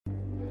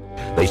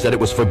They said it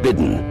was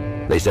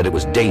forbidden. They said it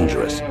was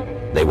dangerous.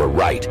 They were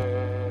right.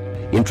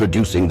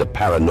 Introducing the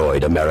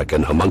Paranoid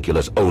American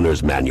Homunculus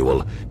Owner's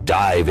Manual.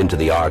 Dive into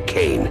the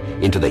arcane,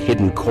 into the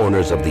hidden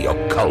corners of the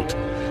occult.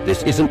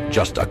 This isn't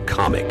just a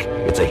comic.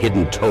 It's a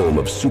hidden tome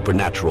of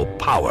supernatural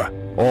power.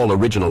 All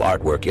original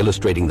artwork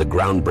illustrating the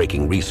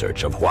groundbreaking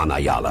research of Juan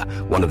Ayala,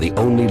 one of the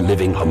only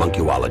living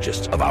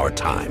homunculologists of our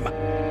time.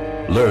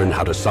 Learn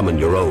how to summon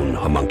your own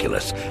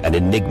homunculus, an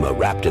enigma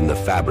wrapped in the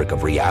fabric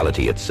of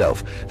reality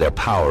itself, their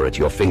power at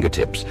your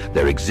fingertips,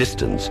 their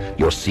existence,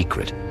 your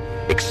secret.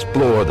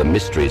 Explore the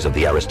mysteries of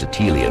the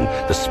Aristotelian,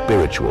 the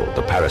spiritual,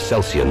 the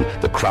Paracelsian,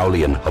 the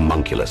Crowleyan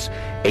homunculus.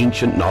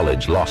 Ancient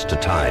knowledge lost to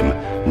time,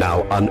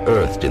 now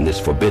unearthed in this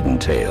forbidden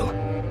tale.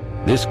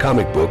 This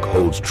comic book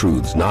holds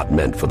truths not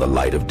meant for the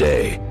light of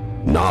day.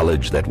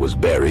 Knowledge that was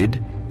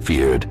buried,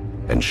 feared,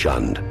 and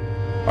shunned.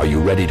 Are you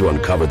ready to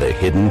uncover the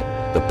hidden?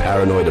 The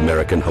Paranoid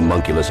American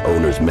Homunculus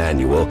Owner's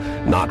Manual,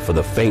 not for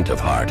the faint of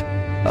heart.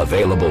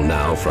 Available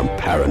now from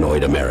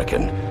Paranoid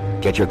American.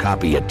 Get your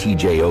copy at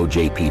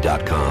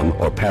tjojp.com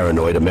or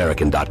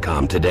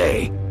paranoidamerican.com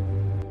today.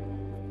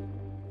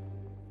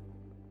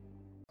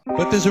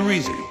 But there's a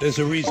reason. There's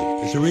a reason.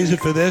 There's a reason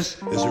for this.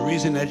 There's a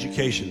reason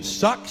education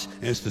sucks,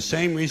 and it's the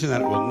same reason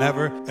that it will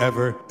never,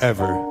 ever,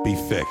 ever be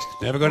fixed.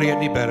 Never going to get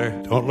any better.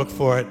 Don't look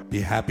for it. Be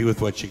happy with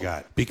what you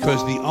got.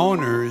 Because the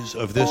owners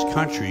of this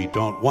country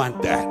don't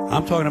want that.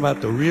 I'm talking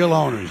about the real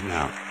owners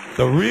now.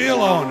 The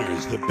real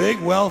owners, the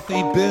big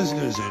wealthy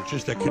business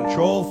interests that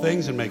control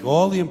things and make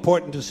all the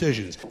important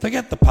decisions.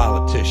 Forget the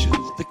politicians.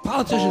 The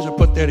politicians are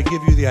put there to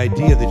give you the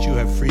idea that you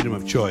have freedom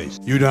of choice.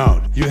 You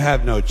don't. You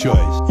have no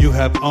choice. You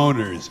have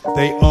owners.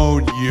 They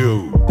own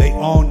you. They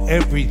own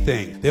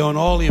everything. They own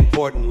all the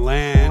important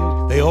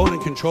land. They own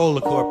and control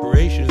the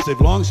corporations. They've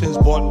long since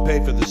bought and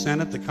paid for the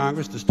Senate, the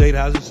Congress, the state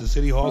houses, the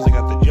city halls. They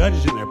got the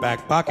judges in their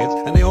back pockets.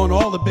 And they own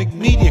all the big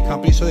media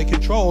companies, so they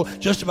control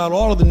just about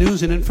all of the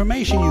news and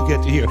information you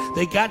get to hear.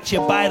 They got you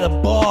by the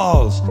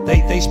balls.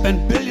 They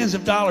spend billions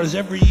of dollars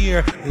every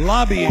year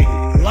lobbying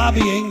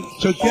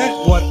to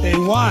get what they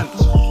want.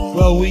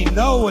 Well, we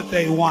know what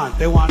they want.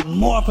 They want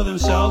more for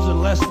themselves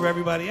and less for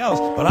everybody else.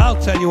 But I'll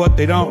tell you what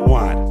they don't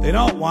want. They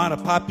don't want a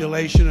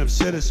population of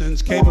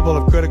citizens capable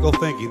of critical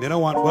thinking. They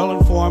don't want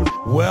well-informed,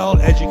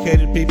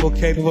 well-educated people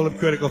capable of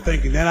critical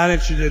thinking. They're not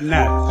interested in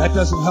that. That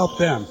doesn't help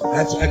them.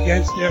 That's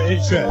against their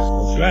interest.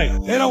 That's right.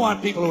 They don't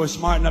want people who are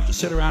smart enough to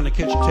sit around the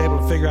kitchen table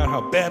and figure out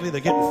how badly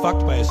they're getting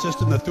fucked by a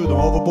system that threw them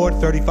overboard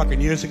 30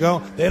 fucking years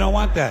ago. They don't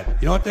want that.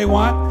 You know what they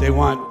want? They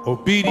want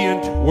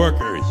obedient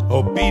workers.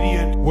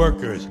 Obedient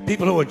workers.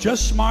 People who are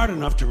just smart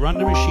enough to run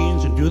the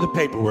machines and do the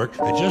paperwork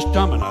and just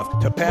dumb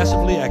enough to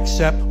passively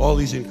accept all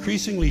these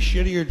increasingly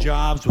shittier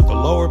jobs with the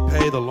lower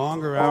pay, the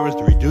longer hours,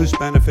 the reduced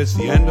benefits,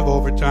 the end of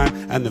overtime,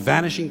 and the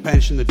vanishing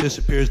pension that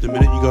disappears the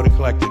minute you go to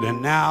collect it.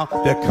 And now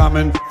they're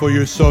coming for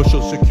your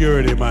Social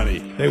Security money.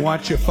 They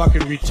want your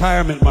fucking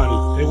retirement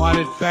money. They want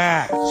it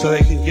back so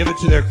they can give it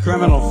to their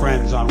criminal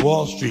friends on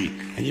Wall Street.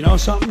 And you know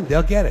something?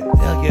 They'll get it.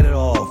 They'll get it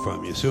all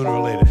from you sooner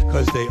or later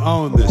because they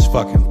own this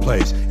fucking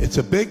place. It's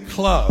a big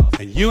club,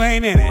 and you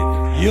ain't in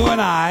it. You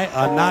and I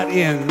are not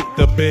in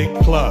the big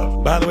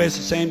club. By the way, it's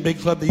the same big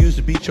club they use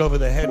to beat you over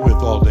the head with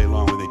all day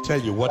long, where they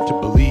tell you what to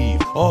believe.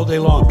 All day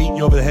long, beating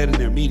you over the head in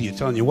their media,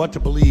 telling you what to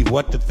believe,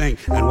 what to think,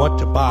 and what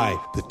to buy.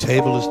 The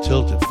table is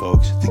tilted,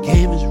 folks. The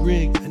game is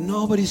rigged, and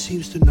nobody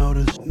seems to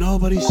notice.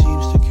 Nobody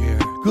seems to care.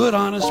 Good,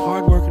 honest,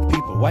 hard-working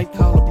people, white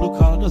collar, blue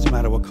collar, doesn't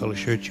matter what color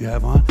shirt you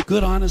have on.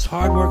 Good, honest,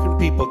 hard-working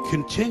people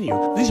continue.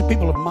 These are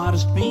people of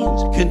modest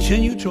means.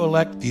 Continue to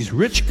elect these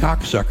rich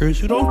cocksuckers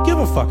who don't give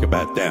a fuck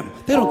about them.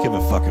 They don't give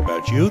a fuck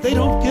about you. They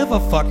don't give a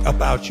fuck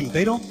about you.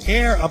 They don't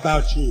care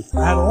about you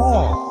at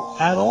all.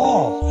 At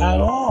all.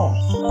 At all.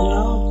 You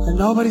know? And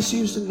nobody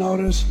seems to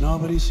notice.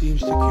 Nobody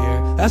seems to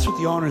care. That's what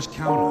the owners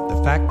count on.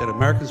 The fact that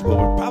Americans will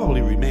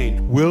probably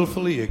remain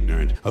willfully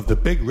ignorant of the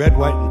big red,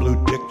 white, and blue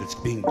dick that's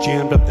being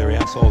jammed up their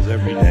assholes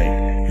every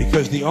day.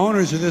 Because the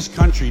owners of this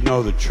country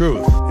know the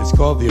truth. It's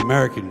called the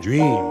American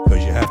dream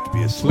because you have to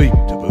be asleep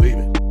to believe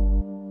it.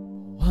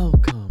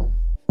 Welcome.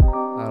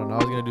 I don't know. I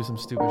was going to do some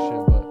stupid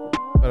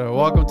shit, but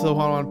welcome to the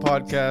Juan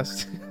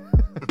Podcast.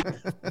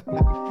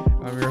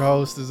 I'm your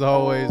host, as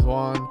always,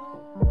 Juan.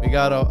 We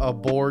got a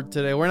board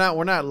today. We're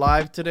not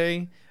live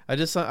today.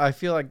 I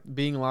feel like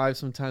being live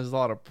sometimes is a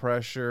lot of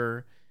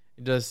pressure.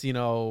 Just,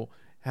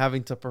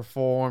 having to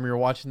perform. You're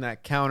watching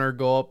that counter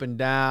go up and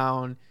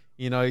down.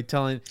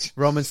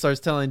 Roman starts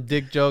telling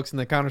dick jokes and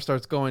the counter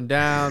starts going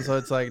down. So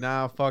it's like,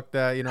 nah, fuck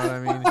that. You know what I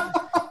mean?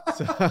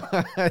 So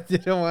I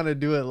didn't want to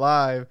do it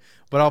live,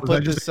 but I'll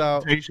put this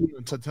out.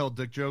 To tell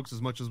dick jokes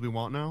as much as we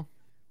want now?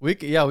 We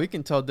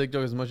can tell dick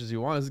jokes as much as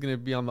you want. This is going to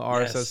be on the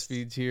RSS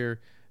feeds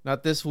here.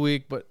 Not this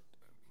week, but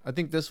I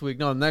think this week.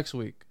 No, next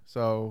week.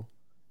 So,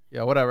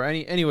 yeah, whatever.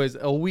 Anyways,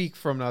 a week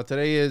from now.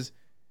 Today is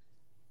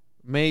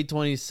May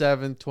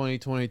 27th,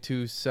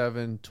 2022,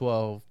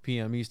 7:12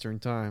 p.m. Eastern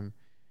Time.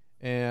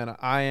 And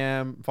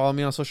follow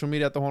me on social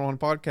media at the 101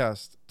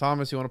 Podcast.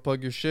 Thomas, you want to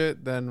plug your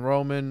shit? Then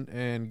Roman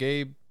and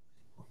Gabe.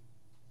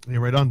 Yeah,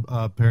 right on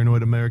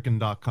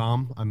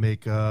paranoidamerican.com. I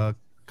make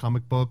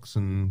comic books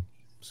and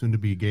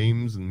soon-to-be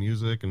games and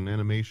music and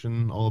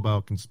animation, all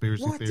about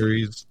conspiracy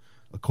theories,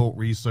 occult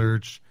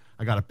research.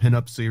 I got a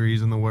pinup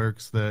series in the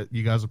works that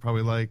you guys will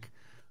probably like.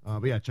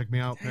 But yeah, check me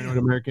out, Paranoid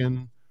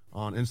American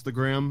on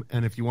Instagram.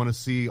 And if you want to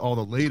see all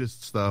the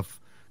latest stuff,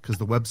 because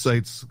the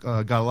website's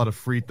got a lot of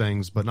free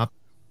things, but not.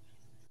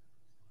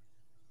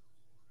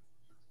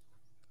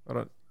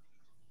 Hold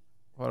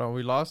on,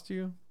 we lost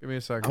you? Give me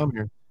a second. I'm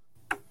here.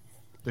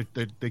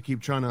 They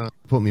keep trying to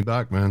put me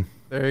back, man.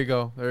 There you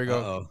go.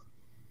 Uh-oh.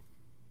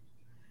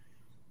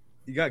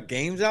 You got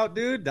games out,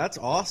 dude? That's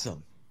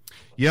awesome.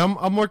 Yeah,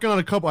 I'm working on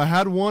a couple. I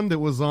had one that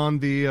was on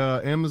the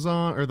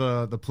Amazon or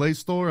the Play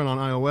Store and on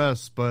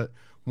iOS, but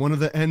one of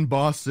the end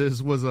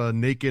bosses was a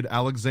naked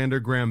Alexander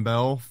Graham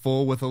Bell,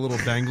 full with a little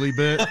dangly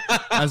bit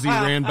as he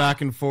ran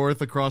back and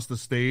forth across the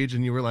stage,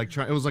 and you were like,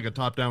 it was like a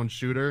top-down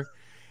shooter,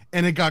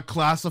 and it got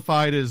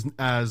classified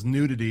as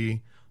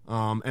nudity,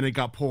 and it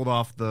got pulled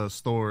off the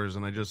stores,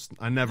 and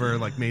I never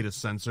like made a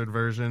censored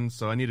version,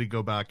 so I need to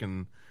go back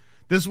and.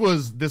 This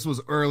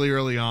was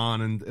early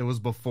on, and it was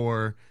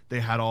before they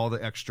had all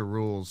the extra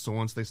rules. So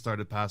once they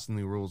started passing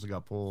the rules, it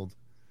got pulled.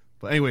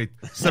 But anyway,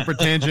 separate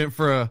tangent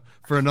for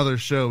another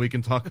show. We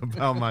can talk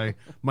about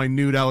my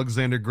nude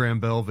Alexander Graham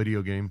Bell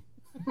video game.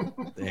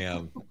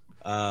 Damn,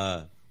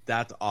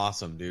 that's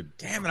awesome, dude.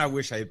 Damn it, I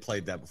wish I had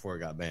played that before it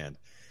got banned.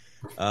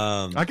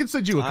 I can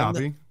send you a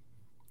copy.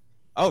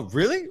 Oh,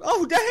 really?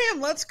 Oh,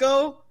 damn! Let's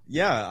go.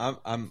 Yeah,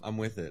 I'm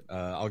with it.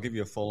 I'll give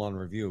you a full on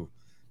review.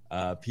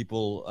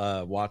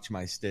 People watch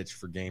my Stitch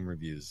for game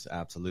reviews.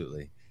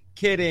 Absolutely.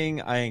 Kidding.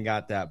 I ain't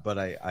got that, but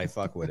I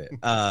fuck with it.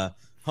 Homie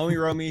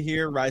Romie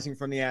here, Rising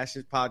from the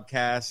Ashes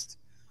podcast.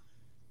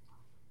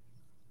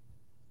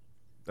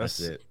 That's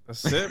it.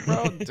 That's it,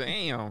 bro.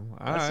 Damn.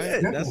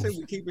 That's it.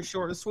 We keep it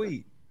short and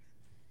sweet.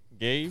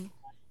 Gabe?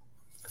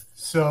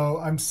 So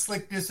I'm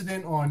Slick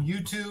Dissident on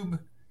YouTube,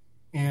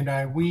 and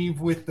I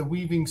weave with the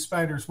Weaving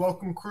Spiders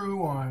Welcome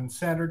Crew on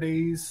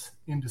Saturdays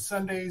into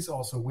Sundays,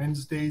 also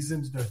Wednesdays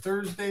into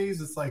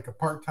Thursdays. It's like a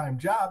part-time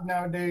job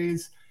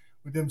nowadays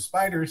with them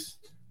spiders.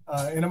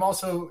 And I'm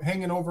also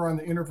hanging over on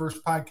the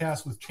Interverse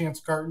podcast with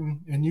Chance Garton,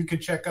 and you can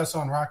check us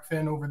on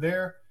Rockfen over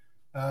there.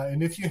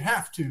 And if you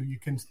have to, you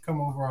can come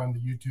over on the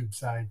YouTube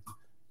side.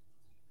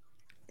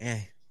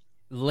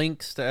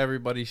 Links to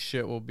everybody's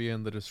shit will be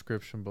in the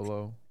description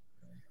below.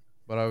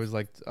 But I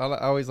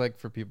always like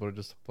for people to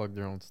just plug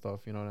their own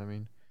stuff, you know what I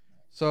mean?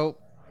 So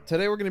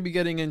today we're going to be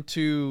getting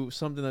into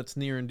something that's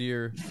near and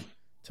dear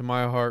to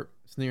my heart.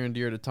 It's near and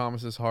dear to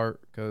Thomas's heart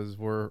because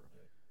we're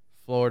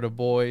Florida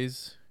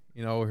boys.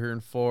 You know, we're here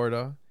in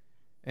Florida.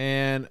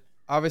 And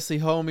obviously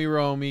Homie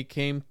Romie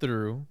came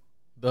through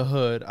the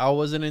hood. I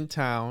wasn't in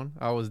town.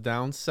 I was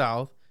down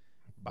south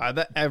by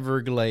the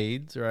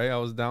Everglades, right? I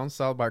was down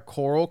south by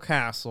Coral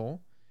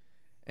Castle.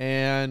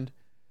 And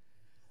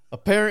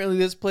apparently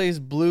this place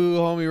blew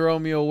Homie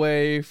Romie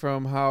away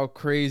from how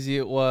crazy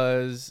it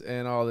was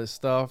and all this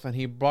stuff. And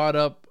he brought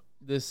up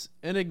this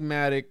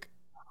enigmatic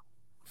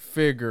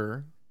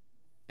figure.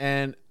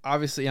 And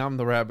obviously I'm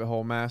the rabbit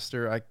hole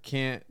master. I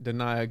can't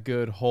deny a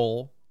good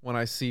hole when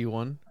I see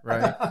one,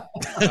 right?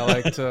 I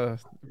like to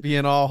be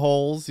in all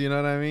holes, you know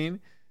what I mean?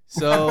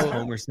 So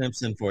Homer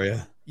Simpson for you.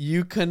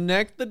 You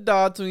connect the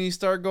dots when you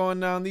start going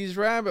down these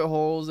rabbit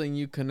holes, and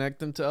you connect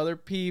them to other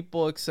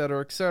people, et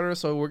cetera, et cetera.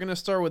 So we're going to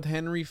start with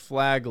Henry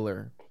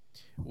Flagler,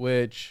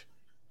 which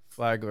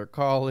Flagler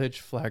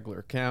College,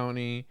 Flagler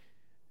County,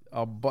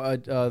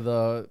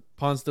 the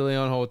Ponce de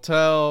Leon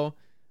Hotel,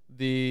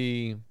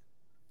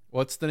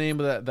 what's the name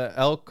of that?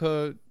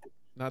 The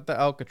not the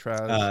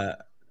Alcatraz.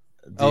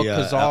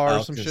 Alcazar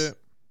or some shit.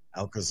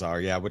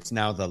 Alcazar, yeah, which is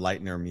now the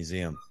Leitner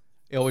Museum.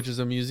 Yeah, which is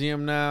a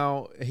museum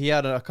now. He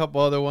had a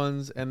couple other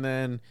ones, and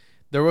then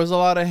there was a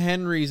lot of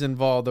Henrys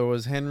involved. There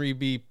was Henry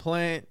B.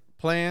 Plant,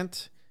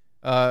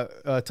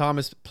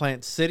 Thomas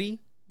Plant City.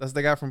 That's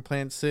the guy from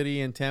Plant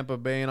City and Tampa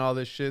Bay and all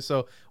this shit.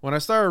 So when I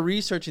started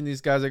researching these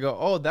guys, I go,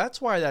 oh,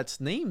 that's why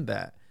that's named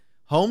that.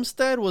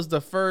 Homestead was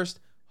the first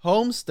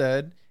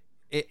homestead,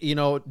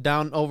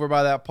 down over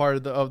by that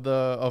part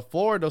of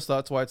Florida. So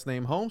that's why it's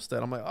named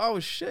Homestead. I'm like, oh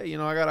shit,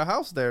 I got a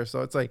house there.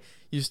 So it's like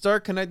you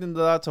start connecting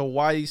the dots to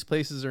why these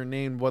places are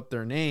named what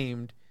they're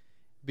named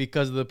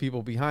because of the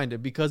people behind it,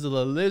 because of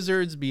the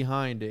lizards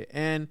behind it.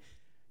 And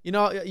you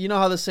know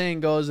how the saying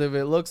goes, if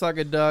it looks like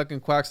a duck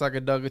and quacks like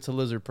a duck, it's a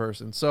lizard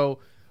person. So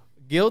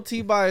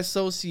guilty by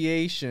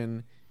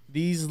association,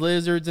 these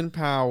lizards in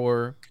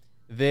power,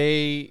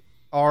 they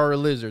are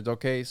lizards.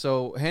 Okay,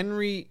 so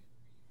Henry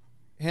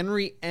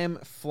M.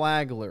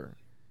 Flagler,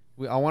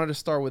 I wanted to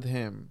start with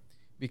him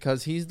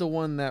because he's the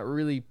one that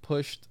really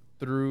pushed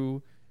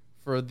through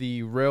for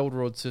the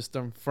railroad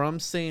system from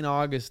St.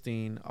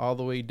 Augustine all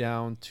the way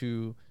down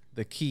to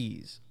the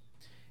Keys.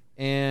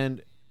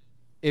 And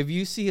if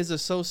you see his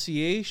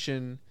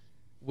association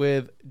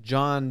with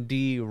John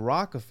D.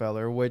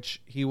 Rockefeller,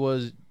 which he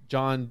was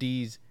John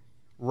D's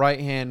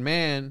right-hand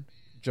man,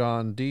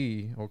 John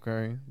D.,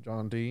 okay?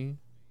 John D.,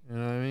 you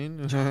know what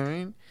I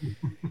mean?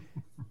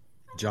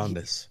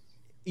 Jaundice.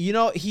 You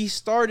know, he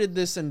started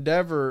this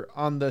endeavor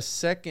on the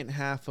second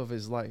half of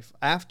his life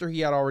after he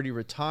had already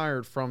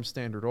retired from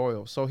Standard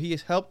Oil. So he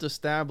helped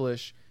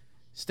establish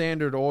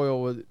Standard Oil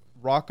with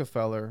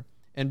Rockefeller,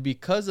 and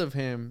because of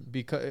him,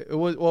 it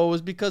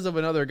was because of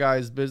another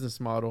guy's business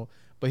model,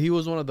 but he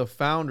was one of the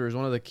founders,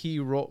 one of the key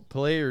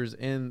players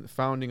in the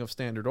founding of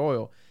Standard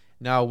Oil.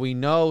 Now we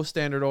know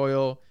Standard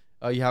Oil.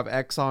 You have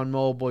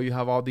ExxonMobil, you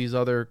have all these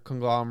other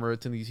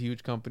conglomerates and these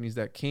huge companies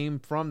that came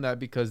from that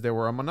because they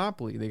were a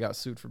monopoly. They got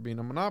sued for being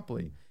a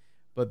monopoly.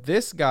 But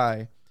this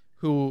guy,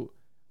 who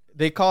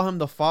they call him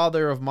the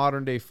father of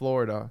modern day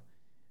Florida,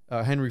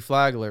 Henry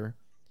Flagler,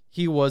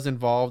 he was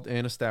involved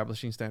in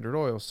establishing Standard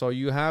Oil. So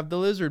you have the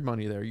lizard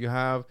money there. You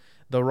have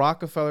the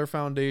Rockefeller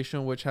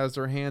Foundation, which has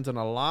their hands on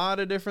a lot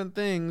of different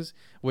things,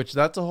 which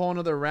that's a whole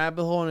nother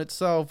rabbit hole in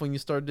itself when you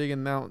start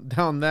digging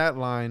down that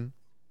line.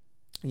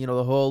 You know,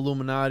 the whole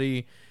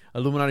Illuminati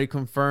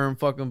confirmed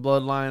fucking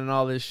bloodline and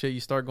all this shit.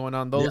 You start going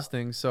down those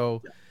things.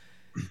 So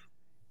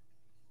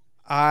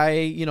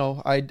I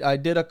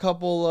did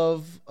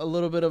a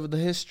little bit of the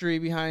history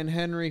behind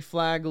Henry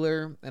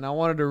Flagler, and I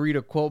wanted to read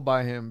a quote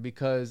by him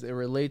because it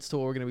relates to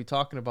what we're going to be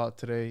talking about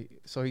today.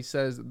 So he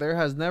says, "There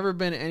has never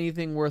been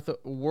anything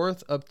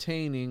worth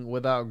obtaining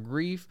without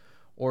grief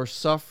or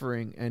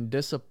suffering and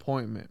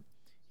disappointment.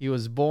 He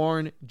was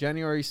born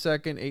January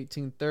 2nd,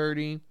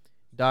 1830.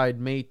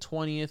 Died May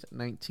 20th,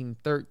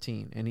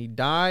 1913. And he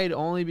died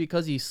only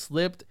because he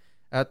slipped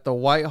at the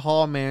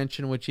Whitehall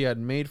mansion, which he had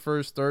made for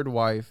his third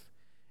wife,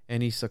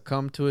 and he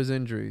succumbed to his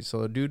injuries."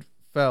 So the dude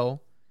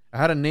fell. I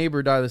had a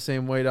neighbor die the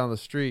same way down the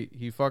street.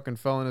 He fucking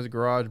fell in his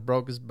garage,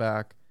 broke his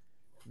back,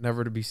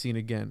 never to be seen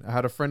again. I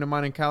had a friend of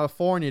mine in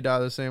California die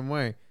the same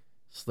way.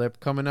 Slipped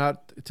coming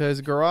out to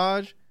his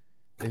garage.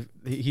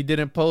 He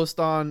didn't post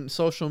on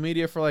social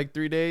media for like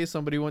 3 days.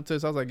 Somebody went to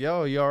his house like,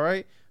 "Yo, you all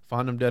right?"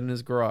 Found him dead in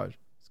his garage.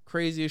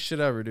 Craziest shit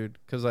ever, dude,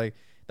 because like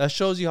that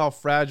shows you how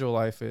fragile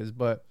life is.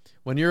 But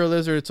when you're a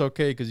lizard, it's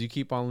okay because you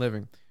keep on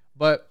living.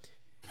 But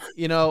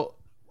you know,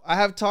 I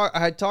had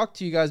talked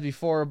to you guys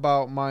before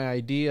about my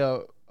idea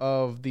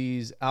of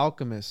these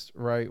alchemists,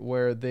 right,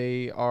 where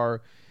they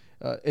are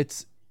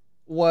it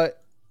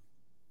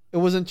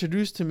was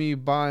introduced to me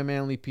by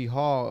Manly P.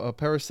 Hall, a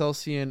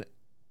Paracelsian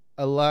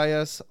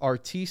Elias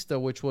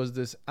Artista, which was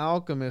this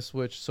alchemist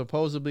which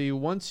supposedly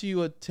once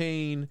you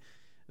attain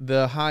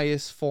the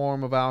highest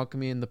form of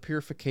alchemy and the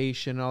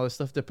purification and all this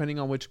stuff, depending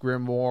on which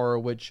grimoire or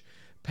which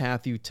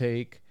path you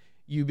take,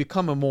 you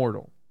become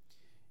immortal.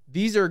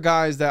 These are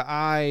guys that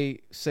I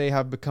say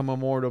have become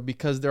immortal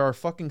because there are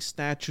fucking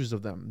statues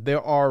of them.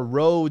 There are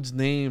roads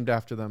named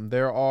after them.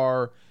 There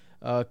are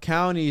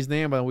counties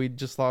named, and we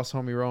just lost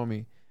Homie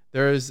Romie.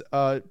 There's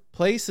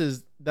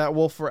places that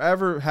will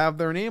forever have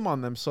their name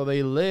on them. So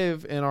they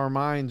live in our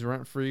minds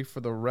rent-free for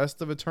the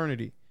rest of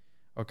eternity.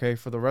 Okay,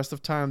 for the rest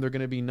of time, they're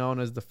going to be known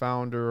as the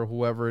founder or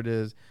whoever it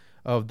is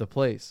of the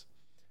place.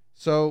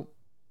 So,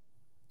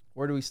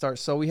 where do we start?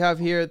 So, we have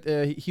here,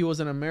 he was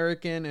an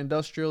American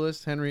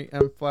industrialist, Henry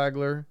M.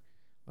 Flagler.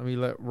 Let me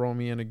let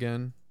Romie in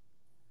again.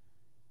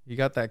 You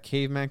got that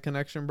caveman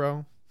connection,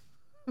 bro?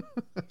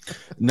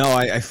 No,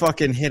 I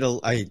fucking hit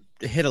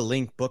a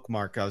link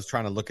bookmark. I was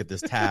trying to look at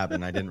this tab,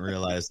 and I didn't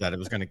realize that it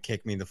was going to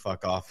kick me the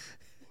fuck off.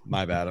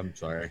 My bad. I'm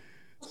sorry.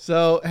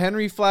 So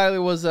Henry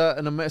Flagler was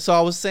so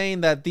I was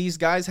saying that these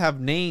guys have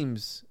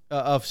names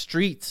of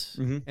streets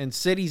and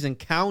cities and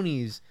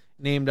counties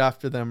named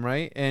after them,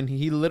 right? And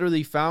he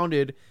literally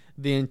founded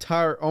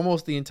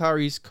almost the entire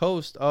east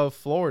coast of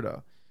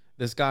Florida.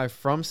 This guy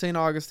from St.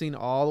 Augustine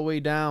all the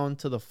way down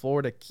to the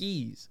Florida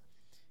Keys.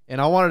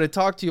 And I wanted to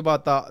talk to you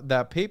about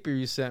that paper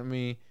you sent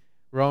me,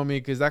 Romie,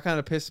 because that kind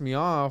of pissed me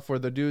off, where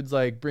the dude's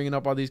like bringing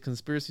up all these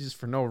conspiracies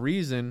for no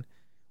reason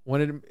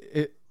when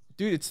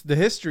dude, it's the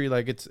history.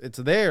 Like it's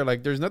there.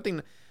 Like there's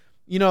nothing,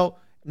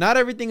 not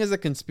everything is a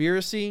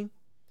conspiracy,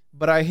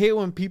 but I hate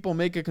when people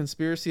make a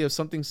conspiracy of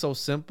something so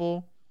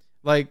simple,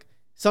 like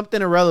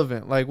something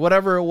irrelevant, like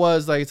whatever it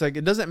was. Like it's like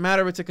it doesn't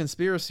matter if it's a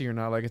conspiracy or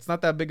not. Like it's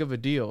not that big of a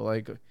deal.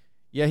 Like,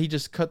 yeah, he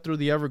just cut through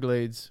the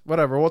Everglades.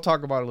 Whatever. We'll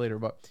talk about it later.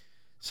 But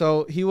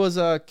so he was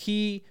a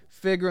key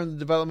figure in the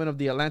development of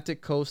the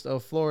Atlantic coast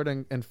of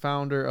Florida and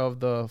founder of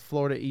the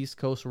Florida East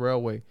Coast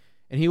Railway.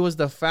 And he was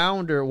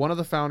one of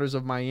the founders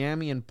of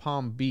Miami and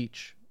Palm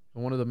Beach,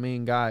 one of the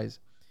main guys.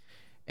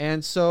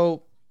 And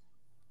so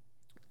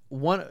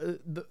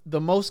the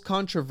most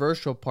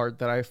controversial part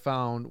that I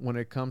found when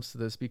it comes to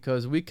this,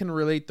 because we can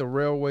relate the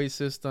railway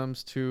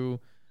systems to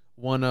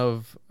one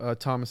of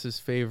Thomas's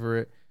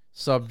favorite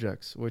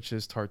subjects, which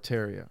is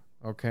Tartaria.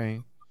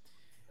 Okay.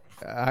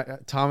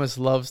 Thomas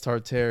loves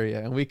Tartaria,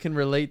 and we can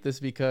relate this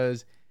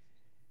because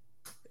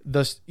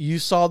you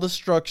saw the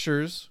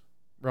structures,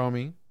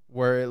 Romie,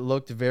 where it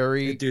looked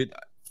very... Dude,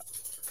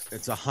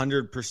 it's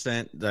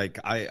 100%. Like,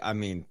 I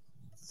mean,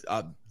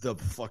 the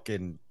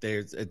fucking...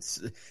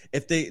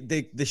 If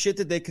the shit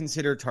that they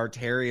consider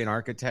Tartarian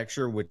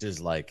architecture, which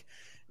is like,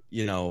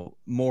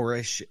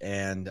 Moorish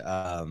and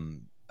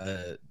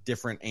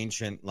different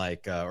ancient,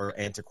 or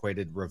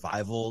antiquated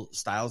revival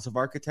styles of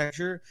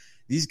architecture,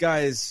 these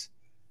guys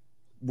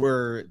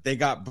they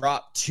got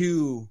brought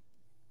to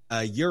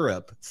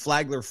Europe.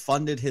 Flagler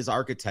funded his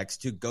architects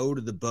to go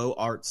to the Beaux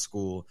Arts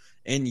School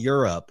in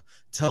Europe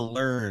to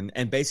learn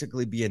and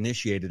basically be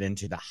initiated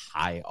into the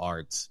high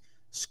arts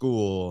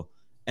school.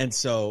 And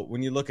so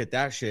when you look at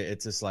that shit,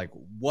 it's just like,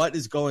 what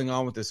is going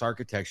on with this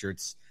architecture?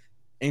 It's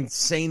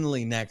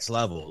insanely next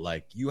level.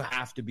 Like, you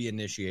have to be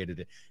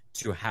initiated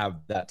to have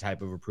that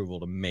type of approval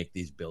to make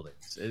these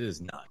buildings. It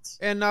is nuts.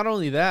 And not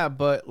only that,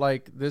 but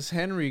like this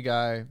Henry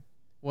guy,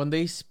 when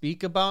they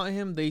speak about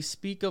him, they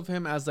speak of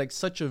him as like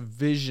such a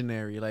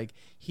visionary. Like,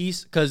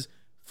 because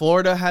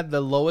Florida had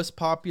the lowest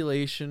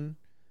population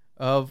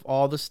of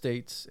all the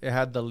states. It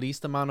had the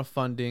least amount of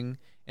funding,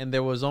 and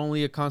there was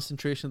only a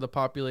concentration of the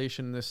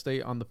population in the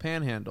state on the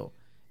Panhandle.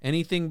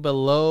 Anything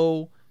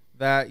below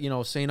that,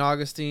 St.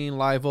 Augustine,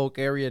 Live Oak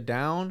area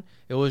down,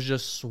 it was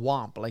just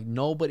swamp. Like,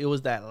 nobody, it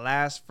was that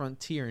last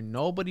frontier.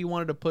 Nobody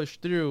wanted to push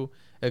through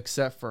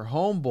except for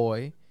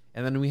Homeboy.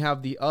 And then we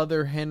have the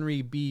other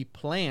Henry B.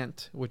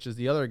 Plant, which is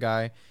the other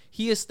guy.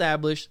 He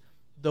established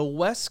the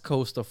west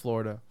coast of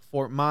Florida,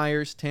 Fort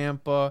Myers,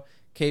 Tampa,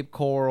 Cape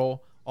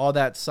Coral, all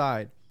that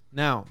side.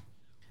 Now,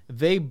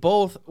 they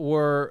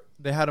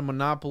had a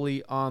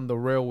monopoly on the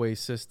railway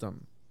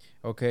system,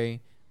 okay?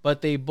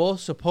 But they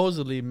both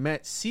supposedly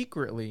met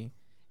secretly,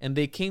 and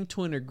they came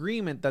to an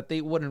agreement that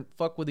they wouldn't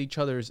fuck with each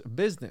other's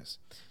business.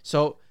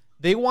 So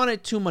they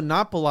wanted to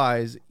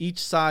monopolize each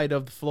side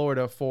of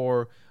Florida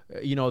for,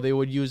 they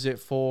would use it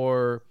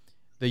for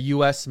the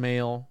U.S.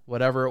 mail,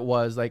 whatever it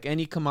was, like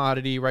any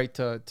commodity, right,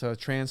 to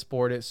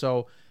transport it.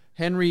 So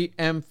Henry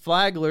M.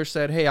 Flagler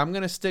said, hey, I'm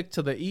going to stick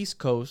to the East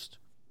Coast,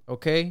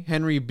 okay?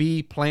 Henry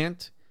B.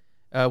 Plant,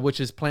 which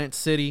is Plant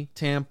City,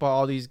 Tampa,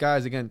 all these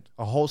guys. Again,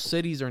 whole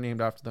cities are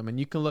named after them. And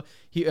you can look,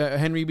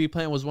 Henry B.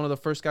 Plant was one of the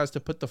first guys to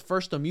put the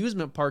first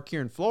amusement park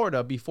here in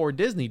Florida before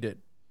Disney did,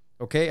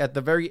 okay? At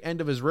the very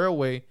end of his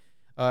railway,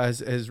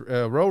 his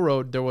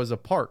railroad, there was a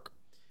park.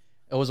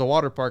 It was a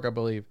water park, I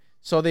believe.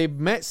 So they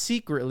met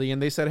secretly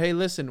and they said, "Hey,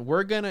 listen,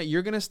 you're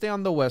gonna stay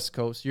on the West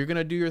Coast. You're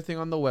gonna do your thing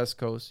on the West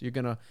Coast. You're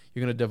gonna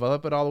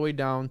develop it all the way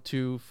down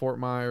to Fort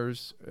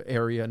Myers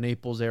area,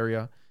 Naples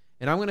area,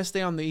 and I'm gonna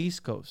stay on the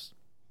East Coast."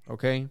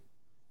 Okay.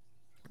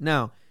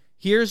 Now,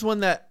 here's when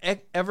that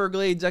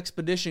Everglades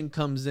expedition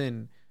comes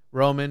in,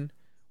 Roman,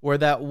 where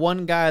that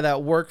one guy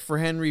that worked for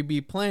Henry B.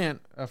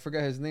 Plant, I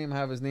forget his name. I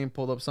have his name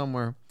pulled up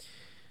somewhere.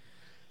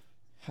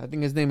 I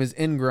think his name is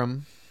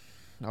Ingram.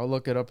 I'll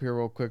look it up here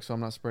real quick so I'm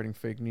not spreading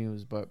fake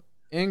news. But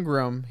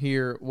Ingram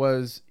here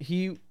was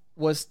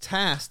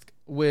tasked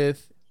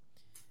with,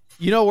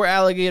 where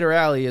Alligator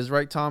Alley is,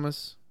 right,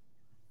 Thomas?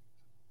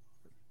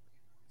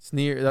 It's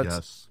near.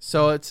 Yes.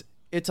 So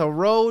it's a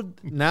road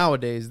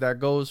nowadays that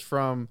goes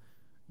from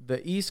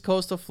the east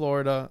coast of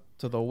Florida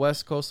to the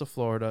west coast of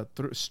Florida,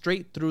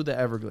 straight through the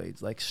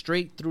Everglades, like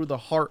straight through the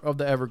heart of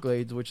the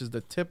Everglades, which is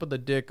the tip of the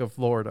dick of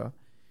Florida.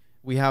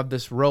 We have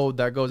this road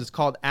that goes. It's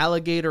called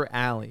Alligator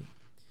Alley.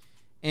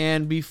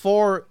 And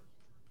before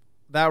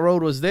that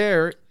road was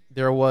there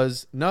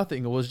was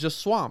nothing. It was just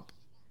swamp.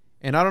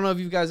 And I don't know if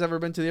you guys ever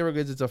been to the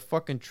Everglades. It's a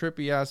fucking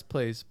trippy ass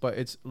place, but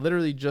it's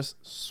literally just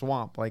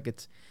swamp. Like,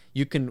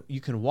 you can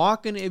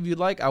walk in it if you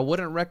like. I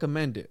wouldn't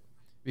recommend it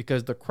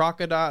because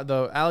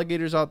the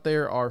alligators out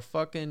there are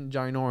fucking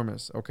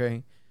ginormous.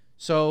 Okay,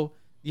 so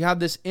you have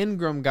this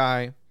Ingram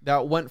guy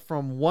that went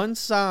from one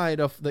side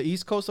of the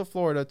east coast of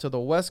Florida to the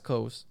west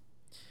coast,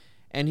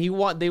 and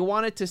they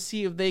wanted to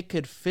see if they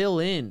could fill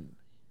in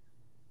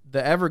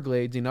the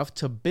Everglades enough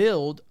to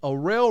build a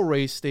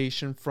railway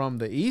station from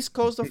the east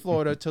coast of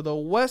Florida to the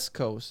west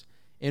coast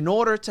in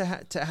order to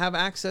have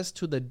access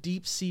to the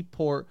deep sea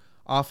port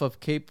off of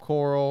Cape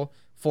Coral,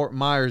 Fort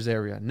Myers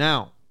area.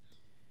 Now,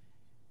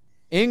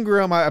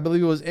 Ingram, I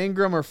believe it was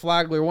Ingram or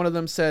Flagler, one of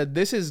them said,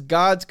 this is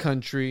God's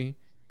country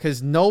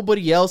because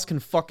nobody else can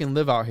fucking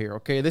live out here,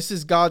 okay? This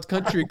is God's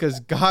country because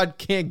God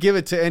can't give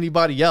it to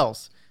anybody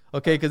else,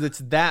 okay? Because it's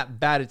that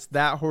bad. It's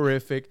that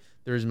horrific.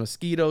 There's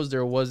mosquitoes.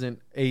 There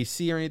wasn't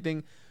AC or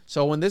anything.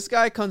 So when this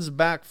guy comes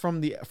back from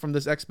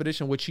this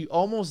expedition, which he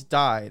almost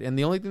died, and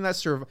the only thing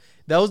that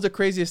was the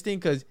craziest thing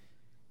because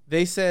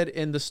they said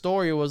in the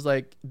story it was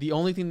like the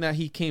only thing that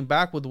he came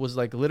back with was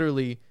like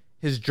literally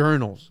his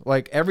journals.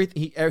 Like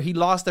everything, he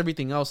lost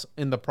everything else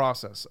in the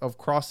process of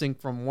crossing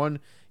from one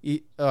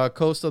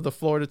coast of the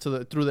Florida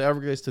through the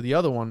Everglades to the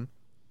other one.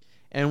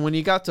 And when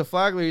he got to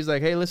Flagler, he's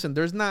like, "Hey, listen,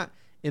 there's not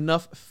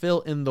enough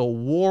fill in the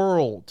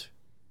world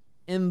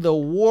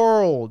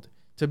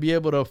to be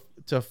able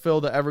to fill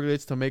the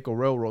Everglades to make a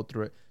railroad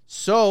through it."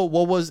 So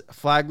what was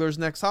Flagler's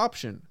next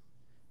option?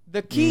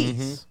 The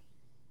Keys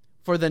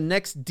for the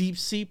next deep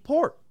sea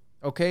port.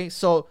 Okay,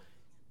 so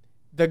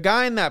the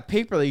guy in that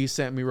paper that you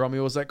sent me,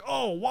 Romeo, was like,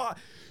 "Oh, why?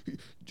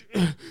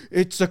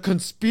 It's a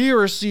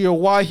conspiracy of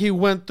why he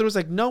went through." It's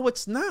like, no,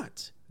 it's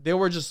not. They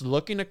were just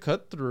looking to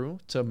cut through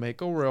to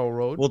make a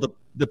railroad. Well,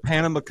 the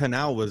Panama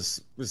Canal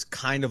was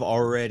kind of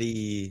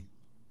already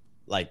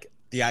like,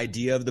 the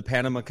idea of the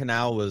Panama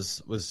Canal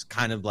was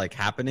kind of like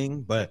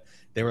happening, but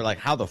they were like,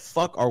 how the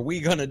fuck are we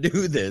going to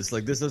do this?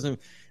 Like, this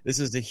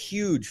is a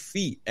huge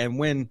feat. And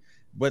when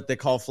what they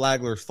call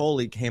Flagler's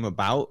Folly came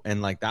about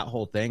and like that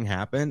whole thing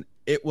happened,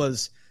 it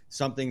was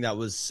something that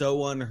was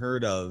so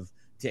unheard of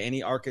to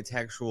any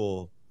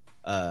architectural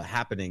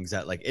happenings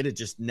that like it had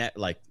just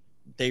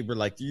they were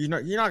like, you're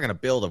not going to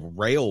build a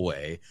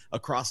railway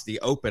across the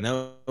open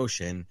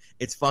ocean.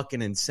 It's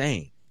fucking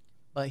insane.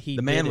 But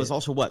the man was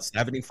also what,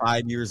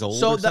 75 years old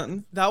so or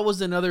something? That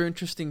was another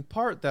interesting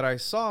part that I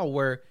saw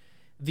where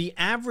the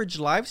average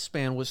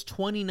lifespan was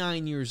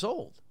 29 years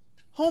old.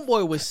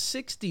 Homeboy was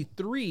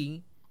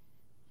 63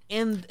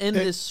 in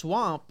this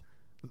swamp.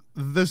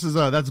 This is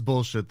that's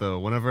bullshit though.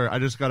 Whenever I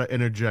just gotta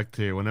interject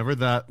here, whenever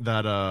that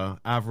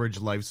average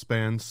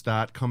lifespan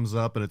stat comes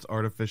up and it's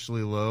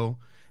artificially low,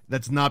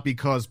 that's not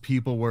because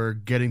people were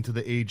getting to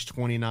the age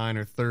 29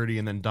 or 30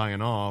 and then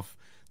dying off.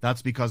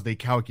 That's because they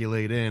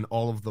calculate in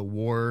all of the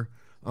war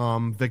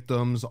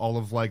victims, all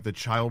of like the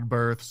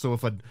childbirth. So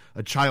if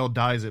a child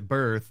dies at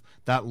birth,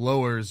 that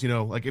lowers,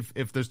 like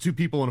if there's two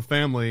people in a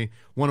family,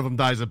 one of them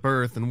dies at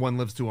birth and one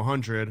lives to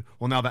 100,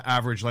 well now the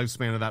average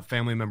lifespan of that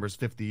family member is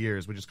 50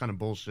 years, which is kind of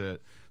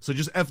bullshit. So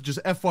just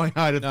FYI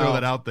to throw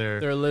that out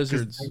there. They're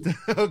lizards.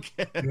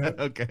 Okay. Yeah.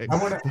 Okay.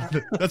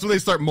 That's when they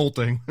start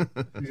molting.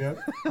 Yeah.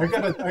 I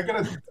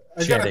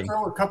gotta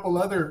throw a couple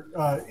other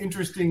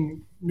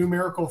interesting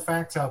numerical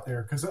facts out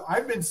there, because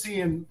I've been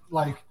seeing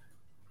like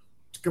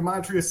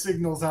gematria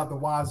signals out the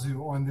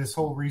wazoo on this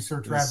whole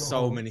research rabbit hole.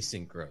 So many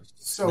synchros.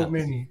 So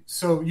many.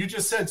 So you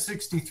just said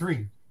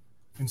 63.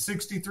 And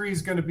 63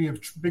 is going to be a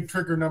big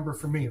trigger number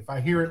for me. If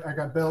I hear it, I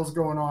got bells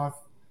going off.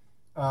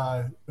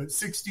 But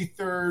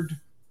 63rd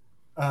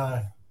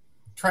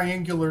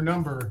triangular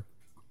number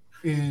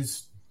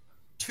is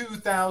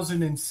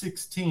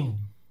 2016.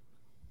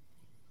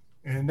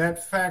 And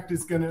that fact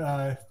is going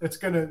to,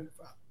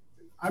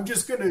 I'm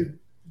just going to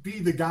be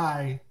the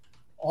guy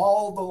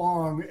all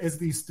along as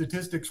these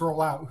statistics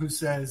roll out who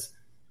says,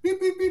 beep,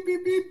 beep, beep,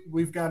 beep, beep,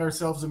 we've got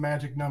ourselves a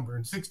magic number.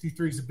 And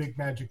 63 is a big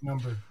magic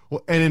number.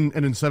 Well, and in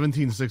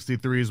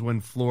 1763 is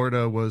when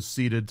Florida was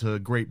ceded to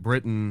Great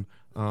Britain,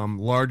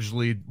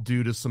 largely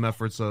due to some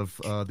efforts of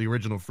the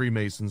original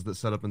Freemasons that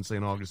set up in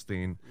St.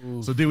 Augustine.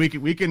 Oof. So,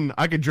 dude,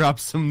 I could drop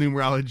some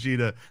numerology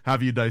to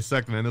have you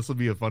dissect, man. This will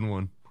be a fun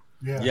one.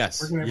 Yeah.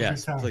 Yes,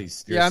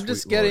 please. Yeah, I'm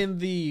just getting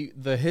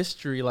the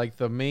history, like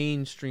the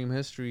mainstream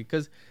history,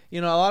 because a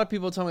lot of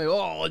people tell me,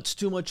 "Oh, it's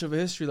too much of a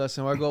history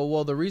lesson." I go,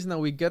 "Well, the reason that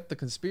we get the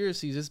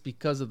conspiracies is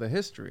because of the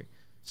history."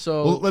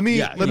 So let me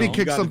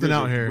kick something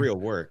out here. Real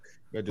work.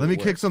 Let me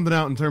kick something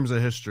out in terms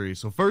of history.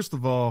 So first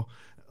of all,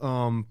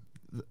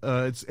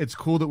 it's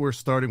cool that we're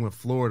starting with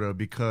Florida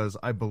because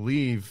I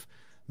believe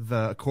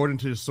according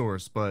to the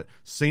source, but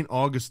St.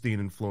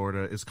 Augustine in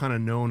Florida is kind of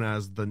known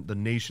as the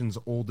nation's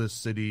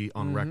oldest city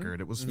on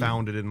record. It was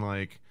founded in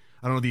I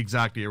don't know the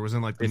exact year. It was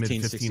in like the mid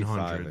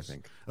 1500s. I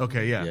think.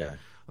 Okay, yeah.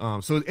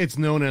 So it's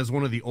known as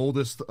one of the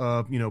oldest,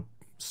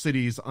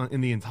 cities in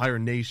the entire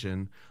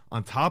nation.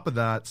 On top of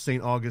that,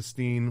 St.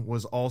 Augustine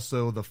was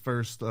also the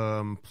first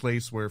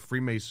place where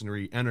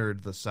Freemasonry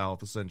entered the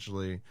South,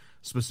 essentially,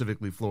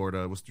 specifically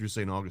Florida, was through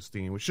St.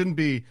 Augustine, which shouldn't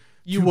be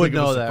too big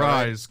of a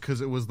surprise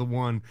because it was the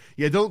one.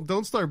 Yeah,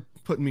 don't start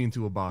putting me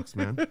into a box,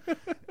 man.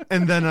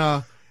 And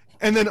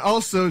then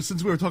also,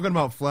 since we were talking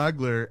about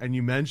Flagler, and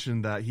you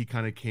mentioned that he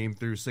kind of came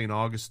through St.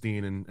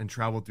 Augustine and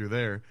traveled through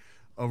there,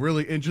 a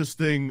really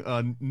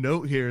interesting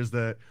note here is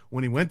that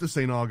when he went to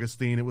St.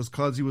 Augustine, it was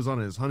because he was on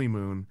his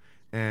honeymoon,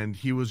 and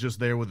he was just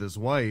there with his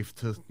wife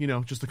to,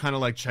 just to kind of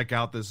like check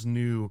out this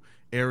new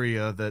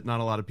area that not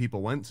a lot of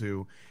people went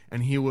to.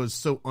 And he was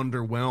so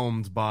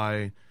underwhelmed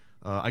by,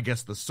 I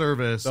guess, the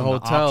service and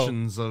hotel. The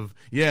options of,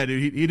 dude,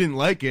 he didn't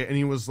like it. And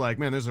he was like,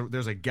 man,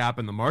 there's a gap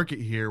in the market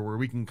here where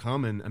we can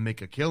come and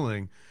make a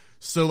killing.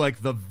 So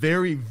like the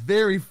very,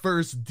 very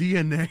first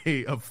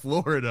DNA of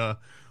Florida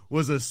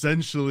was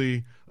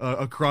essentially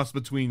a cross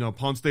between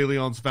Ponce de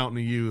Leon's Fountain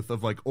of Youth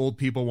of like old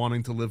people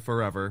wanting to live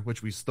forever,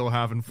 which we still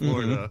have in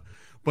Florida.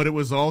 But it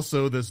was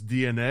also this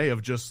DNA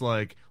of just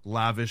like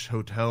lavish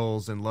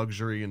hotels and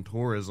luxury and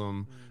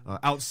tourism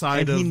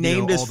outside of. And he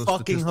named his all the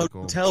fucking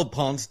statistical. hotel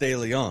Ponce de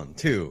Leon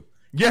too.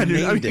 Yeah,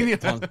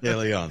 dude. Ponce de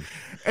Leon.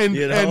 And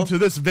to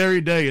this very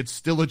day, it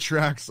still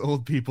attracts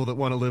old people that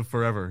want to live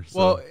forever. So.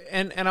 Well,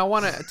 and I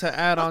want to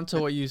add on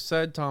to what you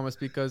said, Thomas,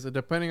 because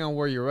depending on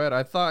where you're at,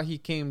 I thought he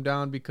came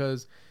down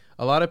because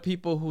a lot of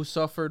people who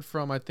suffered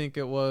from, I think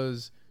it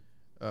was,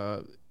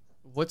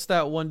 what's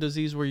that one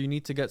disease where you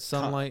need to get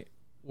sunlight,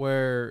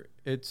 where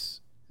it's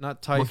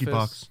not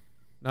typhus,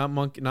 not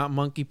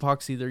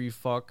monkeypox either. You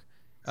fuck.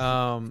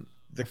 The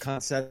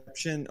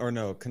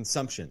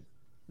consumption.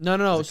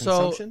 No.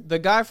 So the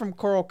guy from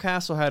Coral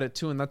Castle had it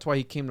too, and that's why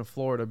he came to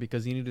Florida,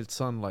 because he needed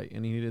sunlight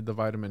and he needed the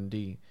vitamin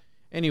D.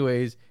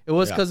 Anyways, it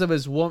was because of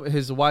his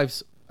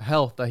wife's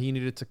health that he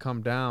needed to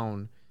come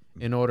down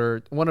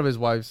one of his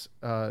wife's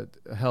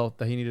health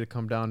that he needed to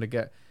come down to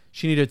get.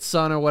 She needed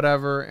sun or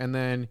whatever, and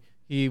then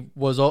he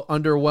was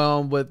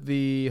underwhelmed with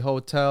the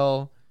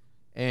hotel,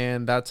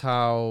 and that's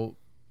how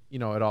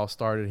it all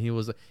started.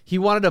 He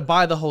wanted to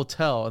buy the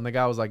hotel, and the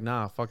guy was like,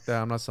 "Nah, fuck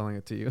that. I'm not selling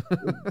it to you."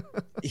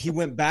 He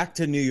went back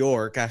to New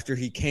York after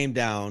he came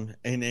down,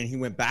 and then he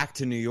went back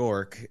to New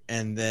York,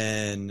 and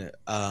then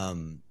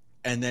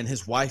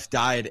his wife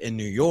died in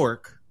New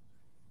York,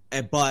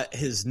 but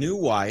his new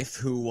wife,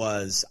 who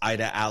was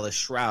Ida Alice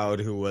Shroud,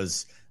 who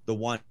was the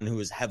one who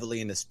was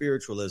heavily into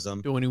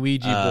spiritualism, doing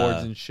Ouija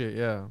boards and shit.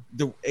 Yeah,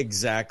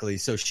 exactly.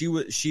 So she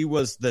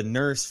was the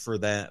nurse for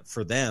them,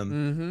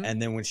 Mm-hmm.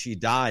 and then when she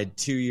died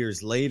 2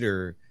 years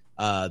later,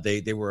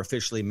 they were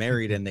officially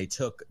married, and they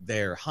took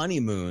their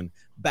honeymoon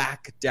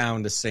back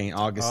down to St.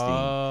 Augustine.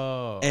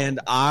 Oh. And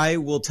I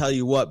will tell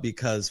you what,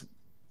 because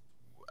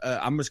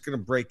I'm just gonna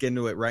break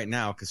into it right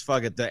now, because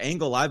fuck it, the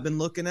angle I've been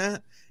looking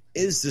at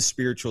is the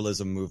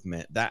spiritualism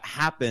movement that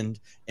happened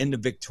in the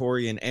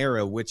Victorian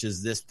era, which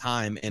is this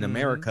time in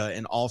America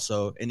and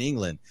also in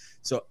England.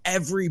 So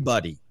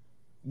everybody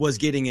was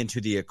getting into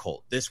the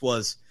occult. This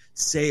was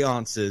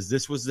seances.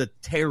 This was the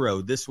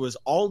tarot. This was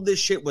all this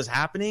shit was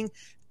happening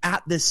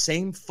at the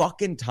same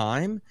fucking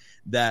time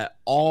that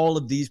all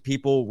of these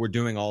people were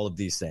doing all of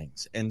these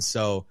things. And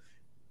so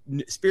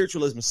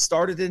spiritualism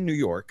started in New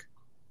York,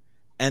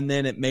 and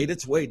then it made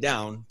its way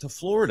down to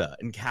Florida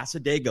in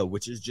Casadega,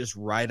 which is just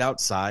right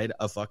outside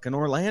of fucking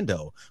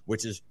Orlando,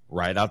 which is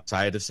right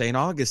outside of St.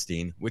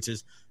 Augustine, which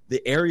is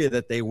the area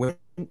that they went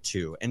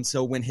to. And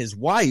so when his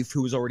wife,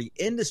 who was already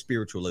into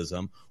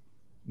spiritualism,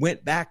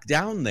 went back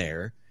down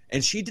there,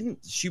 and she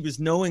was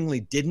knowingly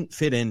didn't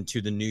fit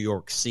into the New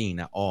York scene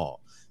at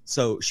all.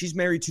 So she's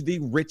married to the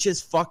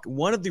richest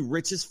one of the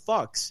richest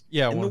fucks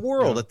in the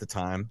world at the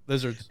time.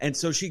 Lizards. And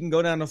so she can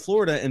go down to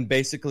Florida and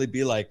basically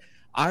be like,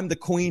 I'm the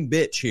queen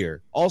bitch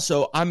here.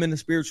 Also, I'm into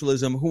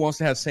spiritualism. Who wants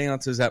to have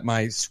seances at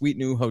my sweet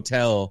new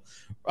hotel,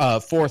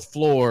 4th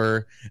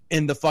floor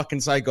in the fucking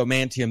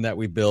psychomantium that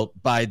we built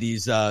by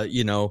these,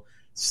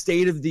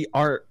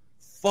 state-of-the-art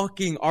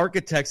fucking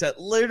architects that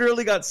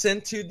literally got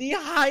sent to the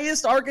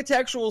highest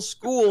architectural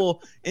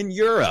school in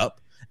Europe.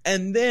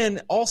 And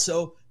then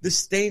also the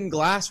stained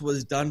glass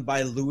was done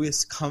by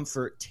Louis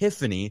Comfort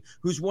Tiffany,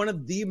 who's one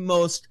of the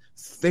most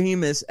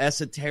famous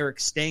esoteric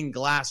stained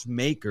glass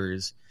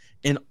makers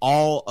in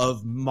all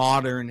of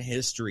modern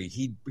history.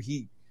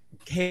 He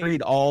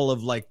carried all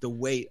of like the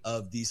weight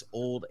of these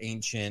old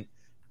ancient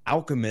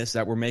alchemists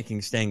that were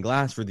making stained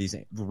glass for these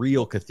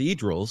real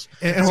cathedrals.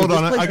 And hold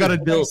on, I got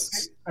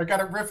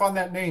to riff on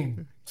that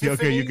name. Yeah,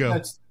 Tiffany, okay, you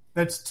go.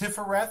 That's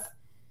Tifereth.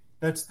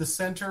 That's the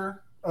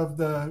center of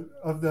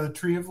the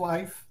tree of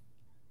life.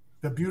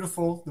 The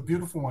beautiful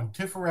one.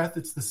 Tifereth,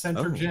 it's the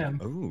center gem.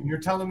 And you're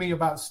telling me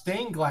about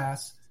stained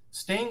glass.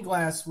 Stained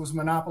glass was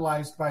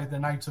monopolized by the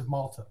Knights of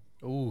Malta.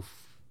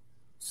 Oof.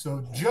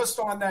 So just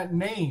on that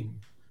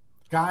name,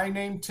 guy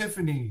named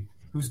Tiffany,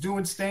 who's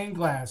doing stained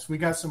glass, we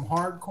got some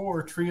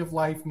hardcore Tree of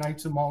Life,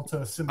 Knights of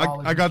Malta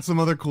symbology. I got some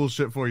other cool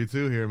shit for you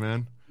too here,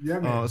 man. Yeah,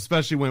 man.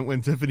 Especially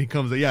when Tiffany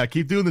comes in. Yeah,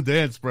 keep doing the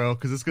dance, bro,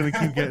 because it's gonna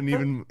keep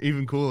getting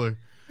even cooler.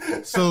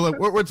 So like,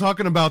 we're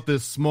talking about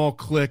this small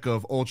clique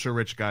of ultra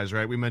rich guys,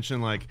 right? We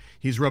mentioned like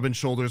he's rubbing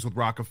shoulders with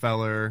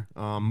Rockefeller.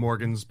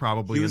 Morgan's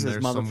probably he was in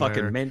his there motherfucking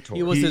somewhere. mentor.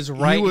 He was his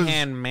right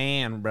hand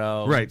man,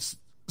 bro. Right.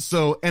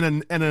 So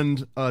and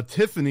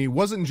Tiffany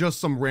wasn't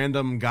just some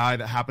random guy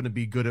that happened to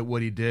be good at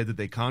what he did that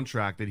they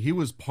contracted. He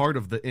was part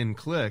of the in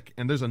clique.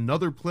 And there's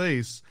another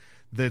place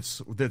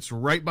that's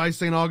right by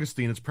St.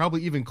 Augustine. It's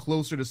probably even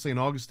closer to St.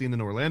 Augustine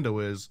than Orlando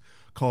is,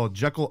 called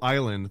Jekyll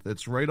Island.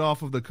 That's right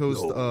off of the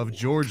coast of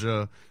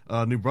Georgia,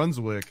 New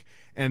Brunswick.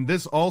 And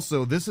this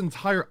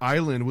entire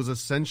island was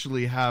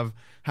essentially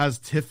has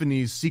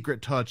Tiffany's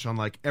secret touch on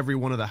like every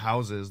one of the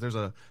houses. There's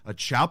a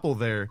chapel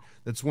there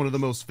that's one of the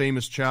most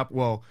famous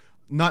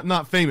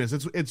not famous.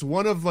 It's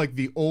one of like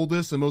the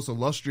oldest and most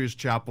illustrious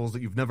chapels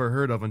that you've never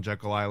heard of on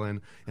Jekyll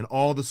Island, and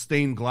all the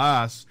stained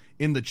glass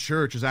in the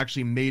church is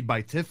actually made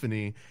by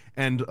Tiffany.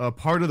 And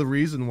part of the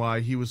reason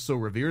why he was so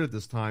revered at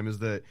this time is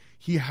that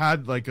he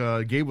had like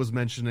Gabe was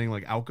mentioning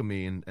like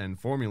alchemy and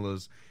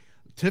formulas.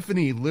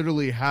 Tiffany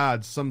literally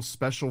had some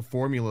special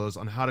formulas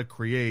on how to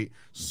create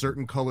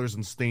certain colors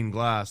in stained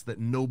glass that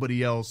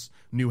nobody else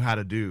knew how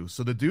to do.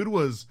 So the dude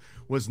was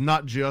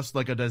not just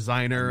like a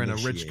designer and a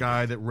rich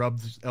guy that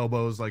rubbed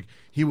elbows. Like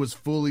he was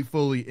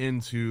fully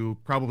into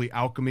probably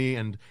alchemy,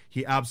 and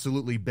he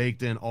absolutely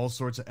baked in all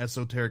sorts of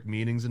esoteric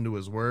meanings into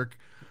his work.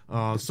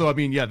 So I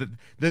mean, yeah,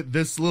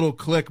 this little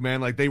clique, man,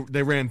 like they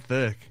ran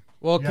thick.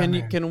 Well,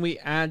 can we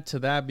add to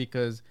that,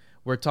 because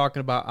we're talking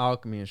about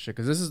alchemy and shit,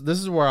 because this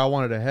is where I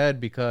wanted to head,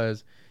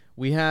 because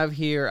I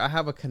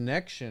have a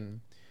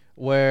connection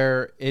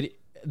where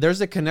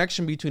there's a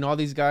connection between all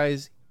these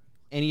guys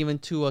and even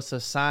to a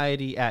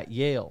society at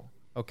Yale,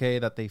 okay,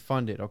 that they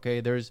funded, okay?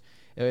 And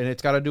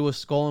it's got to do with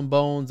Skull and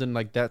Bones and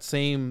like those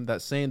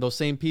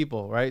same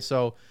people, right?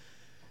 So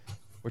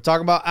we're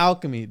talking about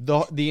alchemy.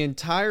 The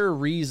entire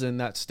reason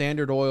that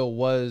Standard Oil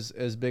was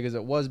as big as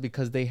it was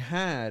because they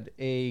had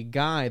a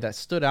guy that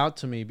stood out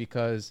to me,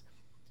 because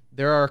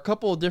there are a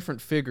couple of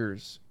different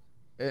figures.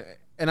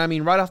 And I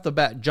mean, right off the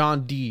bat,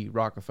 John D.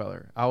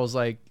 Rockefeller. I was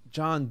like,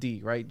 John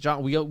D, right?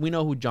 We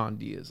know who John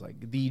D is, like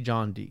the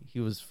John D. He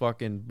was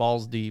fucking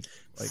balls deep.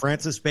 Like,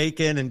 Francis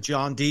Bacon and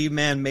John D,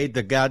 man, made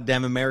the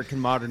goddamn American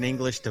modern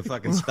English to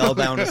fucking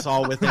spellbound us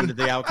all within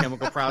the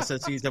alchemical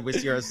processes that we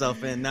see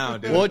ourselves in now,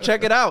 dude. well,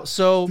 check it out.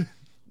 So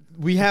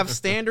we have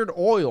Standard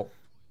Oil.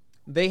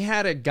 They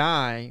had a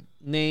guy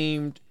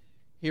named,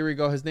 here we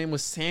go, his name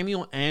was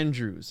Samuel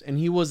Andrews, and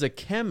he was a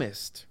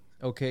chemist.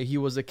 Okay, he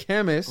was a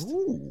chemist.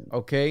 Ooh.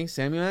 Okay,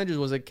 Samuel Andrews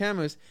was a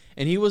chemist,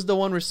 and he was the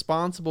one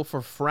responsible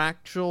for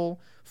fractional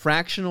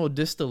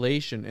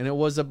distillation, and it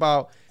was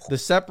about the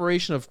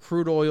separation of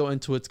crude oil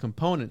into its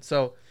components.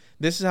 So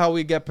this is how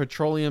we get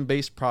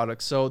petroleum-based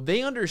products. So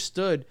they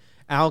understood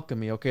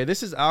alchemy. Okay,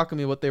 this is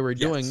alchemy, what they were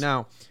doing. Yes.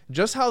 Now,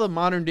 just how the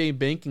modern-day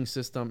banking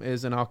system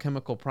is an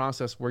alchemical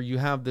process where you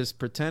have this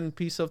pretend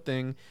piece of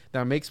thing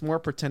that makes more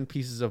pretend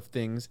pieces of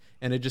things,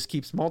 and it just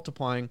keeps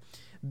multiplying.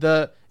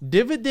 The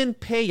dividend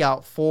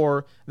payout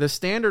for the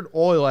Standard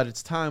Oil at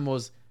its time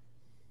was,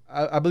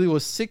 I believe it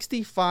was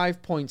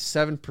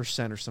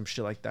 65.7% or some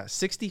shit like that.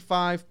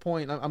 65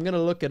 point. I'm going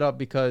to look it up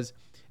because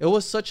it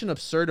was such an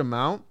absurd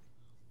amount.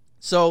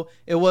 So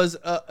it was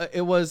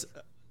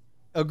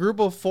a group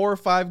of 4 or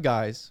 5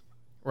 guys,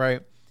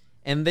 right?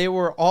 And they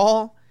were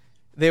all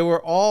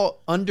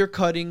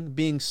undercutting,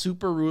 being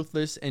super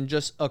ruthless, and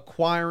just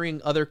acquiring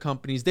other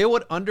companies. They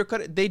would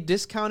undercut it. They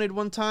discounted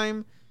one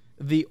time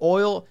the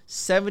oil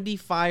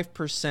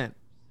 75%,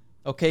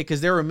 okay,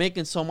 because they were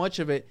making so much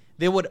of it.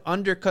 They would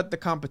undercut the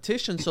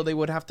competition, so they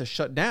would have to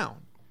shut down.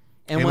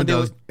 And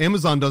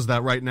Amazon does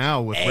that right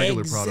now with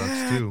regular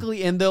products too.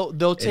 Exactly, and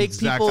they'll take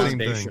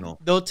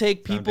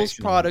people's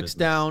products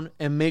down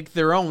and make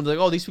their own. Like,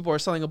 oh, these people are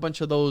selling a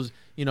bunch of those,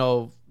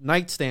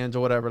 nightstands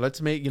or whatever.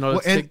 Let's make,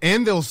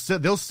 and they'll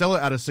sell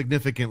it at a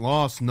significant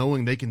loss,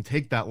 knowing they can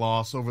take that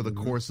loss over the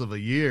course of a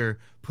year,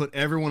 put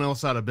everyone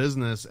else out of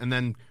business, and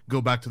then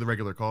go back to the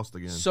regular cost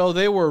again. So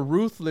they were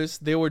ruthless.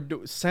 They were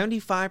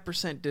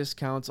 75%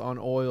 discounts on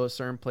oil at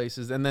certain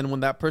places, and then when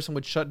that person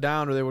would shut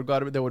down or they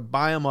would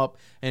buy them up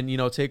and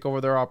take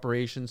over their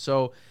operation.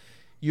 So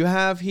you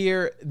have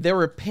here, they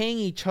were paying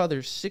each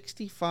other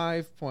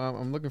 65.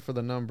 I'm looking for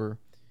the number.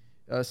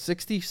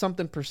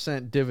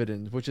 60-something%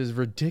 dividends, which is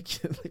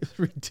ridiculous.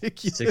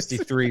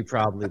 63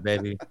 probably,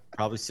 baby.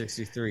 Probably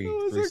 63.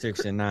 3, 6,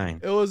 and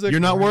 9. It was you're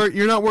not worth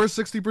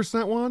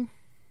 60%, Juan?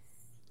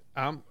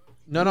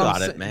 No,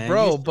 got it, man,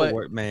 bro. You but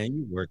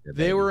you worked it.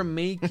 They were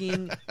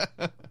making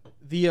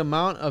the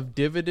amount of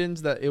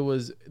dividends that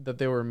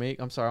they were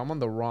making. I'm sorry, I'm on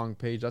the wrong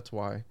page. That's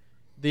why.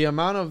 The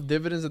amount of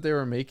dividends that they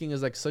were making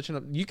is like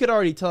you could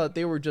already tell that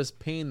they were just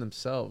paying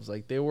themselves.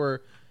 Like they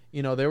were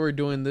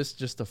doing this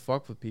just to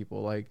fuck with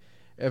people. Like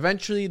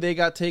eventually they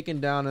got taken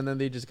down and then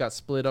they just got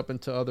split up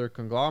into other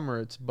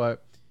conglomerates.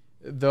 But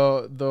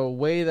the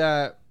way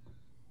that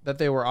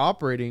they were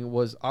operating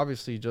was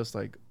obviously just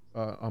like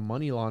a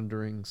money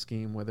laundering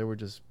scheme where they were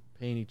just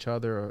paying each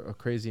other a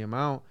crazy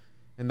amount.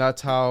 And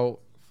that's how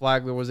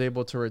Flagler was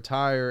able to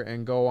retire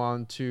and go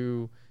on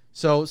to...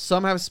 So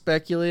some have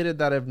speculated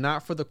that if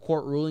not for the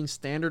court ruling,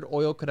 Standard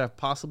Oil could have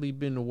possibly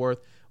been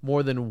worth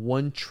more than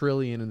 $1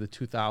 trillion in the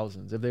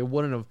 2000s if they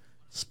wouldn't have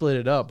split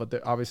it up.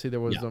 But obviously there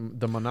was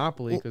the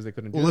monopoly because they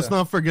couldn't do that. Let's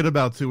not forget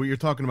about, too, what you're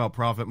talking about,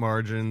 profit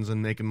margins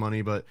and making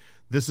money, but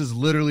this is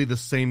literally the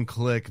same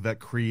clique that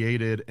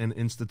created and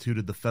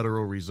instituted the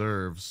Federal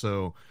Reserve.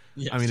 So,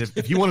 yes. I mean,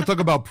 if you want to talk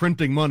about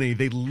printing money,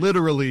 they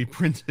literally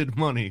printed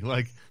money.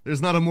 Like,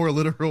 there's not a more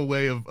literal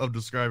way of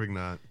describing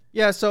that.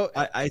 Yeah, so...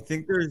 I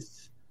think there's...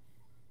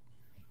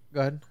 Go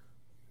ahead.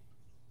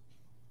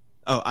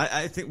 Oh,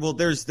 I think, well,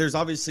 there's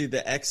obviously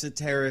the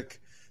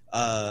exoteric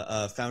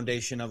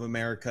foundation of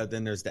America.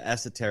 Then there's the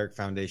esoteric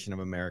foundation of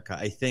America.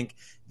 I think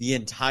the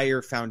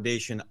entire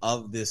foundation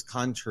of this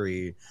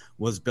country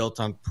was built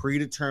on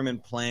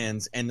predetermined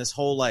plans. And this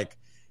whole,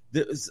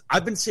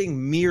 I've been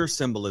seeing mirror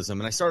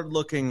symbolism, and I started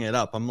looking it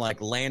up. I'm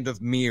like, land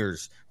of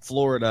mirrors,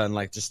 Florida,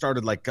 and just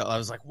started I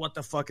was like, what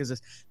the fuck is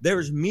this?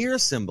 There's mirror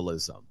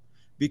symbolism.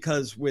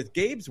 Because with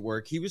Gabe's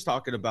work, he was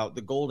talking about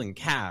the golden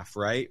calf,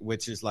 right?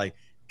 Which is like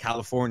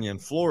California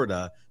and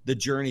Florida, the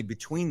journey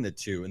between the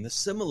two. And the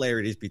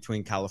similarities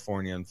between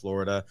California and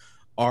Florida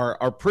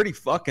are pretty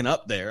fucking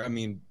up there. I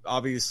mean,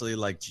 obviously,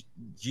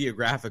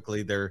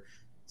 geographically, they're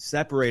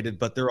separated,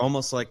 but they're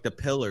almost like the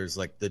pillars,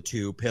 like the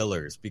two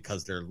pillars,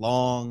 because they're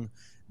long,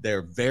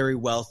 they're very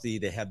wealthy,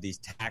 they have these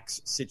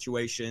tax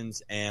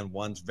situations, and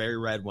one's very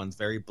red, one's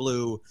very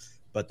blue.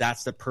 But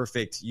that's the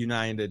perfect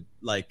united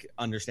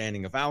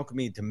understanding of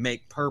alchemy to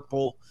make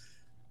purple,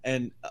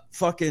 and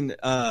but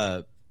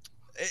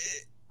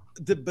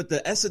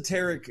the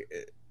esoteric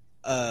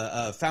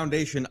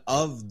foundation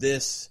of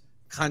this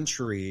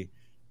country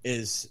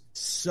is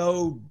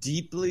so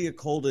deeply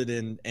occulted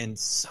in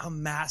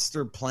some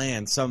master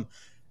plan, some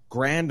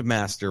grand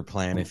master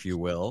plan, if you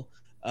will,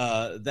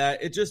 that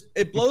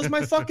it blows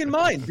my fucking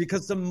mind,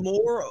 because the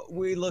more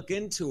we look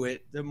into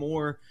it, the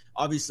more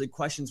obviously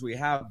questions we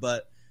have,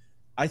 but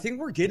I think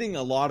we're getting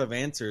a lot of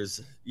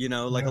answers, a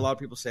lot of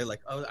people say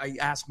oh, I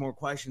ask more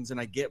questions and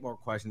I get more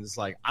questions. It's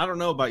like, I don't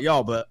know about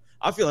y'all, but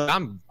I feel like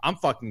I'm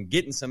fucking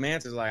getting some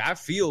answers. Like I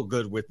feel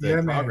good with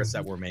the progress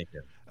that we're making.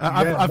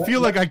 I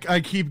feel like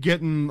I keep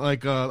getting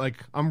like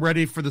I'm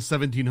ready for the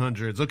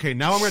 1700s. Okay,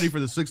 now I'm ready for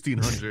the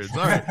 1600s.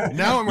 All right,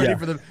 now I'm ready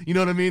for the. You know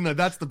what I mean? Like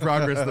that's the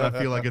progress that I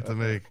feel I get to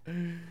make.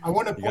 I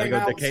want to point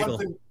out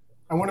something.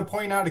 I want to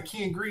point out a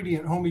key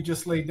ingredient Homie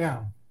just laid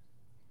down.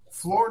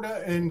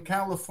 Florida and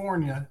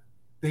California,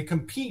 they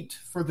compete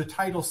for the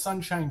title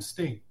Sunshine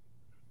State.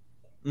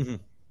 Mm-hmm.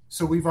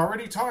 So we've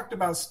already talked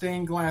about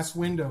stained glass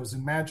windows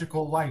and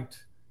magical light,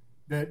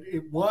 that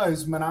it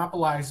was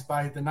monopolized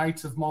by the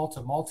Knights of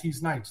Malta,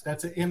 Maltese Knights.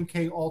 That's an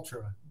MK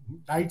Ultra.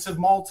 Knights of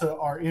Malta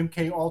are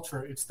MK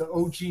Ultra. It's the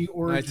OG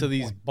origin. Knights of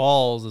these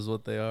balls is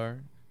what they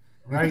are.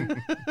 Right.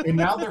 And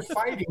now they're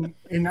fighting.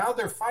 And now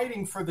they're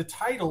fighting for the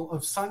title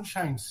of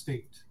Sunshine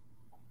State.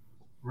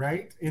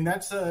 Right. And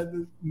that's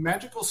the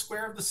magical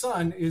square of the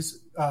sun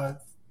is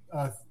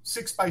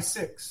 6 by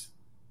 6.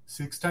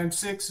 6 times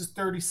 6 is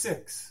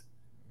 36.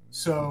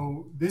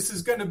 So this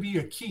is going to be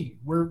a key.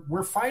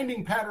 We're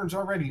finding patterns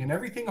already, and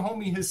everything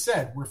Homie has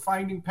said, we're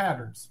finding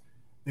patterns.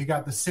 They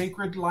got the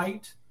sacred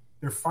light.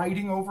 They're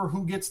fighting over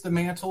who gets the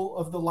mantle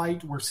of the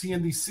light. We're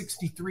seeing these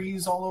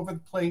 63s all over the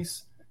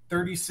place,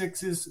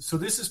 36s. So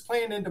this is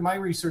playing into my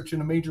research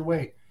in a major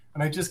way.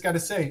 And I just got to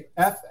say,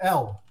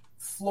 FL,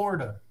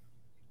 Florida.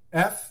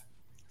 F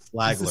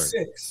Flagler. is a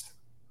 6.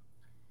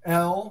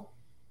 L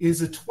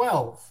is a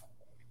 12.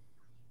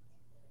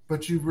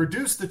 But you've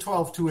reduced the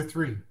 12 to a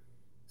 3.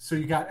 So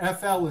you got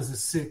FL as a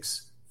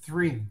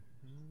 6-3.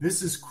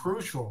 This is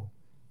crucial.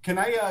 Can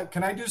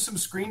I do some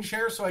screen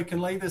share so I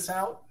can lay this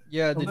out?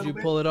 Yeah, did you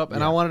pull it up?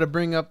 And I wanted to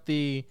bring up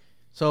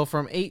so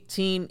from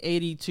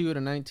 1882 to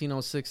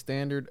 1906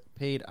 standard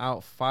paid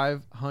out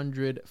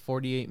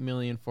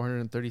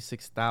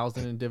 $548,436,000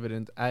 in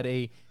dividends at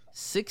a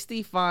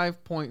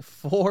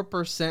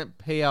 65.4%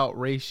 payout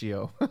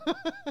ratio. What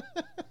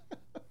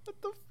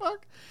the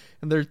fuck?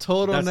 And their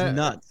total That's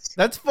nuts.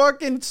 That's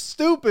fucking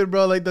stupid,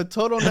 bro. Like the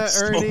total net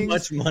earnings. So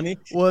much money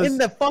was in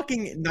the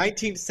fucking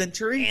 19th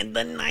century. In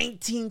the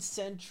 19th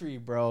century,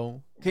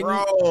 bro.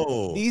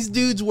 These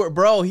dudes were,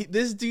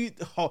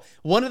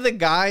 one of the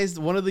guys,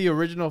 one of the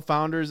original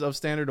founders of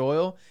Standard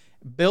Oil,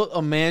 built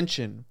a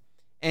mansion,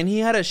 and he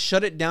had to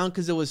shut it down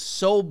because it was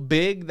so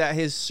big that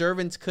his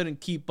servants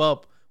couldn't keep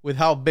up with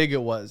how big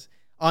it was.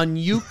 On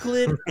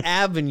Euclid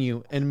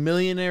Avenue in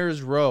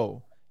Millionaires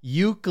Row.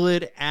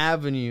 Euclid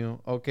Avenue.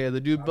 Okay, the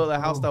dude built a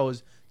house that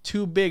was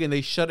too big, and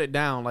they shut it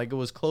down. Like it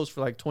was closed for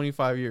like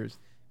 25 years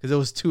because it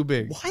was too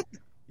big. What?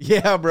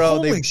 Yeah, bro.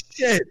 Holy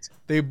shit!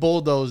 They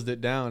bulldozed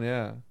it down.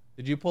 Yeah.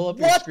 Did you pull up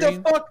your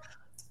screen? What the fuck?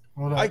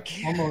 Hold on. I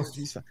can't. Almost.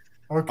 Okay.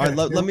 All right,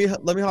 let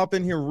me hop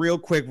in here real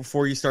quick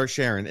before you start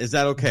sharing. Is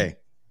that okay?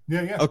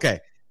 Yeah.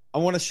 Okay. I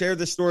want to share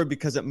this story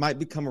because it might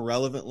become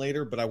irrelevant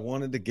later, but I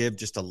wanted to give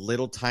just a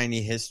little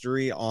tiny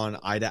history on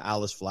Ida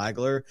Alice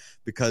Flagler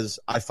because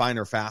I find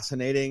her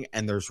fascinating,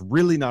 and there's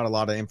really not a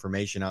lot of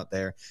information out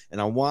there,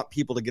 and I want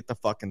people to get the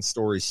fucking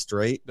story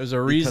straight. There's a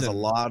reason.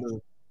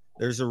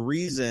 There's a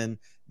reason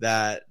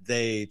that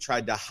they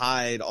tried to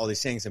hide all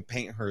these things and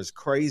paint her as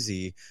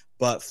crazy,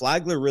 but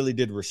Flagler really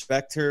did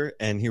respect her.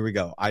 And here we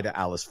go. Ida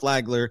Alice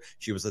Flagler.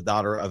 She was the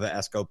daughter of an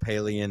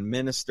Episcopalian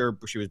minister.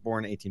 She was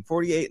born in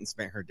 1848 and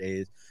spent her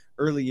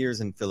early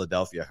years in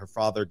Philadelphia. Her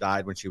father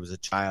died when she was a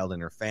child,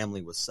 and her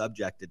family was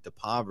subjected to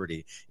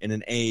poverty in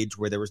an age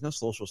where there was no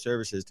social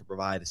services to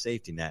provide a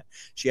safety net.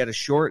 She had a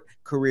short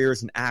career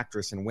as an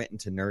actress and went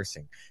into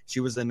nursing. She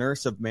was the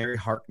nurse of Mary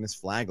Harkness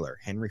Flagler,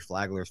 Henry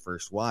Flagler's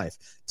first wife.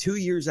 2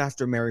 years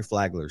after Mary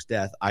Flagler's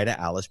death, Ida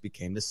Alice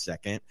became the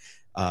second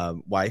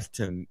wife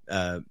to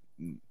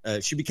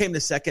she became the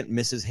second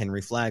Mrs.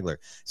 Henry Flagler.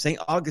 St.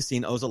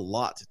 Augustine owes a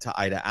lot to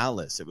Ida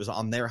Alice. It was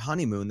on their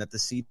honeymoon that the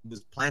seed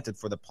was planted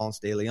for the Ponce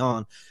de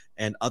Leon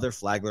and other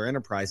Flagler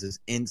enterprises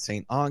in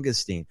St.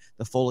 Augustine.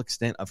 The full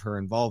extent of her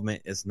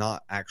involvement is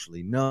not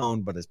actually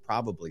known, but is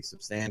probably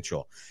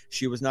substantial.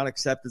 She was not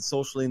accepted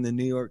socially in the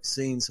New York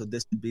scene, so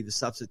this would be the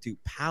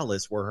substitute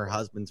palace where her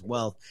husband's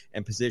wealth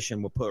and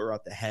position would put her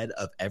at the head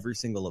of every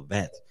single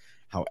event.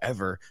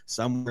 However,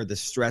 somewhere the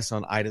stress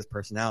on Ida's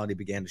personality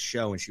began to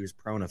show, and she was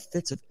prone to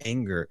fits of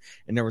anger,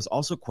 and there was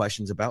also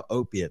questions about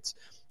opiates.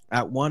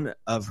 At one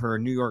of her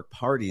New York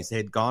parties, they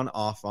had gone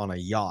off on a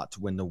yacht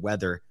when the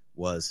weather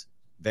was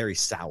very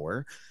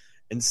sour.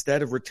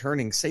 Instead of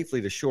returning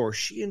safely to shore,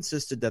 she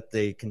insisted that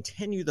they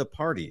continue the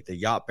party. The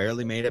yacht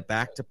barely made it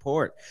back to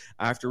port.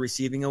 After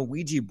receiving a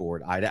Ouija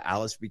board, Ida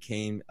Alice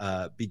began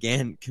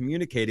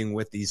communicating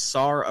with the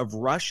Tsar of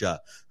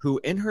Russia, who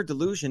in her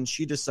delusion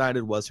she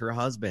decided was her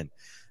husband.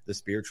 The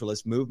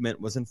spiritualist movement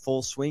was in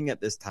full swing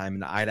at this time,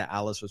 and Ida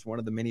Alice was one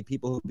of the many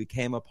people who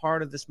became a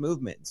part of this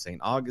movement in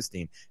St.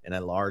 Augustine, and a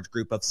large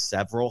group of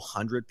several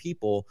hundred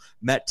people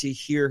met her to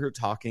hear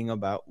talking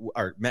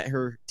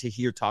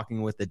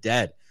with the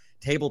dead.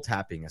 Table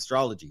tapping,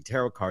 astrology,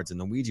 tarot cards, and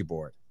the Ouija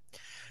board.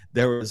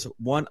 There was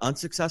one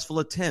unsuccessful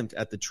attempt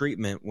at the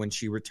treatment when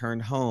she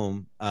returned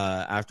home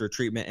after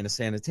treatment in a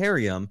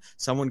sanitarium.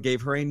 Someone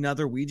gave her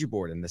another Ouija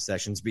board, and the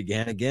sessions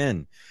began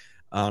again.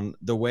 On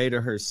the way to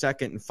her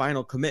second and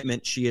final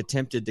commitment, she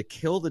attempted to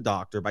kill the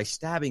doctor by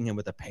stabbing him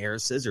with a pair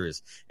of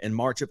scissors. In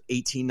March of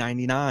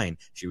 1899,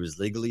 she was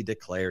legally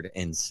declared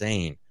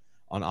insane.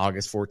 On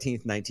August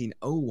 14th,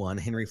 1901,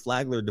 Henry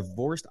Flagler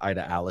divorced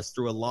Ida Alice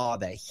through a law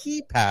that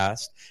he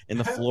passed in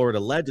the Florida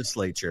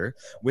legislature.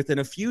 Within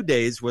a few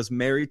days, was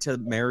married to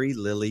Mary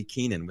Lily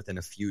Keenan within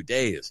a few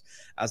days.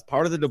 As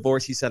part of the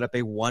divorce, he set up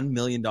a $1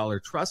 million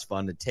trust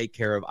fund to take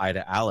care of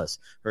Ida Alice.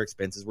 Her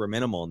expenses were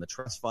minimal, and the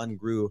trust fund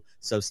grew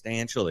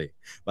substantially.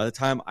 By the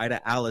time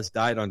Ida Alice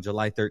died on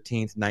July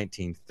 13th,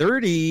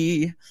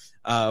 1930,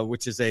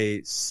 which is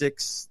a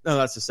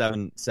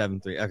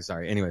 773.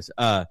 Sorry. Anyways,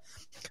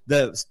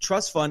 the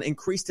trust fund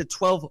increased to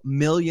 $12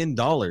 million,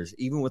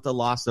 even with the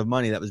loss of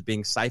money that was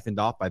being siphoned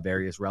off by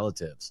various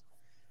relatives.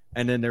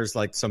 And then there's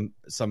like some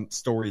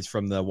stories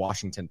from the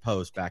Washington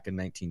Post back in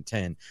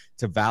 1910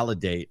 to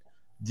validate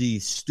the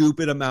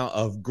stupid amount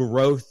of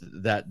growth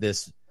that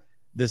this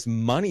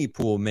money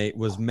pool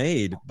was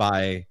made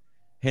by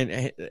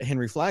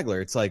Henry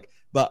Flagler. It's like,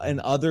 but in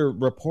other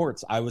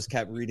reports, I was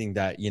kept reading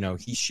that, you know,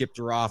 he shipped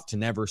her off to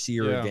never see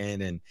her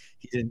again, and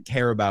he didn't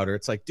care about her.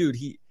 It's like, dude,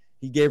 he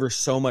gave her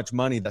so much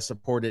money that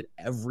supported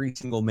every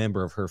single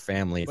member of her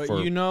family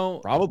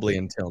probably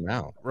until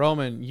now.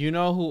 Roman, you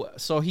know who?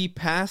 So he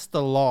passed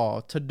the law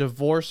to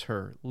divorce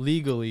her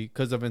legally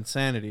because of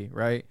insanity,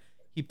 right?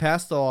 He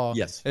passed the law.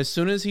 Yes. As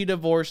soon as he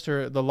divorced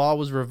her, the law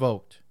was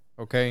revoked.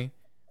 Okay,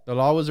 the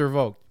law was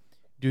revoked.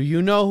 Do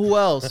you know who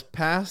else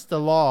passed the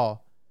law?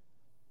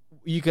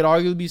 You could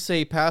arguably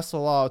say passed the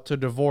law to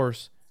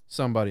divorce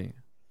somebody.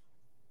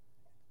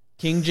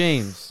 King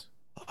James.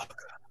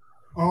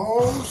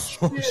 Oh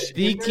shit!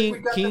 The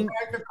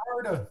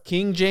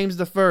King James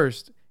the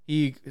First.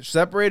 He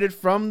separated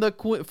from the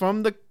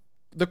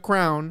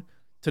crown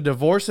to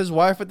divorce his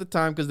wife at the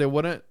time because they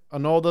wouldn't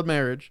annul the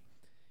marriage,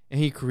 and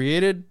he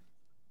created,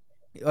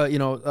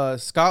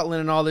 Scotland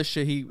and all this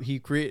shit. He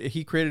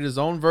created his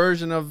own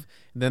version of.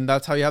 Then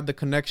that's how you have the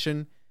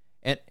connection,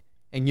 and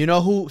you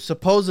know who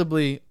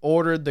supposedly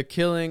ordered the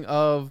killing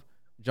of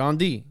John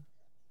Dee?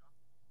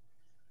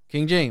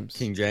 King James.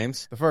 King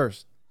James the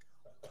First.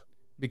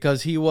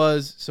 Because he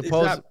was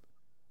supposedly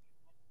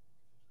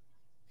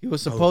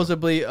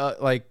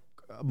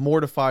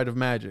mortified of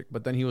magic,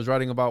 but then he was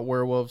writing about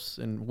werewolves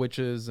and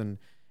witches and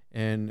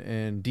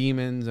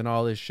demons and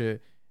all this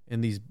shit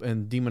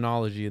and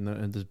demonology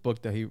in this book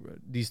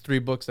these 3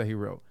 books that he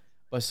wrote.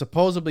 But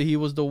supposedly he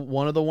was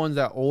one of the ones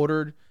that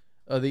ordered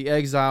the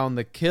exile and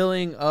the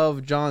killing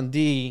of John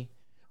Dee.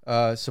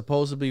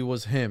 Supposedly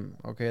was him.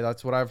 Okay,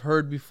 that's what I've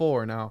heard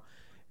before. Now,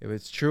 if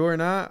it's true or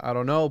not, I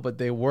don't know. But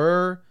they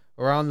were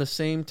around the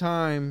same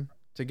time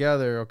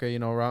together. Okay,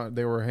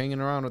 they were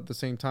hanging around at the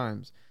same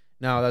times.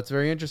 Now that's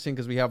very interesting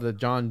because we have the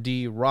John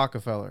D.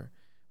 Rockefeller.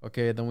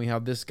 Okay, then we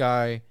have this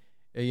guy.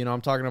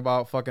 I'm talking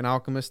about fucking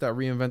alchemists that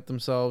reinvent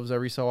themselves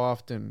every so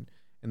often,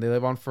 and they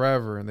live on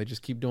forever, and they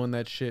just keep doing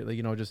that shit.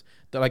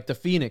 They're like the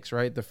phoenix,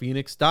 right? The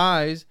phoenix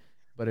dies,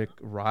 but it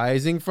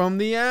rising from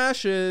the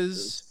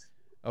ashes.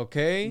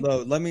 Okay.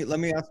 Lo, let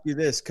me ask you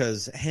this,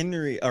 because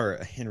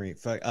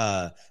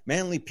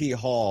Manly P.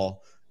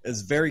 Hall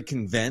is very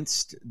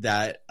convinced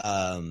that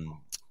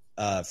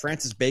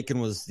Francis Bacon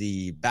was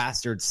the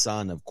bastard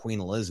son of Queen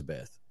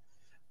Elizabeth.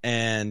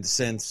 And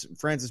since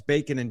Francis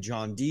Bacon and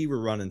John Dee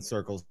were running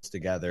circles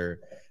together,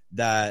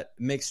 that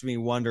makes me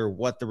wonder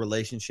what the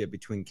relationship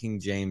between King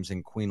James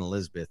and Queen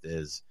Elizabeth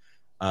is.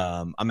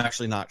 I'm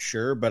actually not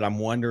sure, but I'm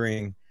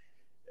wondering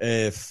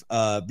if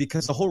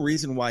because the whole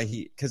reason why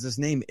because his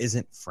name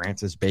isn't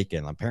Francis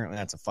Bacon. Apparently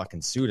that's a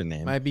fucking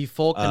pseudonym. Might be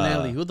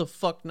Fulcanelli. Who the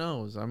fuck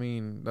knows? I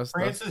mean, the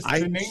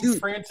name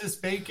Francis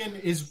Bacon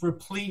is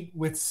replete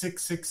with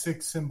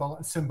 666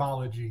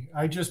 symbology.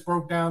 I just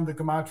broke down the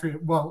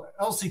gematria. Well,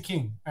 Elsie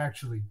King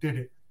actually did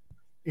it.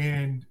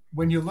 And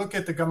when you look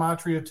at the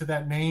gematria to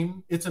that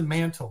name, it's a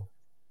mantle.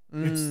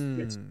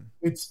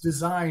 It's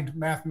designed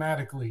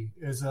mathematically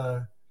as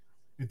a.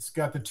 It's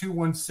got the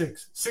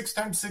 216. 6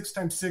 times 6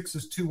 times 6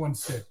 is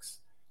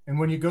 216. And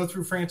when you go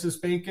through Francis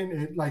Bacon,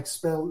 it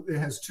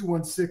has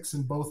 216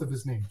 in both of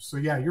his names. So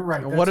yeah, you're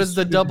right. What does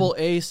the double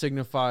A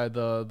signify?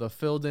 The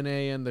filled in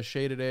A and the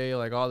shaded A,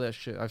 like all that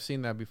shit. I've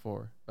seen that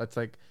before. That's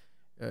like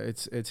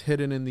it's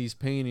hidden in these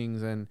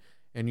paintings, and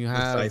you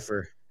have the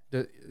cipher.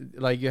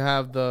 You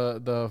have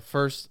the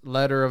first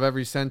letter of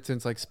every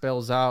sentence like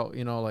spells out,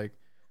 like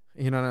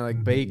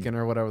bacon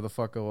or whatever the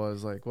fuck it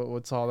was. Like,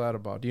 what's all that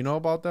about? Do you know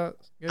about that?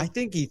 Yeah. I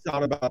think he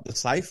thought about the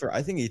cipher.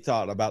 I think he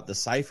thought about the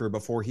cipher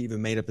before he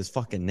even made up his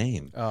fucking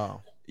name.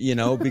 Oh,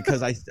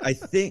 because I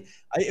think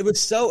it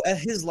was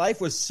his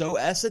life was so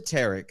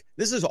esoteric.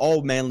 This is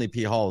all Manly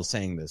P. Hall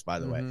saying this, by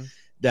the way,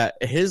 that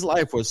his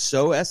life was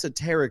so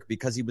esoteric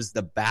because he was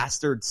the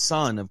bastard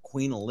son of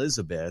Queen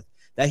Elizabeth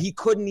that he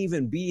couldn't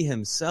even be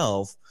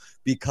himself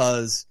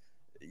because,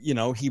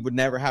 he would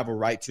never have a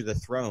right to the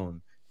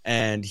throne.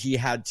 And he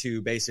had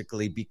to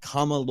basically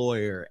become a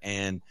lawyer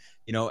and,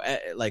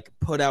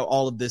 put out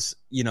all of this,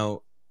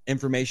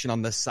 information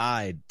on the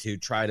side to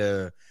try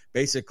to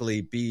basically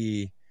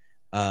be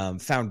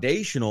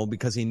foundational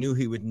because he knew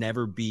he would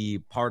never be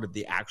part of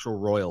the actual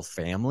royal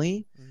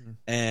family.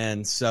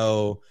 And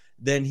so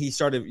then he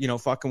started,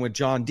 fucking with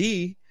John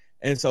D.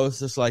 And so it's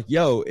just like,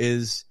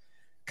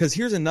 because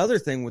here's another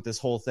thing with this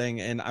whole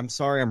thing. And I'm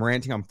sorry I'm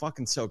ranting. I'm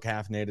fucking so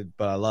caffeinated,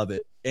 but I love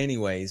it.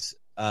 Anyways,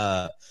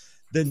 the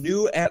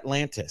New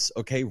Atlantis,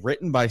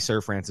 written by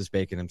Sir Francis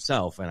Bacon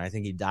himself. And I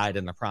think he died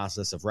in the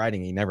process of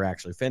writing. He never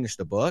actually finished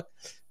the book.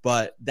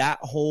 But that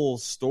whole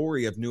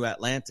story of New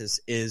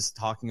Atlantis is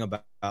talking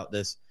about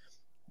this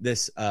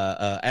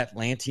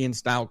Atlantean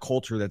style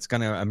culture that's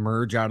going to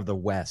emerge out of the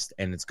West,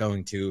 and it's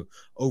going to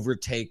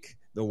overtake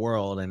the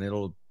world, and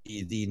it'll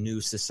be the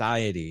new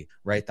society,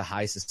 right? The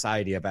high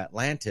society of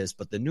Atlantis,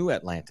 but the new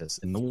Atlantis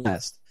in the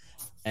West.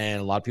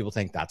 And a lot of people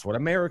think that's what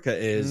America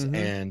is.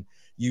 And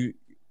you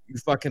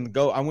fucking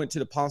go. I went to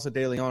the Ponce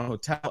de Leon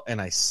Hotel and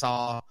I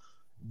saw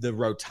the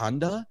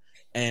rotunda,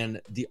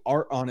 and the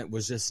art on it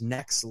was just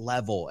next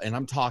level. And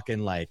I'm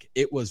talking like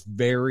it was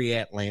very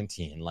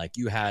Atlantean. Like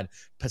you had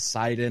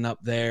Poseidon up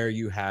there,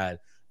 you had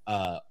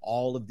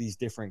all of these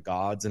different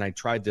gods, and I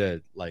tried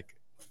to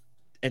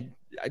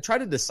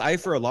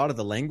decipher a lot of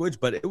the language,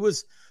 but it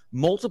was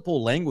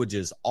multiple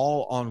languages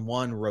all on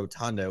one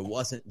rotunda. It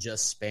wasn't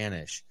just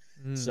Spanish.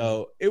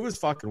 So it was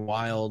fucking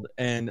wild.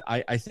 And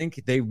I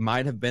think they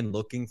might have been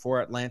looking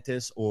for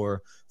Atlantis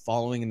or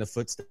following in the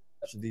footsteps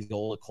of these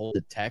old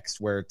occulted texts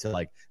where to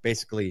like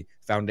basically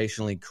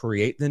foundationally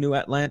create the new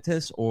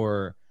Atlantis,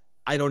 or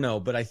I don't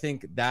know. But I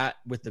think that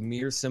with the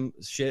mirror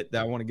shit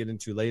that I want to get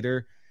into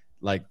later,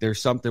 like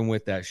there's something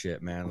with that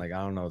shit, man. Like,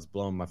 I don't know. It's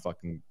blowing my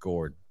fucking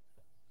gourd.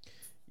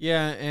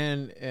 Yeah,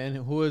 and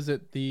who is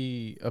it?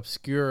 The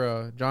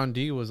Obscura. John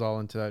D was all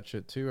into that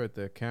shit too, right?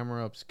 The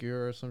Camera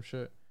Obscura or some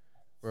shit,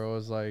 where it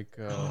was like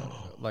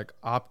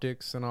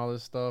optics and all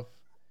this stuff.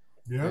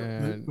 Yeah,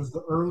 it was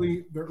the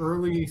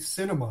early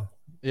cinema.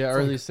 Yeah, it's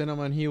early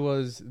cinema, and he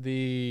was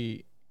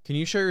the. Can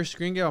you share your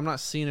screen, Gabe? I'm not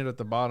seeing it at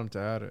the bottom to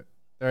add it.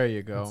 There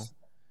you go.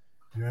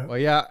 Yeah. Well,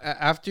 yeah.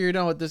 After you're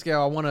done with this guy,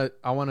 I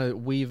wanna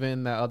weave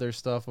in that other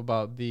stuff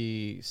about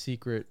the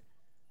secret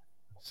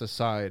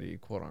society,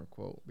 quote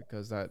unquote,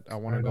 because that I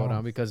want to go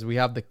down, because we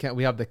have the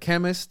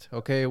chemist,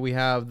 okay, we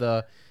have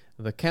the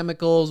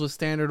chemicals with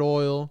Standard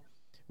Oil,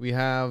 we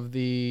have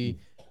the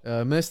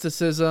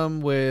mysticism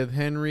with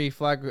Henry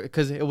Flagg,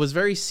 because it was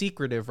very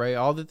secretive, right?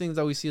 All the things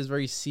that we see is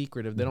very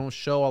secretive. They don't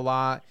show a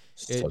lot.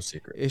 So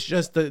secret. It's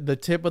just the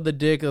tip of the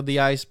dick of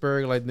the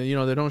iceberg. Like, they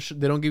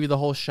don't give you the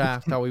whole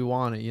shaft how we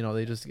want it.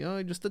 They just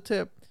just the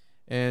tip.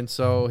 And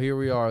so here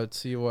we are. Let's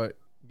see what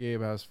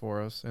Gabe has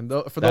for us. And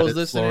for those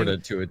listening, Florida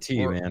to a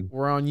T, man.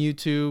 We're on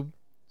YouTube,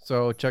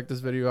 so check this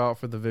video out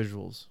for the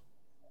visuals.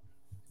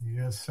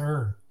 Yes,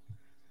 sir.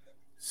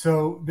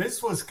 So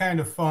this was kind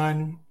of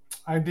fun.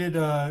 I did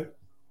a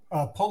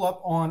pull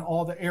up on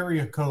all the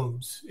area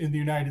codes in the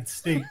United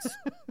States.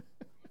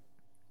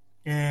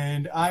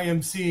 And I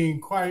am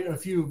seeing quite a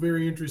few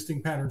very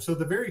interesting patterns. So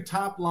the very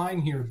top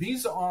line here,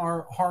 these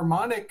are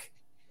harmonic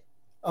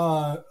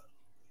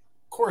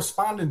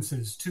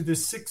correspondences to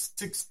this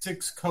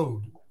 666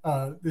 code.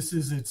 This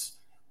is its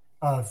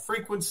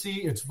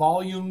frequency, its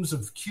volumes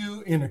of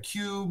Q in a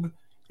cube,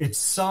 its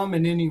sum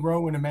in any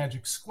row in a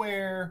magic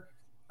square.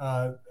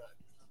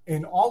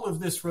 And all of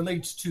this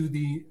relates to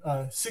the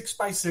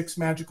 6x6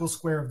 magical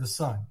square of the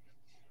sun.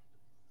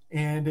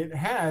 And it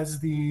has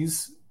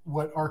these,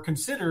 what are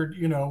considered,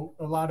 a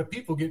lot of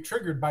people get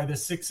triggered by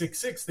this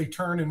 666. They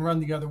turn and run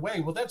the other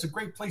way. Well, that's a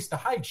great place to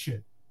hide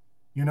shit.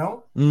 You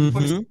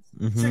put a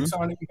 6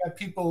 on it, you got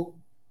people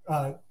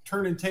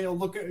turning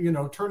tail,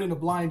 turning a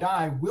blind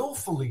eye,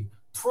 willfully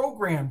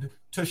programmed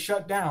to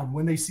shut down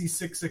when they see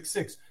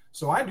 666.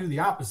 So I do the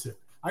opposite.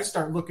 I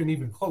start looking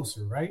even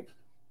closer, right?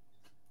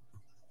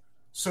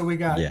 So we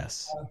got,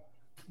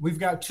 we've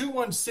got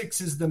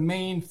 216 is the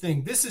main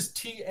thing. This is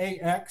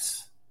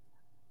TAX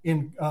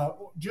in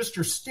just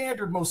your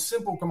standard, most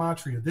simple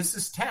gematria. This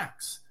is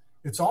tax.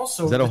 It's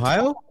also, is that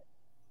Ohio?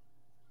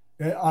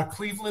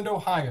 Cleveland,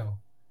 Ohio.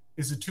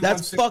 Is it 216?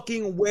 That's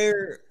fucking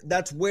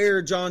that's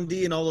where John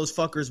D and all those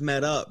fuckers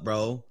met up,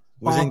 bro.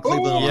 Was in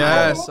Cleveland, Ohio.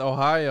 Yes,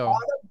 Ohio.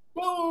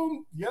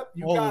 Boom. Yep,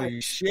 you Holy got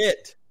it.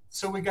 Shit.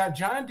 So we got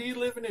John D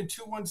living in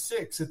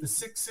 216 at the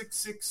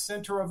 666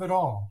 center of it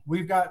all.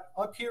 We've got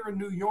up here in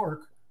New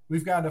York,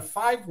 we've got a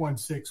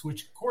 516,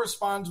 which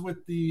corresponds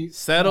with the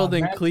settled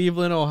in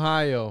Cleveland,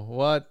 Ohio.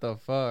 What the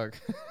fuck?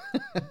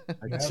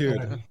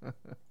 Dude.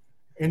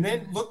 And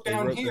then look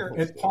down here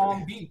at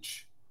Palm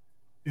Beach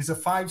is a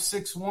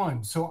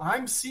 561. So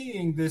I'm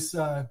seeing this,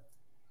 and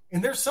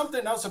there's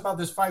something else about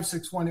this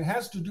 561. It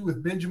has to do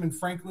with Benjamin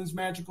Franklin's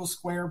magical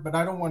square, but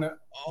I don't want to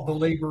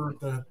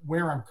belabor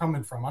where I'm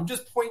coming from. I'm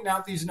just pointing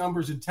out these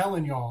numbers and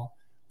telling y'all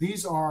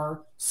these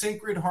are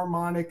sacred,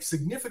 harmonic,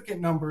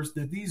 significant numbers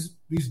that these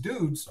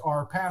dudes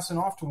are passing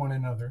off to one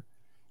another,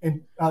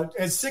 and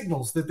as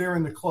signals that they're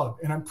in the club.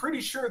 And I'm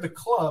pretty sure the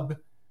club,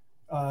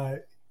 a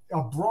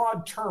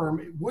broad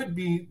term, it would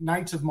be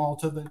Knights of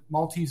Malta, the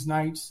Maltese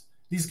Knights.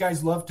 These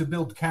guys love to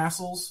build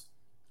castles.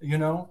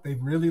 They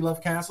really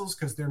love castles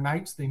because they're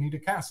knights. They need a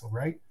castle,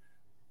 right?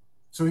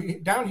 So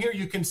down here,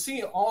 you can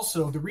see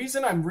also the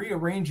reason I'm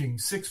rearranging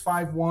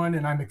 651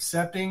 and I'm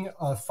accepting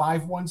a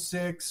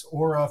 516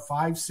 or a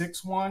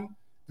 561.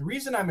 The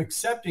reason I'm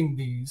accepting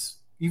these,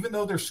 even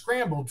though they're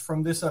scrambled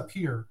from this up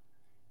here,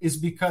 is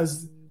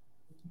because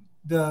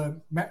the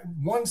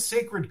one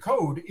sacred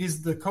code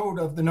is the code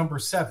of the number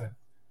 7.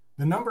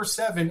 The number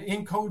 7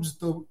 encodes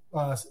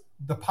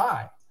the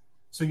pi.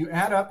 So you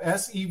add up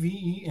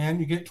SEVEN,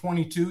 you get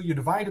 22. You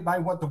divide it by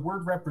what the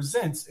word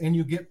represents, and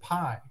you get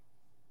pi.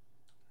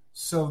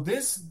 So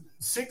this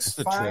 6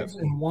 5s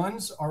and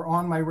 1s are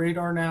on my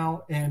radar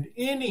now, and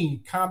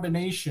any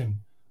combination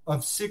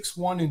of 6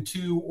 1 and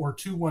 2 or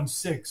 2 1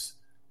 6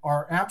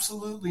 are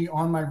absolutely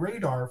on my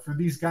radar for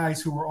these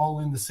guys who are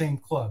all in the same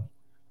club.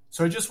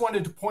 So I just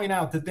wanted to point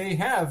out that they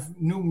have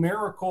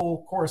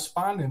numerical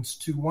correspondence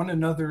to one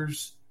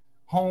another's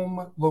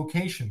home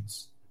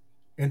locations,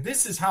 and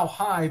this is how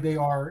high they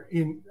are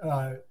in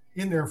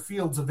their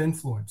fields of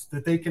influence,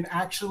 that they can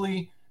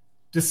actually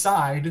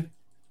decide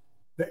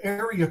the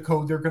area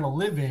code they're going to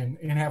live in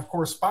and have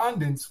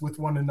correspondence with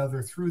one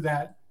another through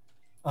that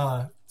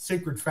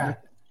sacred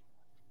fact.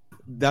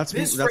 That's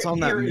on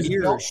that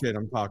mirror shit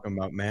I'm talking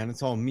about, man.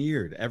 It's all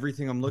mirrored.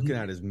 Everything I'm looking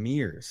at is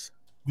mirrors.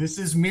 This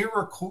is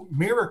mirror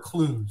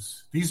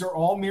clues. These are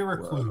all mirror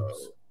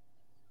clues.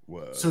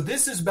 Whoa. So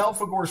this is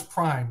Belphegor's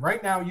prime.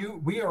 Right now,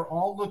 we are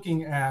all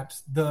looking at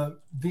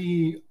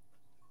the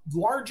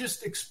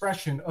largest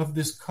expression of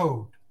this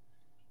code,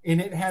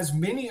 and it has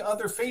many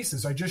other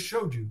faces. I just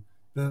showed you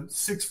the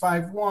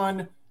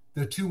 651,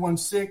 the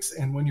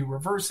 216, and when you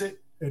reverse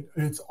it,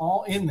 it's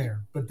all in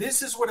there. But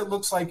this is what it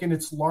looks like in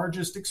its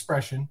largest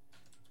expression,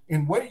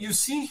 and what you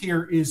see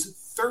here is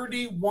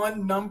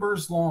 31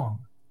 numbers long,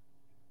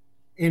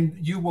 and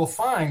you will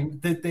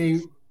find that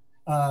they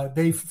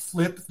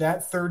flip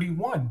that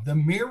 31. The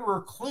mirror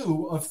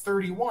clue of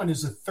 31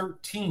 is a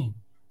 13.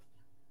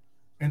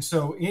 And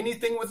so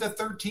anything with a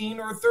 13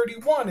 or a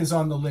 31 is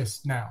on the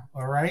list now,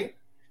 all right?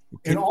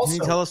 Can you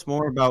tell us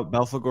more about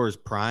Belphegor's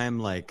prime?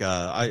 Like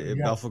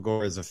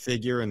Belphegor is a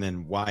figure, and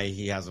then why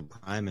he has a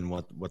prime, and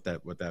what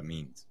that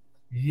means.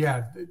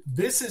 Yeah,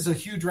 this is a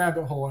huge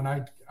rabbit hole,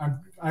 and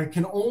I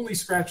can only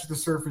scratch the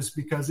surface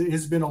because it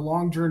has been a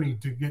long journey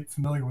to get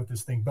familiar with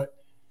this thing. But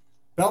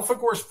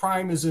Belphegor's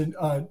prime is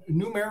a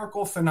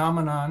numerical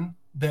phenomenon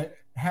that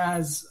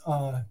has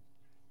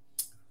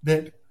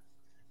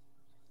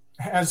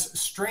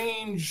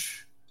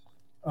strange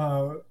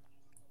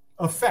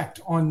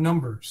effect on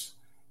numbers.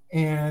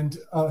 And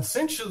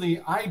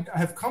essentially, I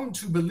have come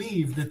to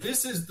believe that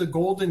this is the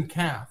golden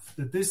calf,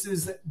 that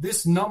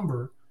this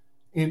number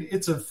and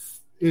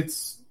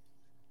its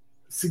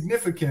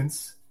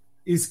significance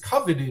is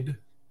coveted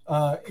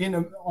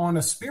on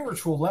a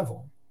spiritual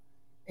level.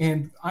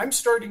 And I'm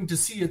starting to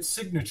see its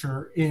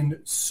signature in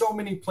so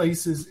many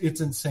places,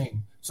 it's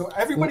insane. So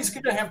everybody's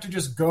going to have to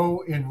just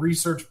go and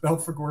research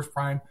Belphegor's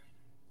prime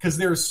because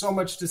there's so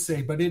much to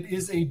say. But it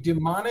is a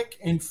demonic,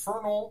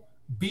 infernal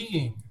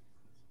being.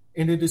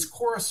 And it is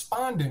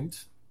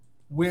correspondent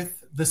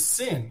with the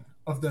sin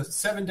of the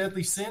 7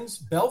 deadly sins.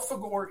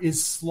 Belphegor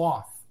is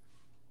sloth.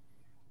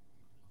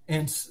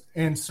 And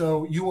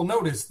so you will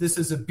notice this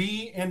is a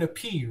B and a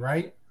P,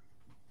 right?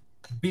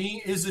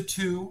 B is a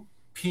 2,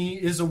 P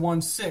is a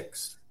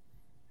 1-6.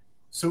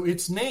 So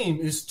its name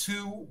is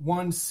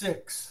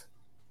 216.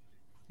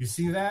 You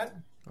see that?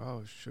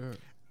 Oh, sure.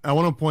 I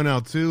want to point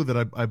out, too,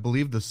 that I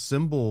believe the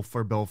symbol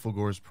for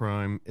Belphegor's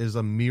prime is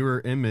a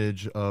mirror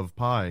image of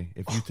pi.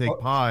 If you take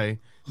pi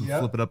and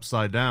flip it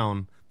upside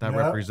down, that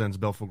represents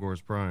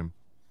Belphegor's prime.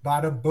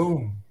 Bada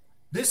boom.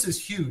 This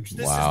is huge.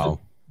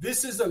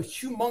 This is a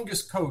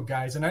humongous code,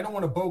 guys, and I don't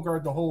want to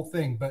bogart the whole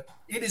thing, but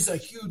it is a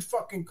huge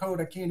fucking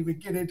code. I can't even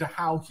get into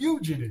how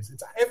huge it is.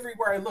 It's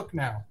everywhere I look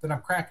now that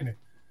I'm cracking it.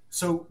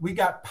 So we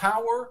got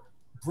power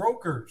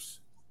brokers.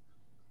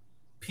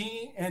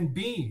 P and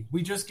B.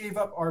 We just gave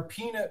up our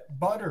peanut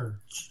butter.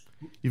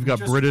 You've got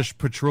British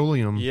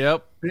Petroleum.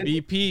 Yep.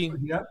 BP.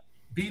 Yep.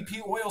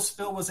 BP oil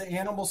spill was an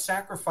animal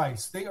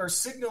sacrifice. They are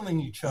signaling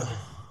each other.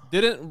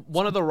 Didn't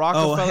one of the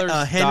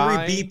Rockefellers Henry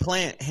die? B.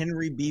 Plant.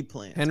 Henry B.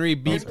 Plant.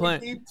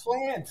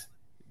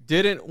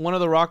 Didn't one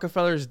of the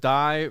Rockefellers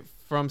die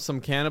from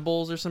some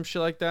cannibals or some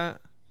shit like that?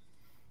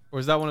 Or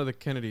is that one of the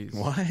Kennedys?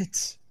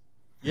 What?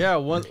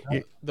 Yeah,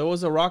 there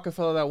was a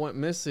Rockefeller that went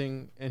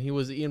missing, and he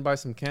was eaten by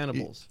some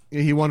cannibals.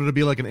 He wanted to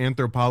be like an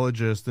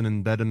anthropologist and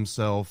embed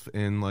himself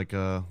in like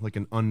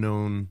an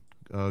unknown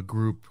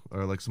group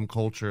or like some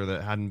culture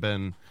that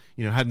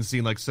hadn't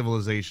seen like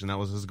civilization. That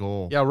was his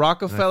goal. Yeah,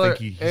 Rockefeller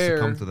he heir.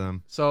 succumbed to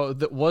them. So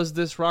was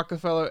this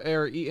Rockefeller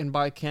heir eaten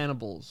by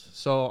cannibals?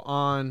 So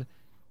on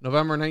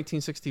November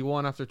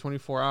 1961, after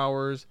 24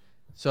 hours.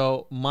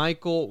 So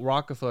Michael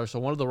Rockefeller, so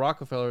one of the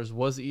Rockefellers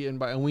was eaten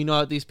by, and we know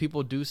that these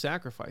people do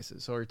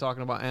sacrifices. So you're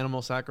talking about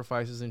animal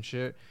sacrifices and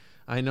shit.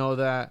 I know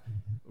that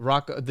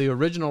the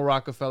original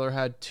Rockefeller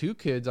had 2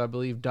 kids, I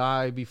believe,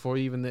 die before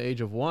even the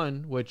age of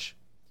 1, which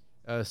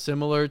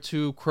similar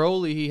to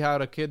Crowley, he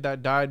had a kid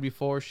that died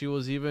before she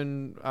was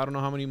even, I don't know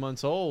how many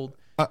months old.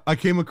 I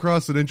came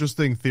across an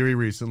interesting theory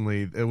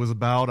recently. It was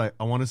about,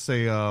 I want to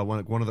say,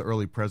 one of the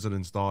early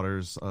president's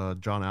daughters,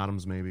 John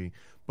Adams maybe.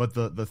 But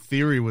the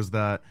theory was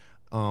that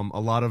a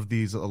lot of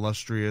these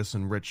illustrious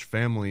and rich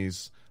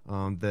families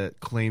that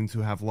claim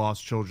to have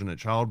lost children at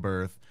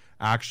childbirth,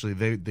 actually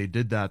they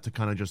did that to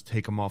kind of just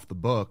take them off the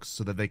books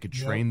so that they could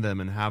train them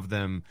and have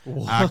them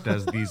act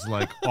as these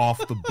like off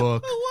the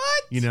book.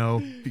 What? You know,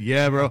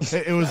 yeah, bro.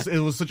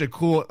 It was such a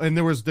cool, and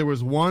there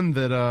was one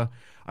that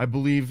I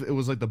believe it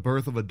was like the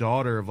birth of a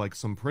daughter of like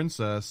some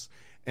princess,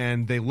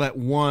 and they let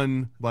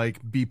one like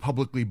be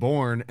publicly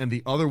born, and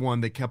the other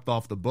one they kept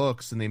off the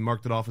books, and they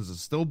marked it off as a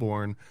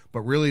stillborn,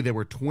 but really they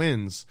were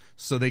twins.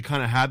 So they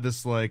kind of had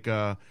this like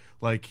a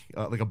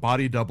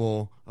body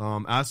double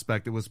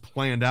aspect. It was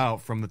planned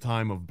out from the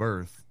time of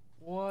birth.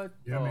 What?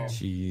 Yeah, man.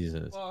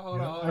 Jesus. Well,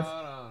 hold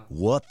on.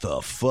 What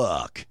the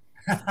fuck?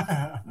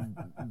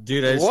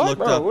 Dude, I just What? looked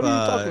Bro, up what are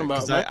you talking about,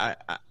 'cause man?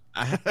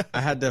 I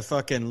had to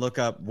fucking look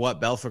up what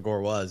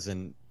Belphegor was,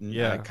 and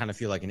Yeah. I kind of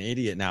feel like an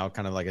idiot now,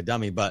 kind of like a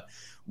dummy. But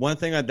one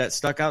thing that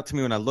stuck out to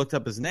me when I looked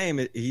up his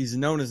name, he's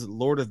known as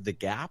Lord of the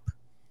Gap.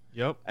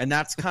 Yep. And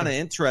that's kind of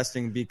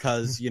interesting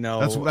because, you know,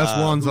 That's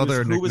Juan's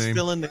other who was nickname.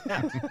 filling the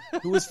gaps?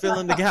 Who was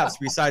filling the gaps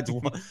besides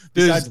Juan?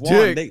 This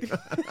Juan? dick.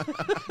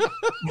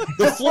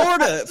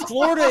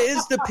 Florida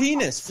is the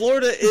penis.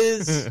 Florida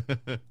is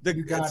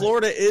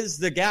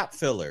the gap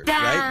filler,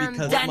 right?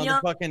 Because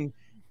motherfucking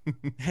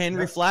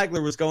Henry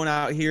Flagler was going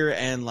out here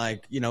and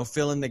like, you know,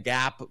 filling the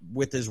gap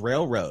with his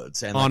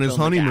railroads and On like, his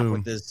filling the gap honeymoon.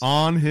 with his-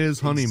 On his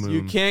honeymoon.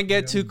 You can't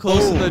get too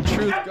close to the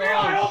truth.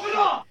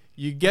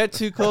 You get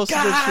too close to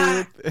the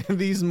truth, and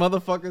these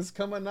motherfuckers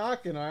come a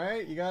knocking. All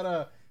right, you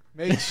gotta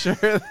make sure.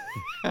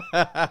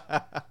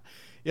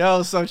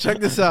 Yo, so check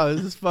this out.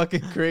 This is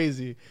fucking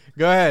crazy.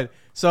 Go ahead.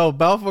 So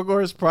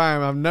Belphegor's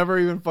Prime. I've never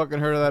even fucking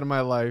heard of that in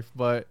my life,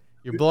 but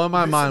you're blowing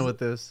my mind with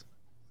this.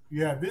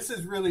 Yeah, this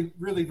is really,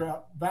 really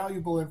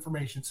valuable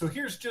information. So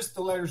here's just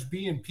the letters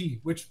B and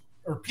P,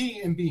 or P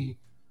and B,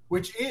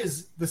 which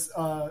is this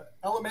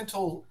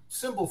elemental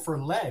symbol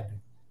for lead.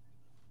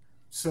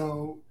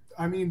 So,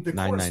 I mean, the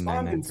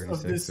correspondence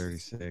of this.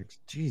 36.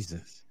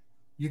 Jesus.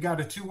 You got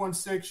a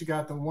 216, you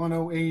got the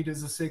 108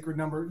 as a sacred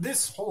number.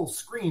 This whole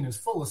screen is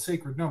full of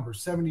sacred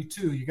numbers.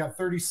 72, you got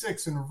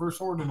 36 in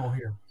reverse ordinal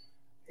here.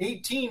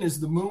 18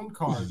 is the moon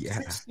card. Yeah.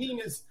 16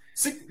 is,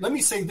 let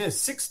me say this,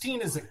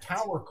 16 is a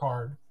tower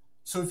card.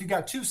 So if you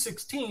got two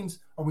 16s,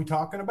 are we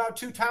talking about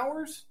two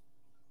towers?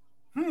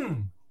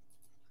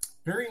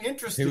 Very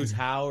interesting. Two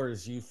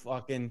towers, you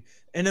fucking...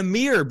 And a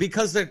mirror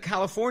because they're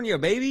California,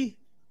 baby.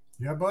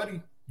 Yeah,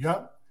 buddy.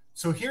 Yep.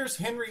 So here's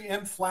Henry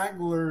M.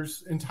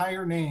 Flagler's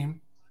entire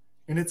name,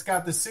 and it's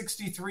got the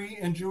 63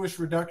 in Jewish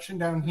reduction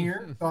down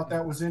here. Thought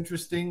that was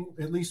interesting,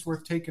 at least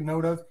worth taking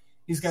note of.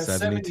 He's got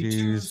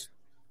 72s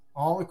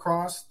all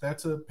across.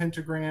 That's a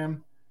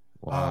pentagram.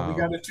 Wow. We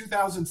got a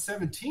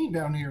 2017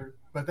 down here,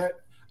 but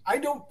that I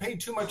don't pay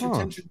too much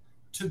attention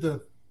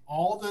to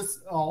all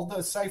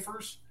the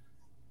ciphers.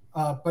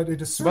 But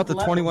it is about the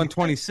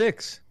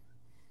 2126.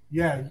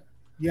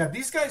 Yeah,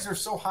 these guys are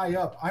so high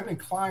up. I'm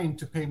inclined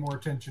to pay more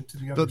attention to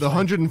the other. The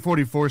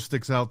 144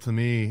 sticks out to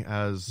me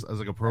as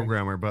like a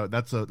programmer, but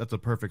that's a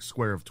perfect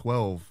square of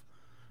 12,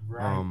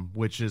 right.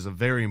 Which is a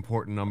very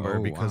important number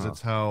because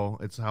wow.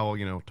 it's how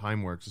you know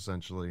time works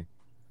essentially.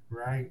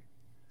 Right.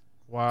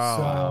 Wow.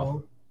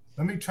 So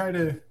let me try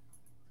to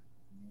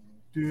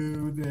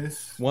do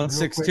this.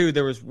 162.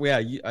 There was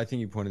I think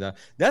you pointed out.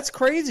 That's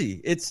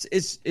crazy. It's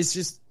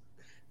just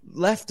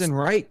left and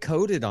right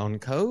coded on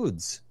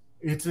codes.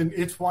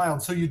 It's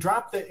wild. So you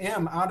drop the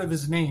M out of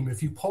his name.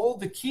 If you pull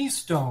the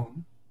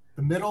keystone,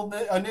 the middle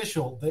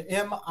initial, the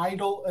M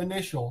idle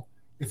initial,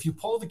 if you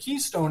pull the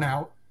keystone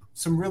out,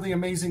 some really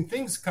amazing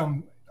things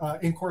come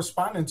in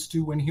correspondence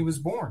to when he was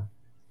born.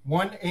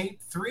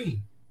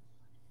 183.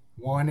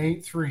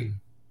 183.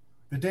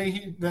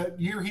 The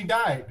year he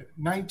died,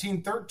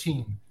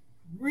 1913.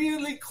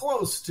 Really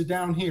close to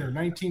down here,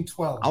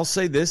 1912. I'll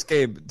say this,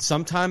 Gabe.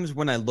 Sometimes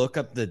when I look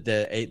up the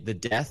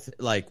death,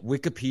 like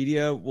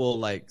Wikipedia will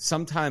like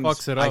sometimes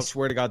Fucks it up. I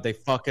swear to God they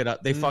fuck it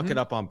up. They fuck it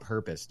up on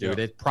purpose, dude.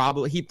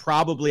 Yeah. He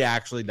probably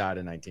actually died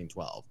in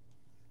 1912.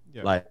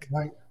 Yeah. Like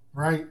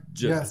right.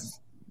 Yes,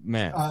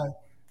 man.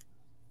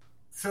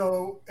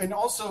 So and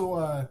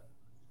also,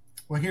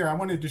 well, here I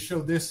wanted to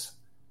show this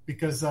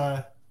because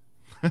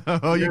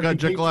oh, you got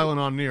Jekyll Island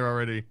on near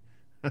already.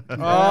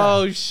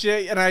 Oh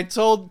shit! And I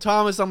told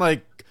Thomas, I'm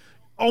like,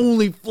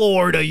 only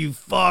Florida, you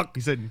fuck.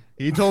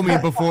 He told me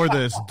before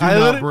this, do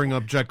not bring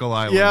up Jekyll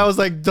Island. Yeah, I was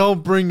like,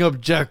 don't bring up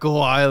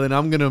Jekyll Island.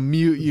 I'm gonna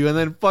mute you. And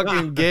then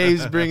fucking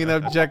Gabe's bringing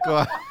up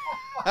Jekyll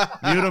Island.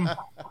 Mute him.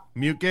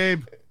 Mute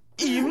Gabe.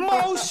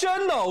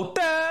 Emotional,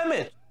 damn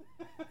it.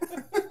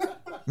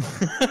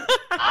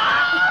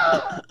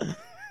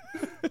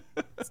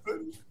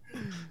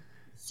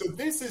 So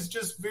this is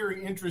just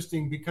very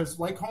interesting because,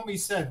 like Homie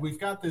said, we've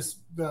got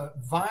the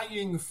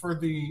vying for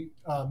the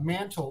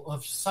mantle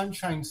of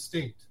Sunshine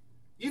State.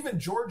 Even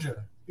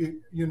Georgia,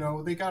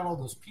 they got all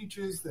those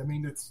peaches. I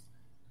mean,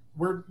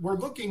 we're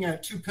looking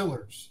at two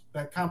pillars,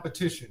 that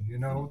competition.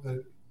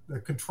 the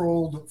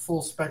controlled full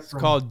It's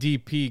spectrum. called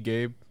DP,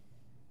 Gabe.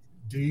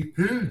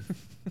 DP.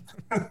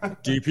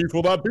 DP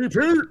for that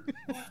BP.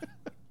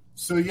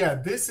 So yeah,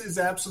 this is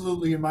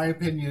absolutely, in my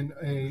opinion,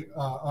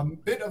 a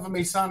bit of a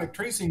Masonic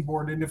tracing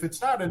board. And if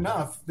it's not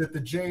enough that the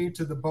J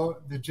to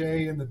the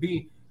J and the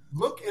B,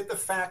 look at the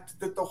fact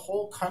that the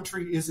whole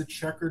country is a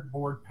checkered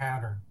board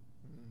pattern.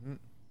 Mm-hmm.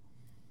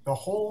 The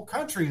whole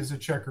country is a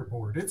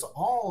checkerboard. It's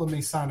all a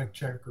Masonic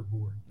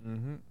checkerboard.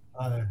 Mm-hmm.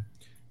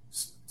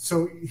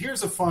 So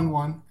here's a fun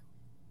one.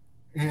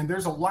 And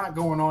there's a lot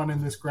going on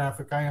in this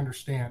graphic, I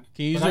understand.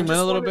 Can you But zoom in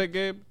a little bit,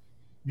 Gabe?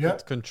 Yep.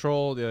 It's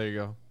controlled. Yeah, there you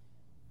go.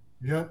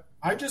 Yep.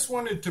 I just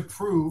wanted to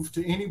prove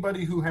to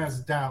anybody who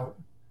has doubt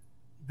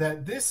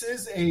that this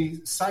is a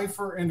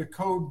cipher and a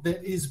code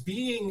that is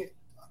being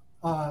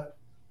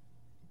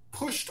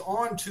pushed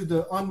on to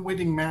the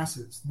unwitting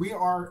masses. We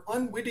are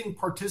unwitting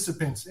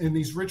participants in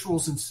these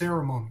rituals and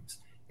ceremonies.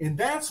 And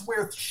that's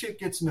where shit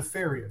gets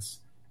nefarious.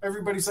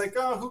 Everybody's like,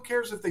 oh, who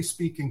cares if they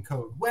speak in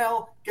code?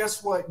 Well,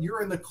 guess what?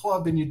 You're in the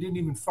club and you didn't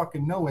even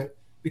fucking know it,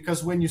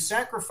 because when you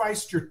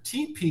sacrificed your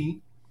TP,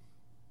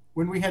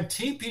 when we had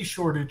TP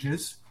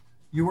shortages,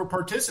 you were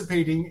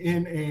participating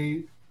in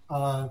a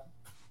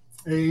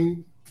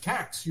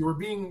tax. You were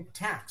being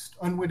taxed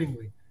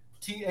unwittingly.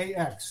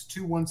 TAX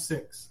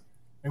 216.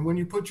 And when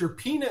you put your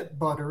peanut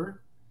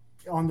butter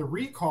on the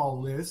recall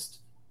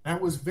list,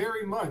 that was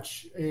very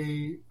much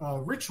a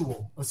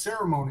ritual, a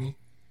ceremony,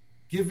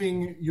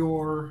 giving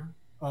your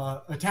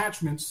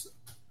attachments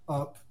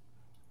up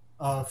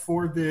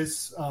for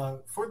this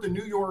for the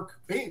New York,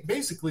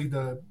 basically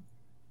the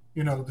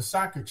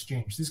stock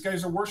exchange. These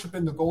guys are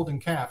worshiping the golden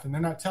calf, and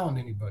they're not telling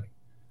anybody.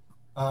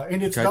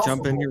 And it's Can I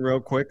jump in Belphegor. here real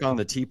quick on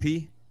the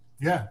TP?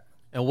 Yeah.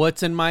 And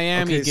what's in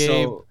Miami, Okay,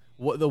 Gabe? so-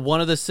 One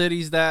of the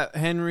cities that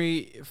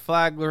Henry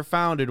Flagler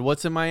founded.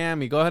 What's in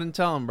Miami? Go ahead and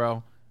tell him,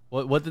 bro.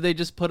 What did they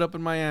just put up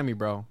in Miami,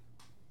 bro?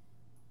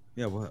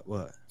 Yeah,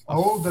 what?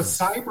 Oh, the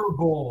Cyber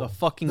Bowl. The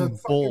fucking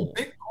bowl.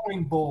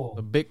 Bitcoin Bowl.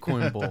 The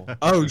Bitcoin Bowl.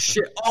 Oh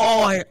shit!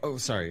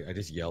 Sorry, I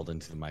just yelled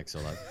into the mic so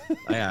loud.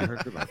 Yeah, I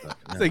heard about that.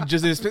 Yeah. It's like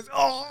just in his face.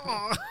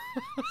 Oh!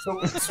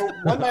 So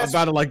I'm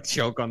about to like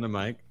choke on the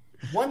mic.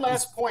 one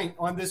last point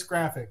on this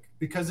graphic,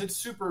 because it's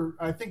super.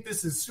 I think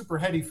this is super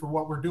heady for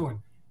what we're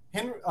doing.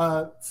 Henry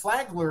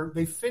Flagler,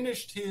 they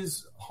finished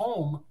his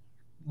home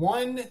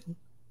one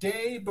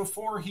day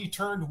before he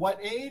turned what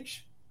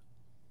age?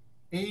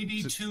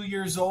 82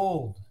 years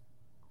old.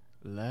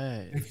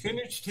 They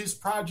finished his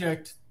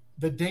project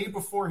the day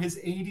before his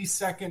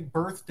 82nd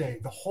birthday.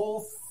 The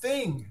whole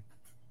thing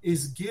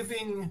is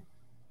giving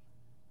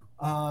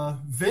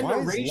veneration.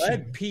 Why is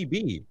lead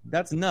PB?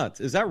 That's nuts.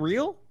 Is that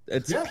real?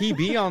 It's Yeah.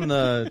 PB on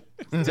the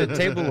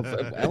table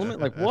of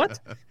element. Like what?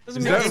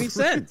 Doesn't make any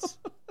sense.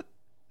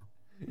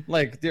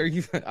 Like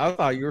I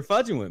thought you were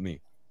fudging with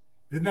me.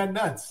 Isn't that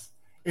nuts?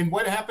 And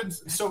what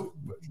happens? So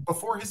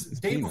before his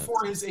peanuts.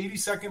 before his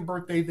 82nd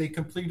birthday, they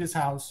complete his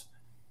house,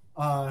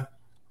 and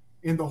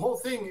the whole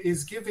thing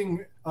is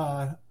giving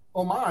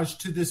homage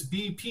to this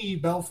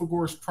BP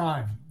Belphegor's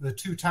Prime, the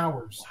two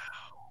towers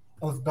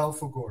of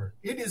Belphegor.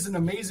 It is an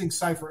amazing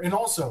cipher, and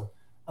also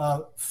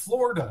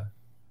Florida.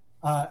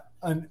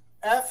 An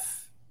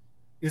F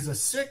is a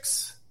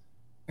 6,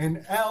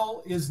 and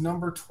L is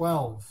number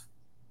 12.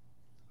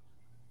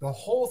 The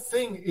whole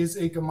thing is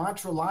a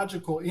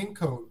gematrological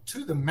encode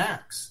to the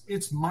max.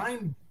 It's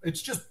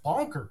just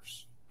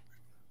bonkers.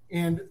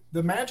 And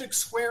the magic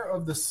square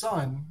of the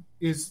sun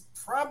is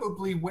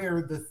probably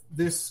where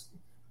this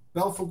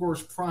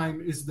Belphegor's Prime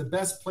is the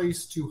best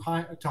place to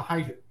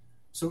hide it.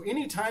 So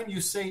anytime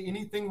you say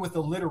anything with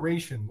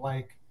alliteration,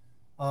 like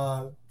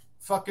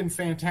fucking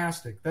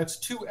fantastic, that's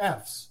 2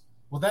 Fs.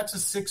 Well, that's a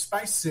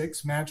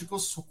 6x6 magical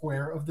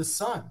square of the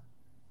sun.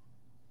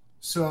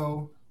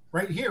 So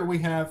right here we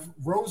have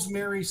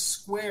Rosemary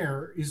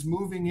Square is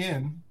moving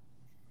in.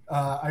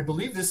 I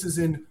believe this is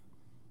in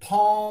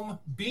Palm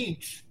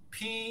Beach,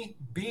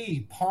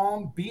 PB,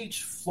 Palm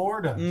Beach,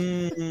 Florida.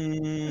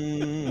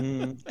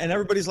 And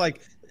everybody's like,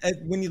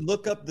 when you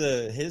look up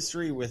the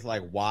history with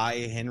like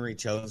why Henry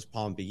chose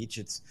Palm Beach,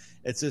 it's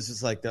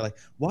just like they're like,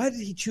 why did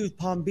he choose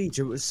Palm Beach?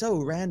 It was so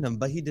random,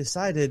 but he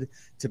decided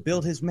to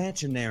build his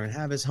mansion there and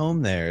have his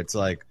home there. It's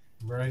like,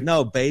 Right.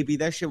 no, baby,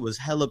 that shit was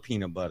hella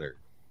peanut butter.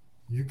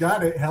 You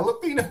got it. Hella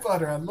peanut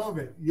butter. I love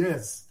it.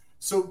 Yes.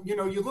 So,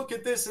 you look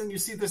at this and you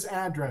see this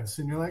address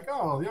and you're like,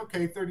 oh,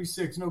 okay,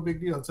 36, no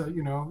big deal. It's a,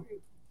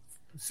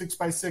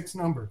 6x6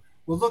 number.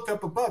 Well, look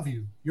up above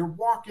you. You're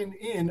walking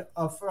in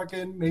a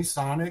fucking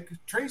Masonic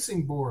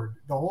tracing board.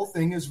 The whole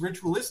thing is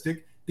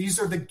ritualistic. These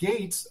are the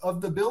gates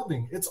of the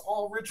building. It's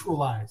all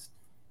ritualized.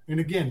 And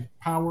again,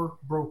 power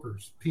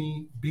brokers,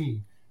 PB.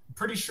 I'm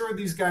pretty sure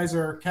these guys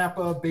are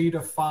Kappa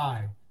Beta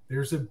Phi.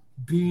 There's a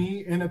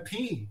B and a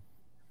P.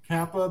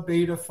 Kappa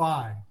Beta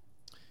Phi.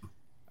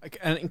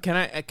 And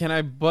can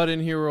I butt in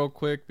here real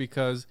quick,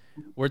 because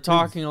we're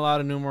talking a lot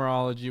of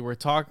numerology, we're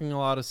talking a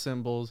lot of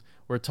symbols,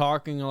 we're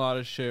talking a lot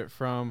of shit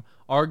from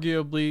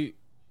arguably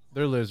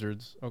they're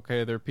lizards,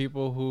 okay? They're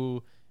people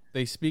who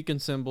They speak in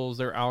symbols.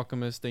 They're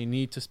alchemists. They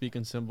need to speak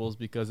in symbols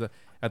because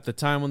at the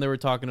time when they were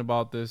talking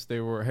about this, they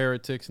were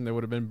heretics and they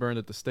would have been burned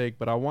at the stake.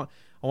 But I want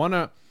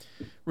to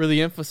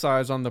really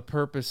emphasize on the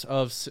purpose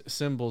of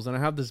symbols. And I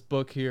have this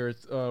book here.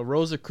 It's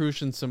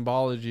Rosicrucian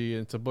Symbology.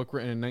 It's a book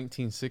written in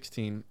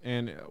 1916.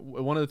 And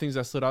one of the things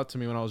that stood out to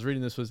me when I was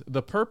reading this was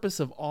the purpose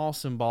of all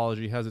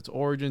symbology has its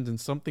origins in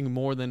something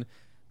more than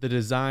the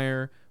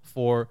desire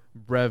for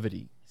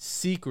brevity,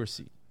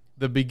 secrecy.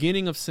 The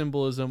beginning of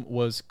symbolism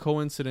was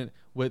coincident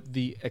with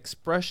the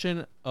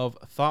expression of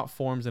thought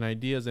forms and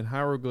ideas in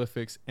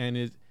hieroglyphics and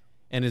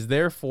is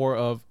therefore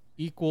of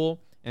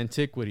equal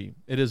antiquity.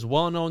 It is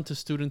well known to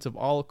students of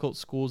all occult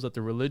schools that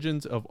the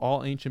religions of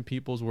all ancient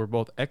peoples were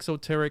both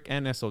exoteric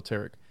and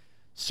esoteric.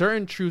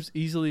 Certain truths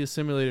easily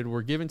assimilated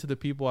were given to the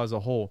people as a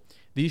whole.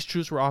 These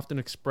truths were often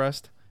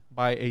expressed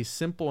by a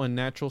simple and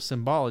natural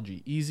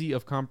symbology, easy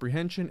of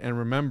comprehension and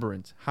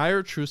remembrance.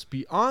 Higher truths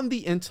beyond the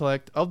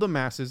intellect of the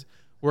masses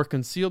were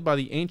concealed by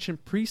the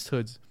ancient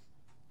priesthoods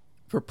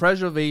for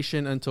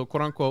preservation until,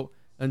 quote unquote,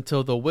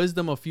 until the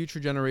wisdom of future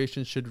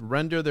generations should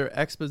render their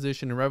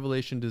exposition and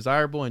revelation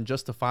desirable and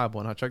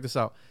justifiable. Now check this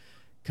out.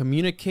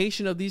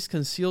 Communication of these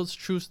concealed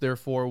truths,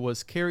 therefore,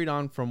 was carried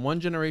on from one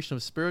generation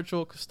of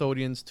spiritual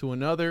custodians to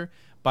another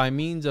by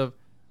means of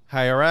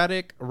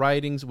hieratic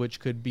writings which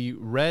could be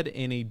read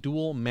in a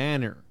dual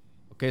manner.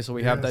 Okay, so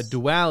we have that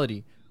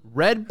duality.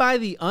 Read by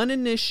the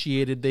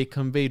uninitiated, they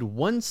conveyed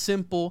one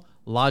simple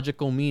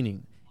logical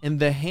meaning. In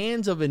the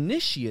hands of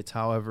initiates,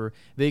 however,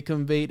 they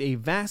conveyed a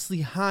vastly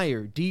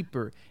higher,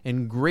 deeper,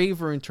 and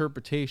graver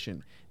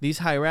interpretation. These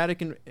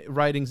hieratic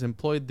writings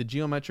employed the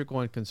geometrical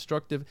and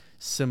constructive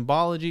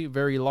symbology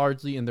very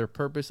largely in their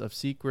purpose of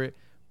secret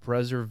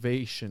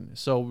preservation.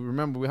 So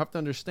remember, we have to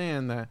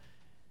understand that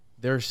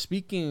they're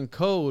speaking in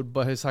code,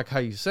 but it's like how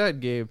you said,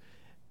 Gabe,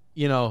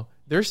 you know,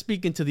 they're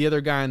speaking to the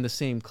other guy in the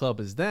same club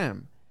as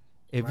them.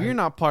 If you're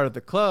not part of the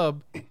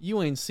club,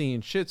 you ain't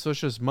seeing shit. So it's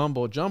just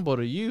mumbo jumbo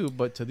to you,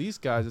 but to these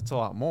guys, it's a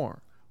lot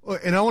more. Well,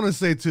 and I want to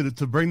say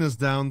to bring this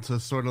down to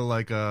sort of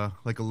like a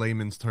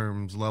layman's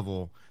terms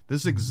level.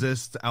 This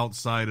exists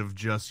outside of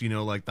just, you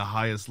know, like the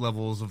highest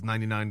levels of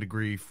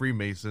 99-degree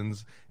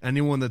Freemasons.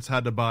 Anyone that's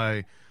had to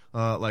buy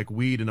like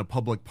weed in a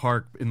public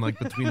park in like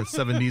between the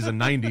 70s and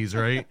 90s,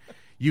 right?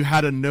 You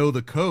had to know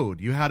the code.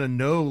 You had to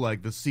know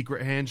like the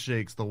secret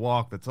handshakes, the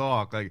walk, the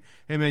talk. Like,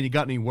 hey man, you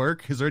got any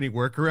work? Is there any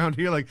work around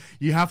here? Like,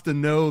 you have to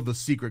know the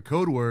secret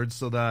code words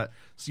so that,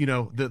 you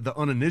know, the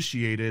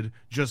uninitiated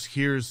just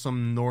hears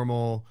some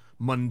normal,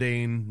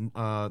 mundane,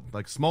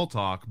 like small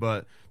talk.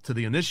 But to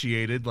the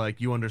initiated, like,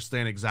 you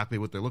understand exactly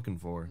what they're looking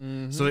for.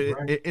 Mm-hmm. So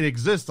it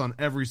exists on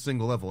every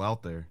single level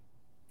out there.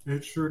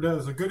 It sure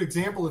does. A good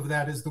example of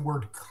that is the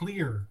word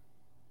clear.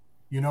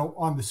 You know,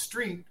 on the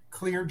street,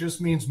 clear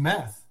just means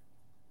meth.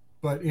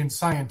 But in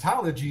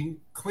Scientology,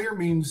 clear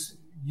means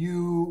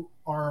you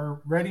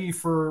are ready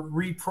for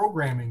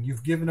reprogramming.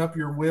 You've given up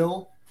your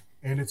will,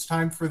 and it's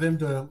time for them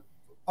to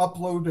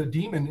upload a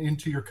demon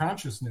into your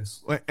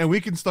consciousness. And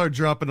we can start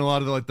dropping a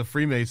lot of like the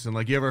Freemason.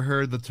 Like, you ever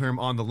heard the term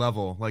on the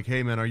level? Like,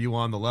 hey man, are you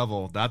on the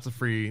level? That's a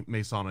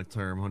Freemasonic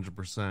term,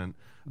 100%.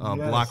 Yes.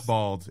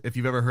 Blackballed. If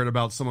you've ever heard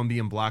about someone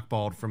being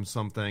blackballed from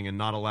something and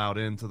not allowed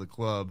into the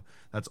club,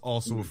 that's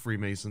also a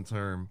Freemason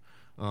term.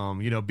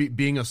 You know,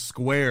 being a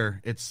square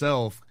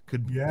itself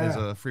is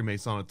a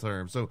Freemasonic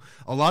term. So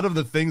a lot of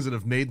the things that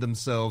have made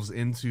themselves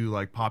into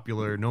like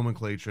popular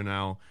nomenclature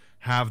now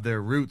have their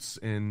roots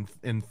in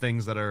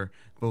things that are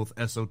both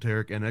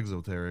esoteric and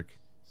exoteric.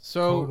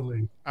 So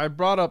Totally. I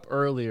brought up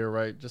earlier,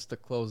 right, just to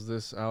close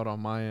this out on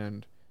my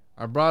end.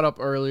 I brought up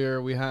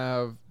earlier we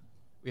have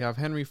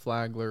Henry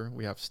Flagler,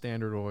 we have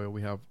Standard Oil,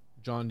 we have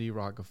John D.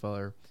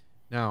 Rockefeller.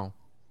 Now,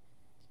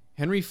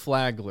 Henry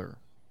Flagler,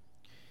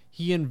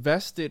 he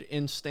invested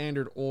in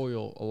Standard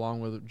Oil along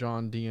with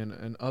John D.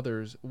 and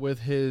others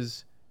with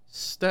his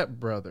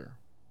stepbrother,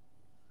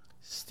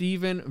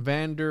 Stephen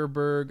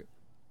Vanderberg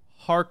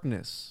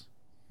Harkness,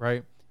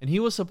 right? And he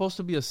was supposed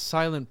to be a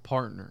silent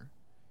partner.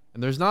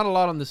 And there's not a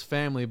lot on this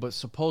family, but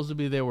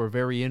supposedly they were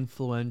very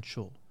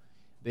influential.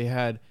 They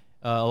had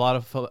a lot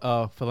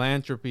of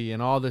philanthropy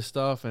and all this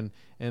stuff, and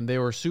they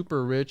were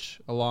super rich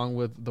along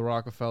with the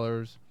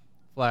Rockefellers,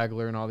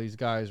 Flagler, and all these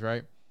guys,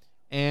 right?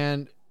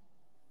 And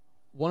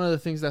one of the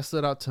things that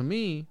stood out to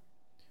me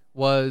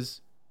was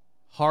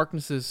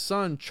Harkness's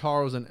son,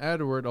 Charles and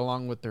Edward,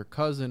 along with their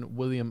cousin,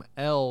 William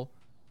L.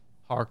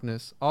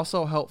 Harkness,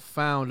 also helped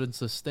found and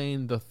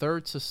sustain the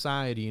Third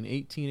Society in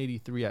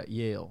 1883 at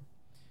Yale.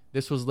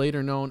 This was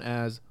later known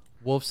as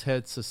Wolf's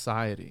Head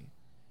Society.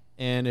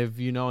 And if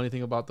you know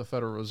anything about the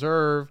Federal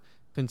Reserve,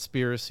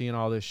 conspiracy and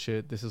all this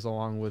shit, this is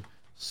along with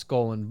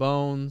Skull and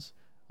Bones.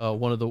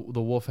 One of the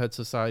Wolf Head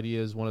Society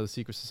is one of the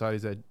secret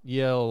societies at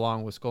Yale,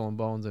 along with Skull and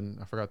Bones,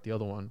 and I forgot the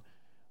other one.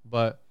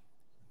 But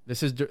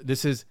this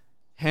is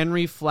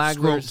Henry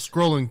Flagler's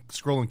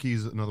Scrolling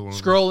Keys, another one.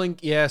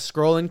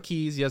 Scrolling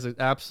Keys, yes,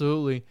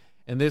 absolutely.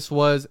 And this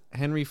was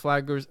Henry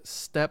Flagler's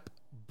step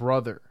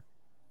brother.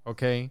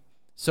 Okay,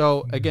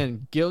 so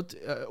again,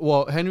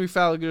 Henry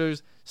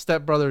Flagler's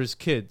step brother's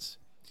kids,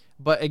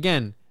 but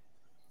again,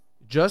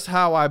 just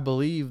how I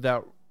believe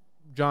that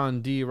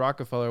John D.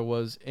 Rockefeller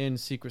was in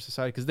secret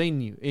society, because they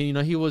knew, you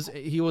know, he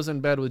was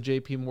in bed with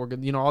J.P.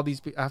 Morgan. You know, all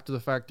these after the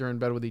fact they're in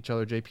bed with each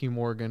other. J.P.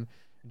 Morgan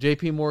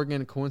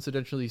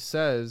coincidentally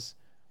says,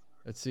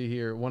 let's see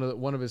here, one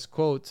of his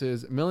quotes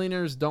is,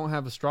 "Millionaires don't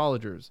have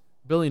astrologers,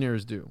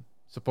 billionaires do."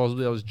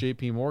 Supposedly that was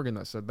J.P. Morgan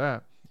that said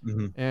that,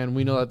 and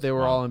we know that they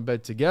were all in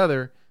bed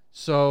together.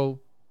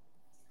 So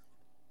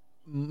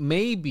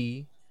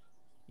maybe,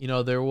 you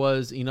know, there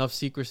was enough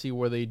secrecy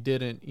where they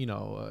didn't, you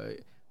know,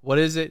 what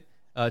is it?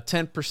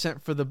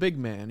 10% for the big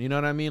man. You know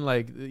what I mean?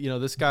 Like, you know,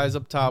 this guy's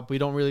up top. We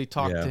don't really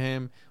talk to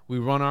him. We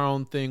run our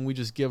own thing. We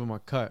just give him a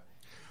cut.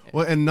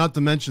 Well, and not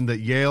to mention that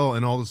Yale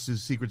and all the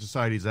secret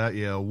societies at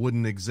Yale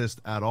wouldn't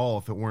exist at all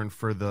if it weren't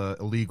for the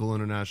illegal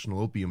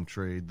international opium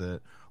trade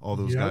that all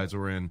those guys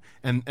were in.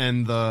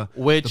 And the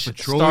which the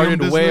petroleum started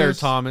business, where,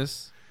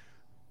 Thomas?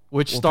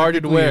 Which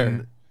started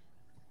where?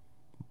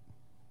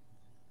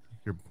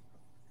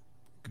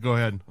 Go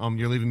ahead.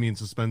 You're leaving me in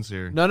suspense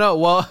here. No.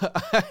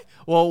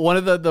 Well, one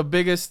of the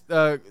biggest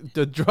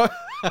the drug.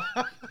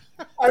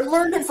 I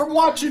learned it from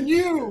watching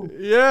you.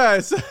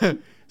 Yes.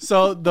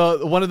 So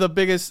one of the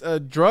biggest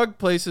drug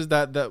places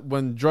that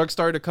when drugs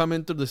started to come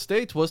into the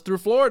States was through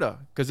Florida,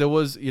 because it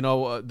was, you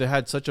know, they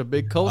had such a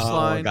big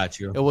coastline. Oh,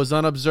 got you. It was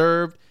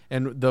unobserved,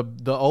 and the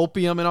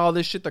opium and all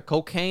this shit, the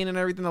cocaine and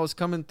everything that was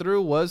coming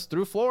through was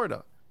through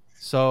Florida.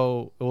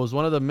 So it was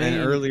one of the main.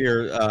 And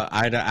earlier,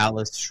 Ida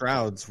Alice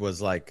Shrouds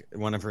was like,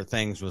 one of her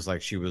things was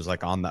like she was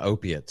like on the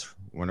opiates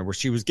whenever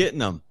she was getting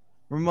them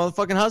from her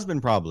motherfucking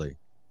husband, probably.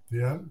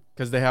 Yeah,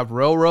 because they have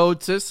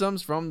railroad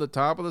systems from the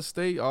top of the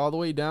state all the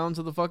way down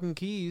to the fucking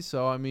Keys.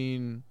 So I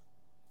mean,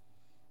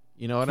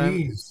 you know what I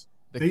mean?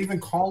 They even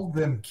called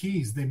them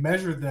keys. They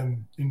measured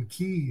them in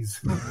keys.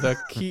 The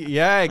key,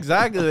 yeah,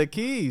 exactly, the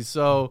Keys.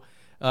 So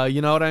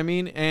you know what I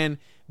mean? And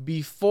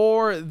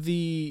before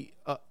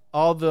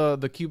all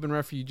the Cuban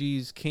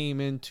refugees came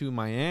into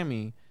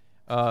Miami,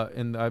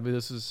 and I mean,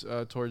 this is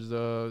towards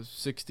the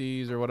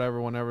 60s or whatever,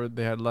 whenever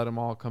they had let them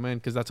all come in,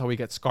 because that's how we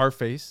get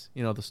Scarface.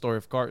 You know, the story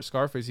of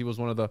Scarface. He was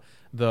one of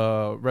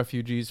the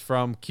refugees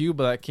from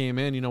Cuba that came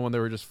in, you know, when they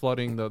were just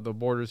flooding the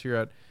borders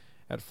here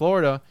at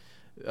Florida.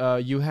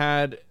 You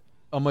had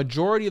a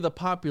majority of the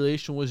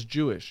population was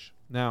Jewish.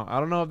 Now, I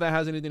don't know if that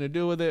has anything to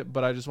do with it,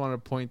 but I just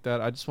wanted to plant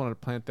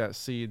that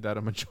seed that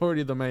a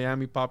majority of the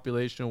Miami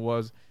population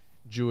was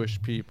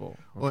Jewish people.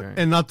 Okay? Well,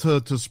 and not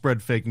to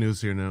spread fake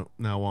news here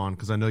now on,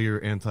 because I know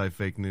you're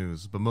anti-fake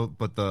news,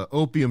 but the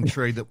opium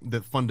trade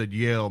that funded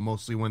Yale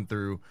mostly went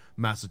through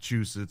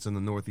Massachusetts and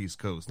the Northeast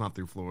coast, not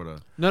through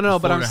Florida. No, but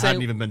Florida I'm saying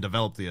hadn't even been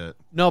developed yet.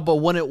 No, but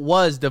when it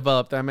was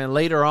developed, I mean,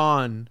 later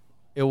on,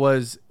 they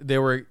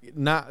were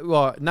not.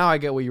 Well, now I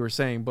get what you were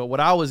saying, but what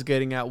I was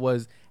getting at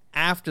was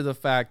after the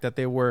fact that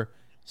they were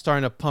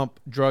starting to pump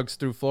drugs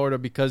through Florida,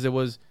 because it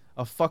was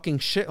a fucking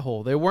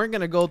shithole. They weren't going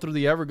to go through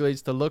the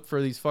Everglades to look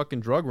for these fucking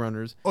drug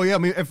runners. Oh yeah, I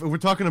mean, if we're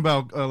talking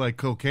about like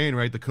cocaine,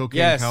 right? The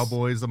cocaine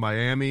cowboys of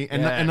Miami,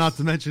 and not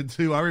to mention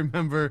too, I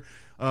remember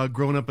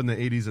growing up in the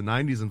 80s and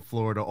 90s in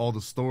Florida, all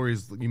the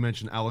stories you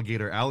mentioned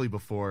Alligator Alley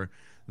before.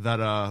 That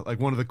like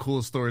one of the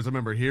coolest stories I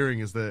remember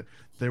hearing is that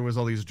there was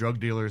all these drug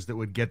dealers that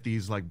would get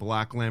these like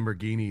black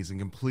Lamborghinis and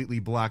completely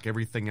black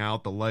everything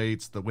out, the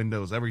lights, the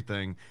windows,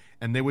 everything,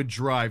 and they would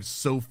drive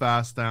so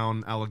fast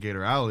down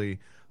Alligator Alley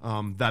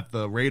that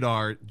the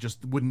radar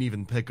just wouldn't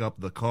even pick up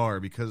the car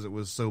because it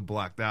was so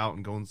blacked out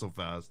and going so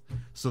fast.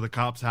 So the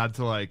cops had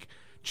to like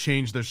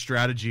change their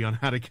strategy on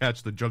how to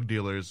catch the drug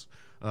dealers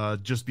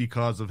just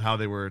because of how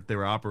they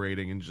were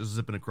operating and just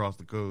zipping across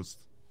the coast.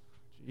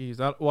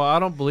 Jeez, I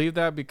don't believe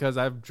that, because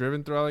I've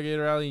driven through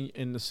Alligator Alley,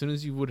 and as soon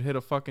as you would hit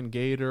a fucking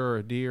gator or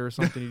a deer or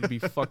something, you'd be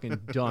fucking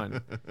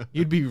done.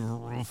 You'd be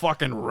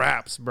fucking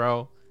wraps,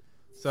 bro.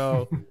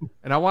 So,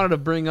 and I wanted to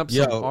bring up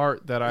some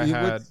art that I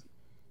had.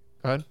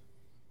 Go ahead.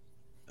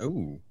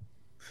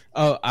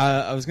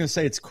 I was gonna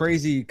say it's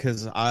crazy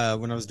because when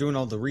I was doing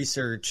all the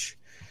research,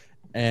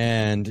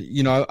 and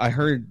you know, I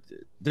heard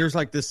there's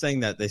like this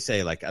thing that they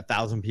say like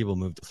 1,000 people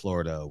move to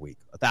Florida a week,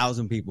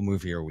 1,000 people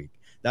move here a week.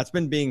 That's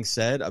been being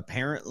said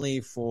apparently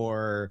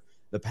for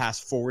the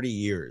past 40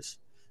 years,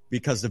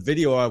 because the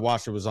video I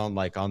watched, it was on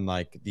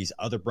these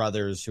other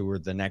brothers who were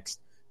the next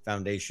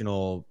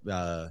foundational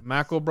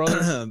Mackle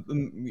brothers.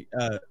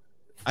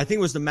 I think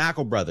it was the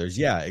Mackle brothers.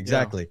 Yeah,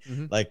 exactly. Yeah.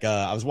 Mm-hmm. Like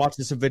I was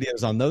watching some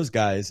videos on those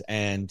guys,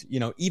 and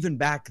you know, even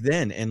back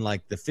then in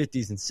like the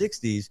 50s and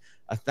 60s,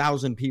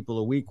 1,000 people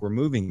a week were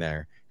moving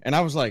there, and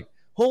I was like,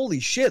 holy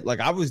shit, like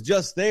I was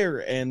just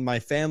there, and my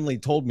family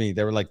told me,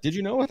 they were like, did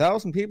you know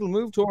 1,000 people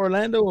moved to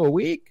Orlando a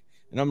week?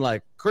 And I'm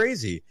like,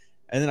 crazy.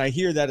 And then I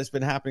hear that it's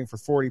been happening for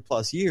 40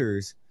 plus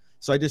years.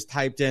 So I just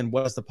typed in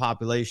what's the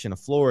population of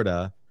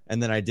Florida,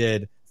 and then I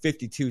did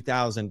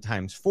 52,000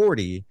 times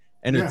 40,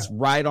 and it's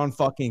right on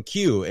fucking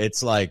cue.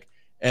 It's like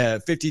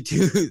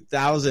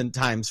 52,000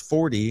 times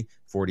 40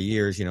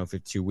 years, you know,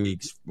 52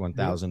 weeks,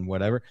 1,000,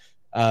 whatever,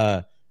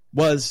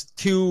 was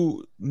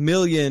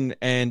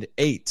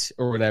 2,000,008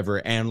 or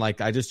whatever. And like,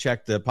 I just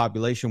checked the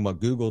population, what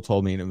Google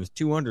told me, and it was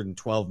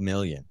 212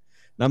 million.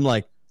 And I'm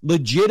like,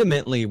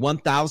 legitimately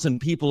 1,000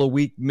 people a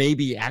week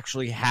maybe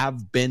actually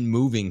have been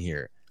moving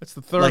here. That's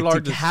the third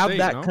largest to have state,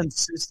 that no?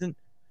 consistent.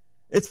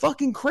 It's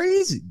fucking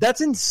crazy.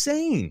 That's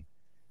insane.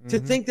 To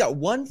think that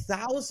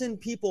 1,000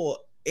 people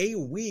a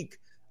week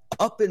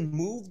up and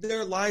move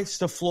their lives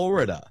to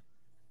Florida.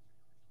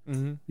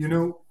 You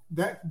know,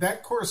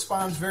 that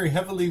corresponds very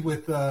heavily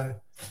with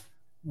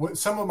what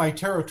some of my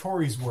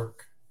territories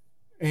work.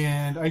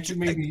 And I should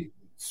maybe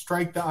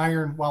strike the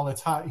iron while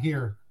it's hot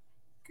here.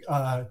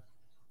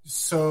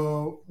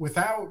 So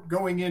without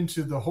going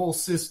into the whole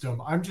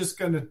system, I'm just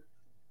going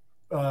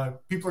to,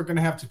 people are going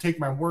to have to take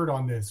my word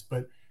on this,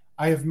 but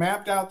I have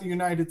mapped out the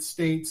United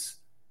States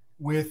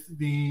with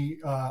the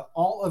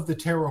all of the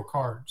tarot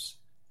cards.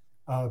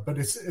 But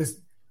it's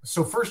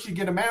so first you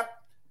get a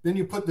map, then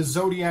you put the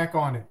zodiac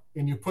on it,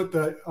 and you put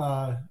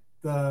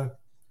the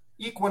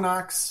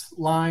equinox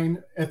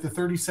line at the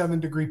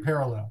 37-degree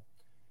parallel.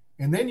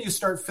 And then you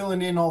start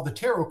filling in all the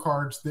tarot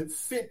cards that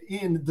fit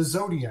in the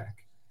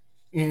zodiac.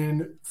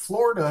 And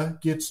Florida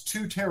gets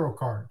 2 tarot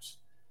cards.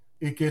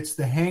 It gets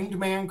the Hanged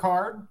Man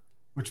card,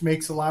 which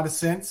makes a lot of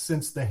sense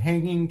since the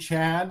Hanging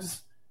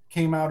Chads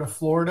came out of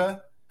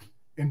Florida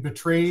and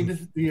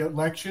betrayed the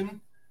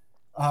election.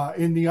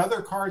 And the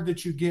other card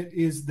that you get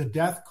is the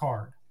Death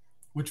card,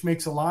 which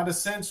makes a lot of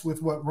sense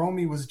with what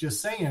Romie was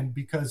just saying,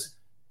 because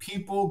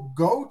people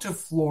go to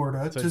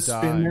Florida to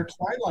spend their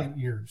twilight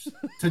years,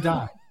 to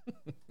die.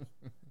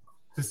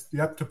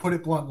 To put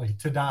it bluntly,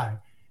 to die.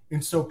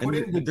 And so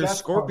putting the there's Death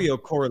Scorpio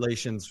card,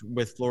 correlations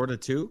with Florida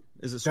too.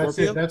 Is it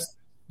Scorpio?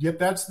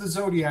 That's the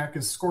zodiac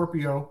is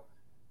Scorpio.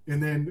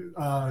 And then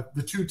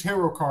the 2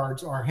 tarot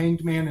cards are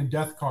Hanged Man and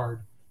Death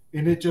card.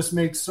 And it just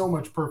makes so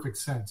much perfect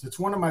sense. It's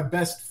one of my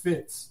best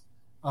fits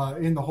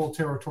in the whole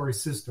territory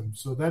system.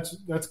 So that's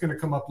going to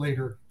come up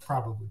later,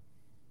 probably.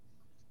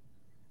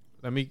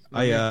 I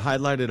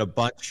highlighted a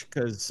bunch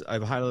because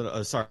I've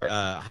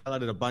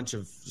highlighted a bunch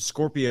of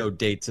Scorpio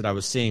dates that I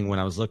was seeing when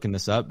I was looking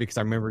this up, because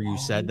I remember you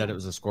said that it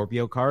was a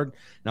Scorpio card,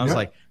 and I was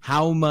like,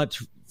 how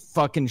much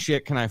fucking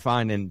shit can I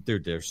find? And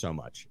dude, there's so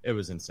much. It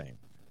was insane.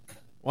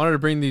 Wanted to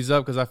bring these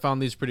up because I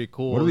found these pretty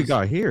cool. What do we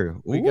got here?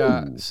 We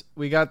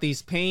got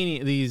these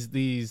painting,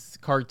 these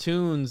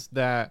cartoons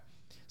that.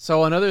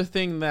 So another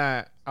thing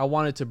that I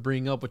wanted to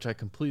bring up, which I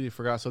completely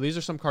forgot. So these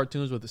are some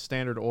cartoons with the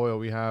Standard Oil.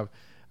 We have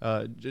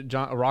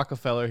John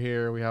Rockefeller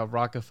here. We have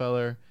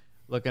Rockefeller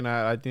looking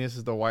at, I think this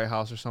is the White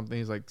House or something.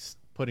 He's like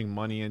putting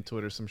money into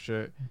it or some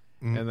shit.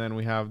 And then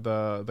we have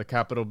the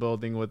Capitol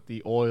building with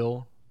the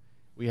oil.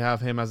 We have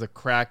him as a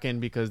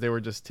Kraken because they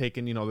were just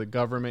taking, the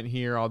government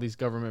here, all these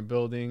government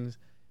buildings,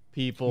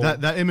 people.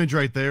 That image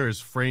right there is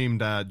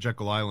framed at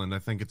Jekyll Island. I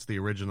think it's the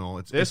original.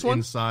 It's one?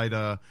 inside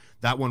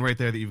that one right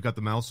there that you've got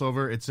the mouse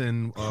over. It's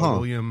in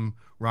William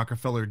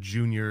Rockefeller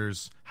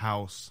Jr.'s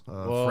house,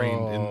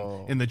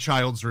 framed in the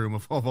child's room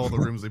of all the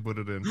rooms they put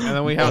it in. And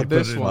then we have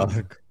this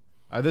one.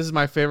 This is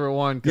my favorite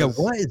one. Yeah,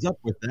 what is up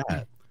with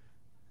that?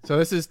 So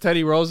this is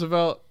Teddy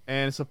Roosevelt,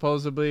 and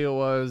supposedly it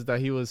was that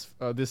he was.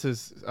 This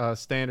is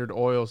Standard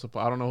Oil. So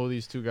I don't know who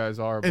these 2 guys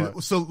are. But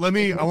and so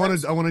I want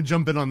to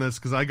jump in on this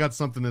because I got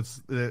something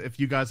that's if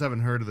you guys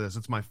haven't heard of this,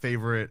 it's my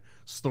favorite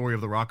story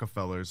of the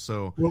Rockefellers.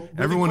 So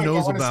everyone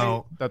knows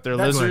about that they're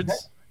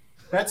lizards.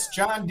 That's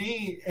John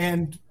D.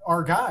 and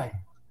our guy.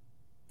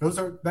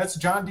 That's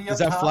John D. Is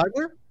that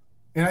Flagler?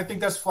 And I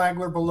think that's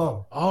Flagler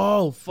below.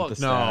 Oh fuck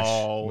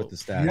no! With the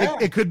stash. Yeah.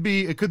 It could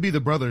be the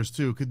brothers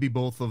too. It could be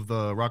both of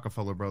the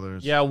Rockefeller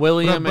brothers. Yeah,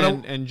 William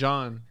and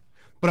John.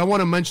 But I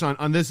want to mention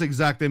on this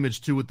exact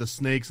image too with the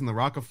snakes and the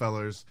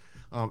Rockefellers.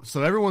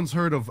 So everyone's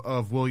heard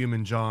of William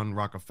and John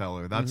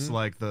Rockefeller. That's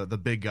like the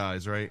big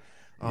guys, right?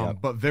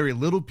 But very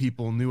little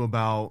people knew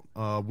about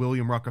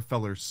William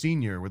Rockefeller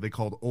Sr., what they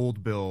called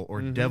Old Bill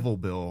or Devil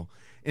Bill.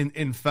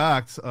 In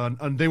fact,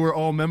 they were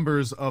all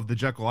members of the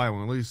Jekyll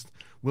Island. At least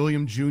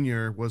William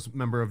Jr. was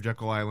member of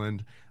Jekyll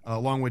Island,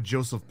 along with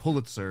Joseph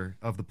Pulitzer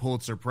of the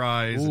Pulitzer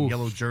Prize and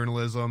Yellow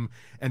Journalism.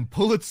 And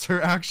Pulitzer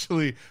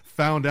actually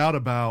found out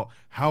about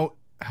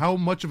how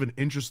much of an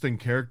interesting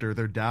character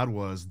their dad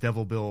was,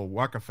 Devil Bill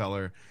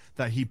Rockefeller,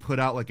 that he put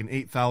out like an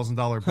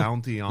 $8,000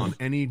 bounty on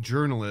any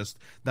journalist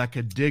that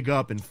could dig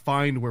up and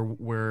find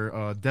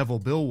where Devil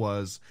Bill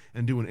was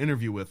and do an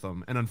interview with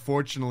him. And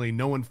unfortunately,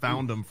 no one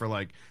found him for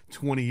like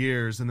 20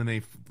 years. And then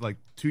they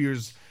 2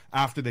 years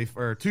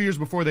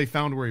before they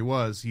found where he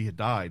was, he had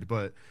died.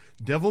 But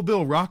Devil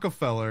Bill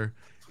Rockefeller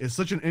is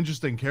such an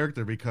interesting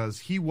character because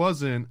he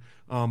wasn't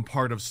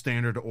part of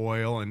Standard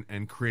Oil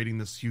and creating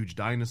this huge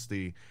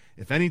dynasty.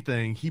 If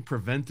anything, he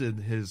prevented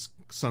his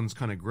son's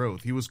kind of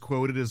growth. He was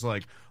quoted as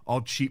like,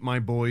 "I'll cheat my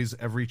boys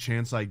every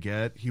chance I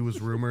get." He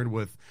was rumored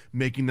with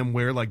making them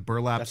wear like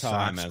burlap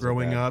socks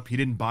growing up. He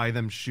didn't buy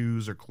them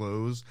shoes or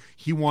clothes.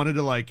 He wanted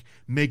to like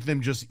make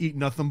them just eat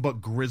nothing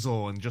but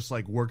grizzle and just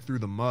like work through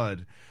the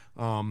mud.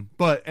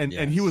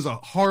 And he was a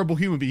horrible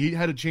human being. He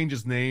had to change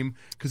his name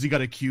because he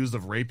got accused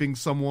of raping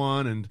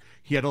someone, and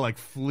he had to like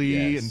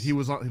flee. And he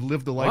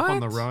lived a life on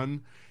the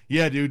run.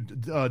 Yeah,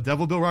 dude,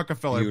 Devil Bill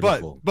Rockefeller.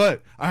 Beautiful.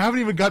 But I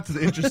haven't even got to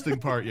the interesting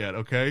part yet,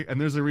 okay?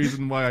 And there's a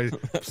reason why I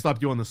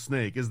stopped you on the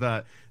snake, is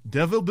that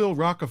Devil Bill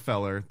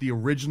Rockefeller, the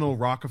original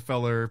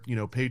Rockefeller,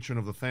 patron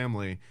of the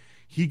family,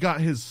 he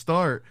got his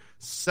start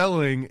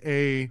selling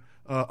a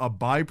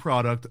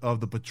byproduct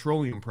of the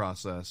petroleum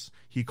process.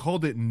 He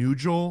called it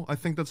Nugel, I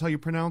think that's how you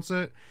pronounce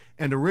it.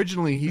 And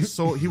originally he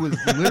was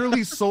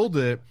literally sold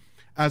it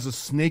as a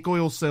snake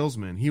oil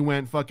salesman. He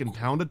went fucking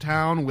town to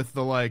town with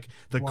the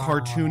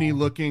cartoony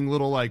looking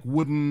little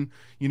wooden,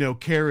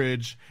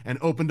 carriage, and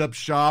opened up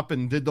shop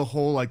and did the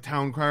whole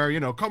town crier,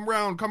 come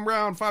round,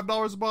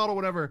 $5 a bottle,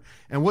 whatever.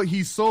 And what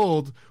he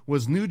sold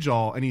was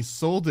Nugel, and he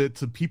sold it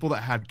to people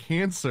that had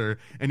cancer,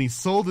 and he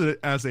sold it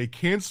as a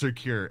cancer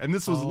cure. And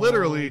this was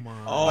literally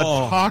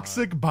a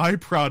toxic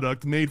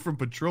byproduct made from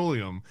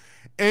petroleum.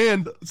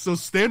 And so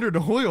Standard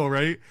Oil,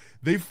 right?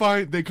 They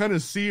kind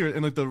of see,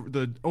 and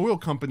the oil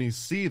companies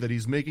see that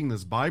he's making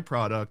this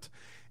byproduct,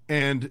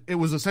 and it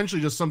was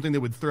essentially just something they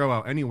would throw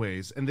out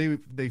anyways. And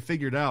they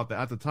figured out that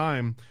at the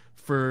time,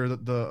 for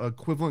the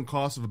equivalent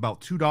cost of about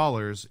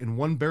 $2 in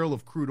 1 barrel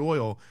of crude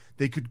oil,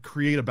 they could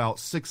create about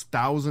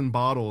 6,000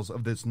 bottles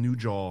of this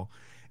Nugel.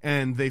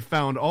 And they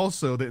found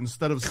also that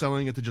instead of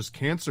selling it to just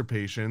cancer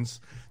patients,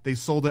 they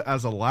sold it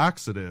as a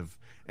laxative.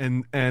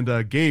 And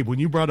Gabe, when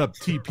you brought up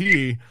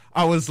TP,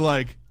 I was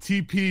like,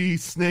 TP,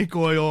 snake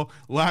oil,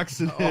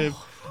 laxative.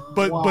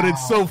 But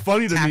it's so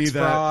funny to me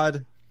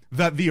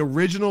that the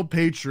original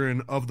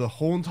patron of the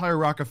whole entire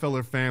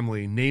Rockefeller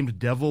family named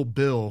Devil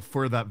Bill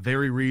for that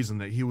very reason,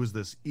 that he was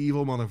this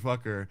evil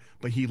motherfucker.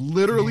 But he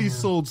literally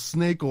sold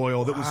snake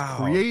oil that was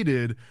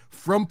created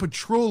from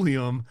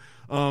petroleum.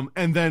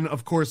 And then,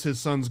 of course, his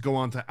sons go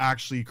on to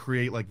actually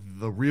create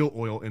the real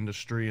oil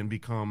industry and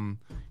become,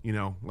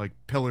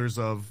 pillars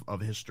of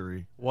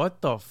history.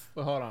 What the?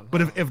 Hold on.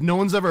 But if no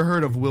one's ever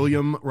heard of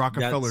William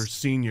Rockefeller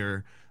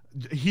Sr.,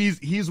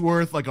 he's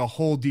worth a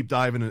whole deep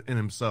dive in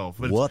himself.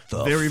 But what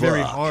the very, fuck?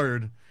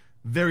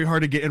 very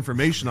hard to get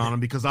information on him,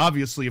 because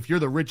obviously if you're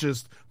the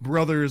richest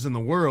brothers in the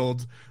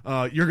world,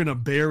 you're gonna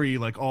bury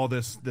all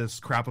this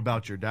crap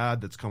about your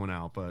dad that's coming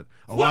out. But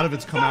a lot of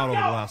it's come out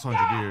over the last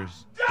 100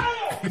 years.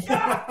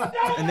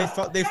 And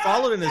they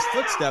followed in his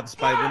footsteps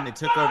by when they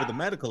took over the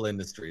medical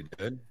industry,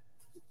 dude.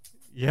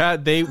 Yeah,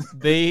 they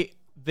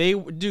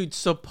dude,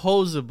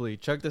 supposedly,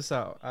 check this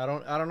out. I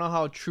don't know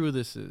how true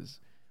this is,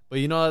 but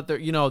you know that they're,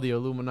 the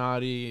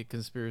Illuminati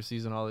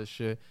conspiracies and all this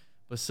shit.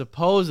 But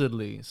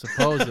supposedly.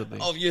 Oh,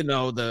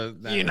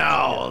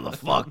 the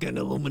fucking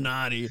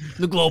Illuminati,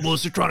 the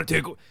globalists are trying to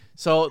take.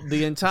 So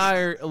the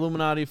entire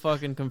Illuminati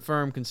fucking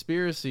confirmed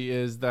conspiracy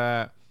is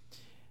that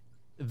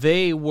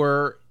they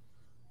were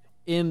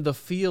in the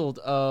field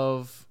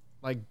of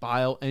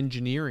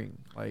bioengineering,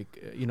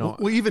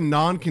 Well, even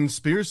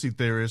non-conspiracy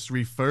theorists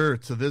refer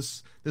to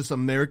this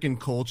American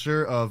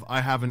culture of,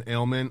 I have an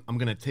ailment, I'm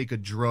gonna take a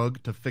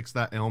drug to fix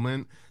that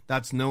ailment.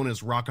 That's known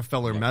as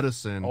Rockefeller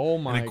medicine. Oh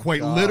my And it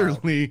quite God.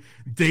 literally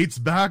dates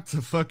back to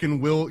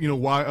fucking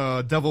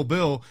Devil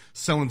Bill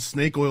selling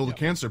snake oil to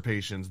cancer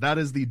patients. That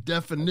is the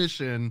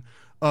definition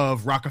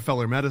of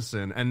Rockefeller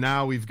medicine. And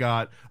now we've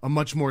got a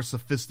much more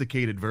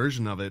sophisticated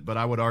version of it, but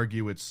I would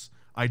argue it's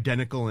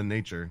identical in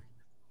nature.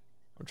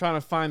 I'm trying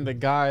to find the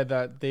guy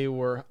that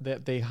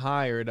they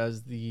hired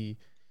as the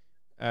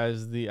I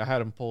had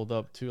him pulled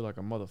up too like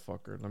a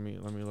motherfucker. Let me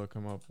look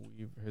him up.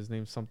 His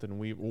name's something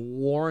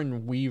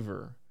Warren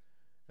Weaver.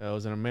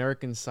 Was an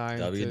American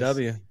scientist.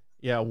 WW.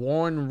 Yeah,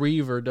 Warren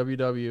Weaver,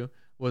 WW,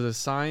 was a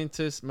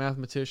scientist,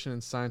 mathematician,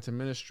 and science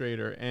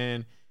administrator,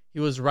 and he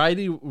was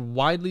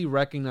widely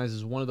recognized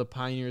as one of the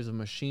pioneers of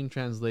machine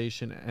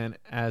translation and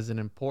as an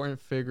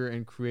important figure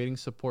in creating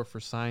support for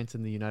science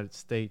in the United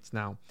States.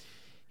 Now,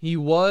 he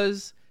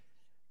was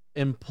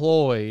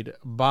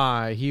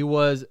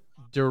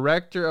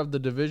director of the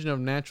Division of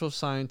Natural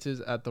Sciences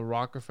at the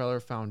Rockefeller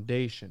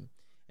Foundation.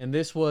 And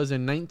this was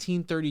in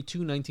 1932,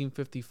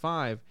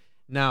 1955.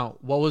 Now,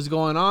 what was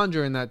going on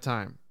during that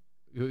time?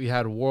 You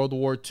had World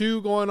War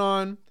II going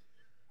on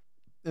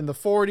in the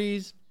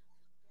 40s.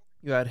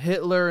 You had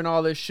Hitler and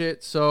all this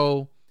shit.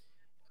 So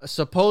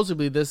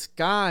supposedly this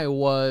guy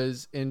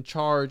was in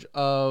charge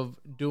of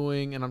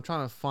doing, and I'm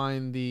trying to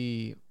find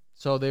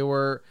so they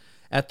were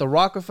at the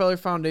Rockefeller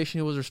Foundation.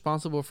 He was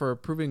responsible for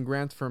approving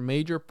grants for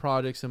major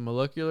projects in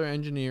molecular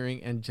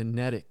engineering and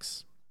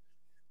genetics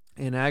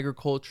in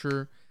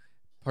agriculture,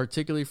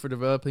 particularly for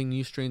developing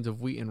new strains of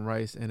wheat and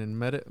rice, and in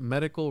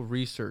medical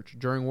research.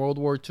 During World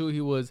War II, he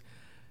was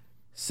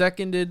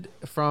seconded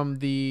from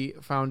the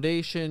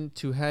foundation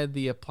to head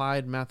the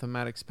Applied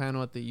Mathematics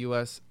Panel at the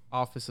U.S.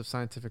 Office of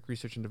Scientific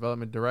Research and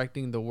Development,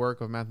 directing the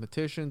work of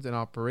mathematicians and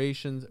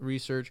operations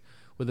research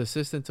with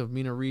assistance of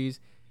Mina Rees.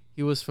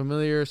 He was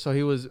familiar, so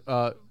he was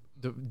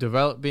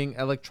developing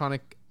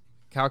electronic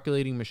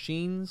calculating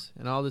machines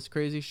and all this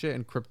crazy shit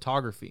and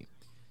cryptography.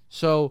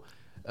 So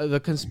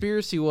the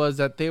conspiracy was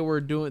that they were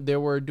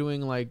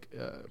doing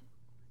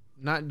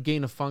not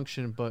gain of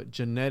function, but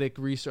genetic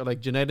research,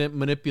 like genetic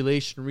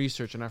manipulation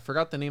research. And I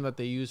forgot the name that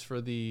they used for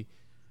the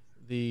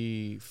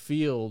the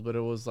field, but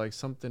it was like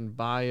something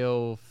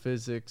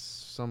biophysics,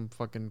 some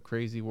fucking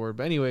crazy word.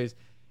 But anyways,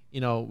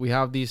 you know, we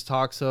have these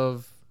talks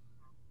of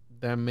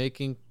them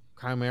making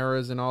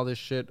chimeras and all this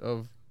shit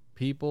of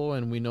people,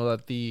 and we know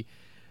that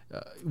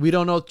we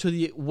don't know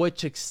to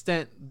which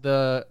extent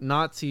the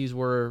Nazis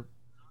were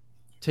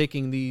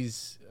taking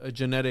these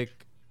genetic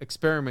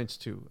experiments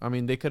to. I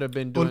mean, they could have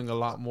been doing a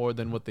lot more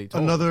than what they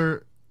told.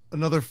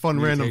 Another fun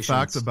random Mutations.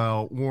 fact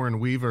about Warren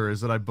Weaver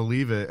is that I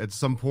believe at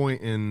some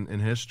point in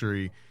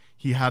history,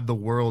 he had the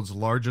world's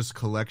largest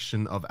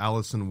collection of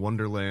Alice in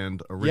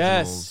Wonderland originals.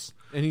 Yes,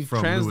 and he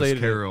from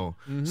translated Lewis Carroll.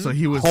 it. So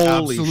he was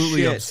Holy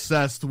absolutely shit.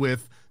 obsessed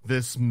with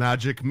this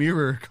magic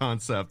mirror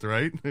concept,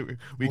 right?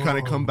 We kind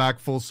of come back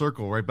full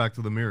circle, right back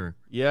to the mirror.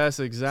 Yes,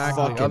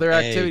 exactly. Fucking Other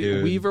A, activity.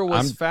 dude. Weaver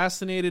was I'm-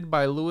 fascinated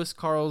by Lewis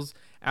Carroll's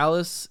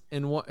Alice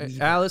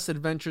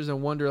Adventures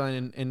in Wonderland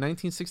in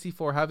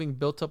 1964. Having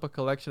built up a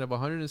collection of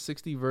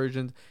 160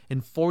 versions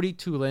in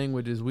 42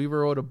 languages,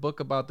 Weaver wrote a book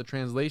about the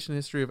translation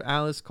history of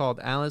Alice called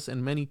Alice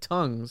in Many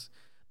Tongues,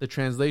 the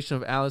translation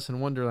of Alice in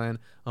Wonderland.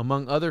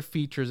 Among other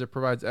features, it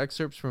provides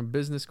excerpts from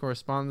business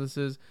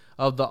correspondences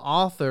of the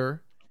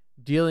author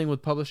dealing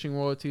with publishing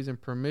royalties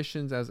and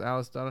permissions as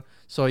Alice daughter.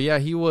 So yeah,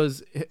 he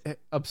was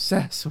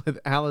obsessed with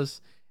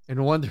Alice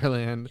in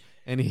Wonderland,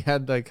 and he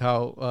had like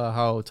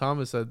how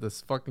Thomas said,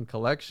 this fucking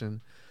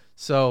collection.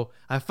 So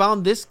I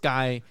found this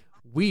guy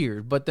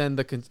weird, but then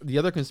the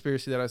other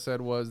conspiracy that I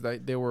said was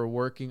that they were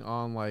working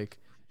on, like,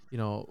 you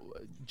know,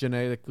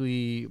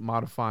 genetically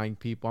modifying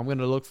people. I'm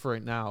gonna look for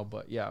it now,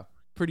 but yeah,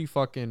 pretty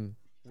fucking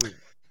weird.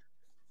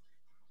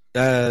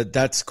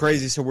 That's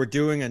crazy. So we're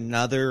doing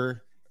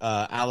another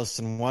Alice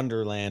in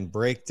Wonderland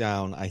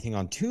breakdown, I think,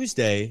 on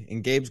Tuesday,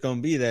 and Gabe's going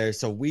to be there.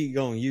 So we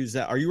going to use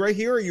that. Are you right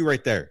here or are you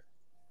right there?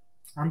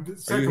 I'm the Are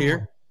second you here?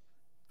 one.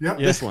 Yep.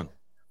 Yeah. This one.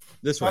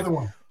 This one. Other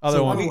one. Other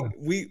So one.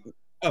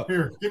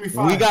 Here, give me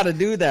 5. We got to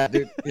do that,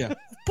 dude. Yeah.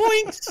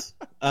 Points.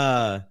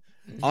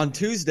 On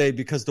Tuesday,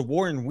 because the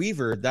Warren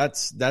Weaver,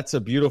 that's a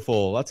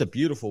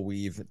beautiful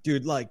weave,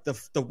 dude. Like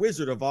the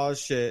Wizard of Oz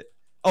shit.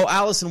 Oh,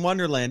 Alice in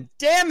Wonderland.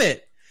 Damn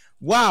it.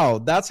 Wow,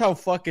 that's how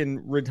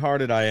fucking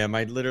retarded I am.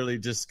 I literally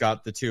just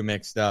got the two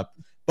mixed up.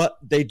 But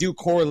they do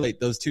correlate.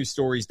 Those two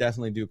stories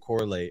definitely do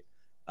correlate.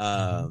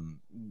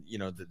 You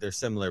know, they're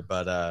similar,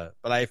 but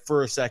I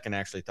for a second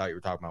actually thought you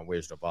were talking about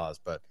Wizard of Oz,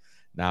 but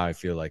now I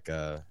feel like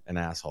an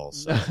asshole.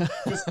 So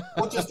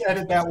We'll just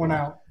edit that one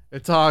out.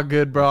 It's all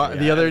good, bro. Yeah.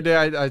 The other day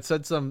I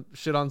said some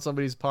shit on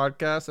somebody's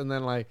podcast, and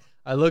then like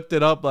I looked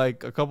it up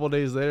like a couple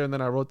days later, and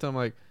then I wrote to him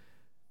like,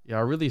 yeah,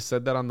 I really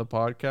said that on the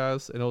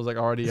podcast, and it was like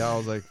already out. I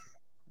was like,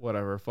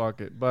 whatever,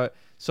 fuck it. But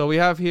so we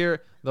have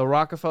here the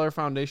Rockefeller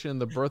Foundation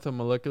and the birth of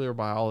molecular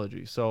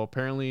biology. So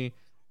apparently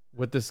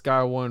with this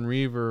guy Warren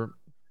Weaver,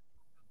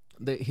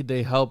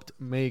 they helped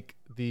make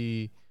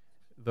the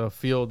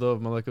field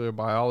of molecular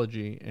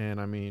biology, and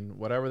I mean,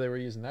 whatever they were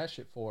using that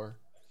shit for,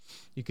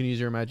 you can use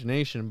your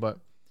imagination. But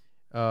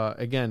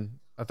again,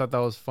 I thought that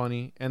was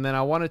funny. And then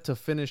I wanted to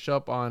finish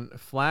up on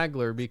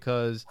Flagler,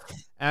 because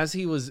as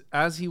he was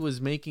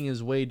making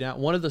his way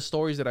down, one of the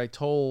stories that I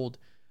told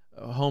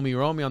Homie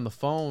Romie on the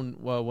phone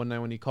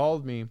when he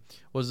called me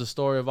was the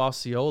story of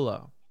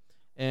Osceola,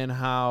 and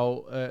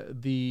how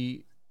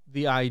the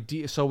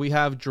idea. So we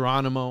have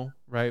Geronimo,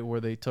 right, where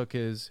they took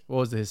his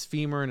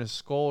femur and his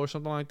skull or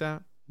something like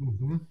that.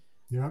 Mm-hmm.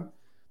 Yeah.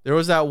 There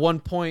was that one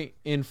point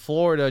in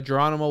Florida,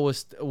 Geronimo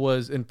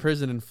was in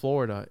prison in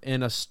Florida,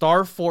 in a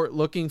star fort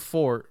looking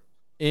fort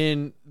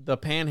in the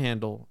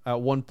Panhandle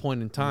at one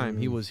point in time.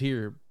 He was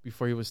here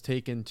before he was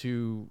taken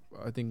to,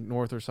 I think,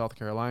 North or South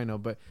Carolina.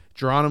 But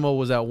Geronimo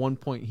was at one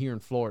point here in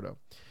Florida.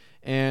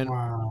 And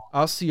Wow.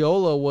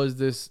 Osceola was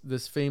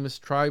this famous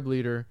tribe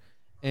leader,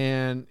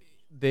 and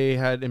they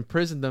had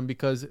imprisoned them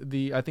because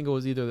I think it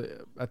was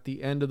either at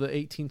the end of the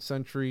 18th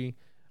century,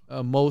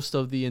 most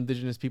of the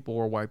indigenous people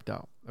were wiped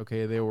out.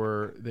 Okay,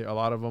 a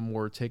lot of them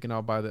were taken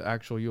out by the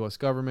actual U.S.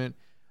 government,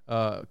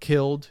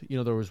 killed. You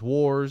know, there was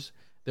wars.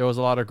 There was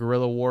a lot of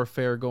guerrilla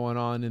warfare going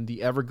on in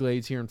the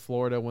Everglades here in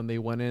Florida. When they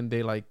went in,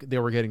 they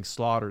were getting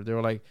slaughtered. They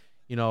were like,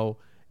 you know,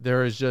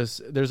 there's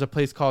a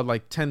place called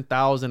like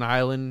 10,000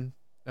 Island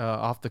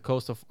off the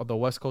coast of the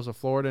west coast of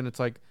Florida, and it's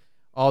like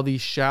all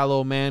these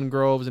shallow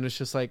mangroves, and it's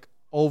just like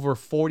over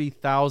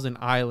 40,000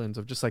 islands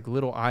of just like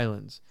little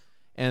islands.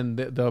 And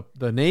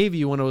the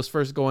Navy, when it was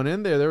first going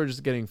in there, they were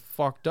just getting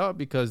fucked up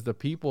because the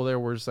people there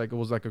were just like, it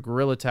was like a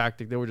guerrilla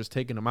tactic. They were just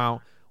taking them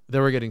out. They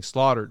were getting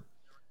slaughtered.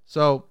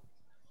 So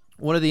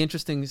one of the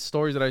interesting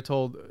stories that I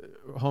told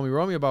Homie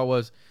Romie about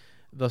was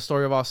the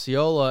story of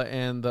Osceola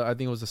and I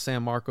think it was the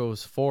San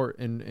Marcos fort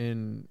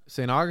in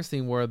St.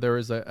 Augustine, where there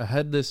is a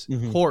headless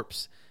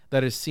corpse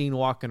that is seen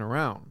walking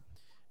around.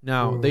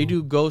 Now, they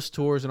do ghost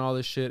tours and all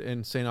this shit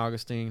in St.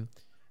 Augustine,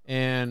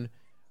 and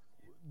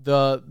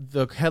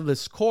the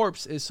headless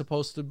corpse is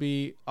supposed to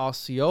be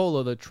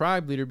Osceola, the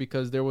tribe leader,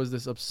 because there was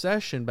this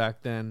obsession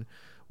back then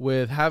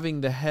with having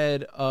the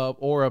head of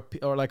or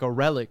like a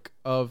relic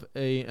of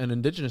an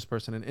indigenous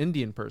person, an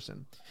Indian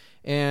person.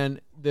 And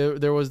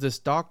there was this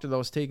doctor that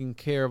was taking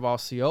care of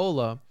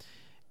Osceola,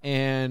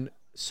 and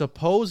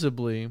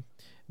supposedly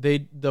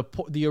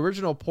the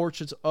original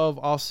portraits of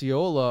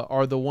Osceola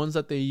are the ones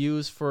that they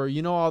use for,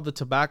 you know, all the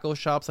tobacco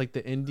shops, like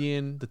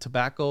the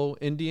tobacco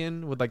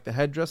Indian with like the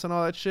headdress and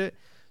all that shit.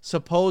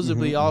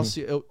 Supposedly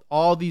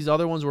all these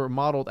other ones were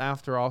modeled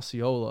after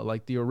Osceola,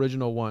 like the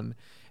original one,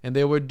 and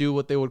they would do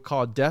what they would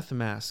call death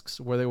masks,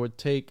 where they would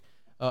take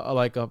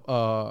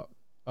a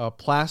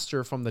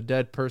plaster from the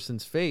dead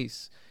person's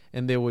face,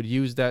 and they would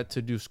use that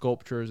to do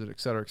sculptures and et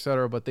cetera, et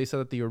cetera. But they said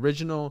that the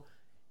original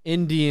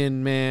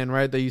Indian man,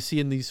 right, that you see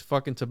in these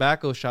fucking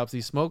tobacco shops,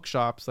 these smoke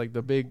shops, like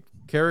the big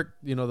character,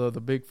 you know, the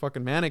big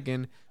fucking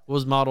mannequin,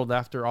 was modeled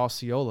after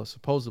Osceola,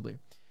 supposedly.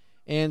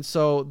 And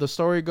so the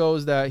story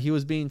goes that he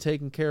was being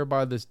taken care of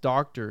by this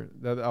doctor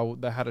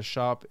that had a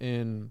shop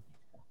in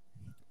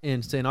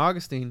St.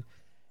 Augustine,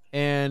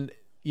 and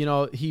you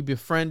know, he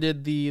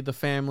befriended the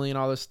family and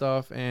all this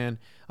stuff, and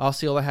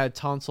Osceola had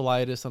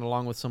tonsillitis and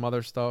along with some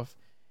other stuff.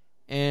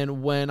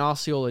 And when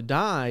Osceola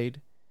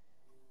died,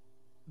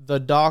 the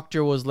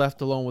doctor was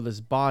left alone with his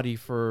body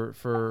for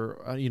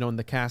you know, in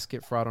the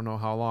casket for I don't know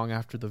how long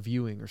after the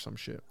viewing or some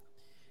shit.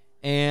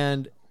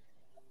 And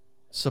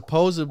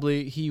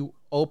supposedly he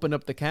opened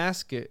up the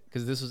casket,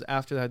 because this was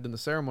after they had done the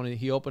ceremony.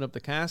 He opened up the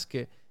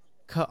casket,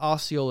 cut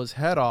Osceola's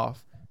head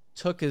off,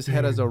 took his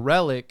head as a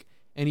relic,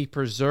 and he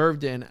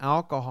preserved it in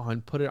alcohol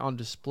and put it on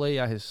display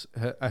at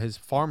his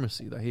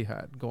pharmacy that he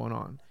had going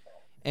on.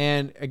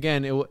 And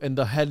again, and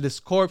the headless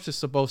corpse is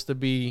supposed to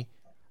be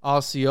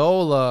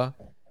Osceola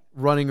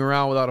running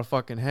around without a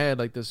fucking head,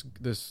 like this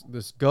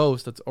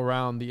ghost that's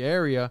around the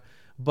area.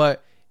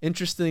 But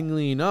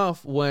interestingly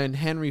enough, when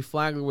Henry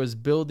Flagler was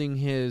building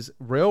his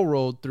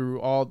railroad through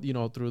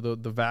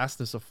the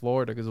vastness of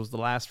Florida, because it was the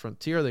last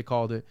frontier, they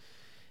called it,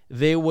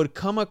 they would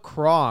come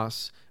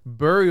across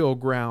burial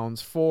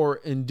grounds for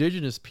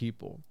indigenous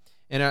people.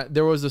 And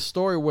there was a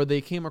story where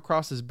they came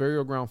across this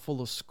burial ground full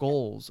of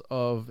skulls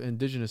of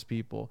indigenous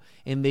people,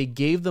 and they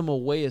gave them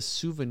away as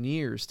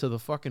souvenirs to the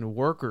fucking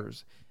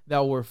workers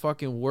that were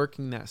fucking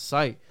working that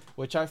site,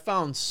 which I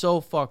found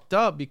so fucked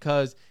up,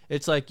 because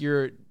it's like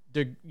you're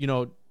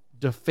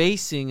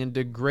defacing and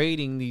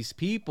degrading these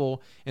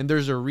people. And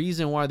there's a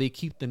reason why they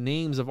keep the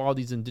names of all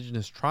these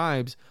indigenous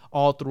tribes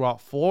all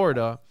throughout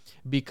Florida,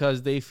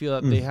 because they feel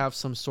that they have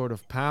some sort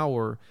of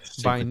power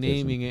by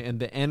naming it, and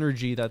the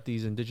energy that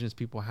these indigenous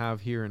people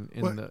have here in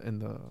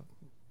the.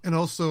 And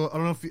also, I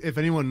don't know if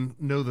anyone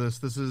know this.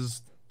 This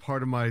is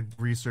part of my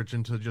research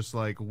into just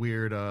like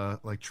weird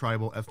like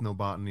tribal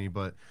ethnobotany,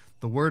 but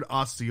the word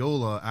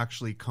Osceola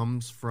actually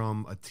comes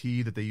from a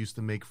tea that they used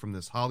to make from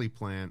this holly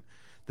plant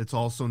that's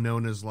also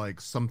known as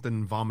like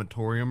something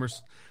vomitorium,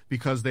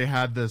 because they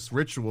had this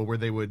ritual where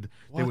they would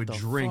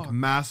drink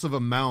massive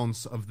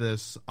amounts of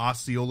this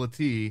Osceola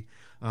tea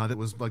that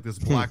was like this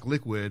black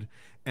liquid,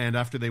 and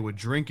after they would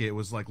drink it, it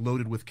was like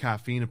loaded with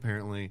caffeine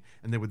apparently,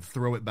 and they would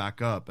throw it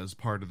back up as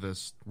part of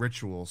this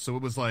ritual. So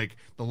it was like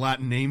the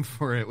Latin name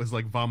for it was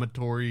like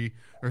vomitory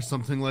or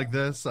something like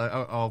this.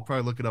 I'll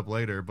probably look it up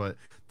later, but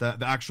the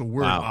actual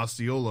word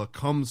Osceola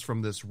comes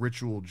from this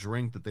ritual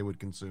drink that they would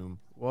consume.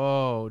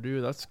 Whoa,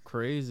 dude, that's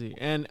crazy.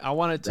 And I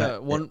wanted to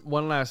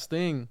one last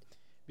thing,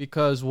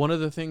 because one of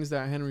the things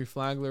that Henry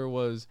Flagler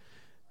was,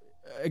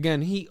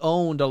 again, he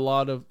owned a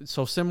lot of,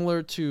 so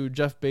similar to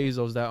Jeff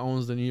Bezos that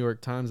owns the New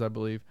York Times, I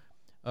believe,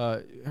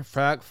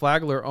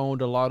 Flagler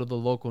owned a lot of the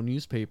local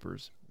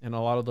newspapers and a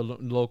lot of the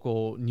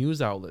local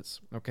news outlets.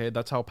 Okay,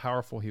 that's how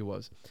powerful he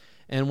was.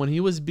 And when he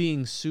was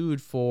being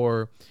sued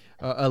for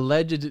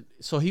alleged,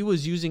 so he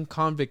was using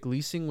convict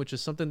leasing, which is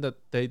something that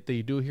they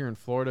do here in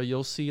Florida.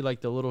 You'll see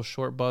like the little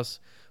short bus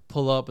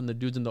pull up, and the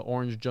dudes in the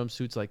orange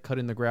jumpsuits like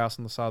cutting the grass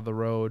on the side of the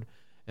road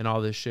and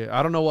all this shit.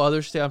 I don't know what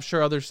other state. I'm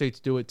sure other states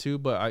do it too,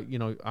 but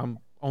I'm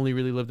only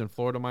really lived in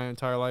Florida my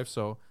entire life,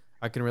 so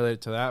I can relate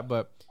it to that.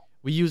 But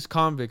we use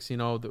convicts,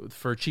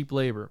 for cheap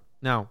labor.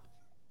 Now,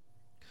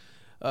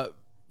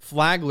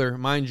 Flagler,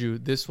 mind you,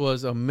 this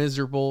was a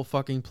miserable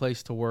fucking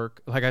place to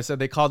work. Like I said,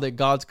 they called it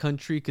God's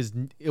country because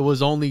it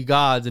was only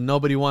God's, and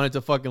nobody wanted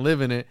to fucking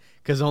live in it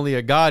because only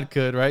a God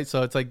could, right?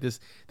 So it's like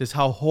this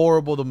how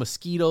horrible. The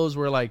mosquitoes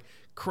were like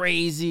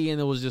crazy, and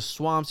there was just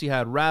swamps. You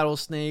had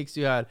rattlesnakes,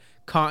 you had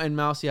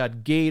cottonmouths, you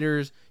had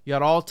gators, you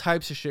had all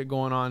types of shit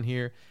going on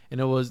here,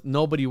 and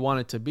nobody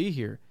wanted to be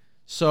here.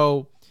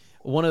 So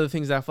one of the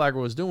things that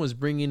Flagler was doing was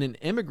bringing in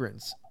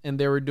immigrants, and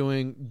they were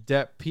doing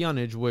debt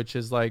peonage, which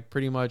is like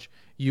pretty much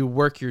you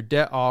work your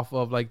debt off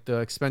of like the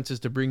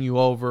expenses to bring you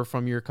over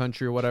from your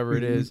country or whatever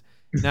it is.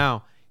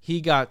 Now, he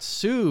got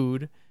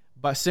sued,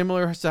 but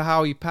similar to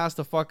how he passed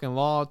a fucking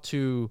law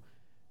to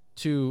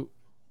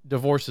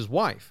divorce his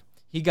wife,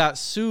 he got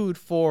sued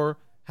for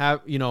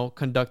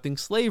conducting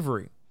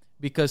slavery,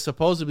 because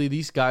supposedly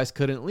these guys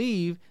couldn't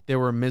leave. They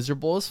were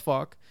miserable as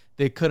fuck.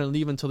 They couldn't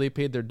leave until they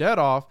paid their debt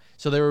off,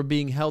 so they were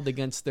being held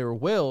against their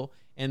will,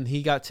 and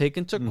he got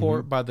taken to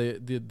court by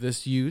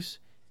this use,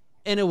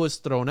 and it was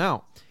thrown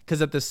out.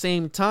 Because at the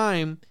same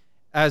time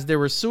as they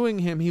were suing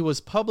him, he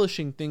was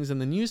publishing things in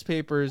the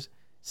newspapers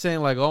saying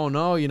like, oh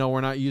no,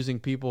 we're not using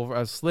people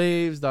as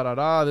slaves,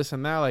 this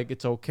and that, like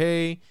it's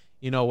okay,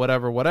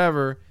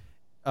 whatever.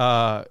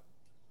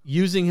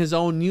 using his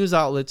own news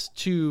outlets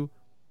to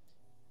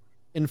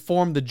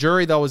inform the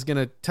jury that was going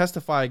to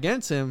testify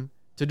against him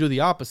to do the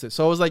opposite.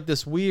 So it was like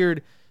this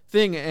weird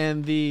thing,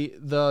 and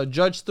the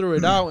judge threw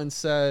it out and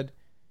said,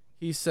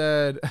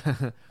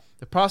 the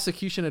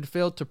prosecution had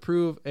failed to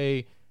prove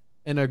an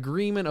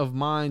agreement of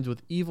minds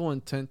with evil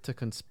intent to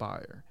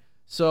conspire.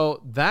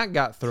 So that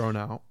got thrown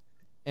out,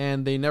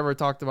 and they never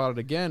talked about it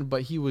again.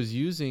 But he was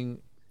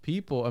using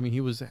people. I mean,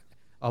 he was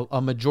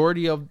a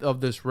majority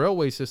of this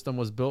railway system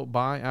was built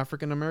by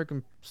African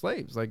American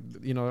slaves. Like,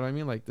 you know what I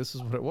mean? Like, this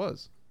is what it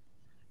was.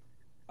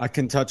 I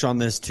can touch on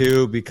this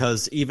too,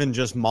 because even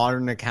just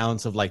modern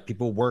accounts of like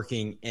people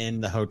working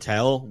in the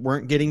hotel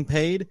weren't getting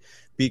paid,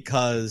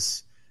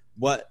 because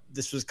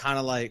this was kind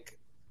of like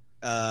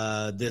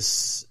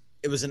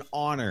it was an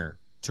honor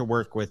to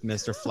work with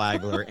Mr.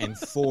 Flagler and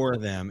for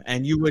them.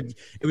 And it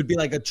would be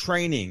like a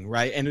training,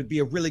 right? And it'd be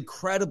a really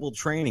credible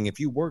training. If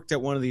you worked at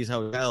one of these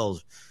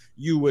hotels,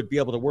 you would be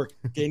able to work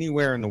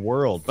anywhere in the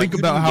world. Think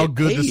about how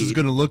good this is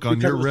going to look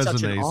on your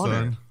resume,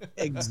 son.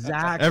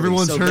 Exactly.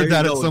 Everyone's heard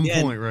that at some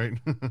point, right?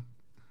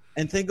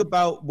 And think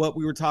about what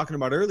we were talking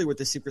about earlier with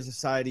the Secret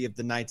Society of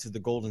the Knights of the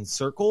Golden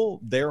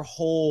Circle. Their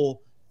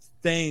whole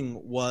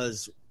thing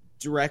was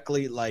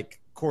directly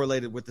like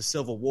correlated with the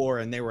Civil War,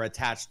 and they were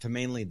attached to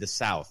mainly the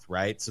South,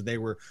 right? So they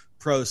were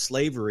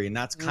pro-slavery, and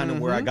that's kind of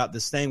where I got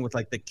this thing with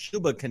like the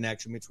Cuba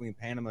connection between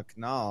Panama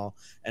Canal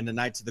and the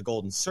Knights of the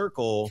Golden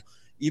Circle,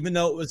 even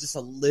though it was just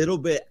a little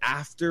bit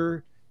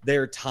after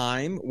their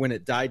time when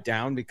it died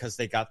down because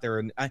they got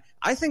their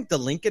I think the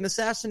Lincoln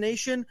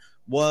assassination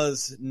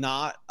was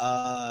not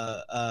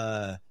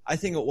I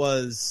think it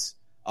was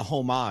a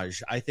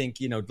homage. I think,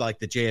 like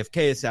the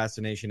JFK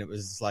assassination, it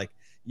was like,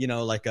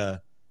 like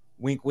a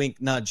wink wink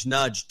nudge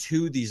nudge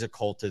to these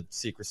occulted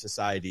secret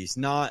societies.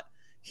 Not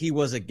he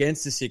was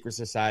against the secret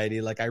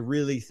society. Like, I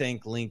really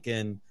think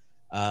Lincoln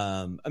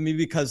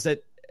because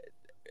that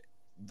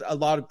a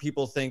lot of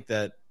people think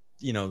that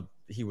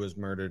he was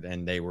murdered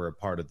and they were a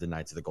part of the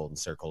Knights of the Golden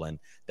Circle, and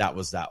that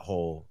was that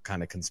whole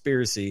kind of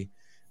conspiracy.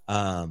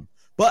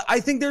 But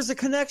I think there's a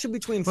connection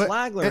between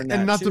Flagler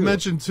and not to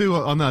mention too,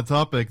 on that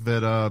topic,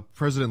 that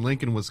President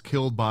Lincoln was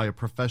killed by a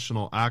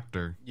professional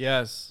actor.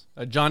 Yes,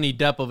 a Johnny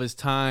Depp of his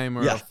time,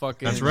 or a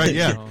fucking. That's right.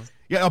 Yeah.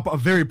 Yeah, a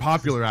very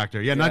popular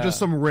actor. Yeah, not just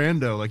some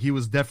rando. Like, he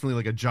was definitely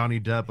like a Johnny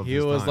Depp of his time. He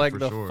was like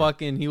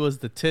he was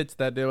the tits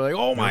that they were like,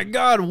 oh my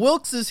God,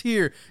 Wilkes is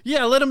here.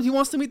 Yeah, he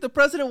wants to meet the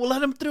president. Well,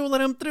 let him through. And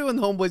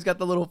the homeboy's got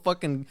the little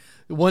fucking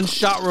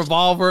one-shot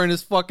revolver in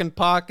his fucking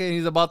pocket. And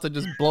he's about to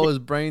just blow his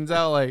brains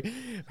out, like,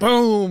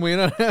 boom,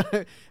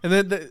 And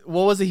then,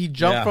 what was it? He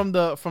jumped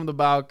from the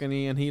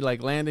balcony and he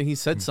like landed. He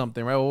said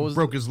something, right? What was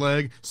Broke his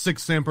leg. Sic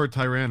Semper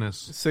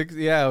Tyrannis.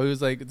 Yeah, it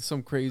was like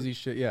some crazy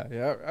shit. Yeah.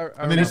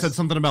 And then he said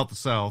something about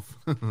the South.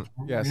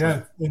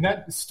 Yeah, and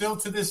that still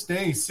to this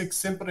day, Sic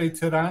Semper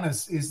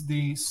Tyrannis is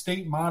the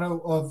state motto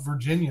of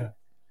Virginia.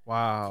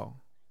 Wow.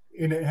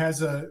 And it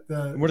has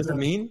what does it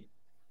mean?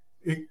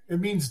 It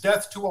means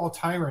death to all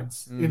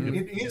tyrants. Mm-hmm.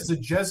 It is a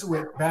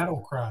Jesuit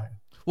battle cry.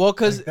 Well,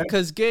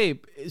 because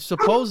Gabe,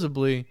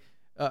 supposedly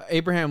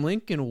Abraham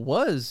Lincoln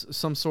was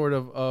some sort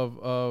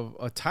of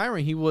a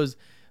tyrant. He was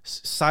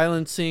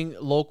silencing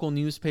local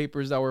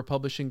newspapers that were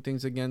publishing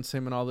things against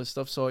him and all this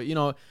stuff. So,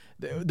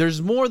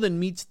 there's more than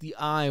meets the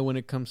eye when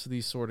it comes to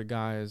these sort of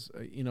guys,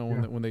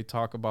 when they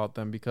talk about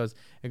them, because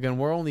again,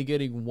 we're only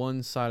getting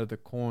one side of the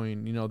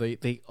coin.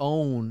 They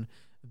own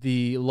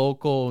the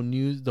local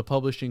news, the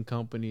publishing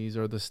companies,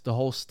 or the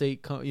whole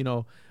state,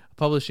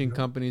 publishing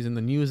companies and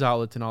the news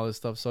outlets and all this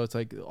stuff. So it's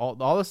like all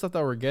the stuff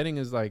that we're getting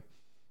is like,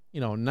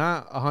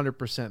 not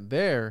 100%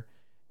 there.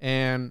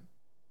 And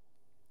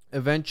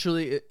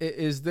eventually,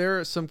 is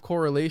there some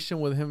correlation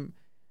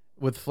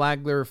with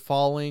Flagler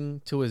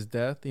falling to his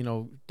death,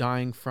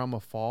 dying from a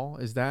fall?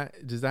 Does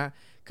that,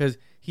 because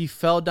he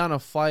fell down a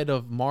flight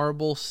of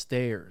marble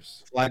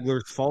stairs.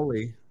 Flagler's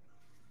Folly.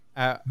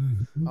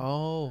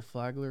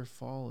 Flagler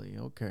Folly.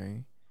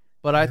 Okay.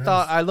 But I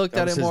thought, I looked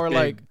at it more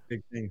like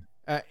big thing.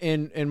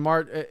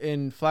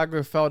 In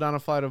Flagler fell down a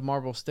flight of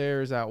marble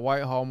stairs at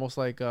Whitehall, almost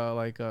like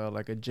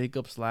a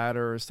Jacob's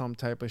ladder or some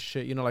type of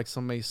shit, like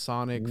some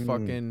Masonic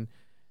fucking,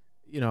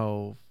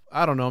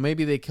 I don't know.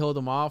 Maybe they killed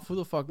him off. Who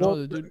the fuck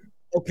knows, dude?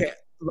 Okay,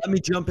 let me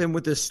jump in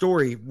with this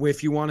story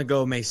if you want to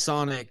go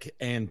Masonic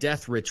and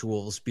death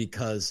rituals,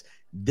 because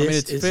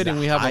this it's fitting.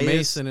 We have a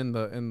Mason in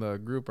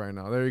the group right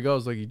now. There he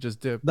goes, like he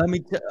just dipped. Let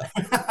me.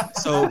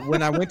 So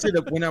when I went to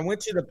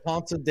the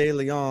Ponce de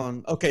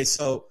Leon. Okay,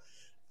 so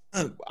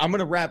I'm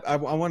gonna wrap.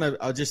 I'm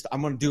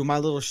gonna do my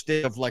little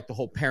shtick of like the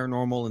whole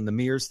paranormal and the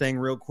mirrors thing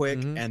real quick,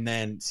 and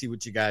then see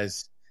what you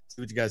guys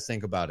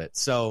think about it.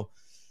 So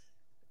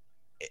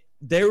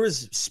there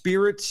was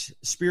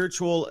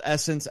spiritual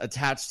essence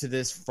attached to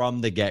this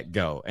from the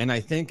get-go. And I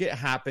think it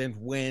happened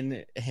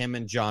when him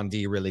and John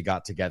D really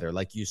got together.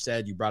 Like you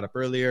said, you brought up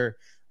earlier,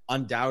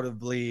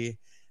 undoubtedly,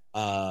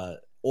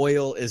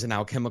 oil is an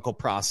alchemical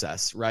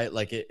process, right?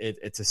 Like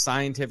it's a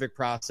scientific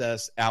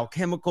process,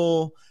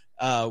 alchemical,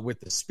 with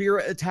the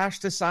spirit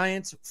attached to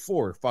science,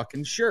 for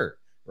fucking sure,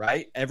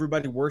 right?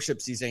 Everybody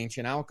worships these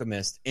ancient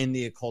alchemists in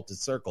the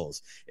occultist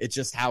circles. It's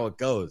just how it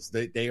goes.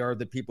 They are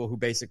the people who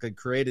basically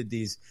created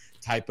these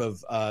type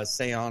of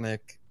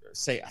psionic,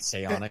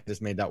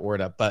 just made that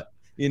word up, but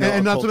you know,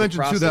 and not to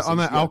mention too that on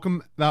that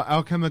that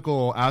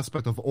alchemical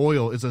aspect of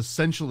oil is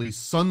essentially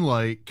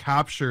sunlight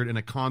captured in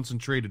a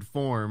concentrated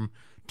form,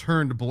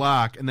 turned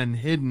black, and then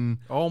hidden,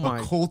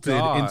 occulted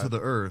into the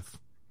earth.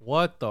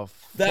 What the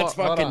fuck? That's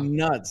fucking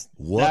nuts.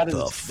 What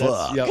the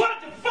fuck?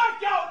 What the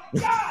fuck,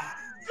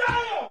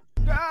 yo?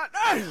 God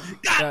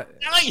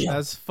damn!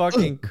 That's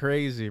fucking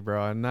crazy,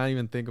 bro. I not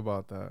even think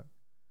about that.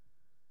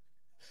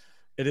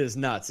 It is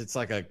nuts. It's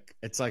like the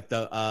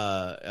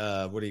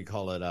what do you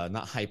call it?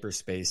 Not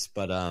hyperspace,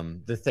 but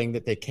the thing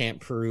that they can't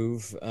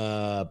prove.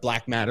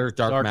 Black matter,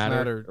 dark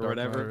matter, or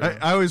whatever. Matter.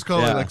 I always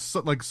call it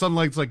like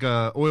sunlight's like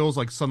oil's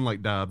like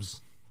sunlight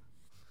dabs.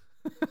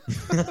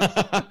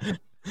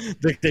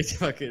 They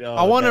fucking.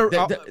 I want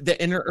to the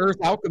inner Earth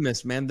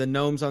alchemists, man. The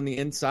gnomes on the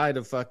inside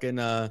of fucking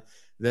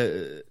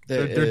they're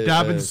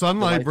dabbing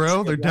sunlight,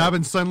 bro. They're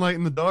dabbing sunlight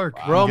in the dark.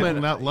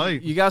 Roman, that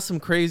light. You got some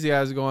crazy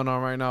eyes going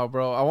on right now,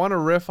 bro. I want to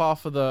riff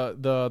off of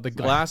the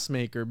glass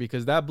maker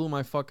because that blew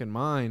my fucking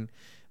mind.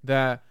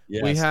 That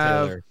we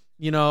have, Taylor.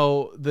 you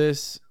know,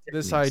 this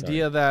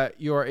idea that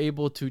you are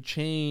able to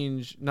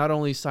change not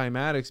only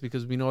cymatics,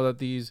 because we know that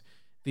these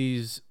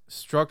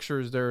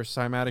structures, they're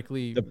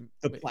cymatically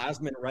the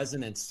plasma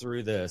resonance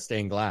through the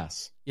stained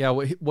glass. Yeah,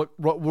 what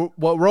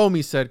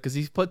Romie said, because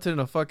he puts it in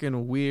a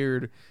fucking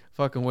weird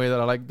fucking way that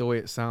I like the way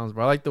it sounds,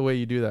 but I like the way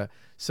you do that.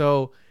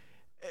 So,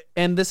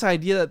 and this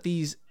idea that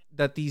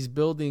these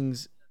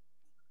buildings,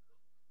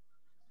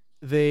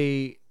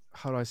 they,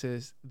 how do I say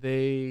this?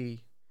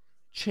 They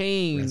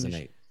change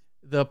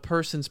the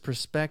person's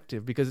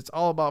perspective, because it's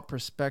all about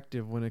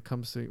perspective when it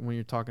comes to when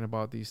you're talking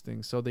about these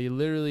things. So they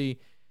literally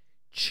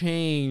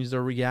change the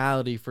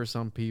reality for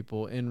some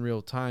people in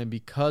real time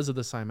because of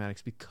the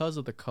cymatics, because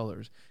of the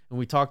colors. And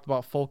we talked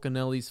about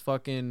Fulcanelli's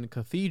fucking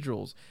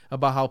cathedrals,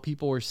 about how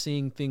people were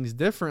seeing things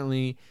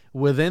differently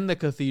within the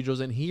cathedrals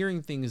and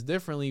hearing things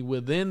differently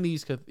within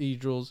these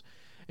cathedrals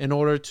in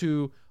order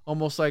to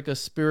almost like a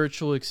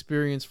spiritual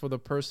experience for the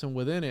person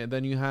within it.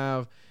 Then you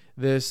have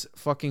this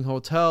fucking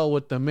hotel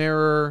with the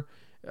mirror,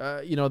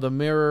 the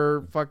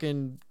mirror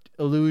fucking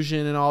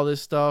illusion and all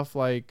this stuff.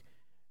 Like,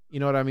 you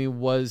know what I mean?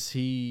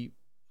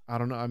 I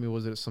don't know. I mean,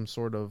 was it some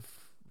sort of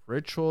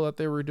ritual that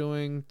they were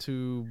doing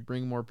to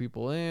bring more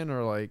people in,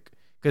 or like,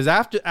 because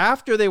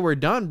after they were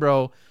done,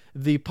 bro,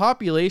 the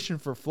population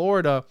for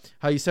Florida,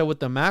 how you said with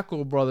the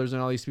Mackel brothers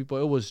and all these people,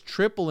 it was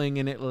tripling,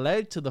 and it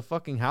led to the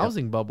fucking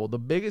housing bubble, the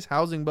biggest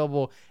housing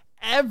bubble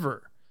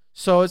ever.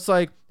 So it's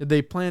like, did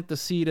they plant the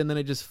seed and then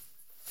it just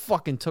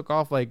fucking took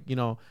off, like, you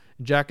know,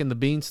 Jack and the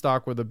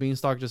Beanstalk, where the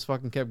beanstalk just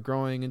fucking kept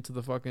growing into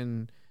the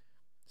fucking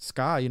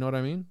sky. You know what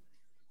I mean?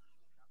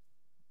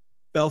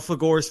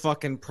 Belphegor's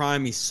fucking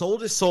prime. He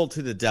sold his soul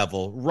to the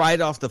devil right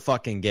off the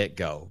fucking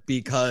get-go,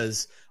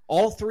 because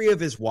all three of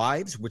his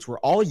wives, which were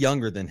all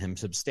younger than him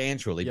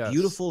substantially,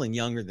 beautiful and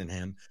younger than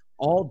him,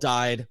 all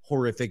died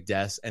horrific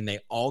deaths, and they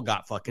all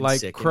got fucking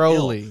like sick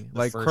Crowley. and ill.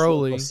 Like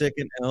Crowley. Sick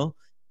and ill.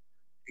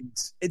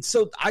 It's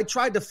so I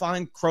tried to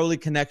find Crowley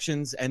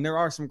connections, and there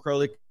are some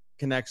Crowley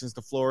connections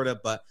to Florida,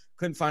 but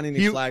couldn't find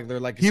any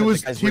Flagler. Like he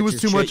was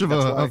too much of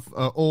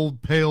a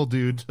old pale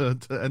dude to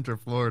enter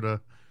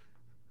Florida.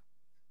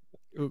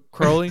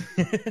 Crowley.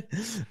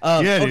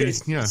 Okay,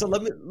 yeah. So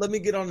let me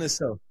get on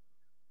this.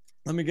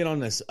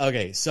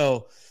 Okay,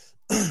 so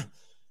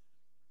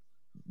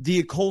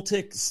the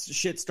occultic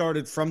shit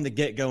started from the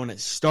get-go, and it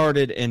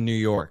started in New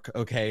York,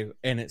 okay?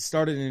 And it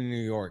started in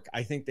New York.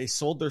 I think they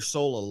sold their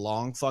soul a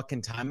long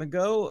fucking time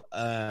ago,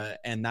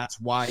 and that's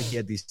why he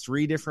had these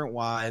 3 different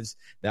wives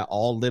that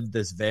all lived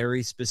this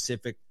very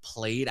specific,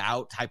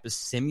 played-out type of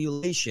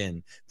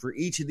simulation for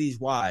each of these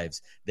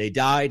wives. They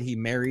died. He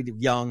married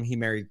young. He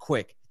married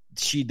quick.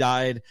 She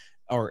died,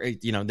 or,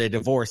 you know, they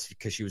divorced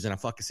because she was in a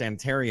fucking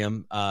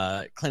sanitarium,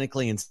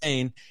 clinically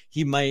insane.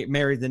 He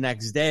married the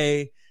next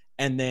day.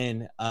 And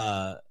then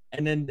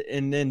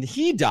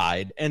he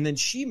died, and then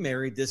she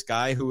married this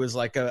guy who was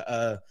like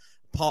a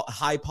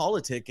high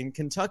politic in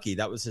Kentucky.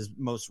 That was his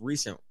most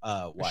recent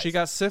wife. She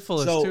got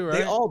syphilis too,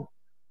 right?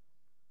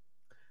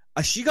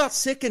 She got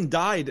sick and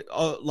died.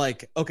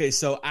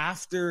 So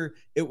after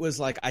it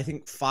was like, I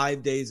think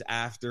 5 days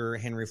after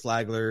Henry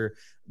Flagler,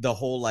 the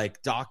whole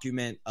like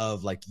document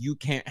of like, you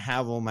can't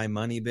have all my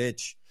money,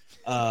 bitch,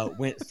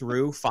 went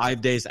through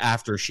 5 days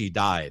after she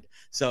died.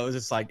 So it was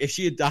just like, if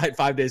she had died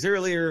 5 days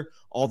earlier,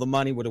 all the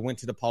money would have went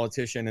to the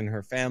politician and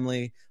her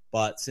family.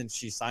 But since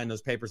she signed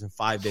those papers and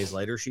 5 days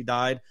later she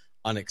died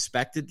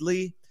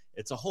unexpectedly,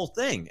 it's a whole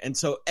thing. And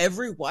so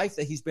every wife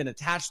that he's been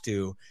attached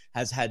to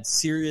has had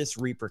serious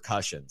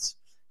repercussions.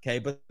 Okay,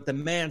 but the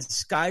man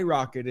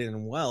skyrocketed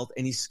in wealth,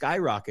 and he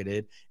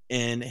skyrocketed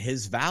in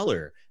his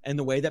valor and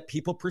the way that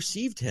people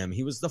perceived him.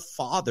 He was the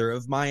father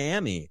of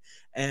Miami.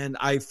 And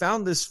I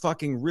found this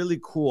fucking really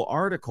cool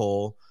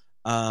article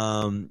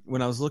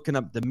when I was looking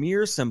up the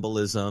mirror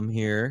symbolism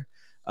here.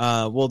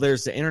 Well,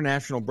 there's the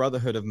International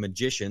Brotherhood of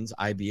Magicians,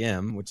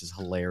 IBM, which is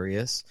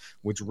hilarious,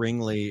 which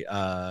Ringley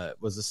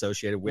was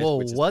associated with. Whoa,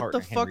 which his what partner,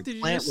 the fuck Henry did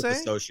you Plant, just was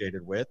say?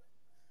 associated with.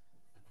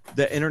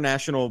 The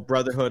International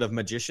Brotherhood of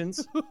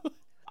Magicians,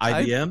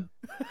 IBM,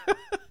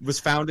 was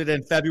founded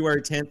in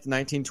February 10th,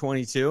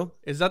 1922.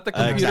 Is that the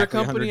computer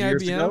exactly company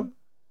 100 years ago.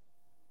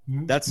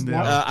 IBM? That's, No.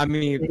 I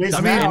mean, It is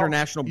the now.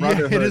 International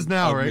Brotherhood it is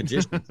now, of right?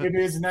 Magicians. It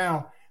is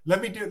now.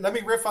 Let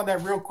me riff on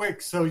that real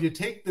quick. So you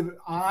take the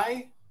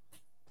I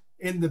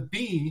and the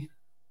B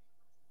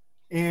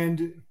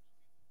and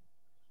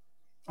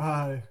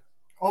the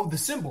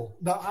symbol,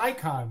 the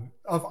icon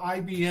of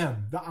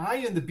IBM. The I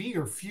and the B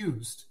are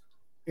fused,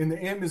 and the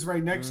M is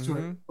right next to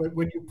it. But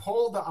when you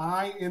pull the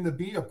I and the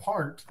B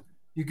apart,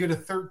 you get a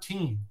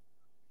 13,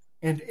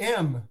 and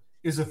M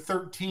is a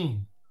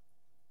 13.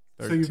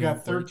 So you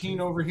got 13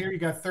 over here, you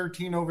got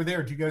 13 over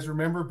there. Do you guys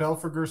remember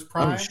Belphegor's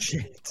Prime? Oh,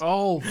 shit.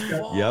 Oh,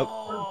 Yep.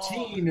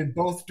 13 in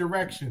both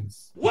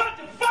directions. What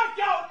the fuck,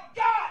 y'all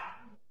got?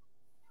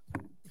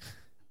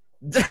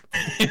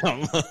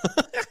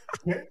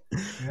 Damn.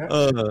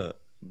 Yeah.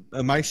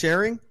 Am I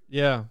sharing?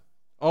 yeah.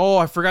 Oh,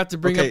 I forgot to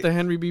bring Okay. up the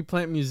Henry B.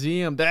 Plant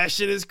Museum. That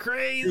shit is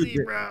crazy,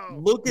 Dude, bro.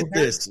 Look at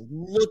this.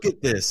 Look at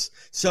this.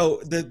 So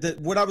the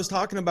what I was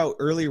talking about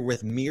earlier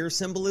with mirror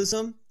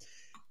symbolism,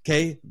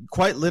 okay,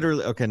 quite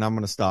literally. Okay, now I'm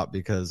gonna stop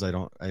because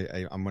I'm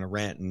gonna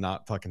rant and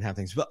not fucking have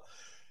things. But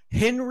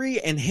Henry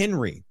and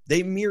Henry,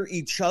 they mirror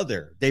each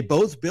other. They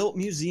both built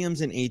museums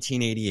in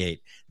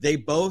 1888. They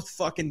both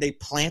they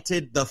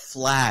planted the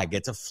flag.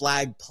 It's a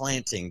flag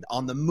planting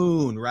on the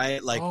moon,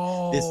 right? Like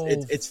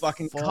it's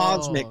fucking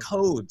cosmic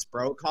codes,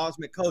 bro.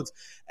 Cosmic codes.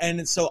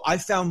 And so I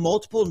found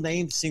multiple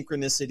name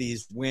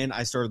synchronicities when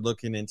I started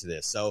looking into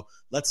this. So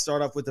let's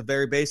start off with the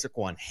very basic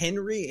one.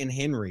 Henry and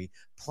Henry,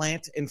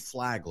 Plant and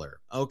Flagler.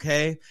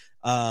 Okay.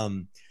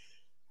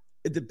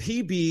 The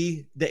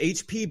PB, the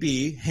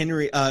HPB,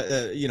 Henry,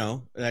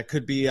 that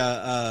could be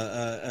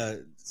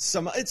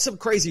some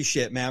crazy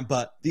shit, man.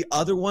 But the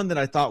other one that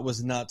I thought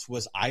was nuts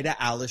was Ida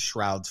Alice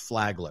Shroud's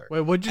Flagler.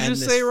 Wait, what'd you And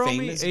just this say, Romy?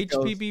 famous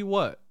HPB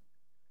what?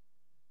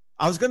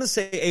 I was gonna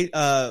say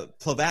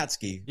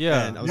Blavatsky.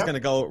 Yeah. And I was gonna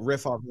go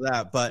riff off of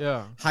that, but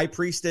Yeah. High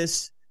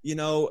Priestess,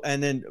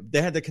 and then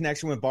they had the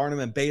connection with Barnum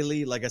and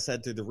Bailey, like I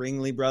said, through the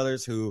Ringley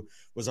brothers, who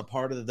was a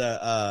part of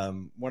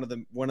the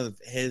one of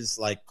his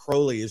like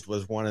Crowley's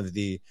was one of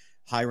the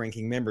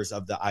high-ranking members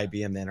of the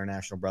IBM, the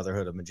International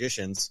Brotherhood of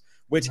Magicians,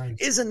 which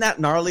isn't that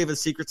gnarly of a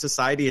secret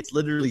society. It's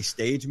literally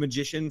stage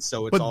magicians,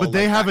 so it's all But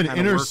they like have that an kind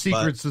of inner work,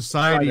 secret but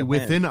society sleight of hand.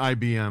 within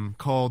IBM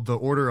called the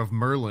Order of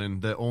Merlin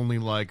that only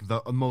like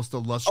the most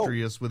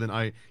illustrious within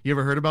You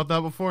ever heard about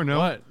that before? No.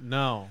 What?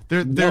 No.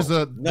 There's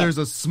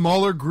a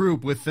smaller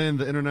group within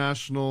the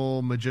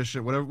International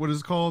Magician, what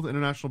is it called?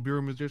 International Bureau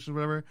of Magicians,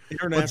 whatever.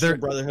 International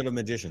Brotherhood of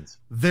Magicians.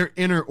 Their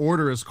inner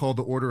order is called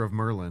the Order of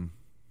Merlin.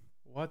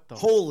 What the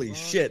Holy fuck?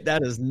 shit,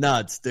 that is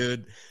nuts,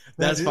 dude.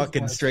 That's is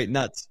fucking nuts. straight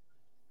nuts.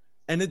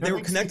 And they were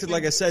makes me connected, think-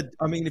 like I said.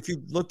 I mean, if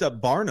you looked up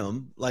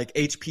Barnum, like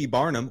H.P.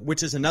 Barnum,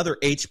 which is another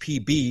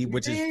HPB,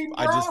 which is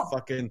I just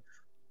fucking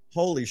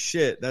holy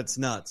shit, that's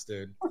nuts,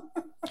 dude.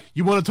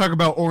 You want to talk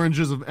about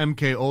oranges of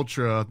MK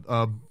Ultra?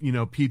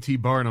 P.T.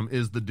 Barnum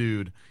is the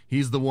dude.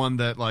 He's the one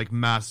that like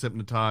mass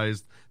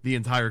hypnotized the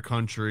entire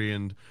country.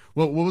 And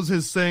what was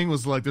his saying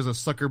was like, "There's a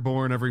sucker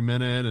born every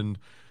minute," and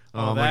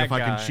like that if I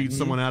can guy. cheat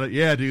someone out of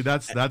yeah, dude,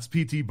 that's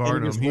P.T. And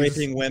Barnum. just He's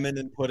raping women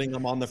and putting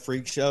them on the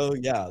freak show,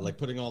 yeah, like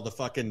putting all the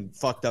fucking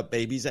fucked up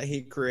babies that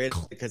he created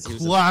because he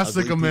was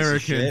classic an ugly piece of American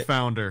shit.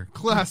 founder.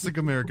 Classic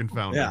American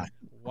founder. Yeah.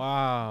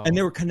 Wow. And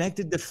they were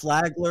connected to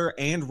Flagler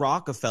and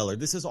Rockefeller.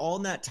 This is all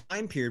in that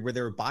time period where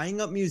they were buying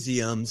up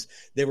museums.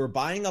 They were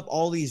buying up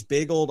all these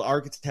big old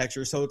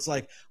architecture. So it's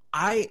like,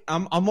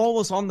 I'm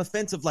almost on the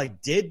fence of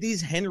like, did these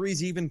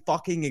Henrys even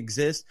fucking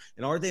exist?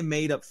 And are they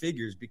made up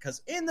figures?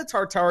 Because in the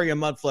Tartaria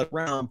Mudflood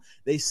realm,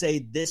 they say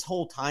this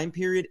whole time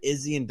period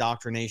is the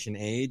indoctrination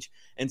age.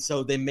 And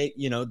so they make,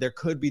 there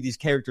could be these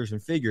characters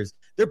and figures.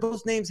 They're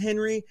both names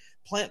Henry,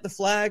 Plant the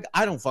Flag.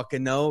 I don't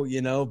fucking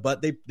know,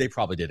 but they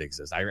probably did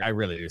exist. I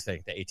really do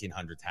think the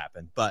 1800s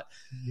happened. But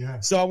Yeah.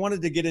 so I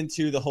wanted to get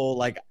into the whole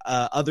like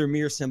other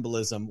mirror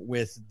symbolism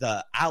with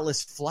the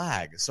Alice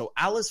Flag. So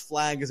Alice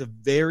Flag is a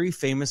very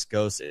famous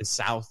ghost in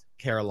South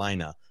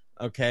Carolina.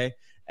 Okay.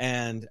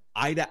 And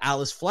Ida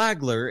Alice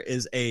Flagler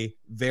is a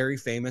very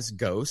famous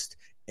ghost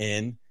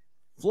in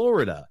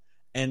Florida.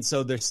 And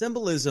so their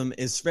symbolism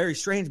is very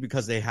strange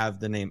because they have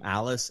the name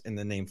Alice and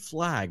the name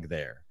Flag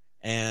there.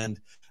 And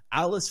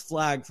Alice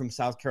Flag from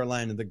South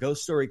Carolina, the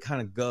ghost story kind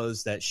of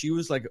goes that she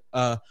was like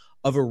of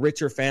a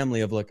richer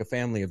family, of like a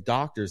family of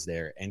doctors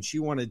there. And she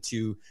wanted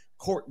to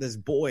court this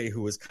boy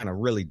who was kind of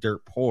really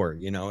dirt poor,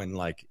 and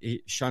like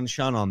shun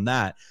on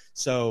that.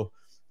 So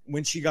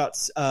when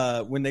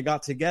they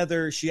got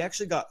together, she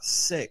actually got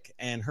sick,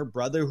 and her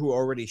brother, who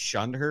already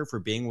shunned her for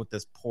being with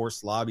this poor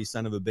slobby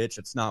son of a bitch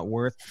that's not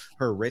worth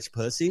her rich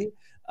pussy,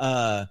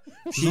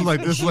 This is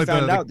like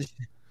found out that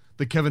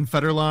the Kevin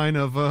Federline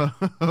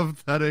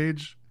of that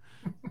age.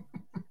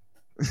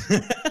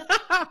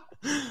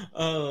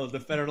 Oh, the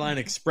Federline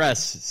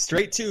Express,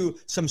 straight to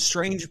some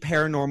strange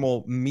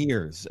paranormal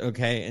mirrors.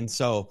 Okay, and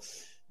so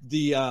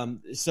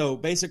so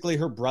basically,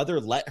 her brother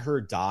let her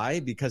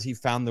die because he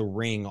found the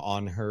ring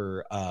on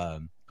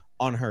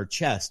her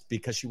chest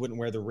because she wouldn't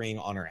wear the ring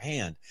on her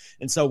hand.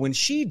 And so when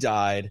she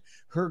died,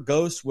 her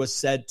ghost was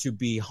said to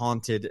be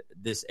haunted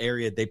this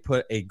area. They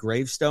put a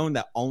gravestone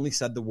that only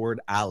said the word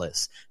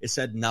Alice. It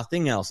said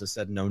nothing else. It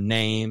said no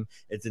name.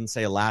 It didn't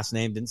say a last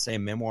name, didn't say a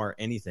memoir or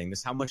anything. This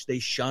is how much they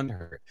shunned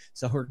her.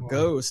 So her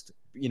ghost,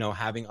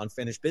 having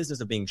unfinished business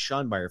of being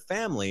shunned by her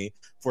family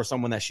for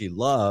someone that she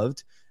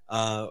loved,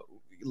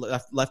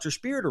 left her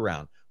spirit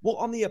around. Well,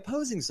 on the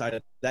opposing side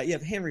of that, you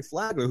have Henry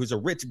Flagler, who's a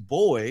rich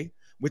boy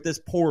with this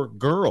poor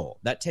girl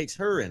that takes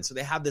her in. So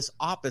they have this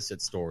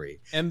opposite story.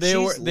 And they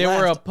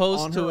were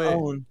opposed to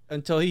it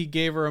until he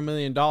gave her $1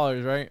 million,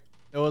 right?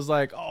 It was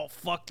like, oh,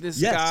 fuck this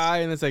guy.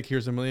 And it's like,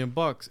 here's $1 million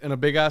and a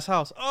big ass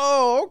house.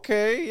 Oh,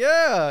 okay.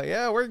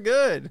 Yeah, we're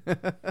good.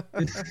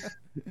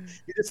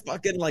 He just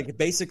fucking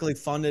basically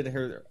funded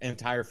her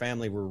entire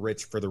family were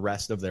rich for the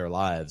rest of their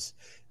lives.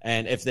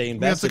 And if they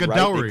invested it's like a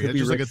dowry. They could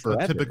It's be just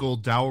like a typical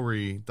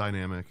dowry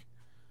dynamic.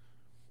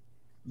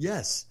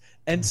 Yes.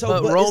 And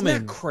so, but isn't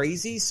that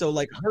crazy? So,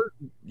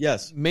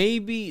 yes.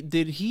 Maybe,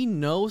 did he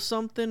know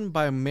something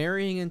by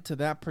marrying into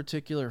that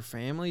particular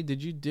family?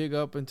 Did you dig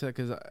up into,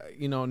 because,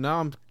 now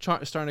I'm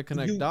starting to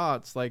connect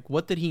dots. Like,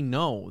 what did he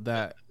know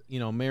that,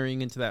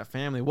 marrying into that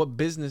family? What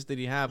business did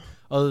he have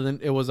other than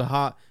it was a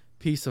hot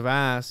piece of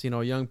ass,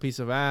 young piece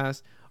of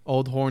ass,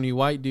 old horny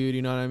white dude,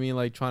 you know what I mean?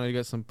 Like, trying to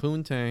get some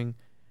poontang.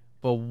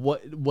 But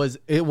what was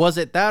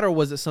it that, or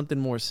was it something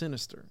more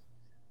sinister?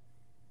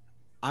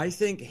 I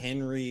think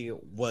Henry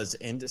was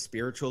into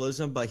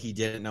spiritualism, but he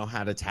didn't know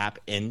how to tap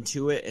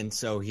into it. And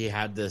so he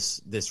had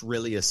this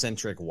really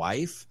eccentric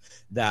wife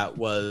that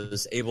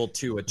was able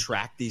to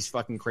attract these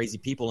fucking crazy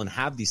people and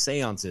have these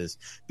seances.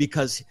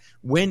 Because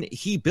when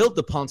he built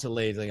the Ponce de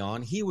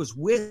Leon, he was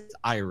with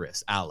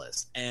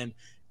Alice. And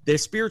their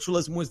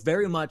spiritualism was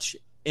very much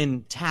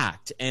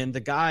intact. And the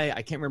guy,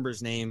 I can't remember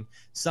his name,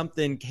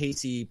 something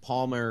Casey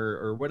Palmer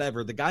or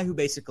whatever, the guy who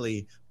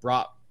basically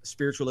brought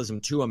spiritualism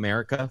to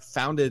America,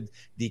 founded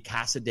the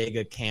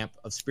Cassadaga Camp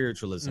of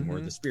Spiritualism,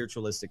 or the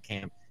spiritualistic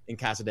camp in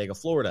Cassadaga,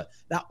 Florida,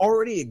 that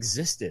already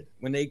existed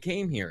when they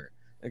came here.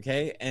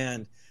 Okay.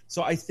 And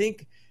so I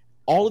think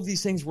all of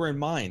these things were in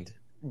mind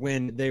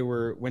when they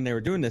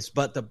were doing this.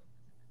 But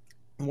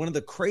one of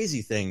the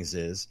crazy things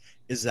is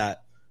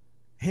that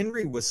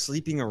Henry was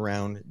sleeping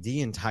around the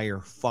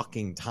entire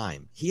fucking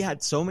time. He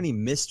had so many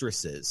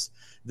mistresses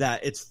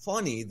that it's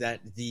funny that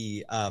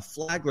the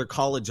Flagler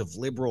College of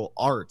Liberal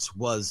Arts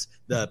was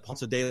the Ponce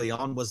de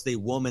Leon was the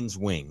woman's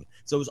wing.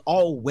 So it was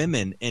all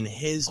women in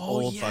his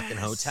fucking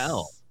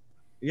hotel.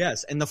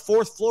 Yes, and the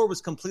fourth floor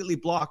was completely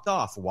blocked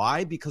off.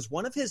 Why? Because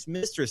one of his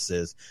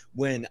mistresses,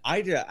 when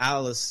Ida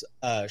Alice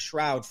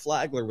Shroud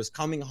Flagler was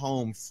coming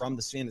home from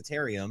the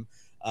sanitarium,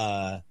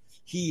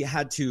 he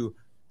had to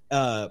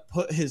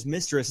put his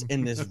mistress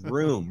in this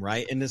room,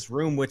 right? In this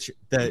room, which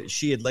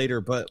she had later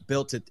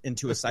built it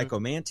into a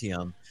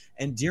psychomantium.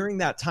 And during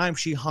that time,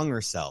 she hung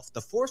herself.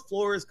 The fourth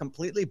floor is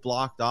completely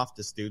blocked off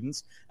to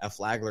students at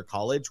Flagler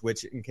College,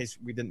 which, in case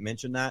we didn't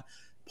mention that,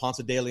 Ponce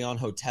de Leon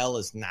Hotel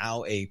is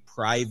now a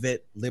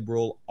private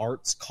liberal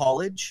arts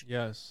college.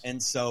 Yes.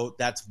 And so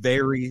that's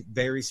very,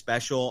 very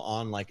special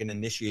on like an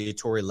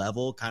initiatory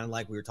level, kind of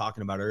like we were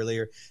talking about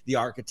earlier. The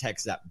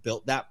architects that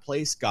built that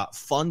place got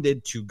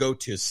funded to go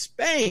to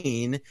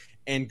Spain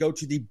and go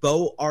to the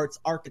Beaux Arts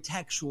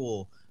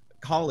Architectural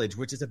College,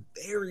 which is a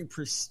very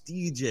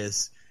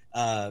prestigious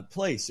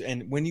place.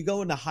 And when you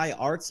go into high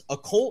arts,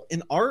 occult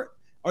and art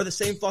are the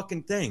same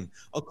fucking thing.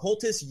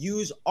 Occultists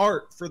use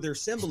art for their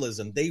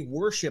symbolism. They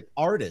worship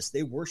artists.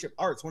 They worship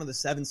art. It's one of the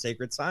 7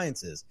 sacred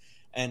sciences.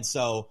 And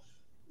so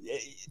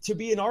to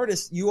be an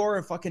artist, you are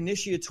a fucking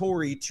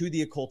initiatory to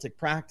the occultic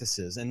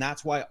practices. And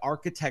that's why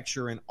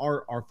architecture and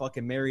art are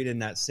fucking married in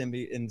that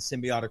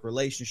symbiotic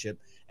relationship.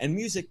 And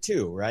music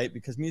too, right?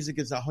 Because music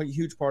is a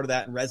huge part of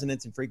that, and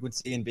resonance and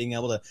frequency and being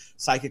able to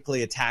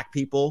psychically attack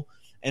people.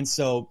 And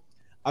so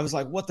I was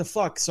like, what the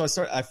fuck? So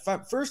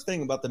first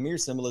thing about the mirror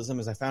symbolism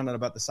is I found out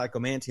about the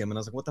psychomantium, and I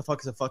was like, what the fuck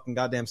is a fucking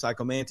goddamn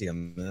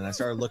psychomantium? And then I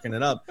started looking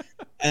it up,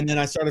 and then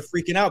I started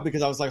freaking out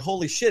because I was like,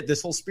 holy shit,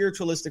 this whole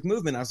spiritualistic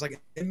movement. I was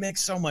like, it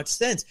makes so much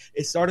sense.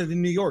 It started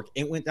in New York.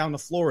 It went down to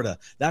Florida.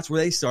 That's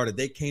where they started.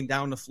 They came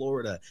down to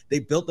Florida. They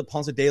built the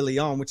Ponce de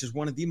Leon, which is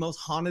one of the most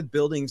haunted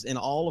buildings in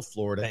all of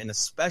Florida, and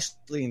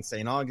especially in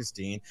St.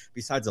 Augustine,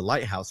 besides a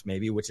lighthouse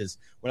maybe, which is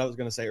what I was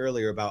going to say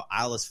earlier about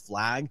Alice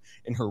Flagg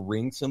and her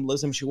ring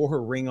symbolism. She wore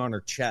her ring on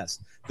her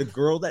chest. The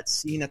girl that's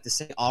seen at the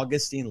St.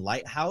 Augustine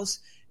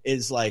lighthouse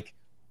is like,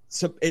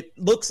 so it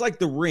looks like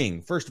the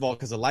ring, first of all,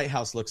 because the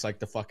lighthouse looks like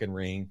the fucking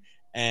ring,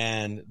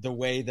 and the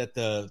way that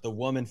the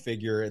woman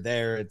figure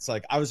there, it's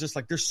like, I was just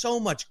like, there's so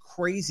much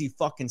crazy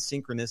fucking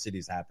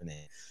synchronicities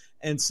happening.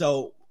 And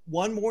so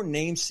one more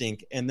name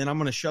sync, and then I'm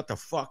gonna shut the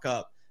fuck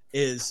up,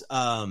 is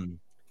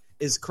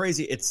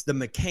crazy. It's the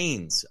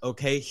McCains.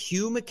 Okay,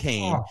 Hugh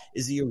McCain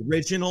is the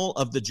original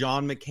of the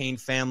John McCain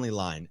family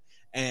line.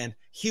 And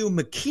Hugh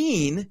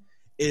McKean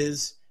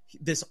is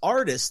this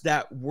artist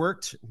that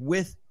worked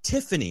with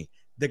Tiffany,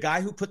 the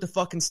guy who put the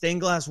fucking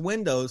stained glass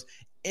windows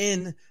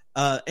in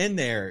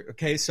there.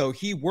 Okay, so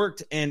he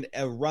worked and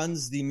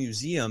runs the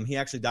museum. He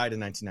actually died in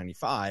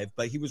 1995,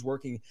 but he was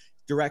working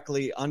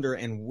directly under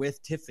and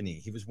with Tiffany.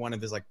 He was one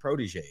of his like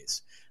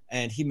proteges,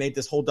 and he made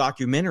this whole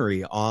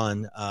documentary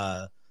on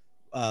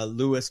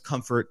Louis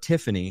Comfort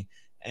Tiffany,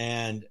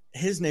 and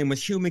his name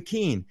was Hugh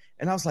McKean.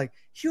 And I was like,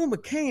 Hugh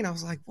McKean? I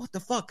was like, what the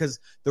fuck? Because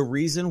the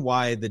reason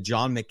why the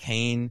John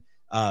McCain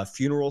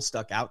funeral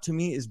stuck out to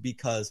me is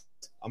because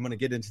I'm going to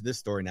get into this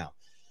story now.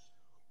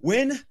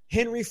 When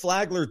Henry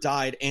Flagler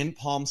died in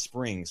Palm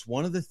Springs,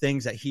 one of the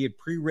things that he had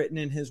pre-written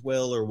in his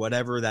will or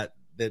whatever that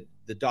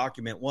the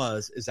document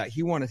was, is that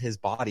he wanted his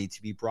body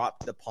to be brought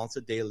to the Ponce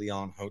de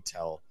Leon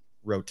Hotel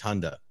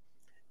Rotunda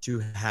to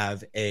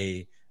have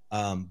a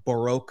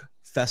Baroque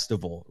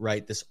festival,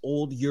 right? This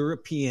old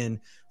European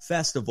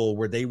festival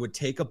where they would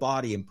take a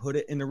body and put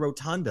it in the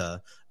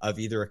rotunda of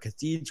either a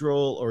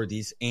cathedral or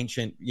these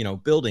ancient,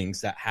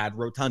 buildings that had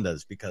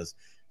rotundas, because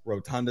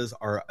rotundas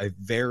are a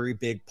very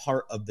big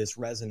part of this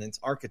resonance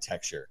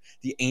architecture.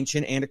 The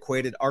ancient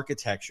antiquated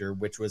architecture,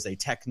 which was a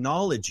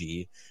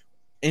technology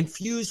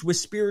infused with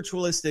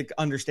spiritualistic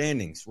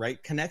understandings,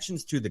 right?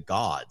 Connections to the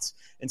gods.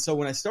 And so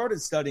when I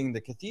started studying the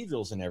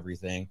cathedrals and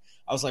everything,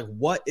 I was like,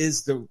 what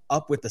is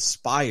up with the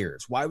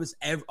spires? Why was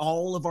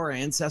all of our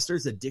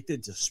ancestors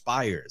addicted to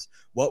spires?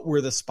 What were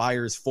the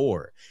spires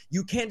for?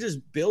 You can't just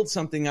build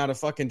something out of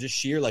fucking just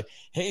sheer like,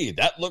 hey,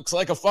 that looks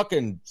like a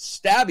fucking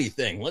stabby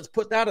thing. Let's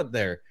put that up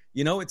there.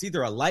 It's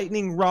either a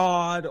lightning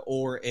rod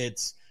or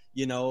it's,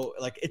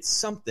 it's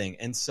something.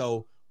 And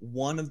so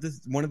one of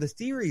the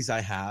theories I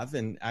have,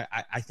 and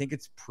I think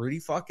it's pretty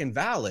fucking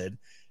valid,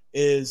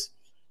 is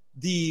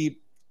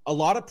a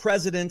lot of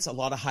presidents, a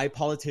lot of high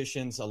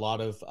politicians, a lot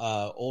of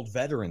old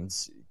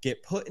veterans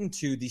get put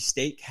into the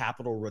state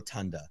capitol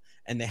rotunda,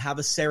 and they have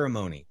a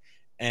ceremony,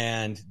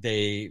 and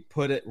they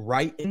put it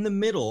right in the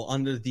middle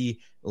under the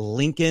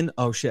Lincoln.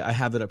 Oh shit, I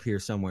have it up here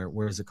somewhere.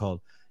 Where is it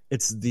called?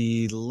 It's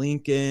the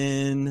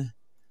Lincoln.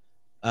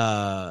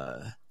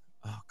 Oh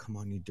come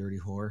on, you dirty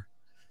whore.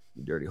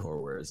 You dirty whore,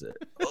 where is it?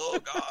 Oh,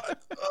 God.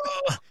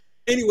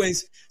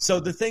 Anyways, so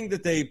the thing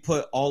that they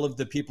put all of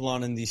the people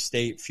on in these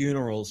state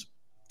funerals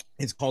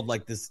is called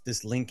like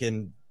this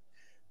Lincoln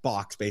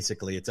box,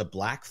 basically. It's a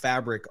black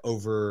fabric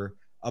over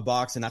a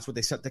box, and that's what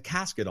they set the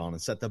casket on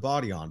and set the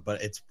body on.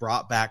 But it's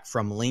brought back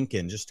from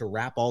Lincoln just to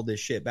wrap all this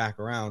shit back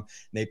around.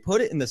 And they put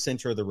it in the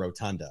center of the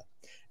rotunda.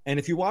 And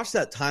if you watch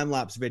that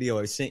time-lapse video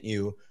I sent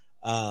you,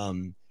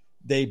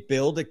 they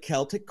build a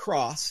Celtic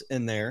cross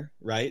in there,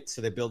 right?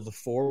 So they build the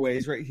 4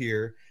 ways right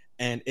here,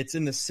 and it's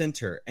in the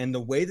center. And the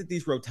way that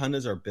these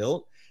rotundas are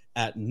built,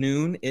 at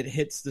noon, it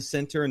hits the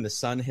center and the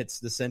sun hits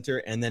the center,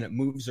 and then it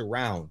moves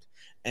around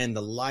and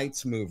the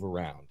lights move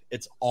around.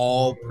 It's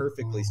all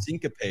perfectly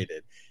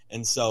syncopated.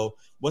 And so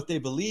what they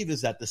believe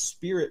is that the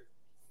spirit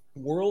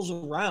whirls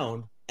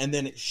around and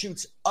then it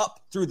shoots up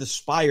through the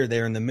spire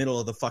there in the middle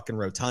of the fucking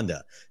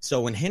rotunda.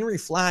 So when Henry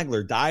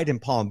Flagler died in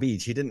Palm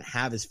Beach, he didn't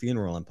have his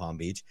funeral in Palm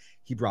Beach.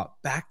 He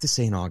brought back to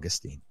St.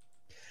 Augustine.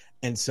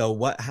 And so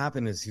what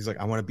happened is he's like,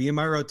 I want to be in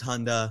my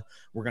rotunda.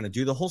 We're going to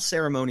do the whole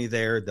ceremony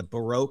there, the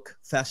Baroque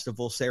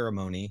festival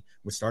ceremony,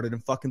 which started in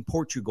fucking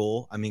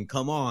Portugal. I mean,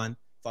 come on,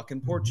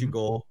 fucking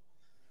Portugal.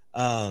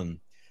 And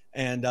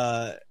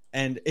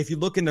if you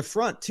look in the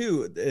front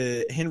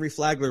too, Henry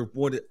Flagler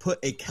would put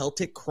a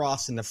Celtic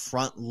cross in the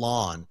front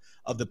lawn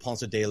of the Ponce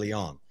de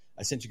Leon.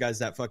 I sent you guys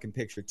that fucking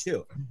picture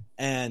too.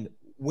 And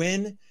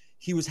when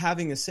he was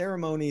having a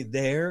ceremony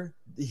there,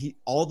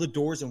 all the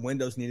doors and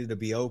windows needed to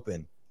be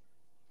open.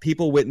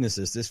 People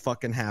witnesses, this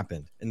fucking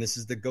happened. And this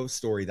is the ghost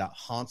story that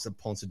haunts the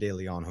Ponce de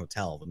Leon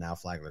Hotel, the now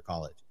Flagler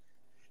College.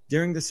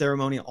 During the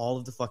ceremony, all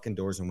of the fucking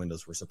doors and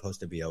windows were supposed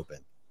to be open.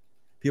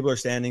 People are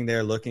standing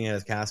there looking at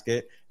his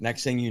casket.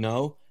 Next thing you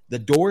know, the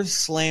doors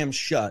slam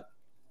shut.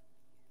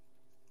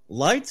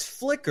 Lights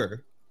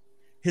flicker.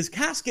 His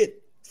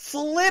casket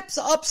flips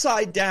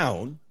upside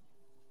down.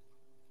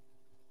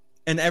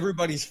 And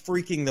everybody's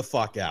freaking the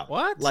fuck out.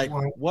 What? Like,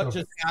 what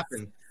just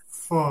happened?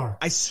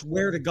 I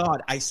swear to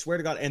God.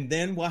 And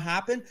then what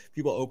happened?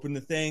 People opened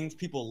the things.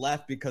 People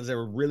left because they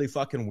were really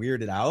fucking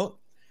weirded out.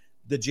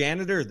 The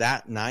janitor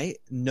that night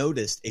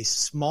noticed a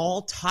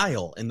small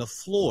tile in the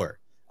floor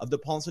of the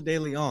Ponce de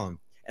Leon.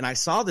 And I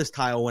saw this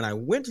tile when I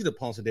went to the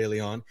Ponce de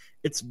Leon.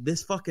 It's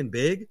this fucking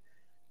big.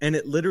 And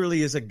it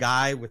literally is a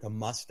guy with a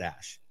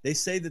mustache. They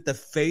say that the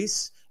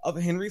face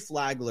of Henry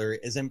Flagler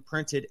is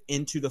imprinted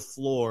into the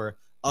floor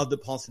of the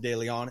Ponce de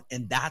Leon,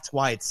 and that's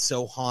why it's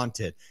so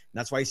haunted. And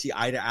that's why you see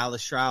Ida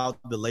Alice Shroud,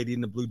 the lady in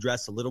the blue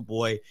dress, the little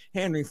boy,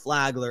 Henry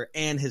Flagler,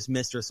 and his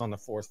mistress on the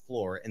 4th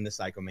floor in the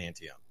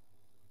Psychomantium.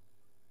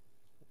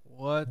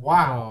 What?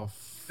 Wow.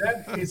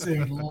 That is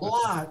a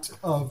lot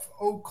of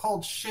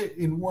occult shit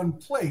in one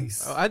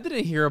place. I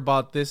didn't hear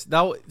about this. Did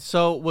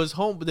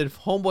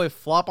Homeboy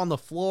flop on the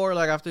floor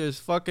like after his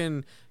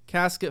fucking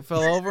casket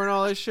fell over and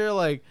all this shit?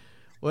 Like,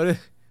 what?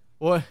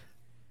 I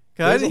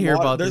didn't hear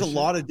about this. There's a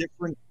lot of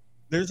different.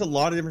 there's a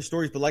lot of different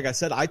stories, but like I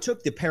said, I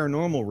took the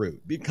paranormal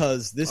route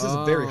because this is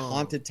a very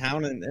haunted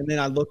town, and then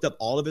I looked up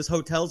all of his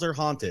hotels are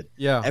haunted.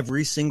 Yeah.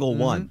 Every single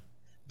one.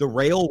 The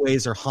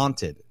railways are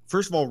haunted.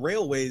 First of all,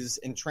 railways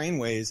and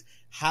trainways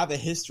have a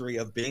history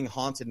of being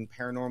haunted and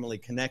paranormally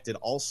connected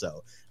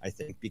also, I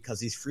think, because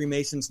these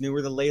Freemasons knew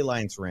where the ley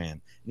lines ran.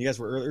 And you guys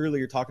were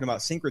earlier talking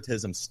about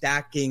syncretism,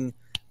 stacking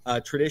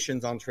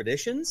traditions on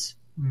traditions.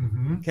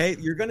 Okay,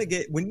 you're going to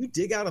get, when you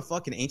dig out a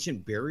fucking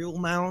ancient burial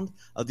mound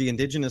of the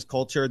indigenous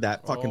culture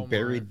that fucking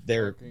buried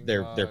their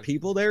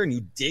people there, and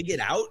you dig it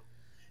out,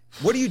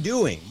 what are you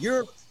doing?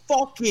 You're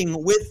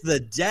fucking with the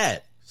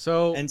dead.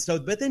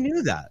 But they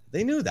knew that.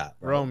 They knew that.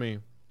 Bro. Romie,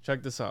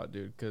 check this out,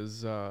 dude,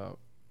 because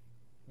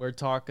we're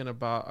talking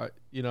about,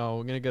 we're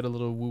going to get a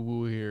little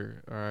woo-woo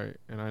here, all right?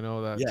 And I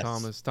know that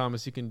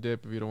Thomas, you can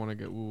dip if you don't want to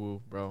get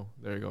woo-woo, bro.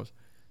 There he goes.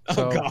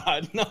 So, oh,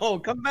 God, no,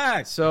 come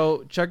back.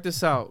 So check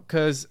this out,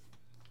 because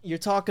you're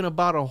talking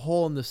about a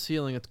hole in the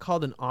ceiling. It's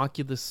called an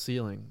oculus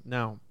ceiling.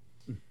 Now,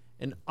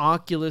 an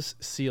oculus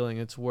ceiling,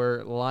 it's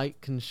where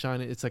light can shine.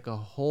 It's like a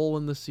hole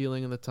in the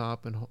ceiling in the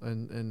top,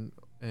 and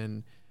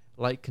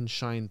light can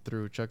shine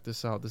through. Check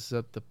this out. This is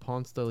at the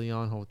Ponce de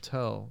Leon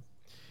Hotel,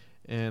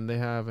 and they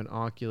have an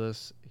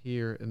oculus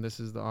here, and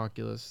this is the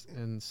oculus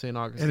in St.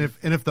 Augustine.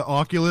 And if the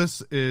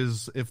oculus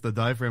is, if the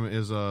diaphragm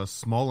is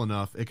small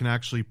enough, it can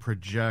actually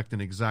project an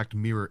exact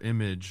mirror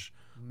image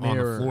on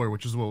the floor,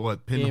 which is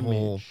what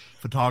pinhole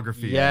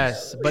photography is.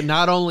 Yes, but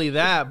not only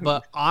that,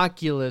 but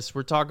Oculus.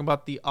 We're talking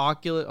about the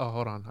Oculus. Oh,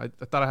 hold on.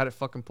 I thought I had it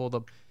fucking pulled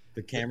up.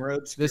 The camera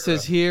obscura. This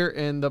is here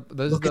in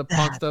this is the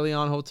Ponce de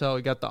Leon Hotel.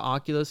 We got the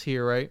Oculus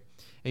here, right?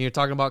 And you're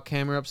talking about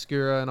camera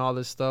obscura and all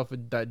this stuff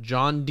that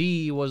John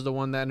D was the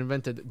one that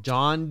invented.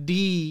 John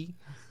D.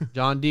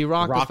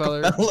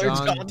 Rockefeller.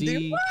 John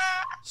D.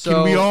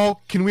 So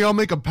can we all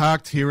make a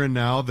pact here and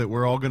now that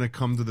we're all going to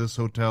come to this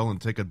hotel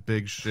and take a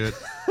big shit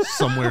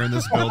somewhere in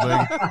this building?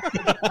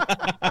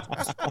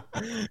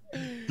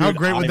 How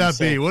great would that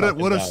be?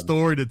 What a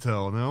story to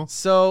tell, no?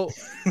 So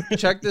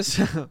check this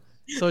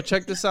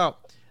out.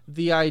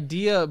 The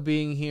idea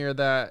being here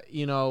that,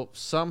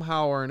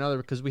 somehow or another,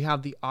 because we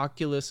have the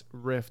Oculus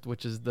Rift,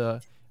 which is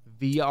the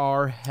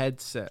VR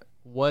headset.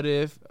 What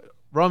if,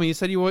 Romie, you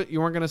said you weren't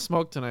going to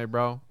smoke tonight,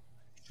 bro.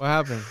 What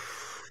happened?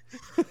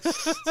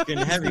 It's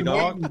getting heavy,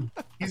 dog.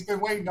 He's been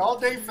waiting all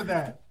day for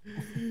that.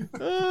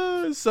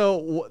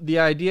 So the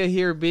idea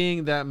here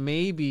being that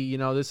maybe,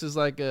 this is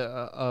like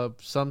a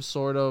some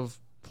sort of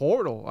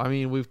portal. I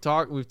mean, we've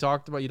talked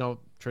about,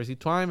 Tracy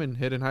Twyman,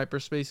 Hidden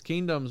Hyperspace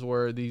Kingdoms,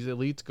 where these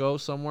elites go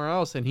somewhere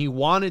else, and he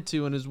wanted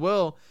to in his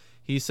will.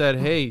 He said,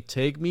 "Hey,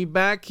 take me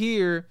back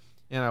here,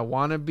 and I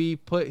want to be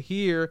put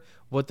here."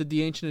 What did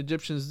the ancient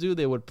Egyptians do?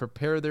 They would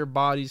prepare their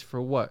bodies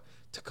for what?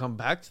 To come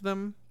back to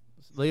them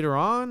later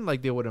on?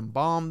 Like, they would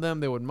embalm them,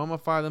 they would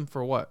mummify them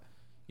for what?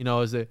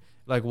 Is it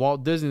like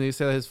Walt Disney? They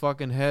said his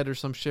fucking head or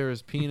some shit,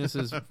 his penis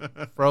is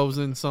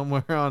frozen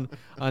somewhere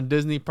on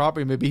Disney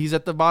property. Maybe he's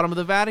at the bottom of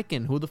the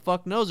Vatican. Who the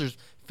fuck knows? There's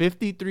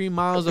 53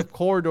 miles of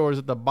corridors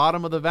at the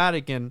bottom of the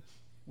Vatican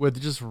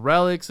with just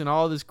relics and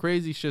all this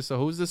crazy shit. So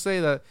who's to say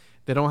that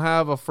they don't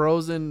have a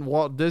frozen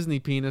Walt Disney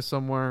penis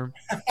somewhere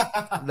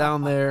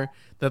down there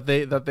that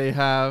they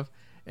have?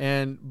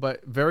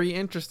 But very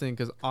interesting,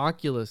 because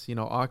Oculus,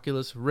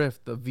 Oculus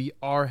Rift, the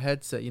VR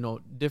headset,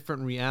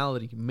 different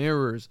reality,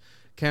 mirrors,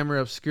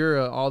 camera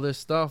obscura, all this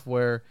stuff,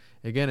 where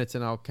again, it's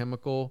an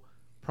alchemical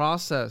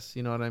process,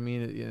 you know what I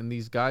mean? And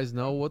these guys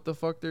know what the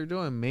fuck they're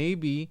doing.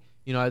 Maybe,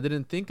 I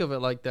didn't think of it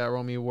like that,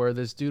 Romie, where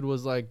this dude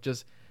was like,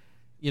 just,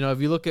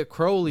 if you look at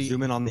Crowley,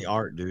 zoom in on the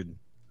art, dude.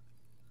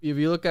 If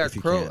you look at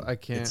Crowley, I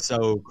can't. It's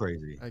so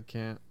crazy. I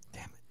can't.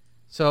 Damn it.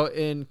 So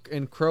in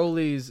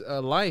Crowley's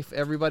life,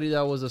 everybody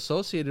that was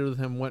associated with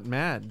him went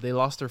mad. They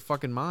lost their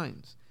fucking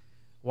minds.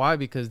 Why?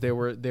 Because they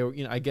were.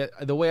 I get,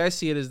 the way I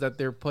see it is that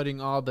they're putting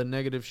all the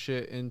negative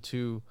shit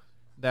into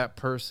that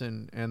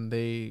person, and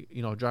they,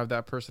 drive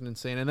that person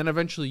insane, and then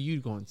eventually you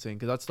go insane,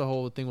 because that's the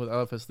whole thing with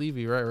Eliphas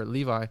Levi, right, or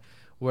Levi,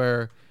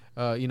 where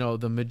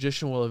the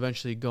magician will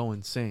eventually go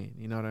insane.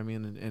 You know what I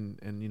mean?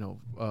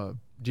 And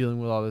dealing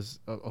with all this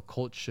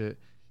occult shit,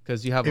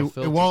 because you have a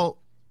filter.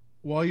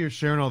 While you're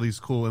sharing all these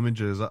cool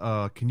images,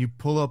 can you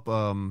pull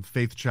up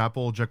Faith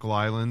Chapel, Jekyll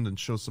Island, and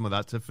show some of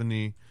that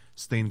Tiffany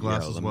stained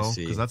glass as well?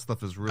 Because that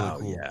stuff is really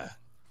cool. Yeah.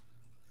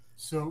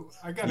 So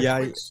I got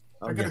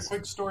a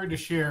quick story to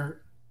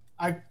share.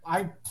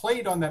 I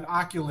played on that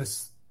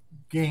Oculus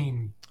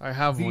game. I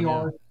have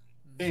VR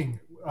thing,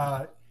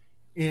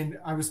 and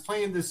I was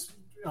playing this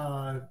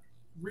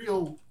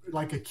real,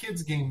 like a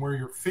kid's game where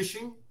you're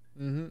fishing.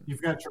 Mm-hmm.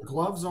 You've got your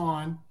gloves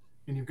on,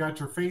 and you've got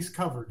your face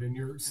covered, and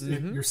you're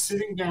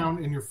sitting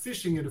down, and you're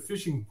fishing at a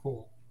fishing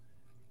pool.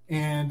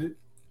 And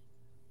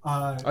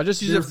I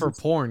just use it for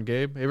porn,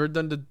 Gabe. Have you ever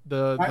done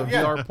the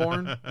VR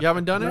porn? You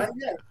haven't done it? Not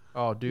yet.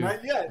 Oh, dude.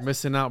 Not yet. You're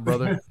missing out,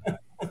 brother.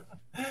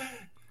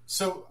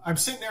 So I'm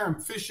sitting there,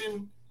 I'm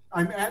fishing.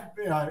 I'm at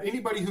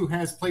anybody who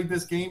has played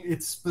this game.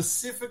 It's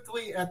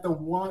specifically at the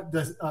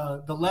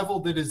level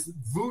that is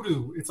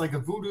voodoo. It's like a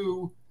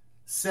voodoo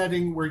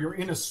setting where you're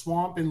in a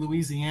swamp in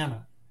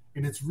Louisiana,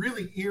 and it's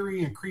really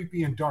eerie and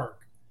creepy and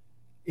dark.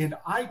 And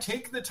I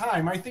take the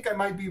time, I think I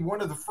might be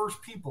one of the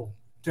first people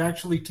to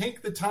actually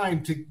take the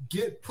time to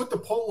put the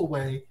pole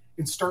away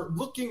and start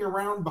looking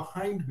around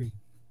behind me.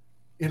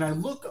 And I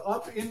look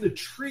up in the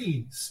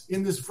trees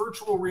in this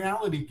virtual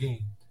reality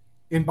game.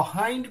 And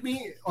behind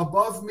me,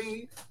 above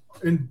me,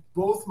 in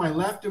both my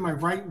left and my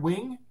right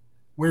wing,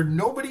 where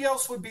nobody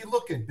else would be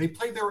looking, they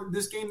play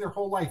this game their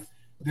whole life.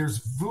 There's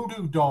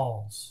voodoo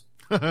dolls.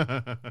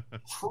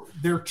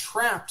 They're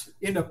trapped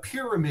in a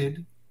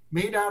pyramid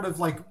made out of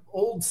like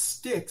old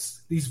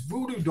sticks. These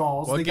voodoo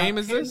dolls. What game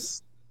is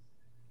this?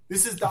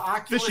 This is the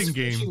Oculus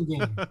fishing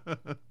game.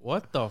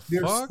 What the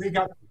fuck?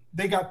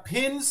 They got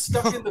pins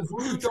stuck in the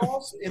voodoo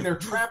dolls, and they're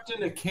trapped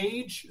in a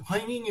cage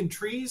hanging in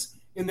trees,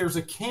 and there's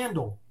a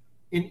candle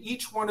in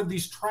each one of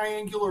these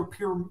triangular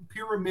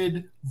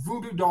pyramid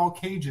voodoo doll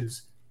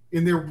cages,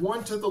 and they're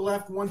one to the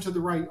left, one to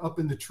the right up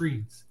in the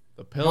trees.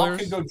 The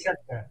pillars? Y'all can go check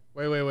that.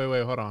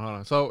 Wait. Hold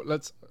on. So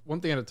let's, one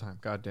thing at a time.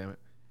 God damn it.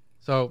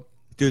 So,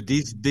 dude,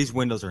 these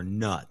windows are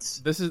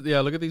nuts.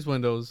 Look at these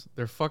windows.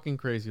 They're fucking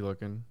crazy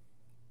looking.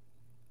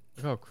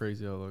 Look how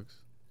crazy that looks.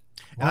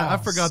 And I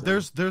forgot,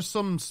 there's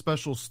some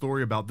special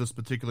story about this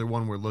particular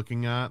one we're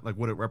looking at, like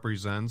what it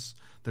represents.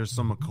 There's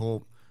some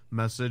occult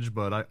message,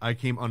 but I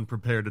came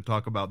unprepared to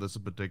talk about this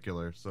in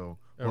particular. So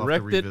we'll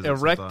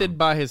erected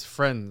by his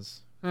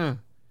friends. Huh.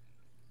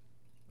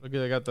 Look,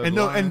 I got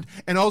the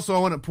and also I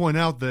want to point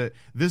out that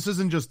this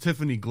isn't just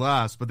Tiffany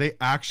glass, but they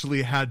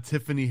actually had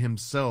Tiffany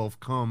himself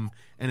come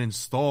and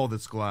install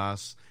this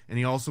glass, and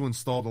he also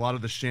installed a lot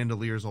of the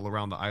chandeliers all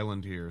around the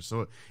island here.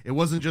 So it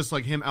wasn't just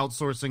like him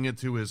outsourcing it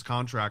to his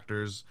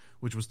contractors,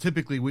 which was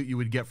typically what you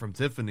would get from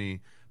Tiffany,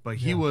 but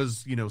he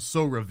was,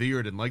 so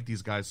revered and liked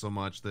these guys so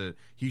much that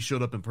he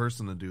showed up in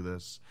person to do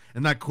this.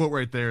 And that quote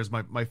right there is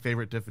my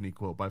favorite Tiffany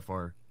quote by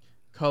far.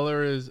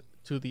 Color is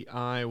to the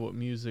eye what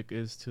music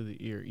is to the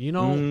ear.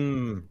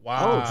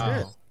 Wow. Oh,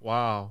 shit.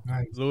 Wow.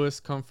 Nice. Louis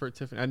Comfort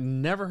Tiffany. I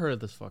never heard of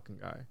this fucking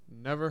guy.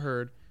 Never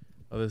heard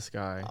of this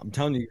guy. I'm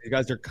telling you, you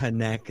guys are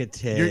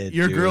connected.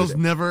 Your girls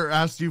never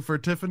asked you for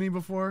Tiffany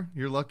before?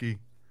 You're lucky.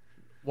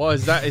 Well,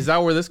 is that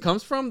where this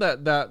comes from?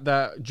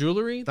 That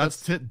jewelry?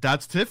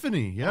 That's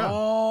Tiffany, yeah.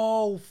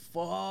 Oh,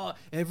 fuck.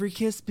 Every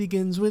kiss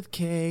begins with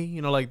K.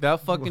 Like that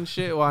fucking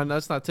shit. Well,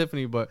 that's not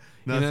Tiffany, but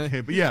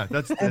K. But yeah,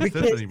 that's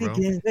Tiffany, bro.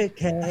 With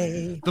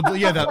K.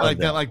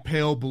 That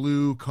pale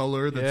blue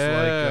color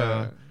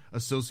that's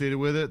associated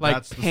with it. Like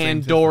that's the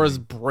Pandora's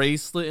same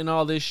bracelet and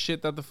all this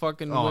shit that the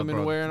fucking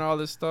women wear and all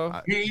this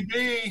stuff.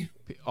 PB.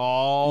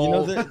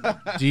 Oh,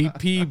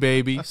 DP,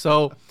 baby.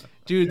 So,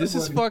 dude, this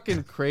is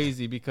fucking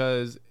crazy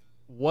because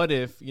what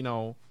if,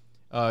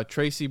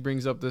 Tracy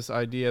brings up this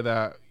idea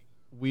that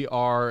we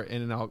are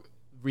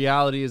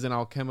reality is an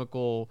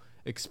alchemical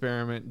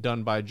experiment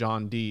done by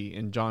John D,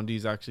 and John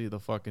D's actually the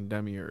fucking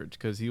demiurge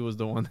because he was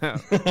the one that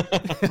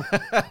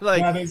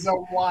that is a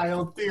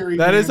wild theory.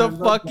 That is a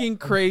fucking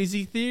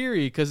crazy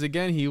theory because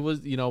again he was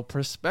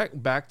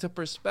back to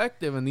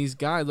perspective, and these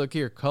guys, look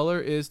here, color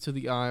is to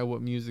the eye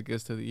what music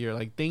is to the ear.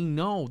 Like they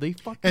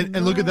fucking know.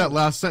 And look at that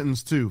last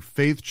sentence too.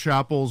 Faith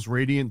Chapel's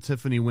radiant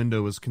Tiffany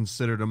window is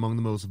considered among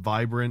the most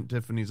vibrant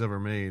Tiffany's ever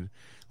made.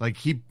 Like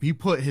he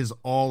put his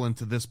all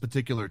into this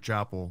particular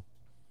chapel.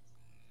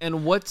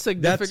 And what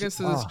significance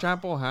does this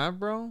chapel have,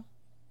 bro?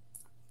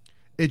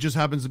 It just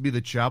happens to be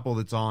the chapel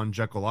that's on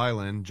Jekyll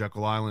Island.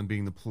 Jekyll Island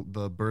being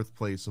the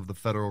birthplace of the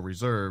Federal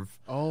Reserve.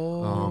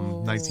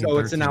 Oh, so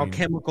it's an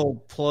alchemical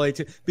ploy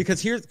too.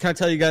 Because here, can I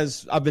tell you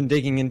guys? I've been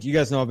digging into. You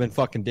guys know I've been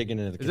fucking digging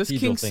into the. Is this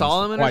King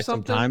Solomon for quite or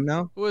something? Some time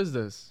now. Who is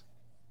this?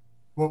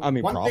 Well, I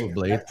mean,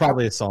 probably it's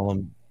probably a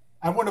Solomon.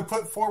 I want to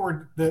put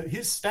forward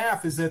his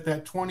staff is at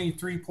that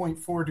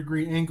 23.4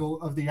 degree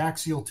angle of the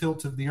axial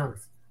tilt of the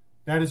Earth.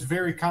 That is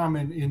very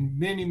common in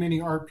many,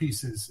 many art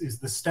pieces, is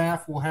the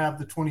staff will have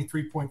the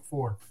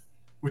 23.4,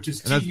 which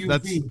is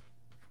TUV.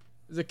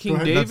 Is it King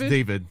David? That's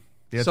David.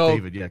 Yeah, so,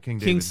 David. Yeah, King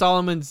David. King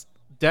Solomon's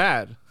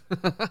dad.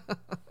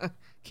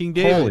 King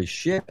David. Holy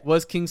shit.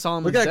 Was King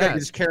Solomon's dad. Look at that guy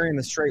just carrying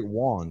a straight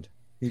wand.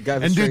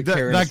 And dude,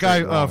 that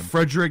guy,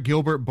 Frederick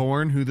Gilbert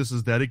Bourne, who this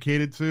is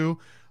dedicated to,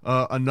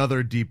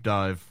 another deep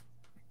dive.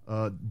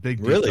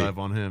 Big deep dive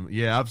on him.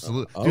 Yeah,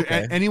 absolutely.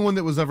 Okay. Dude, anyone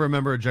that was ever a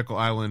member of Jekyll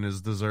Island is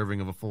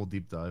deserving of a full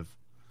deep dive.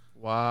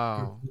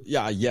 Wow.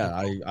 Yeah.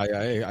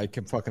 I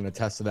can fucking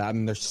attest to that. I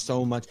mean, there's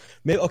so much.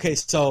 Okay,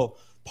 so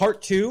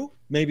part 2,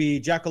 maybe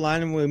Jekyll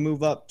Island will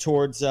move up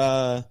towards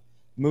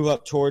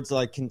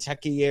like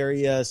Kentucky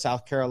area,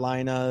 South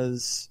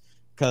Carolinas,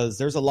 because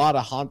there's a lot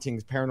of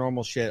hauntings,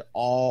 paranormal shit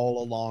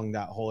all along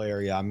that whole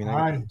area. I mean,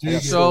 I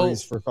got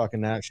stories for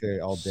fucking that shit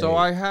all day. So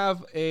I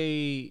have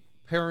a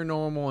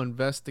paranormal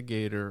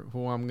investigator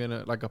who I'm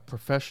gonna, like a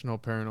professional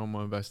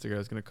paranormal investigator,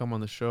 is gonna come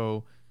on the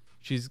show.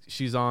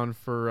 She's on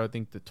for I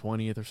think the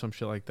 20th or some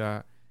shit like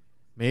that.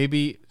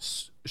 Maybe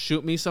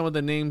shoot me some of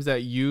the names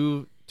that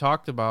you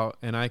talked about,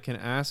 and I can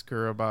ask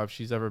her about if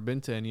she's ever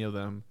been to any of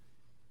them,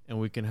 and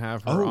we can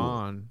have her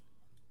on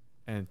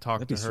and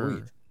talk to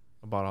her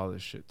about all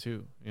this shit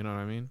too. You know what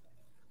I mean?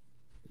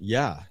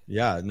 Yeah.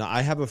 No,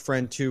 I have a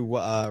friend too,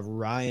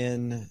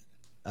 Ryan,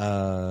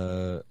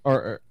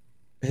 or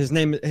his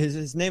name of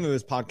his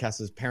podcast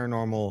is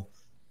Paranormal.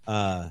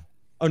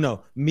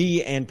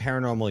 Me and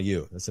Paranormal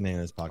You. That's the name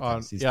of his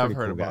podcast. He's yeah, a pretty I've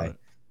heard cool about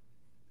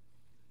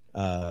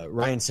guy. it.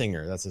 Ryan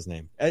Singer, that's his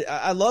name.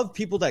 I love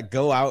people that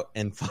go out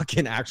and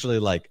fucking actually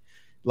like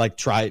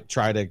try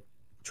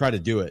to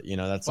do it. You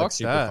know, that's Fuck like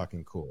super that.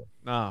 fucking cool.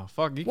 Nah,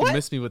 fuck, you can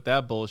miss me with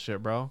that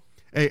bullshit, bro.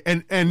 Hey,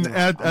 and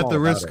at all the about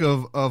risk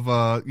it.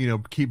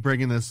 of keep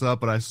bringing this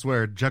up, but I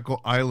swear Jekyll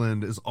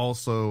Island is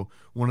also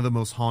one of the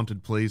most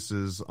haunted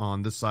places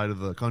on this side of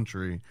the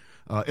country.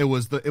 It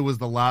was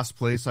the last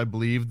place, I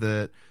believe,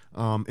 that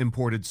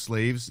imported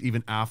slaves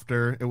even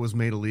after it was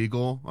made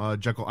illegal.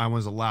 Jekyll Island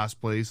was the last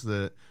place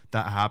that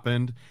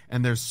happened,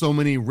 and there's so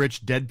many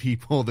rich dead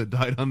people that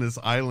died on this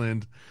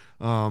island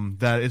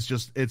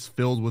that it's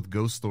filled with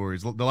ghost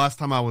stories. The last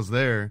time I was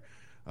there,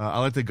 I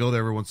like to go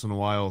there every once in a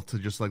while to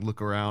just like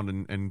look around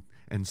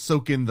and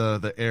soak in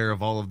the air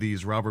of all of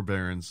these robber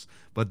barons.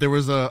 But there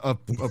was a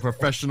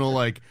professional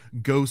like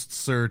ghost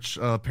search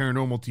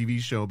paranormal TV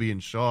show being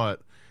shot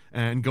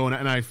and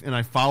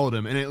I followed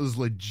him, and it was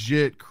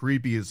legit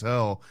creepy as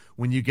hell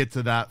when you get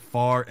to that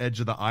far edge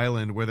of the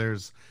island where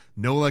there's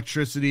no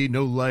electricity,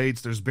 no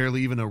lights, there's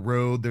barely even a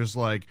road, there's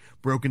like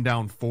broken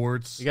down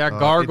forts. You got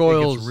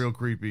gargoyles. It gets real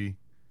creepy.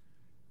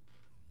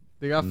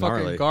 They got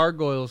Gnarly. fucking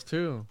gargoyles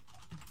too.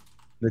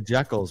 The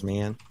Jekylls,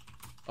 man.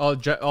 Oh,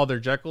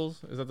 they're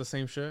Jekylls? Is that the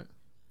same shit?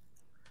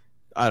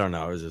 I don't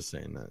know. I was just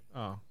saying that.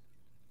 Oh,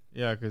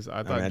 yeah, because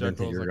I thought I didn't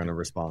think Jekyll you were was going to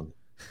respond.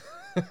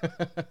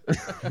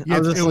 Yeah,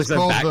 it was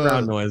called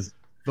background noise.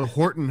 The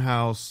Horton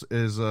House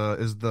is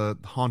the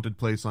haunted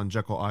place on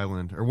Jekyll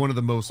Island, or one of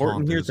the most Horton,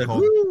 haunted. here's It's the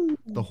called whoo!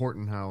 the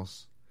Horton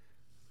House.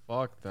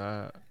 Fuck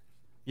that.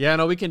 Yeah,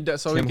 no, we can. We can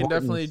Hortons.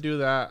 definitely do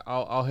that.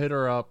 I'll hit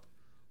her up.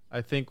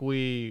 I think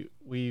we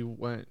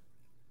went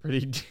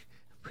pretty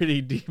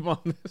deep on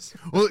this.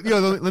 Well,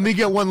 let me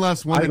get one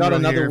last one I in got real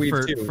another here weave,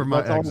 for, too. for my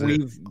Let's all exit.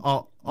 weave.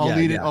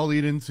 I'll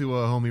lead into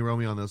Homie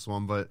Romie on this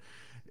one, but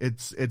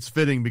it's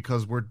fitting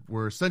because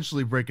we're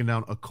essentially breaking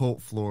down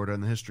occult Florida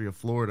and the history of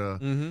Florida,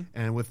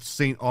 and with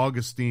St.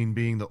 Augustine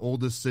being the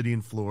oldest city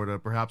in Florida,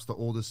 perhaps the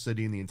oldest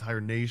city in the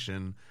entire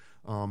nation.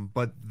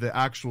 But the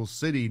actual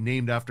city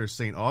named after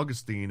St.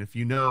 Augustine, if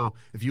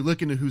you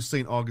look into who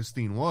St.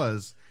 Augustine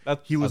was,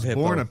 he was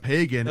born a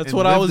pagan. That's and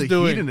what I lived was a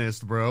doing.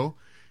 hedonist, bro.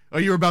 Oh,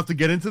 you were about to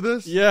get into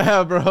this?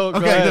 Yeah, bro. Go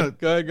ahead.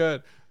 Go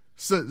ahead.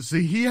 So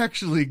he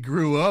actually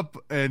grew up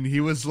and he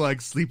was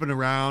like sleeping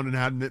around and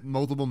had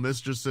multiple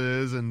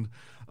mistresses and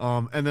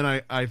then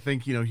I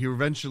think he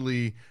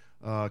eventually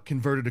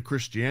converted to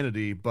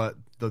Christianity. But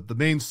the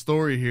main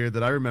story here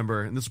that I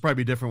remember, and this will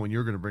probably be different when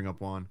you're going to bring up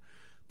one,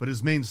 but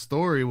his main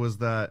story was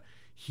that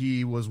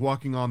he was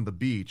walking on the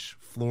beach,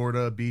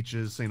 Florida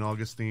beaches, St.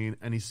 Augustine,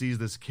 and he sees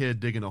this kid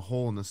digging a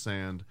hole in the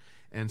sand.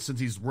 And since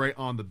he's right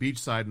on the beach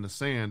side in the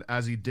sand,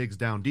 as he digs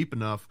down deep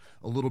enough,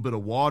 a little bit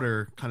of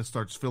water kind of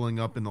starts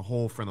filling up in the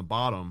hole from the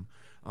bottom.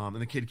 And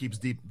the kid keeps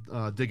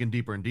digging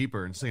deeper and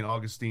deeper. And St.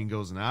 Augustine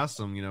goes and asks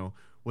him,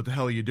 what the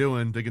hell are you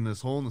doing digging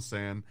this hole in the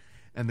sand?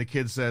 And the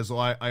kid says,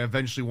 well, I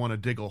eventually want to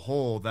dig a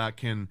hole that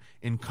can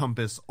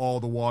encompass all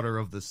the water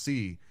of the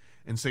sea.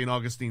 And St.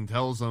 Augustine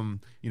tells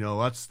him,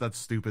 that's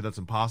stupid. That's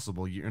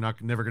impossible. You're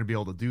never going to be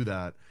able to do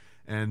that.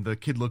 And the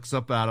kid looks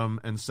up at him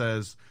and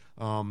says,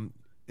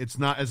 it's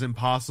not as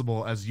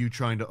impossible as you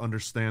trying to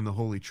understand the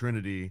Holy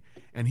Trinity.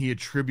 And he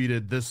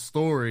attributed this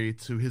story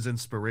to his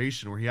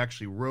inspiration, where he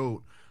actually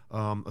wrote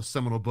a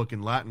seminal book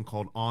in Latin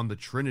called On the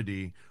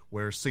Trinity,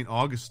 where St.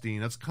 Augustine,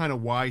 that's kind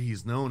of why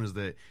he's known, is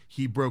that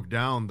he broke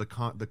down the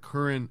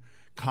current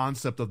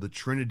concept of the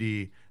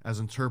Trinity as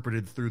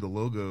interpreted through the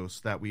Logos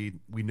that we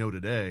know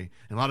today.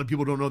 And a lot of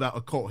people don't know that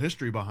occult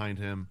history behind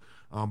him.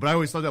 But I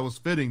always thought that was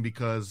fitting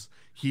because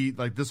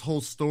this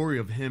whole story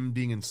of him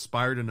being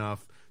inspired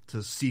enough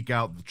to seek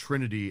out the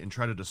Trinity and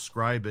try to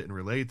describe it and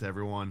relate it to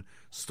everyone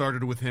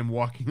started with him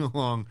walking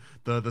along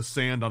the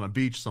sand on a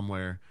beach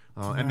somewhere.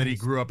 And then he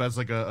grew up as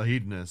like a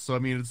hedonist. So, I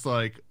mean, it's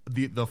like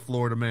the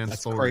Florida man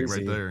story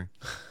crazy. right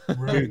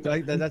there. Dude,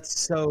 that's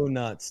so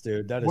nuts,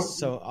 dude. That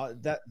is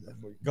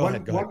Go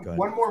ahead.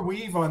 One more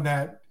weave on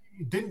that.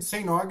 Didn't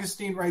St.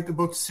 Augustine write the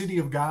book City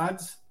of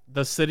Gods?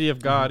 The City of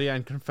God, yeah,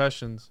 and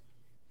Confessions.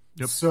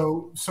 Yep.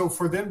 So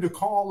for them to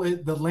call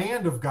it the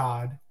land of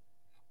God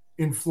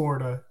in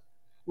Florida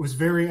was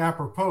very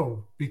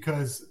apropos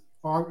because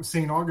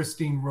St.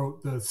 Augustine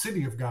wrote the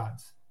City of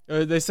Gods.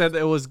 They said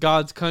it was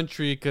God's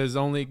country because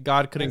only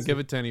God couldn't give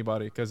it to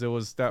anybody because it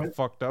was that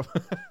fucked up.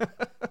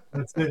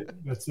 That's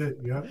it.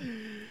 Yeah.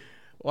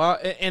 Well,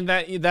 and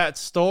that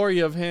story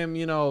of him,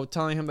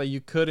 telling him that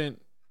you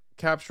couldn't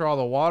capture all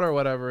the water or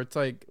whatever. It's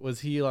like, was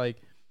he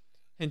like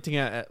hinting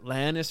at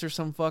Atlantis or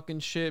some fucking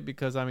shit?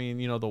 Because I mean,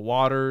 the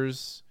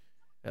waters,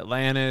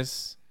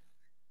 Atlantis,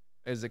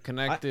 is it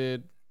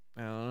connected?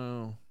 I don't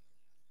know.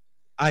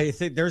 I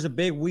think there's a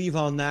big weave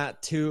on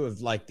that too,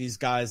 of like these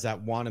guys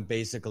that want to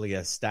basically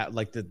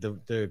like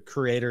the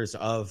creators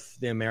of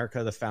the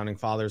America, the founding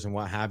fathers and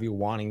what have you,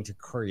 wanting to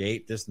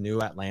create this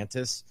new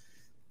Atlantis.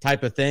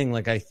 type of thing.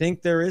 Like, I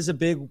think there is a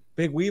big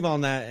weave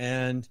on that.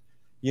 And,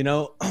 you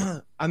know,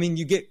 I mean,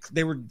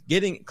 they were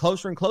getting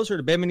closer and closer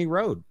to Bimini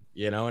Road,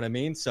 you know what I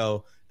mean?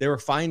 So they were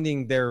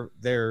finding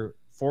their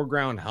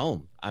foreground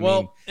home. I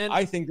mean,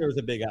 I think there was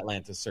a big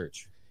Atlantis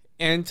search.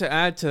 And to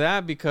add to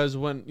that, because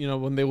when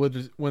they were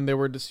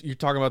you're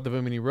talking about the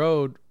Bimini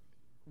Road,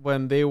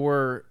 when they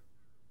were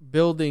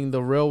building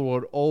the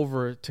railroad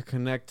over to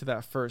connect to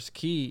that first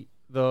key,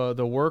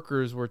 the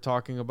workers were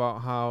talking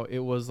about how it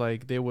was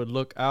like they would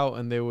look out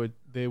and they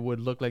would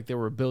look like they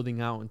were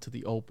building out into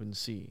the open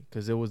sea,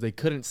 because they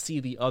couldn't see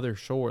the other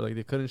shore, like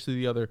they couldn't see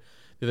the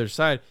other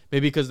side,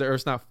 maybe because the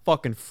Earth's not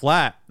fucking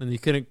flat and you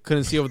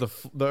couldn't see over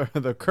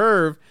the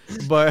curve,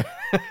 but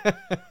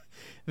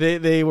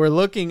they were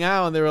looking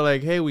out and they were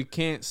like, hey, we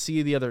can't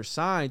see the other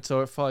side,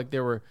 so it felt like they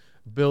were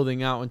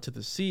building out into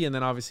the sea, and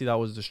then obviously that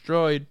was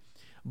destroyed.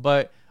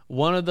 But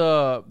one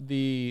of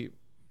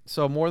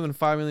so more than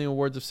 5 million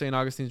words of St.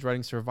 Augustine's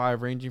writings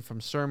survive, ranging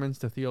from sermons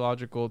to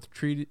theological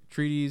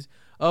treatises.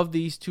 Of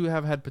these, two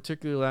have had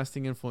particularly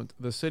lasting influence: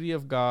 The City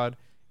of God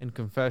and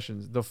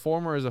Confessions. The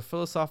former is a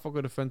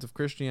philosophical defense of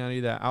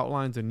Christianity that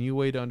outlines a new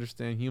way to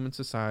understand human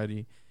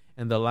society,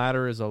 and the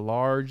latter is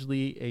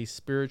largely a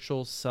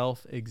spiritual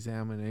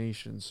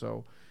self-examination.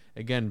 So,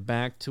 again,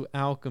 back to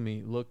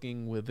alchemy,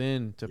 looking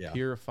within to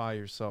purify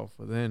yourself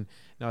within.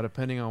 Now,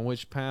 depending on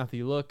which path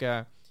you look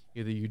at,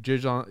 either you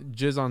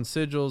jizz on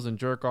sigils and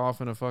jerk off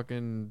in a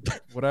fucking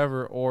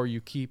whatever, or you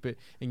keep it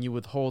and you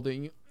withhold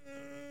it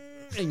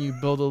and you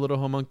build a little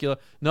homuncula.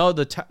 No,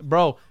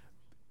 bro,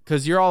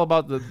 because you're all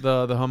about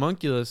the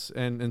homunculus,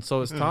 and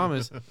so is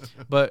Thomas.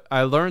 But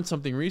I learned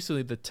something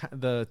recently.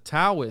 The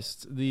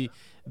Taoists,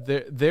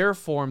 their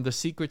form, the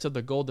secrets of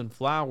the golden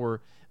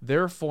flower,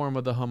 their form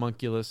of the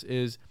homunculus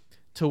is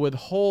to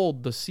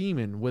withhold the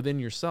semen within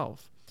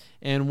yourself.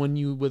 And when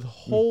you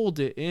withhold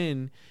it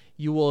in,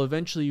 you will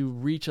eventually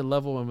reach a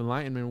level of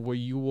enlightenment where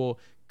you will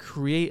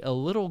create a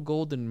little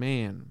golden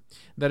man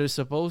that is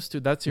supposed to,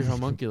 that's your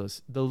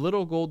homunculus, the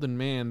little golden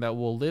man that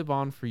will live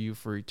on for you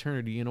for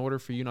eternity in order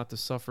for you not to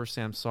suffer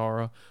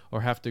samsara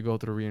or have to go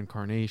through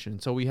reincarnation.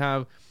 So we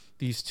have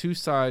these two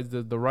sides,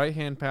 the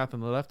right-hand path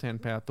and the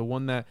left-hand path, the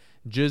one that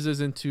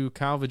jizzes into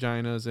cow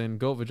vaginas and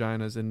goat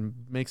vaginas and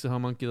makes a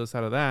homunculus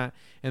out of that.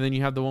 And then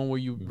you have the one where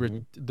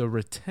you the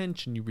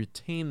retention, you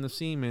retain the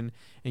semen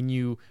and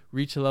you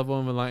reach a level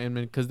of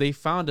enlightenment, because they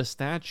found a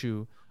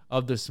statue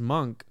of this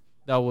monk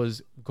that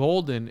was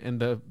golden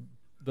and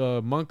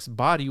the monk's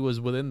body was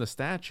within the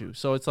statue.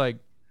 So it's like,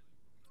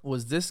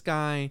 was this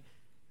guy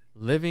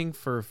living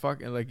for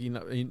fucking, like, you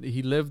know,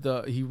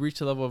 he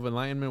reached a level of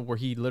enlightenment where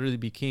he literally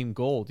became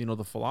gold, you know,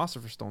 the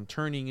philosopher's stone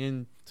turning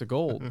into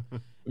gold.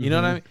 You know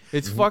what I mean?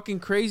 It's fucking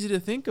crazy to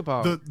think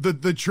about.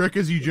 The trick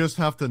is you just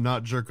have to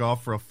not jerk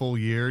off for a full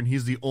year, and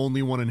he's the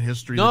only one in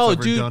history that's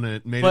ever done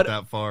it, made it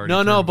that far.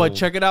 But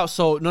check it out.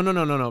 So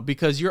no,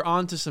 because you're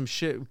onto some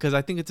shit. Because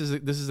I think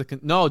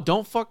no,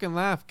 don't fucking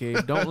laugh,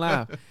 Gabe. Don't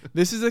laugh.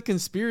 This is a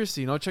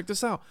conspiracy. No, check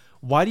this out.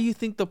 Why do you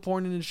think the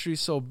porn industry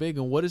is so big,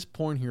 and what is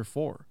porn here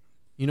for?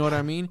 You know what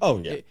I mean? Oh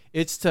yeah.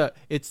 It's to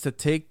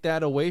take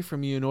that away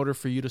from you in order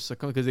for you to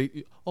succumb. Because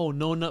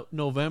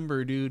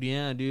November, dude.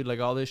 Yeah, dude. Like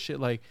all this shit.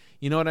 Like,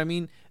 you know what I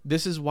mean?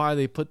 This is why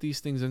they put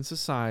these things in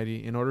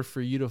society, in order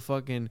for you to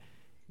fucking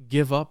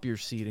give up your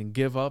seed and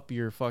give up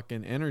your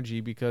fucking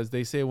energy. Because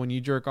they say when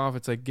you jerk off,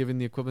 it's like giving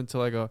the equivalent to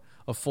like a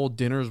full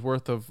dinner's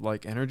worth of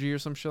like energy or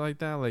some shit like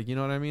that. Like, you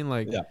know what I mean?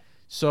 Like, yeah.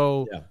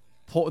 So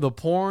the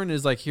porn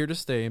is like here to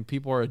stay, and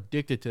people are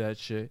addicted to that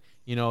shit.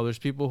 You know, there's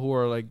people who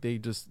are like, they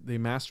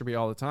masturbate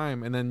all the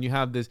time. And then you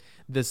have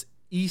this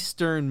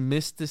Eastern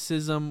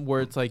mysticism where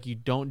it's like you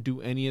don't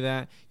do any of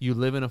that. You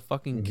live in a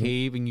fucking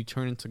cave and you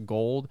turn into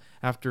gold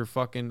after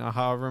fucking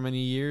however many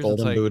years. Golden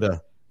it's like,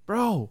 Buddha.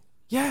 Bro,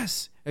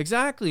 yes,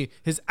 exactly.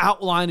 His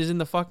outline is in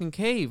the fucking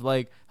cave.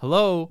 Like,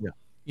 hello. Yeah.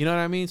 You know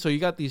what I mean? So you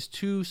got these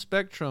two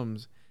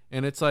spectrums,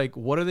 and it's like,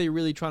 what are they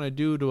really trying to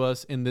do to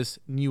us in this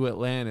new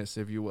Atlantis,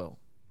 if you will?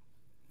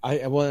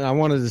 I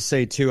wanted to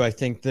say too, I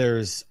think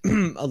there's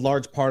a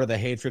large part of the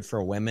hatred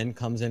for women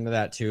comes into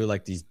that too,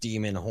 like these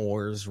demon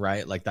whores,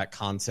 right? Like that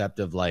concept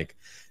of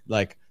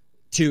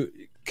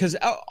because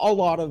a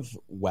lot of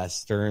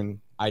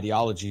Western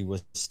ideology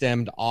was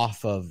stemmed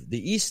off of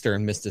the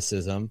Eastern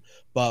mysticism,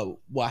 but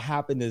what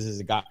happened is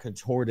it got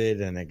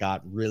contorted and it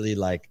got really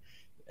like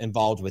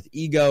involved with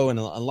ego and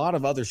a lot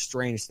of other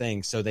strange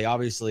things. So they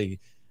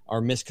obviously are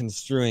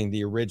misconstruing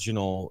the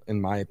original, in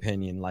my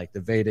opinion, like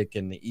the Vedic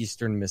and the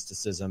Eastern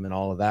mysticism and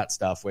all of that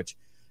stuff, which,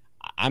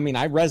 I mean,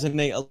 I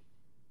resonate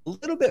a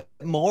little bit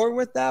more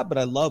with that, but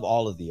I love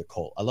all of the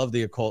occult. I love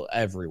the occult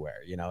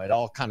everywhere. You know, it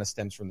all kind of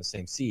stems from the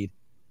same seed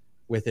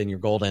within your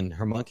golden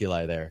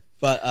homunculi there.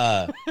 But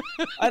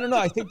I don't know.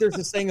 I think there's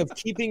this thing of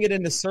keeping it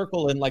in the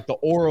circle and like the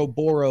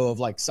Ouroboros of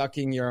like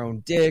sucking your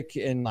own dick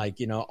and like,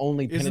 you know,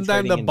 only isn't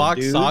that in the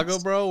Bach Saga,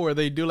 bro, where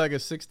they do like a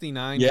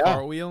 69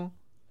 cartwheel?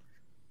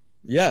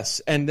 Yes,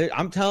 and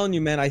I'm telling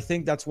you, man, I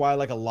think that's why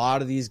like a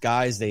lot of these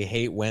guys, they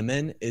hate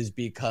women, is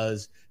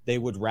because they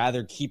would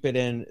rather keep it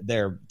in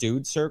their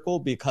dude circle,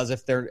 because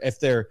if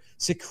they're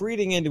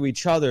secreting into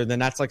each other, then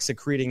that's like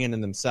secreting into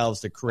themselves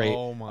to create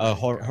a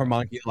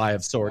homunculi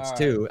of sorts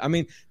too. I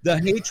mean, the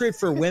hatred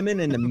for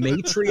women and the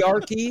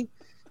matriarchy,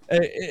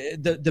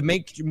 the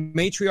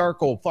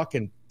matriarchal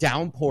fucking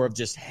downpour of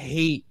just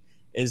hate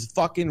is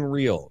fucking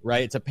real,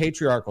 right? It's a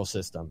patriarchal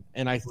system,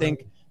 and I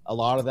think a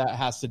lot of that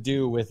has to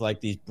do with like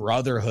these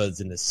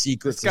brotherhoods and the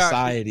secret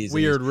societies.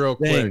 Weird, real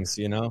things,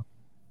 quick. You know.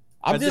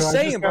 I'm just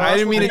saying, bro. I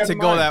didn't mean it to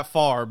go that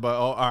far, but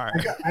all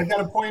right. I got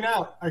to point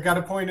out. I got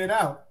to point it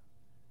out.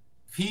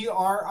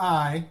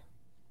 P-R-I,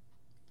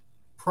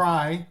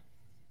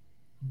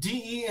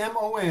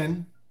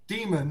 D-E-M-O-N,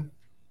 demon.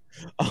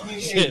 Oh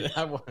shit!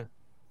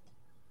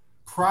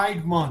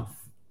 Pride Month.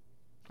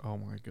 Oh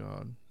my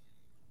god.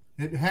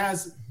 It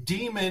has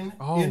demon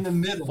in the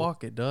middle.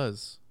 Fuck, it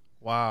does.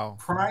 Wow.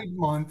 Pride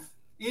Month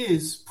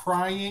is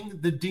prying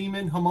the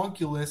demon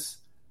homunculus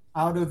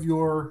out of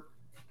your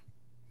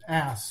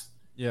ass.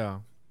 Yeah.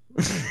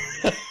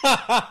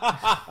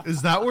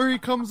 Is that where he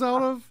comes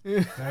out of?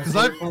 That's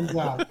where it comes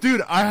out.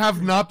 Dude, I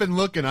have not been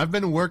looking. I've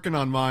been working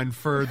on mine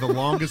for the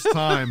longest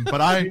time,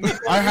 but I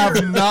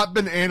have not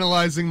been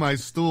analyzing my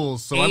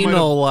stools. So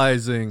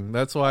analyzing.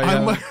 That's why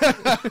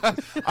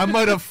I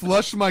might have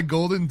flushed my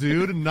golden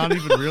dude and not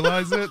even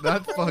realize it.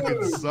 That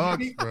fucking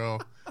sucks, bro.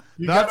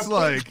 That's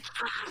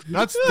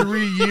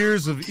 3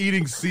 years of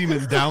eating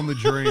semen down the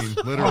drain,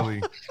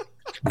 literally.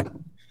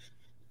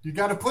 You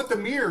got to put the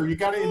mirror. You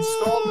got to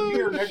install the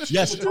mirror next to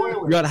the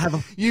toilet. You got to have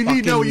a. You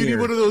need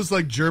one of those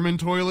like German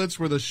toilets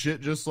where the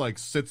shit just like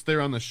sits there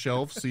on the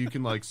shelf, so you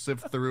can like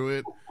sift through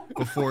it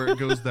before it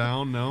goes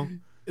down. No,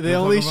 they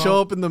only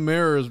show up in the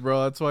mirrors,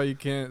 bro. That's why you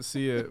can't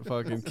see it.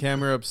 Fucking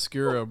camera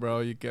obscura,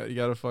 bro. You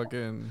got to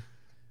fucking.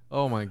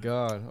 Oh my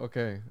god.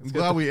 Okay. I'm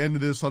glad we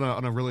ended this on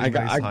a really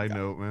nice high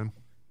note, man.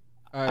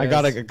 I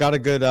got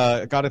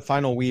a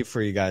final weave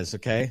for you guys.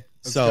 Okay,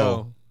 Let's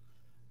go.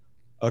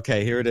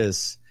 Okay, here it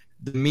is.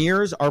 The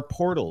mirrors are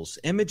portals.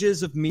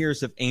 Images of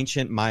mirrors of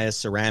ancient Maya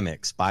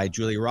ceramics by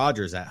Julie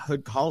Rogers at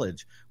Hood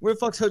College. Where the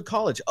fuck's Hood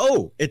College?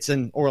 Oh, it's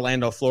in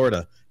Orlando,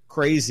 Florida.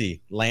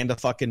 Crazy land of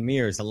fucking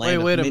mirrors. The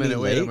land wait of a many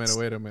minute. lakes.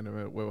 Wait a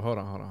minute. Wait, hold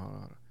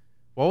on.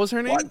 What was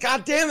her name? What?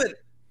 God damn it.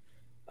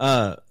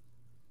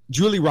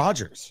 Julie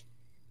Rogers.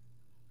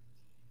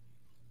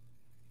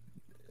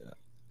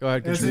 Go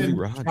ahead. Julie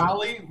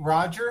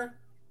Rogers.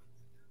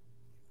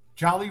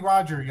 Jolly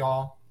Roger,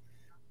 y'all.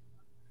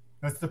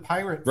 That's the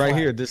pirate right flag.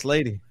 here, this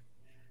lady.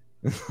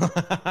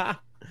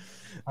 Well,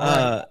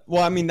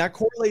 I mean, that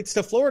correlates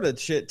to Florida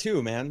shit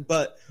too, man.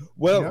 But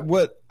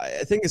what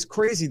I think is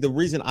crazy, the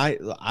reason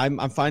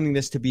I'm finding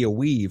this to be a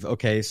weave.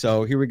 Okay,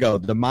 so here we go.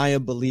 The Maya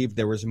believed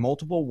there was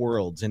multiple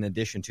worlds in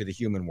addition to the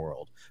human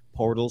world.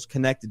 Portals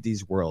connected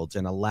these worlds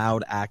and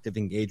allowed active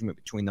engagement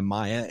between the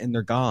Maya and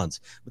their gods.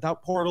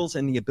 Without portals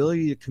and the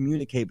ability to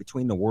communicate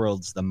between the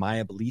worlds, the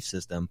Maya belief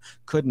system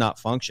could not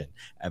function.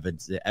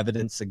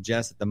 Evidence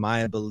suggests that the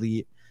Maya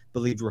believed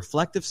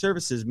reflective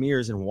surfaces,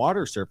 mirrors, and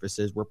water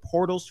surfaces were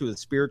portals to the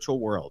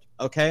spiritual world.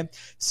 Okay,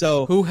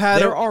 so who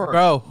had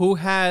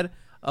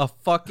a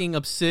fucking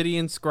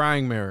obsidian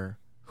scrying mirror?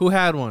 Who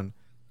had one?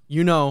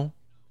 You know,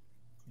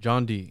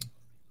 John D.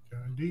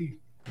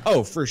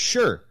 Oh, for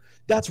sure.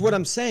 That's what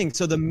I'm saying.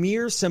 So the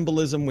mirror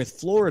symbolism with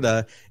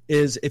Florida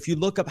is, if you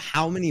look up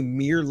how many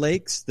Mirror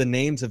Lakes, the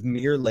names of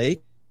Mirror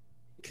Lake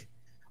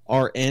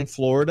are in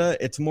Florida,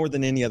 it's more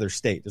than any other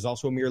state. There's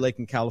also a Mirror Lake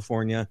in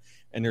California,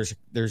 and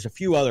there's a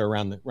few other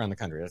around the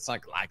country. It's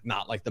like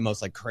not like the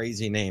most like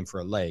crazy name for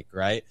a lake,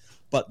 right?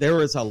 But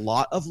there is a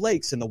lot of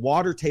lakes, and the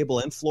water table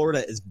in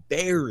Florida is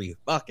very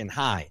fucking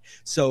high.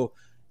 So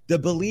the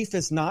belief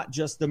is not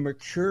just the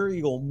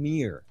mercurial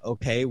mirror,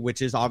 okay,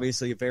 which is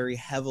obviously a very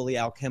heavily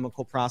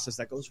alchemical process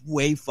that goes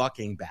way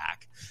fucking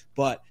back,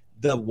 but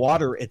the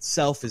water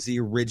itself is the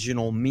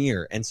original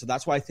mirror. And so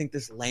that's why I think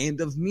this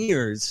land of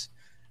mirrors,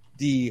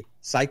 the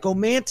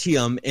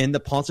psychomantium in the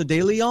Ponce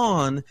de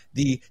Leon,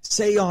 the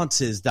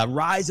seances, the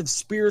rise of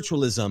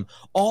spiritualism,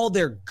 all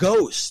their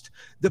ghost.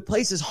 The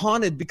place is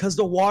haunted because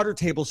the water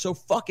table is so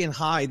fucking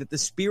high that the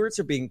spirits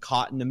are being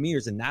caught in the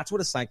mirrors. And that's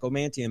what a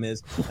psychomantium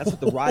is. That's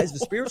what the rise of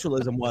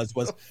spiritualism was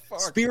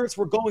spirits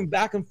were going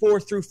back and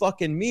forth through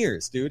fucking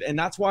mirrors, dude. And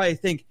that's why I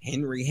think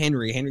Henry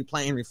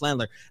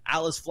Flandler,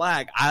 Alice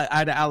Flagg, I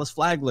had Alice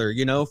Flagler,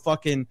 you know,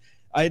 fucking,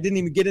 I didn't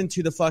even get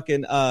into the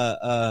fucking,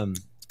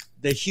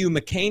 the Hugh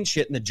McCain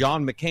shit and the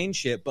John McCain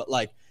shit, but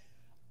like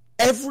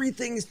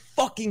everything's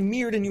fucking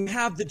mirrored, and you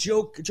have the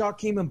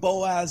Joaquin and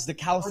Boaz, the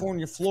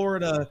California,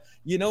 Florida,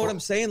 you know what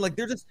I'm saying? Like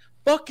they're just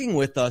fucking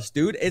with us,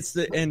 dude.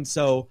 And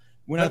so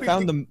when I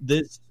found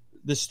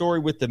the story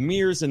with the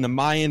mirrors and the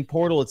Mayan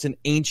portal, it's an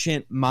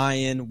ancient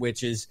Mayan,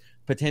 which is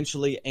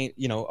potentially,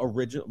 you know,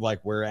 original,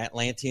 like where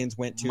Atlanteans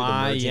went to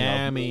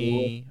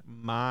Miami,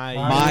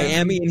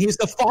 and he's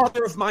the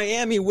father of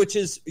Miami, which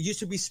used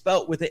to be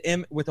spelt with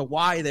a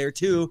Y there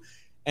too,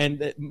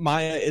 and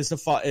Maya is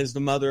the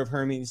mother of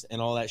Hermes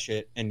and all that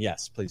shit. And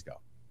yes, please go.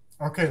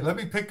 Okay, let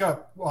me pick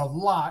up a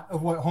lot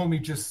of what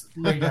Homie just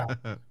laid out.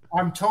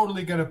 I'm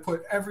totally going to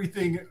put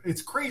everything.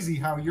 It's crazy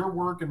how your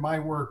work and my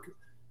work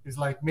is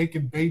like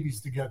making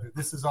babies together.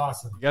 This is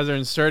awesome. You guys are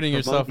inserting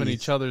yourself in monkeys.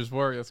 each other's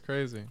work. That's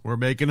crazy. We're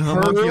making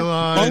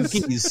homunculi.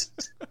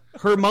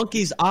 Her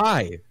monkey's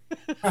eye.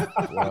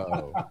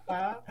 Whoa.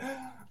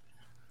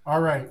 All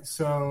right,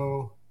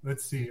 so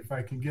let's see if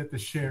I can get the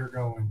share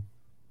going.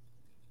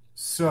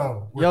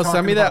 So, Yo,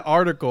 send me that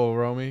article,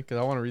 Romie, because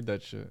I want to read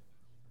that shit.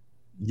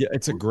 Yeah,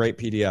 it's a great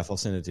PDF. I'll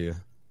send it to you.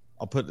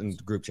 I'll put it in the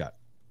group chat.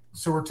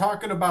 So we're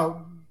talking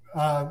about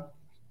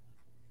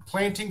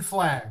planting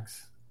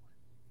flags.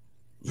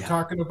 We're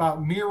talking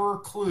about mirror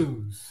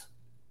clues.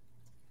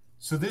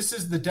 So this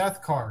is the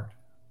death card,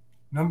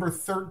 number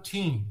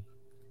 13.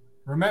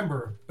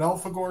 Remember,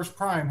 Belphegor's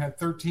Prime had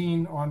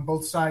 13 on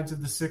both sides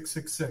of the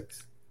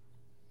 666.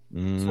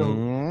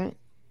 So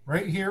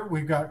right here,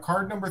 we've got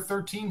card number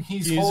 13.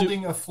 He's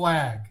holding a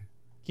flag.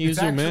 Can you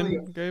zoom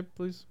in, Gabe,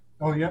 please?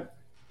 Oh, yep.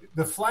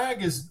 The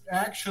flag is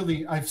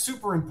actually, I've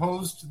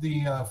superimposed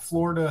the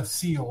Florida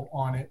seal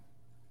on it.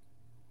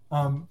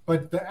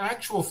 But the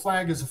actual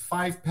flag is a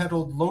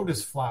 5-petaled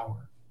lotus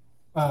flower.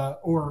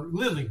 Or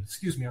lily,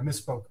 excuse me, I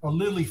misspoke. A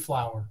lily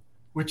flower,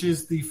 which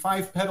is the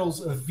 5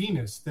 petals of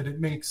Venus that it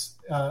makes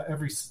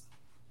every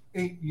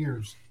 8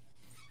 years.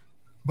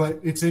 But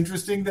it's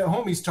interesting that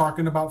Homie's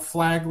talking about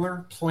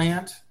flagler,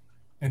 plant,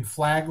 and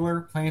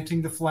flagler,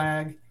 planting the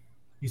flag.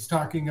 He's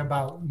talking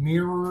about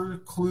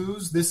mirror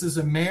clues. This is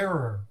a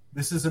mirror.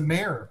 This is a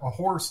mare. A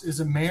horse is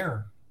a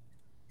mare.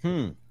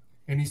 And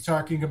he's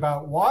talking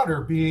about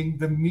water being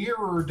the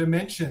mirror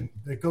dimension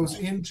that goes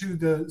into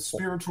the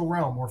spiritual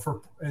realm, or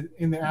for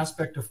in the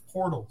aspect of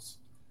portals.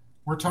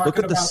 We're talking Look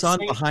at the about sun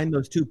behind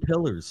those 2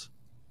 pillars.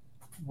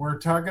 We're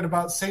talking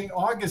about St.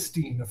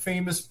 Augustine, a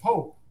famous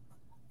pope.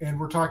 And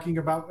we're talking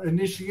about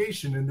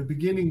initiation in the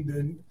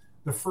beginning,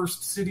 the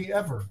first city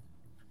ever.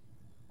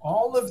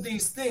 All of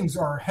these things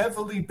are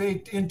heavily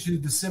baked into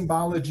the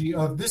symbology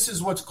of, this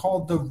is what's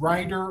called the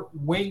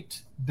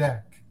Rider-Waite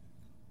deck.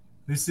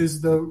 This is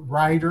the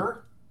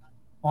rider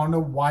on a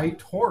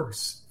white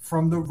horse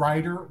from the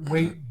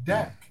Rider-Waite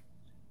deck.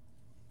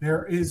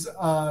 There is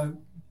a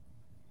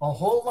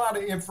whole lot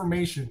of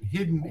information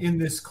hidden in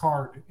this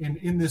card and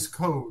in this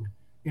code,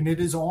 and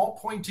it is all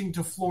pointing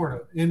to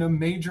Florida in a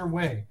major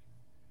way.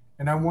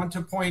 And I want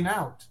to point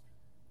out,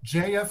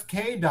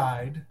 JFK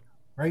died.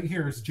 Right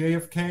here is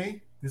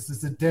JFK. This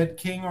is the dead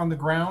king on the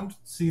ground.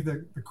 See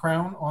the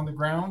crown on the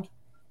ground?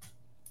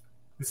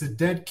 It's a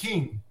dead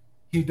king.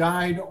 He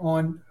died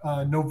on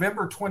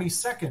November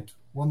 22nd.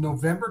 Well,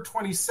 November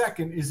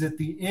 22nd is at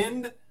the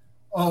end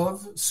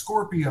of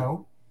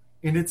Scorpio,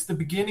 and it's the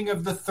beginning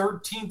of the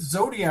 13th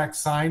zodiac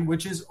sign,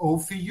 which is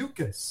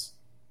Ophiuchus.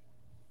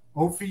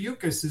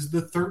 Ophiuchus is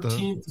the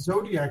 13th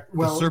zodiac.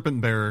 Well, the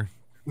serpent bearer.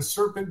 The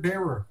serpent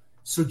bearer.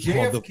 So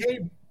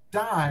JFK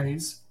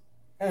dies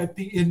at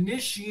the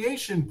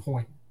initiation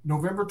point,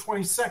 November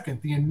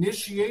 22nd, the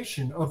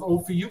initiation of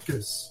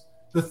Ophiuchus,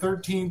 the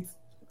 13th.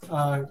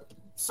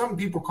 Some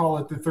people call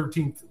it the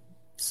 13th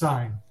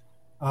sign.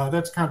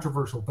 That's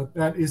controversial, but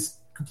that is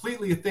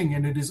completely a thing,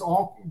 and it is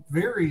all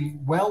very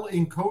well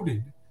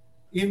encoded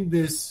in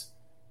this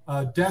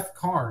death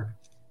card.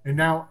 And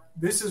now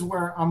this is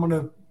where I'm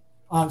going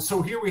to...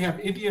 so here we have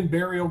Indian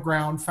Burial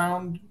Ground,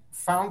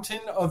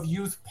 Fountain of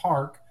Youth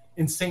Park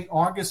in St.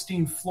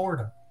 Augustine,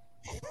 Florida.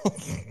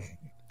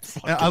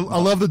 I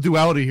love the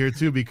duality here,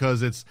 too,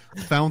 because it's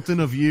Fountain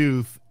of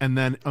Youth, and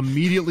then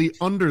immediately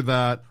under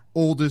that,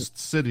 oldest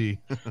city.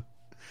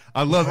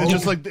 I love it.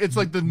 It's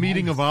like the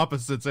meeting of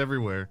opposites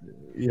everywhere.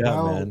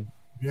 Yeah, man.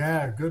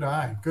 Yeah, good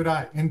eye.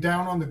 And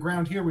down on the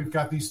ground here, we've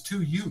got these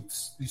 2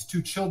 youths, these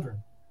 2 children,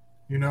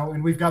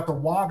 and we've got the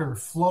water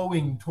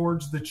flowing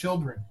towards the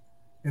children.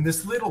 And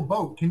this little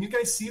boat, can you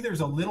guys see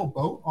there's a little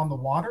boat on the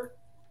water?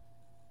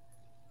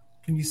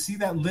 Can you see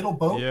that little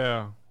boat?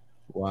 Yeah.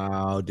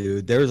 Wow,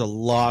 dude. There's a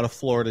lot of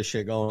Florida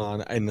shit going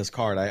on in this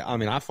card. I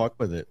mean, I fuck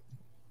with it.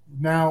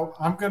 Now,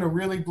 I'm going to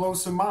really blow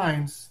some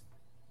minds.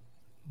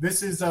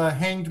 This is a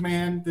Hanged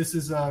Man. This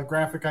is a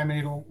graphic I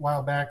made a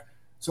while back.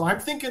 So I'm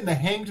thinking the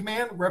Hanged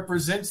Man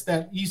represents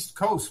that East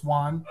Coast,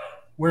 Juan,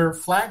 where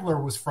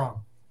Flagler was from.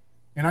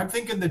 And I'm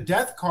thinking the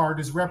Death card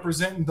is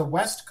representing the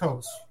West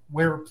Coast,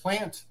 where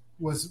Plant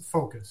was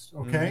focused,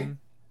 okay?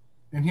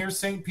 Mm-hmm. And here's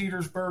St.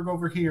 Petersburg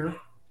over here.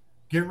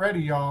 Get ready,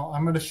 y'all.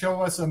 I'm going to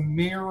show us a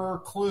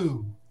mirror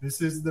clue. This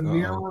is the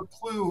mirror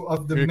clue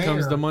of the Here mayor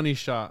comes the money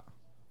shot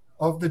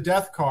of the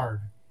Death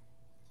card.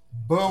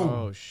 Boom.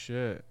 Oh,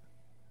 shit.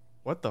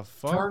 What the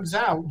fuck? Turns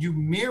out you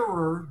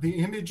mirror the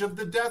image of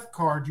the Death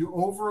card. You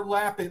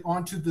overlap it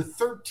onto the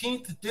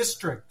 13th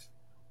district.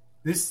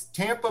 This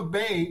Tampa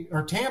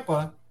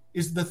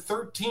is the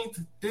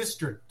 13th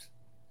district.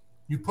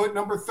 You put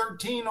number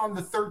 13 on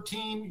the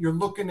 13, you're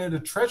looking at a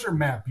treasure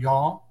map,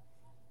 y'all.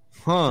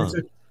 Huh.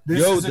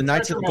 The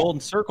Knights of the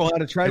Golden Circle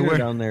had a treasure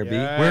down there,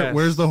 yes. B.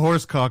 Where's the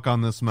horsecock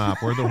on this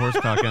map? Where'd the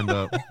horsecock end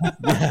up?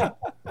 Yeah.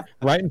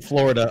 Right in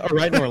Florida, or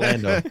right in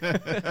Orlando.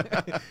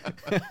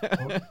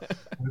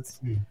 Let's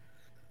see.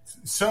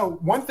 So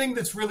one thing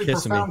that's really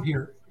profound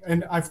here,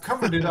 and I've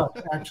covered it up,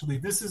 actually.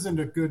 This isn't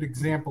a good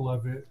example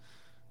of it.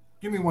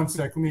 Give me 1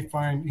 sec. Let me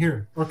find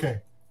here.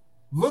 Okay.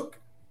 Look,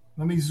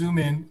 let me zoom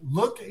in.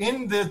 Look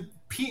in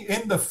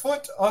the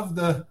foot of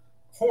the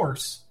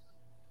horse.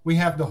 We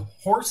have the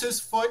horse's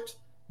foot,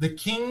 the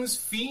king's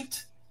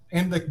feet,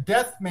 and the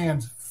death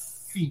man's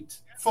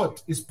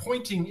foot is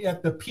pointing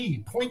at the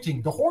P,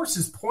 pointing. The horse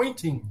is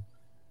pointing.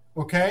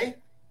 Okay?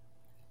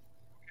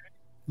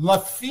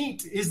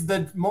 Lafitte is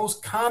the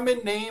most common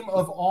name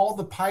of all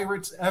the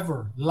pirates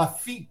ever.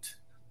 Lafitte.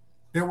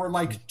 There were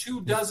like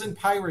 24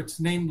 pirates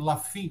named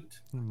Lafitte.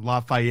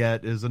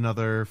 Lafayette is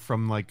another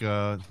from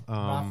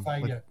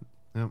Lafayette.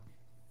 Yep.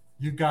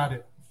 You got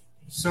it.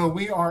 So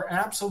we are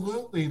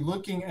absolutely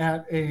looking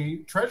at a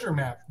treasure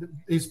map that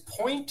is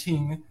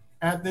pointing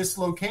at this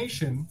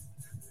location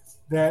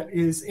that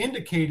is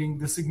indicating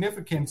the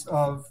significance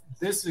of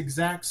this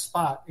exact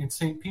spot in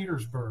St.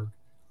 Petersburg,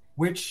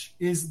 which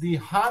is the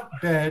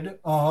hotbed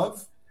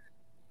of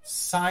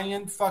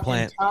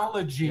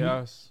Scientology.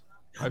 Yes.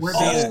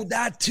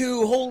 That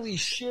too. Holy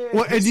shit.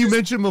 Well, and you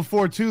mentioned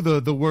before too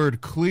the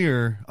word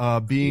clear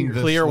being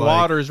this, clear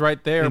waters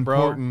right there,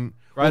 important, bro.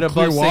 Right above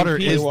Clearwater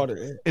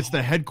St. it's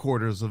the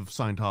headquarters of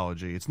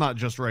Scientology. It's not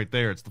just right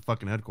there; it's the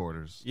fucking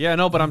headquarters. Yeah,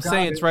 no, but I'm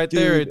saying it's right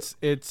dude.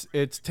 there.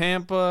 It's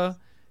Tampa,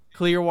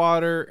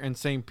 Clearwater, and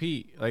St.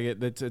 Pete. Like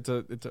it's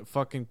a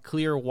fucking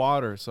clear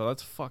water. So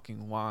that's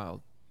fucking wild.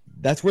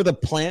 That's where the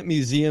Plant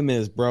Museum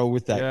is, bro,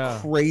 with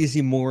that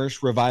crazy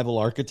Moorish revival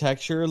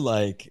architecture.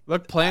 Like,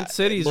 look, Plant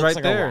City's right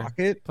there.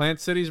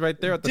 Plant City's right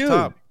there at the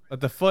top,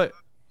 at the foot.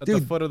 The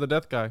foot of the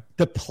death guy.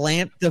 To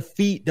plant the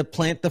feet, to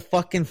plant the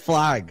fucking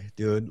flag,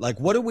 dude. Like,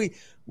 what do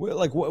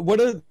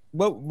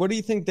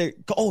you think they?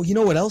 Oh, you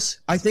know what else?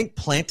 I think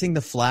planting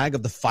the flag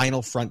of the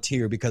final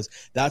frontier, because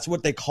that's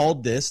what they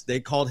called this.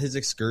 They called his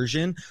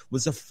excursion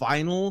was the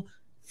final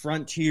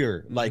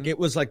frontier. Mm-hmm. Like, it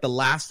was like the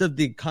last of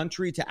the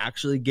country to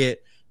actually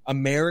get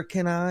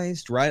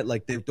Americanized, right?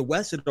 Like the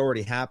West had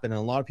already happened, and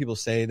a lot of people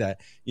say that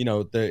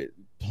the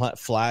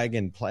flag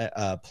and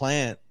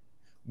plant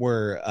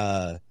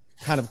were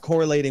kind of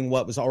correlating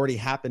what was already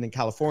happened in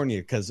California,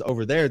 because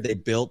over there they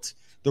built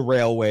the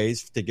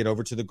railways to get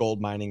over to the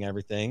gold mining,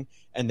 everything,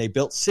 and they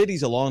built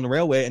cities along the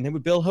railway, and they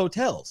would build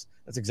hotels.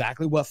 That's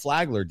exactly what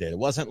Flagler did. It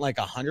wasn't like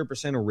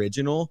 100%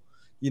 original,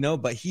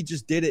 but he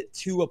just did it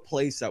to a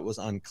place that was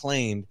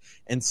unclaimed.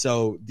 And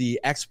so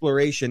the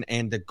exploration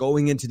and the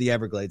going into the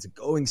Everglades,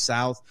 going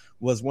south,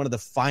 was one of the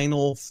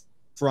final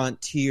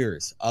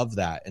frontiers of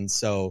that. And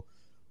so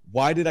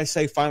why did I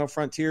say final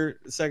frontier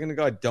a second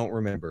ago? I don't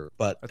remember.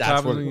 But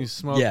that's when you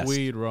smoke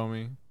weed,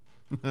 Romie.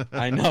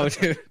 I know,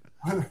 dude.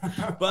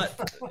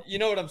 But you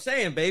know what I'm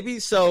saying, baby?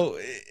 So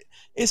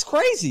it's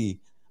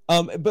crazy.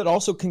 But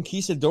also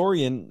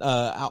conquistadorian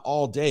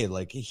all day.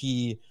 Like,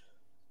 he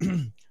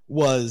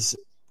was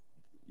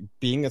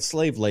being a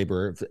slave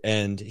laborer,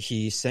 and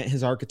he sent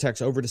his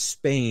architects over to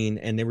Spain,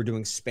 and they were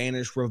doing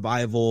Spanish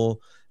revival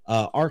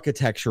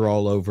architecture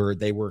all over.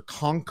 They were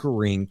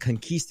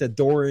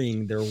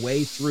conquistadoring their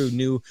way through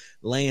new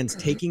lands,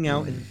 taking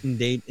out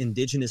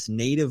indigenous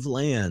native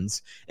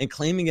lands and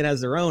claiming it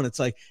as their own. It's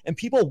like, and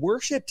people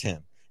worshipped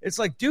him. It's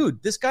like,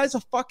 dude, this guy's a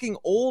fucking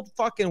old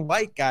fucking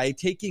white guy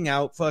taking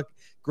out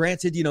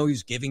granted,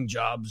 he's giving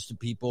jobs to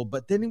people,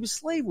 but then he was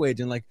slave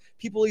waging. Like,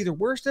 people either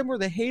worshipped him or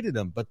they hated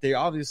him. But they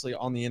obviously,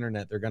 on the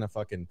internet, they're gonna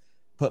fucking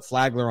put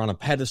Flagler on a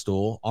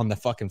pedestal on the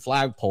fucking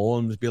flagpole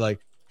and just be like,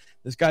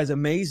 this guy's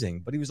amazing.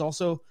 But he was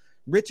also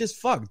rich as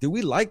fuck. Do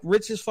we like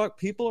rich as fuck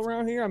people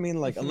around here? I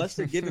mean, like, unless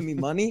they're giving me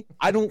money,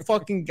 I don't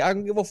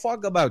give a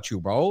fuck about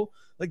you, bro.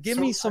 Like, give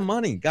me some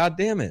money. God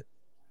damn it.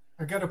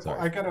 I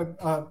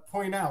gotta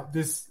point out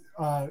this.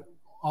 A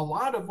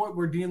lot of what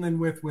we're dealing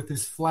with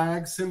this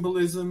flag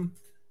symbolism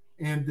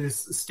and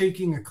this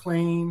staking a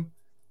claim,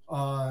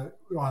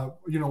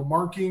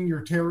 marking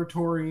your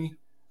territory.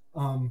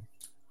 A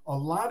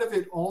lot of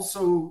it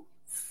also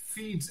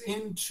feeds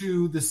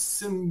into the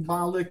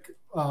symbolic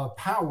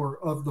power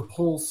of the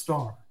pole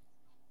star.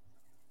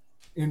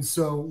 And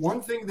so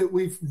one thing that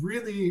we've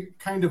really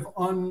kind of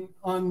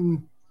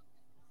uncovered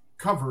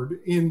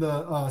in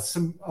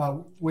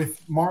the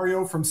with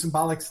Mario from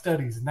Symbolic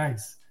Studies.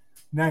 Nice.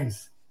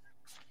 That's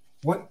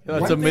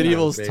a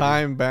medieval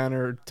time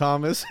banner,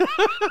 Thomas.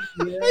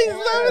 Yeah.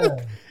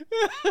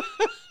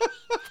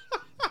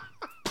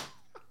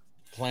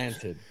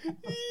 Planted. Yeah.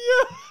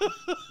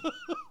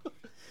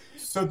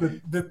 So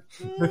the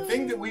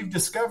thing that we've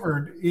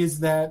discovered is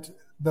that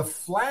the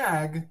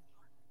flag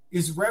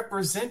is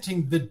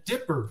representing the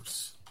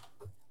dippers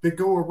that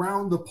go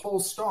around the pole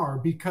star,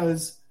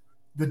 because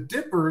the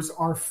dippers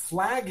are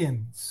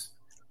flagons.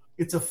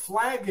 It's a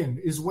flagon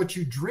is what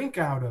you drink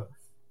out of.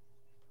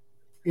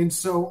 And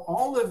so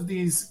all of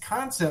these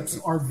concepts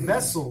are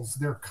vessels,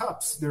 they're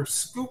cups, they're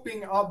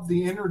scooping up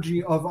the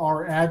energy of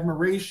our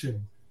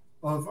admiration,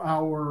 of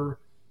our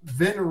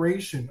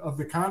veneration of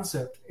the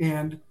concept,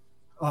 and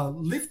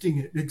lifting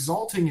it,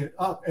 exalting it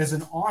up as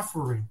an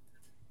offering.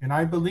 And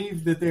I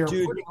believe that they are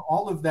putting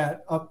all of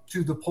that up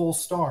to the pole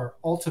star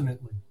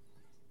ultimately.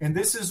 And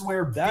this is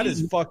where That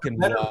is fucking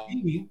the letter wild.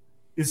 B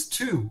is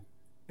 2,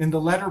 and the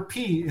letter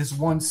P is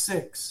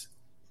 1/6.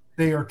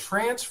 They are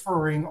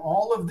transferring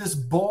all of this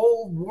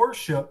bull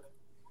worship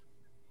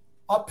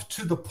up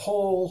to the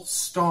pole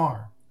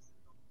star.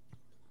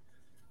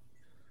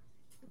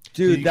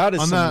 Dude, that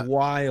is On some that-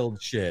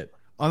 wild shit.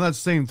 On that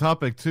same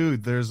topic too,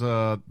 there's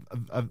I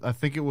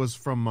think it was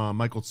from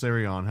Michael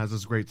Tsarion has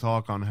this great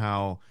talk on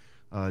how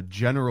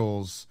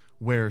generals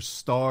wear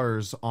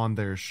stars on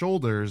their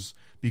shoulders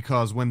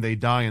because when they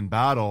die in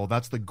battle,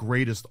 that's the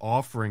greatest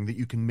offering that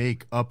you can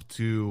make up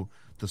to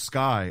the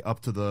sky,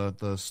 up to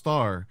the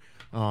star.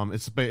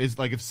 It's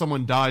like if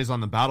someone dies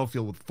on the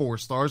battlefield with 4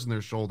 stars on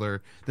their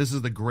shoulder, this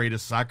is the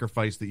greatest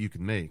sacrifice that you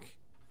can make.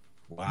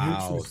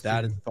 Wow,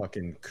 that is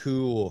fucking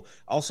cool.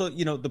 Also,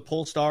 the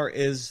pole star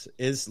is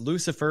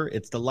Lucifer.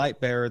 It's the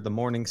light bearer, the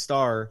morning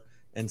star.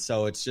 And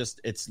so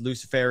it's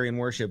Luciferian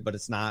worship, but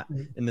it's not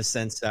in the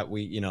sense that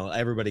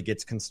everybody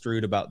gets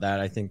construed about that.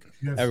 I think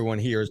everyone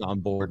here is on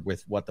board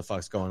with what the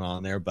fuck's going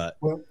on there. But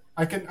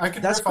I can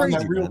that's riff on that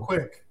crazy, real man.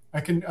 quick.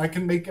 I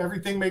can make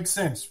everything make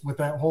sense with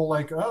that whole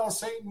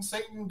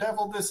Satan,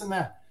 devil, this and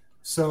that.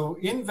 So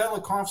in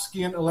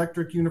Velikovskian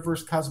electric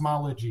universe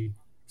cosmology,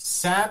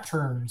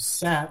 Saturn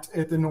sat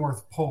at the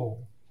North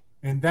Pole,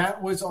 and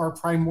that was our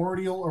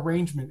primordial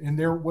arrangement. And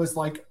there was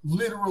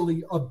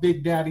literally a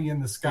big daddy in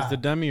the sky. It's the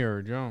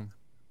demiurge, yeah.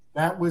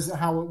 That was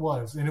how it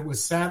was. And it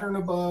was Saturn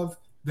above,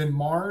 then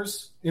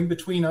Mars in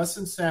between us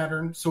and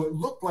Saturn. So it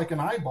looked like an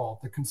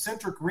eyeball. The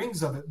concentric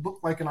rings of it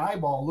looked like an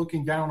eyeball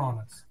looking down on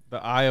us. The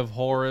Eye of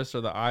Horus,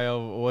 or the Eye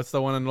of, what's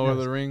the one in Lord of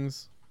the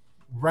Rings?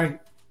 Right.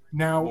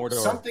 Now,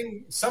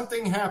 Mordor.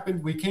 something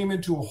happened. We came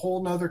into a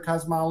whole nother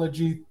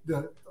cosmology.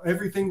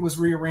 Everything was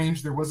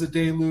rearranged. There was a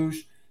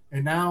deluge.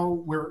 And now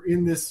we're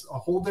in a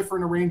whole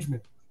different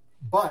arrangement.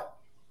 But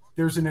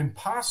there's an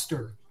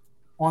imposter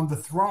on the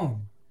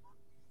throne.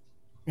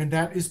 And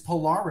that is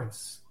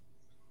Polaris.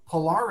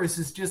 Polaris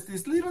is just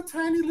this little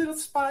tiny little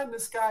spot in the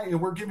sky.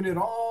 And we're giving it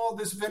all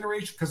this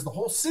veneration because the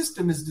whole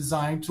system is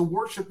designed to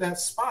worship that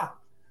spot.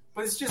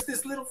 But it's just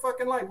this little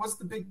fucking light. What's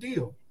the big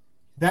deal?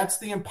 That's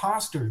the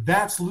imposter.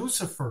 That's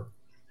Lucifer.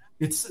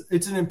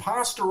 It's an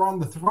imposter on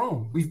the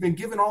throne. We've been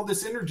given all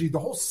this energy. The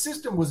whole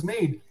system was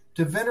made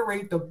to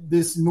venerate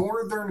this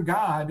northern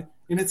god,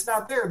 and it's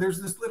not there.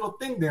 There's this little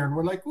thing there, and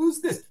we're like,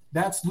 who's this?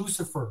 That's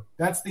Lucifer.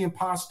 That's the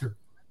imposter.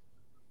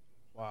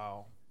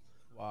 Wow.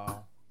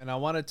 And I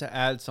wanted to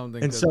add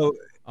something And so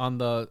on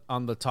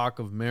the talk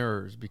of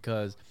mirrors,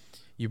 because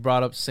you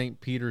brought up St.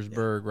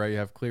 Petersburg, right? You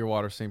have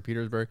Clearwater, St.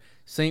 Petersburg.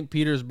 St.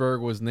 Petersburg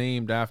was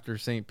named after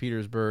St.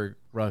 Petersburg,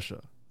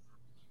 Russia.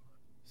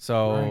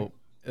 So,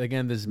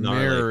 again, this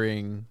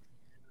mirroring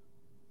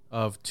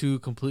of 2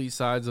 complete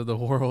sides of the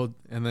world,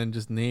 and then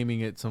just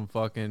naming it some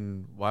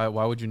fucking... Why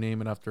would you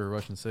name it after a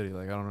Russian city?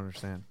 I don't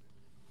understand.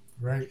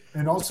 Right.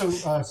 And also,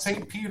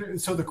 St. Peter...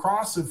 So the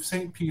cross of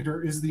St.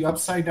 Peter is the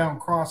upside-down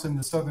cross in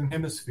the southern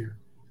hemisphere.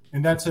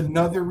 And that's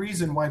another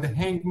reason why the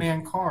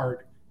hangman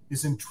card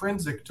is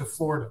intrinsic to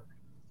Florida.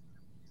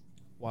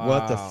 Wow.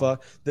 What the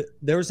fuck?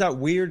 There was that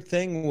weird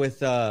thing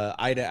with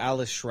Ida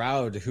Alice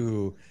Shroud,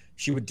 who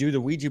she would do the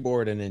Ouija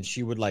board and then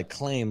she would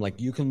claim,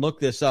 you can look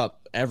this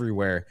up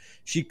everywhere.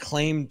 She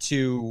claimed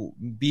to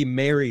be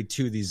married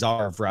to the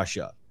Tsar of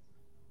Russia.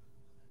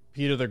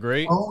 Peter the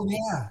Great? Oh,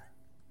 yeah.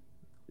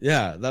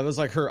 Yeah, that was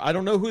her. I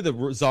don't know who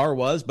the Tsar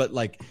was, but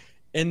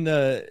in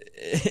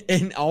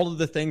all of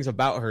the things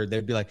about her,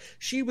 they'd be like,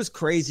 she was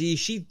crazy.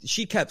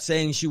 She kept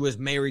saying she was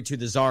married to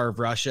the Tsar of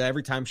Russia.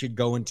 Every time she'd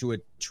go into a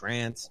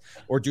trance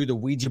or do the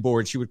Ouija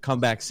board, she would come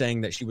back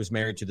saying that she was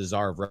married to the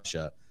Tsar of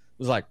Russia.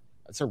 It was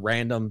it's a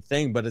random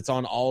thing, but it's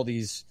on all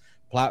these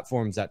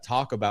platforms that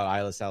talk about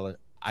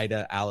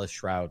Ida Alice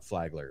Shroud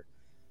Flagler.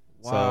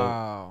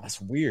 Wow. So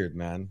that's weird,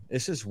 man.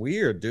 It's just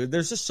weird, dude.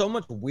 There's just so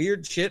much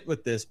weird shit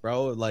with this,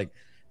 bro.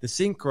 The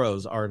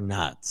synchros are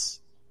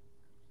nuts.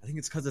 I think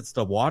it's because it's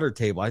the water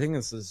table. I think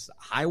this is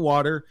high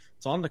water.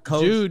 It's on the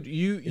coast. Dude,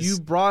 you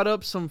brought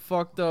up some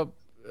fucked up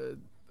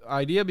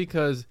idea,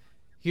 because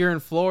here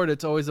in Florida,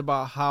 it's always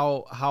about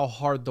how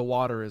hard the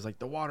water is.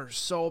 The water's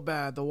so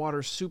bad. The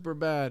water's super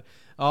bad.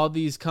 All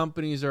these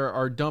companies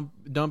are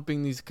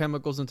dumping these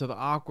chemicals into the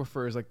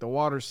aquifers. The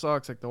water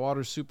sucks. The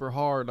water's super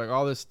hard.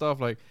 All this stuff.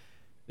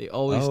 They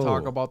always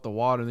talk about the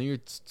water. And then you're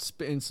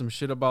spitting some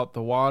shit about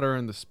the water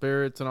and the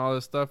spirits and all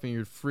this stuff, and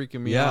you're freaking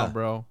me out,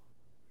 bro.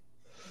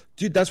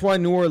 Dude, that's why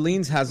New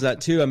Orleans has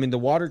that too. I mean, the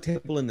water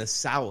table in the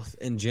South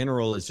in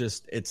general is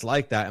just, it's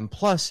like that. And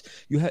plus,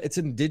 it's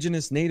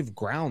indigenous native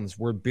grounds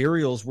where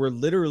burials were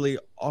literally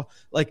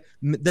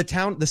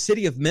the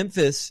city of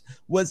Memphis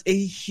was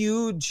a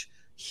huge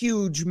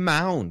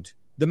mound.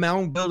 The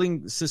mound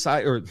building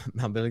society,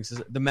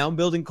 the mound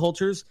building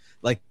cultures,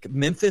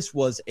 Memphis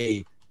was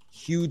a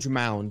huge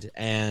mound,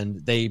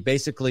 and they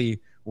basically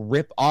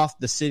rip off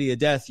the city of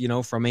death,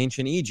 from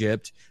ancient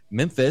Egypt,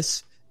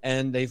 Memphis,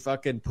 and they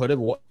fucking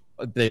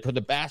they put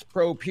the Bass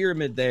Pro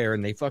Pyramid there,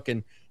 and they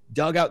fucking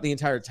dug out the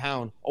entire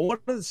town. I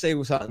wanted to say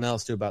something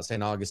else too about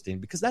St. Augustine,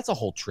 because that's a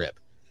whole trip.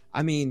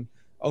 I mean,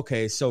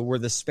 okay, so were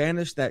the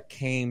Spanish that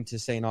came to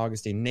St.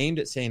 Augustine named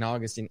it St.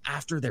 Augustine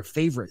after their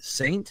favorite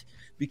saint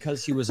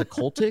because he was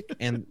occultic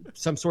and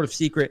some sort of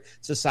secret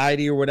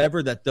society or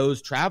whatever, that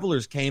those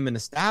travelers came and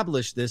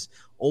established this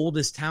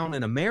oldest town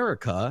in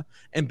America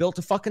and built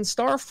a fucking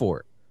star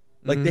fort?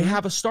 Like they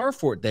have a star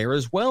fort there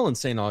as well in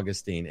St.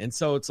 Augustine. And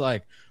so it's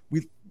like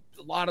a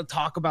lot of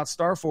talk about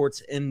star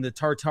forts in the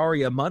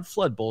Tartaria mud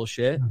flood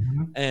bullshit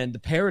and the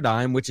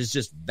paradigm, which is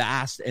just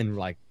vast and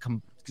like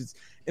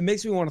it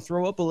makes me want to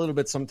throw up a little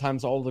bit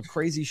sometimes, all the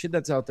crazy shit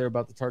that's out there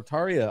about the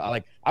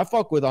Tartaria. I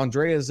fuck with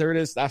Andrea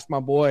Zertis. That's my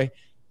boy.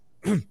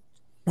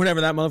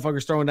 Whenever that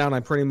motherfucker's throwing down, I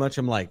pretty much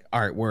am like,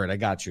 all right, word, I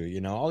got you.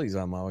 You know, all these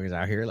other motherfuckers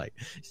out here, like,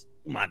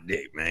 my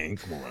dick, man.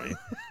 Come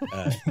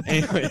on.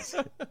 Anyways.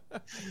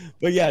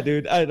 But yeah,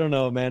 dude, I don't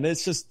know, man.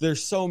 It's just,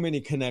 there's so many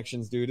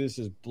connections, dude. It's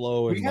just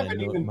blowing we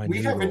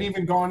haven't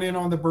even gone in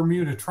on the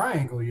Bermuda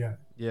Triangle yet.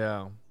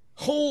 Yeah.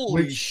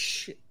 Holy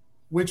shit.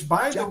 Which,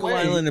 by Jekyll the way,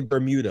 Island and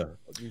Bermuda.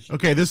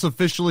 Okay, this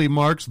officially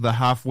marks the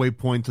halfway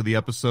point to the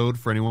episode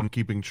for anyone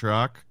keeping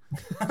track.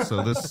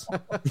 So this,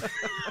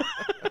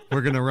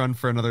 we're gonna run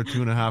for another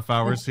 2.5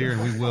 hours here,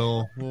 and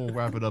we'll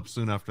wrap it up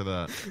soon after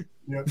that.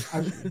 Yeah,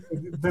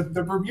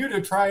 the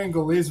Bermuda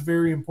Triangle is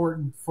very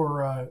important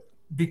for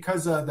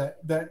because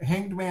that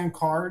Hanged Man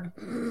card,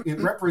 it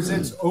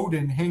represents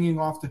Odin hanging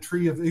off the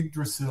tree of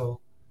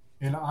Yggdrasil,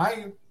 and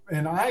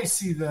I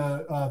see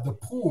the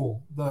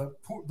pool, the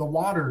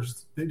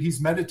waters that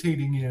he's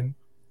meditating in,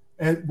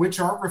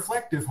 which are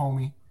reflective,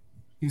 homie.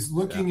 He's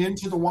looking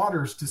into the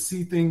waters to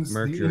see things,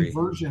 Mercury. the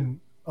inversion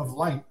of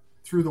light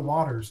through the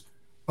waters.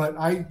 But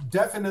I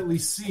definitely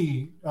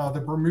see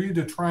the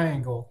Bermuda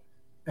Triangle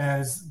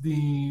as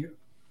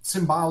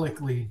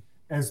symbolically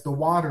as the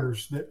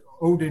waters that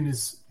Odin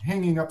is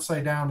hanging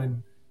upside down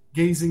and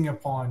gazing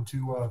upon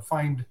to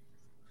find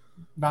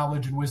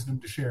knowledge and wisdom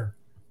to share.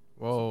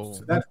 Whoa.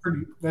 So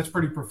that's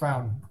pretty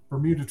profound.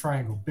 Bermuda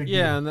Triangle, big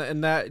Yeah, deal.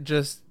 and that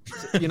just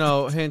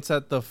hints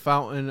at the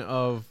fountain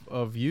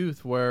of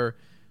youth, where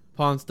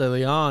Ponce de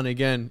Leon,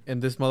 again,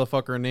 and this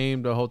motherfucker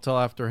named a hotel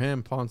after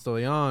him, Ponce de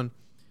Leon,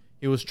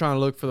 he was trying to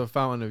look for the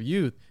fountain of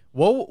youth.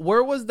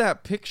 Where was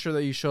that picture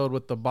that you showed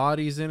with the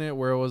bodies in it,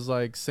 where it was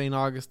like St.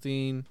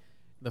 Augustine,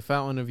 the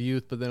fountain of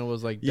youth, but then it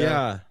was like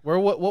death?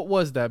 What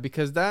was that?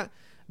 Because that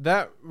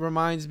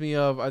reminds me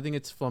of, I think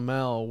it's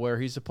Flamel, where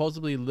he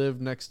supposedly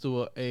lived next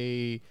to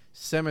a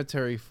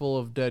cemetery full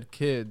of dead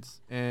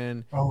kids,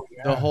 and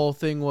the whole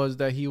thing was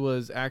that he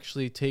was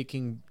actually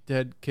taking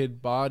dead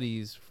kid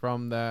bodies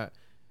from that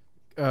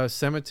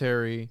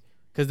cemetery,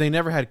 because they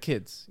never had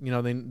kids. Him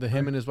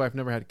and his wife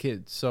never had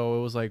kids, so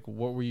it was like,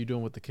 what were you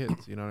doing with the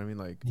kids? You know what I mean?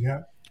 Like,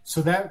 yeah.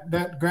 So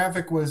that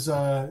graphic was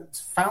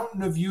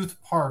Fountain of Youth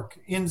Park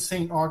in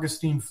St.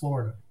 Augustine,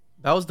 Florida.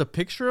 That was the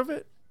picture of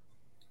it?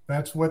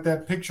 That's what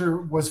that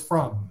picture was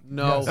from.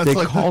 No, Yes.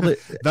 That's called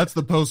it. That's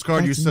the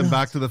postcard you send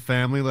back to the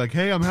family, like,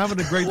 "Hey, I'm having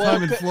a great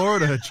time in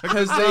Florida."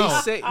 Because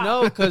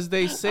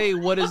they say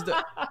what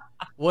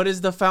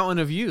is the fountain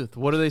of youth?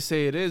 What do they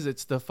say it is?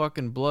 It's the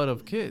fucking blood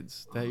of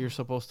kids that you're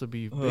supposed to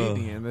be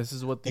bathing in. This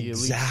is what the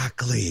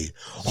exactly.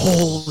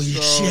 Holy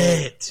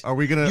shit! Are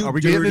we getting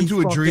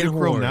into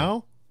adrenochrome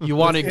now? You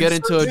want to get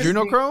into Disney.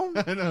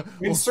 adrenochrome?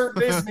 Insert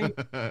Disney.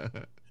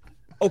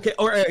 Okay,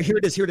 all right, here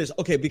it is.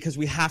 Okay, because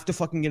we have to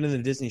fucking get into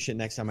Disney shit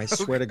next time. I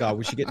swear to God,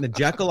 we should get into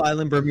Jekyll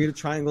Island, Bermuda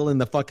Triangle,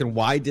 and the fucking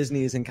why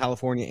Disney is in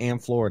California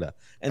and Florida.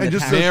 And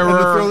just to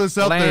throw this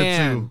out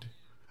there too,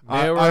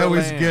 I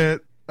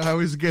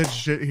always get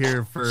shit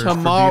here for being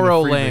a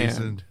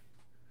Freemason.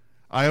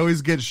 I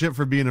always get shit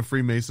for being a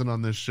Freemason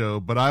on this show,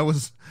 but I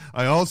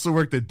also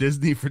worked at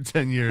Disney for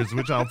 10 years,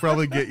 which I'll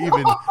probably get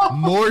even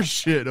more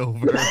shit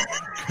over.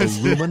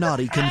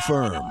 Illuminati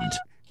confirmed.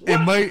 It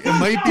might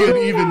be an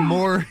even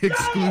more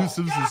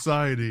exclusive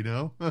society,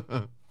 no?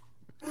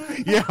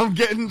 Yeah, I'm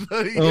getting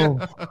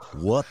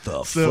What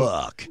the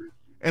fuck?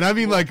 And I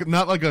mean, like,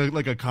 not like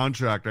a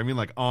contract. I mean,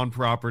 like, on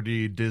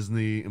property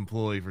Disney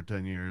employee for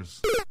 10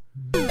 years.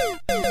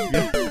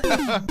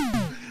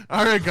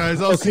 All right,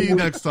 guys, I'll see you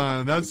next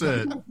time. That's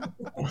it.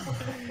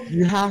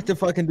 You have to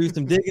fucking do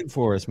some digging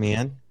for us,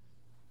 man.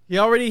 He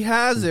already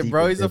has it,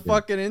 bro. He's a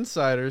fucking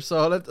insider.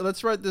 So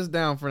let's write this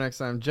down for next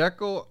time.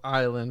 Jekyll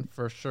Island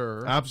for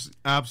sure.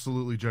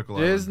 Absolutely, Jekyll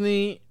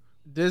Island.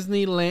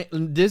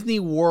 Disneyland, Disney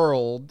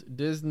World,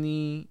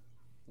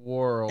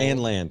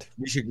 and land.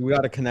 We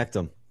got to connect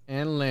them.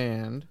 And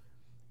land,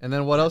 and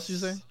then what else did you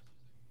say?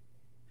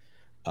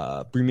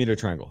 Bermuda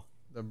Triangle.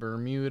 The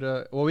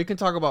Bermuda. Well, we can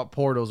talk about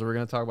portals, or we're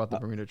going to talk about the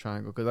Bermuda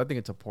Triangle, because I think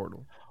it's a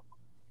portal.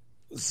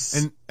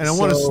 And I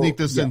want to sneak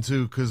this in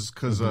too, because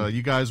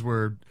you guys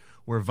were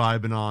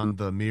vibing on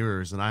the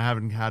mirrors, and I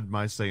haven't had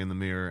my say in the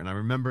mirror. And I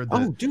remember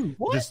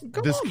that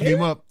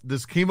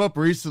this came up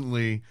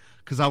recently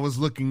because I was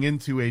looking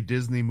into a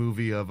Disney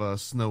movie of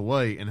Snow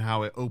White and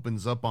how it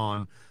opens up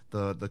on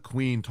the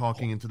queen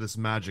talking into this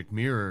magic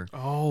mirror.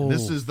 Oh, and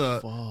this is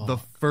the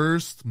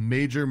first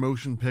major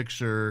motion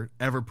picture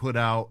ever put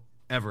out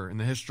ever in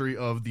the history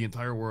of the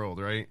entire world,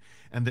 right?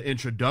 And the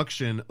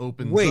introduction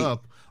opens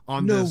up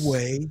on no this.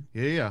 way.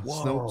 Yeah.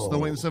 Snow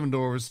White and the Seven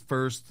Dwarfs,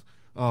 first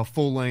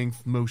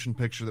full-length motion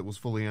picture that was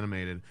fully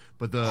animated.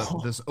 But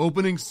this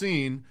opening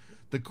scene,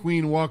 the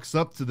queen walks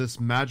up to this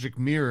magic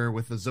mirror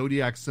with the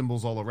zodiac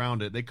symbols all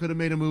around it. They could have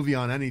made a movie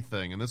on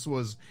anything, and this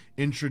was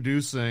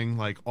introducing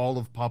like all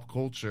of pop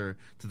culture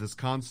to this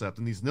concept.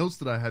 And these notes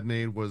that I had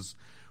made was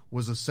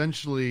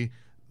essentially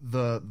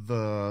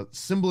the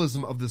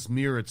symbolism of this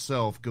mirror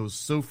itself goes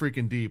so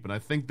freaking deep. And I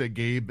think that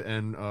Gabe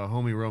and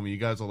Homie Romie, you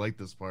guys will like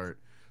this part.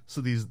 So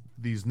these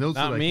notes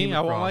Not that I me? came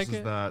I won't across like is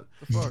it? that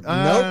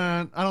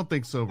Nope. I don't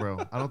think so,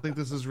 bro. I don't think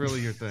this is really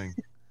your thing.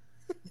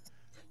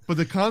 But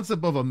the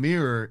concept of a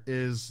mirror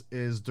is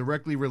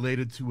directly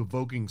related to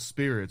evoking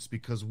spirits,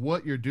 because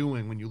what you're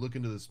doing when you look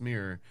into this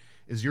mirror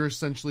is you're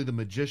essentially the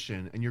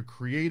magician, and you're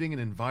creating an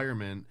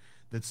environment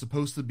that's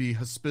supposed to be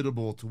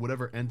hospitable to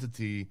whatever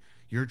entity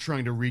you're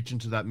trying to reach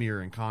into that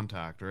mirror and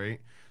contact, right?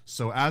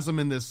 So as I'm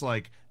in this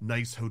like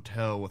nice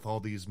hotel with all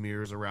these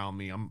mirrors around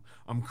me,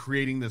 I'm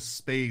creating this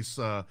space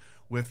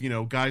with, you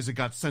know, guys that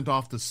got sent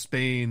off to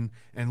Spain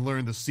and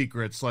learned the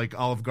secrets, like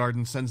Olive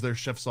Garden sends their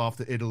chefs off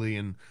to Italy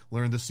and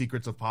learn the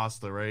secrets of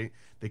pasta, right?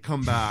 They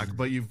come back,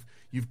 but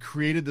you've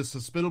created this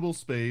hospitable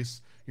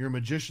space. You're a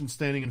magician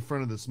standing in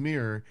front of this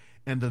mirror,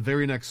 and the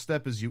very next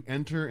step is you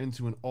enter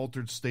into an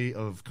altered state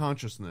of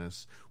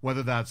consciousness,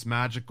 whether that's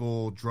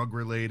magical,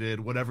 drug-related,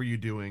 whatever you're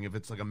doing. If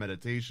it's like a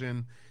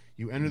meditation,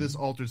 you enter this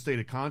altered state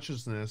of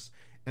consciousness,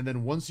 and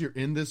then once you're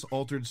in this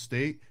altered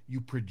state,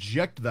 you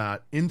project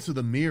that into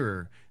the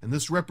mirror, and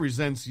this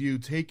represents you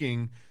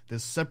taking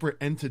this separate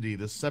entity,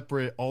 this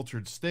separate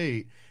altered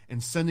state,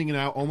 and sending it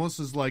out almost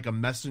as like a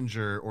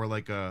messenger or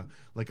like a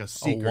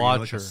seeker, you know,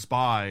 like a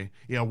spy,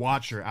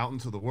 watcher out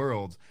into the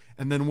world.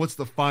 And then what's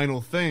the final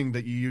thing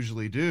that you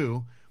usually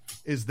do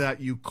is that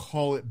you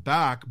call it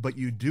back, but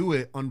you do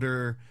it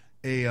under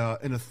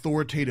an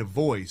authoritative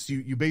voice.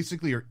 You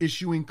basically are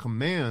issuing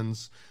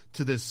commands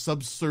to this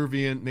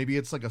subservient, maybe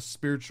it's like a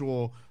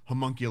spiritual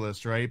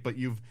homunculus, right? But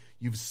you've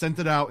sent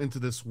it out into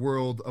this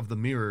world of the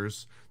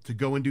mirrors to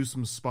go and do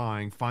some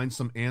spying, find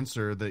some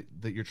answer that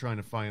you're trying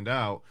to find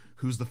out,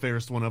 who's the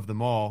fairest one of them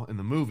all in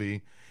the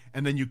movie,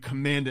 and then you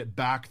command it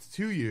back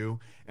to you.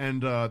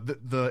 And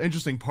the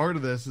interesting part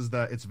of this is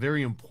that it's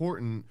very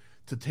important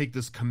to take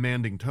this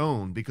commanding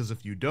tone, because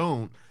if you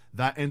don't,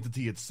 that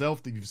entity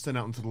itself that you've sent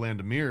out into the land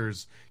of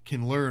mirrors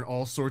can learn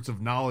all sorts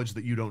of knowledge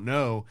that you don't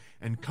know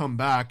and come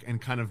back and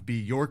kind of be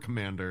your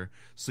commander.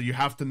 So you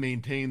have to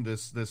maintain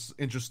this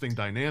interesting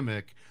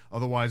dynamic,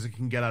 otherwise it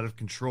can get out of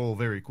control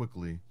very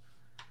quickly.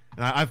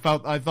 And I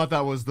thought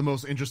that was the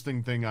most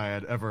interesting thing I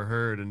had ever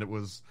heard, and it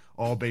was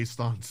all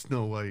based on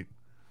Snow White.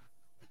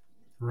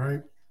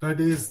 Right. That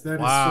is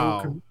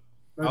wow. so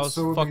that was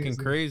so fucking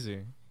amazing.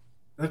 Crazy.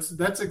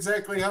 That's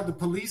exactly how the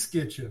police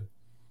get you.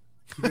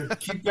 You gotta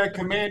keep that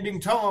commanding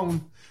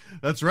tone.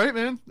 That's right,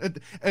 man.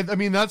 I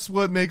mean, that's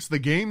what makes the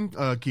game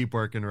keep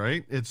working,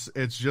 right? It's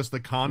just the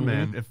con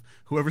man. If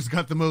whoever's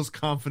got the most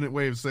confident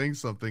way of saying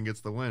something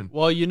gets the win.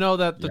 Well, you know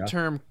that the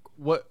term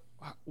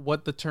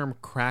what the term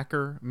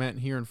cracker meant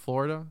here in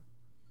Florida?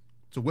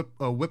 It's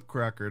a whip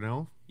cracker,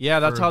 no? Yeah,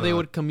 that's how they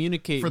would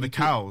communicate for the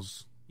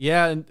cows.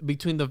 Yeah, and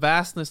between the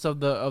vastness of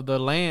the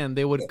land,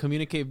 they would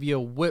communicate via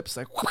whips,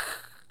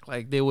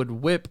 like they would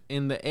whip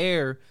in the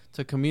air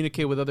to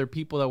communicate with other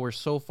people that were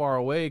so far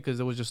away because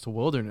it was just a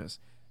wilderness.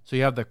 So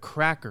you have the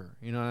cracker,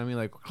 you know what I mean?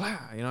 Like,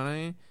 you know what I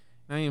mean?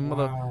 I mean,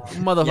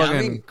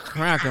 motherfucking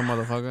cracker,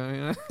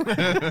 motherfucker.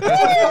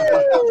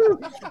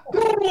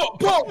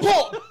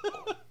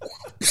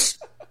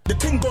 The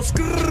thing goes.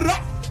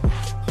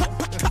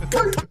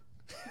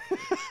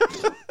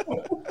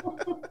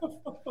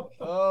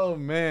 Oh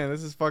man,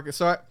 this is fucking.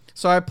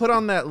 So I put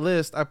on that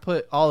list. I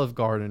put Olive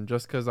Garden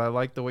just because I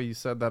like the way you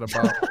said that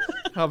about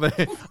how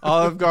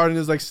Olive Garden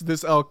is like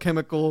this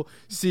alchemical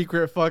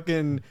secret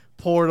fucking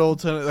portal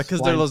to,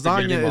 because their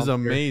lasagna is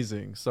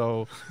amazing.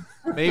 So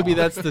maybe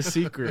that's the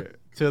secret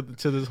to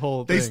this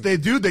whole thing.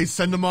 They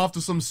send them off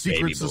to some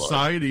secret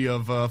society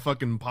of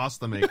fucking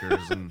pasta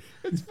makers, and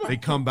they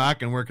come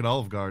back and work at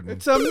Olive Garden.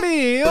 It's a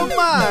me,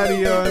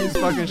 Mario. And he's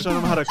fucking showing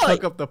them how to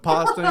cook up the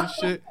pasta and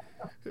shit.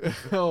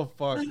 Oh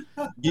fuck!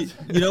 You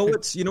know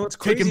what's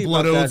crazy? Taking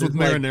blood about oats with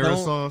marinara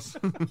sauce.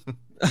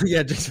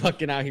 Yeah, just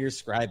fucking out here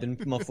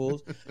scribing, my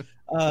fools.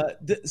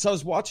 So I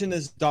was watching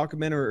this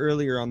documentary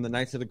earlier on the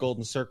Knights of the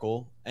Golden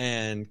Circle,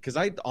 and because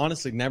I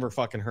honestly never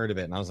fucking heard of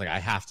it, and I was like, I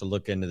have to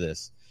look into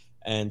this,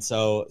 and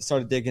so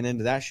started digging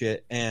into that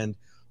shit. And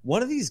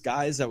one of these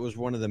guys that was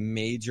one of the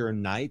major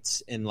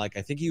knights, and like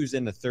I think he was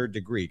in the 3rd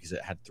degree because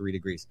it had 3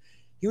 degrees.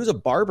 He was a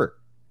barber.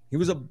 He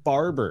was a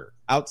barber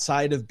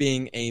outside of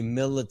being a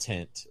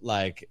militant,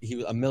 like he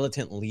was a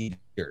militant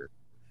leader,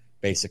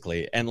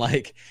 basically. And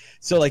like,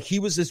 so like he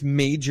was this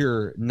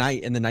major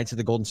knight in the Knights of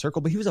the Golden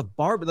Circle, but he was a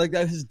barber. Like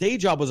his day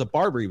job was a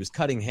barber. He was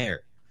cutting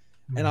hair.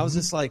 And I was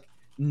just like,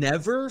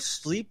 never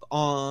sleep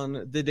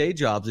on the day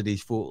jobs of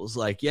these fools.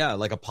 Like, yeah,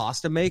 like a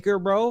pasta maker,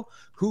 bro.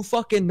 Who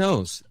fucking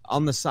knows?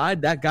 On the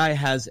side, that guy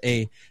has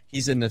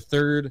he's in the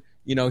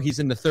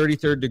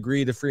 33rd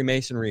degree to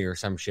Freemasonry or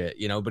some shit,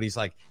 but he's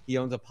like, he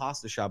owns a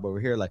pasta shop over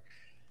here. Like,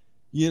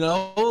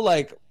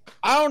 like,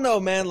 I don't know,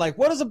 man. Like,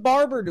 what is a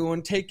barber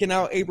doing taking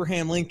out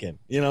Abraham Lincoln?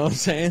 You know what I'm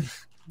saying?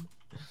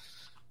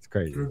 It's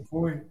crazy. Good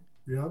point.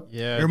 Yep.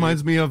 Yeah. It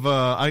reminds me of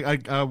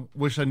I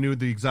wish I knew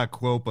the exact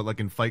quote, but like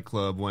in Fight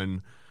Club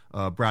when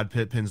Brad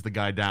Pitt pins the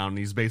guy down, and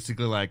he's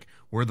basically like,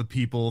 "We're the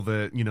people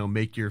that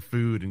make your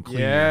food and clean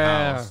your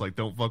house. Like,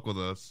 don't fuck with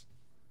us."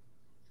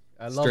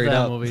 I love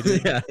that movie,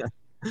 dude.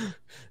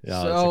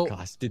 Yeah. So,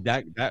 gosh, dude,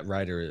 that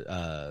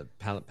writer,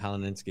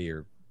 Palaninsky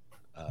or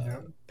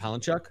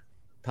Palanchuk,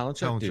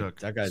 dude,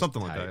 that guy's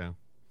something tight. like that. Yeah.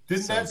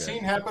 Didn't that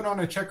scene happen on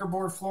a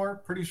checkerboard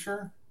floor? Pretty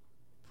sure.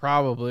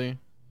 probably.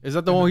 Is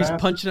that the one where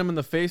he's punching him in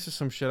the face or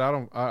some shit?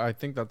 I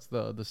think that's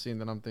the scene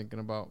that I'm thinking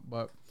about.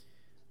 But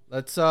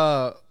let's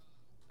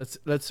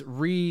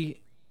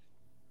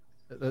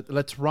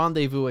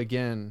rendezvous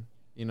again,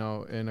 in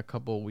a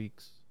couple of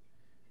weeks.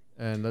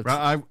 And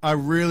I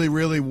really,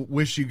 really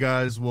wish you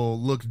guys will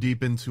look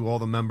deep into all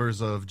the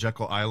members of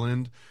Jekyll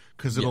Island,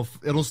 because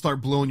it'll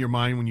start blowing your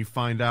mind when you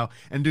find out.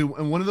 And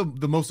one of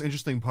the most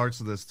interesting parts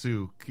of this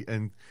too,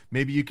 and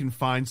maybe you can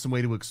find some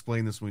way to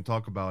explain this when we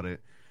talk about it.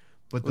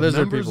 But the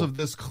members of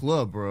this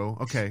club, bro.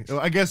 Okay,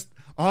 I guess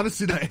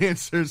honestly that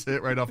answers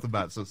it right off the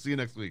bat. So see you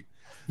next week.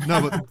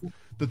 No, but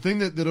the thing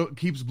that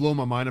keeps blowing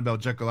my mind about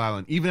Jekyll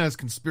Island, even as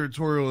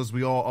conspiratorial as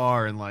we all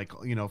are, and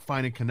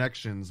finding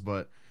connections,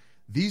 but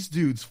these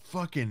dudes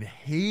fucking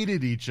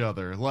hated each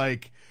other.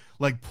 Like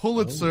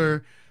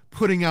Pulitzer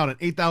putting out an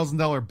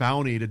 $8,000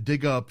 bounty to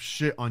dig up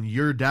shit on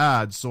your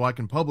dad so I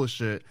can publish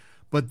it.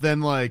 But then,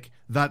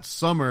 that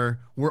summer,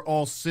 we're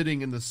all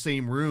sitting in the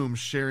same room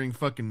sharing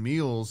fucking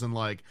meals and,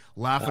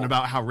 laughing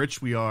about how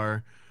rich we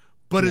are.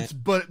 But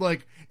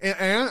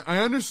and I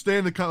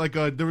understand the kind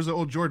of, there was an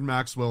old Jordan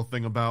Maxwell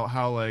thing about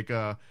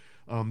how,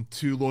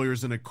 two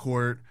lawyers in a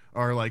court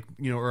are,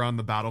 are on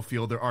the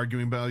battlefield. They're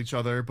arguing about each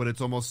other, but it's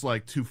almost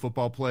like two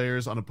football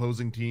players on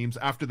opposing teams.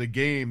 After the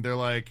game,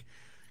 they're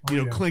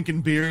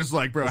clinking beers,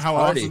 bro, how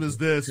awesome is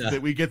this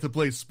that we get to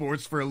play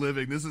sports for a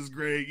living? This is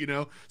great,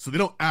 So they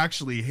don't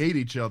actually hate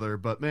each other,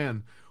 but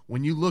man,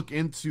 when you look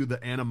into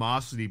the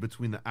animosity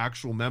between the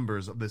actual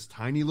members of this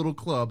tiny little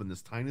club and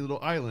this tiny little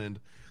island,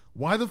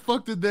 why the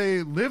fuck did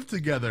they live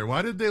together?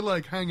 Why did they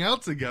hang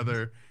out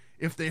together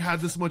if they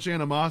had this much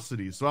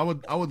animosity? So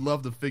I would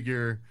love to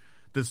figure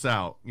this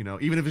out,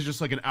 even if it's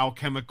just an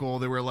alchemical,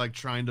 they were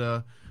trying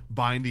to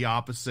bind the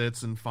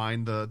opposites and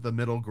find the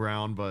middle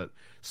ground. But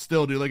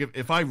still, dude,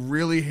 if I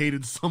really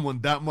hated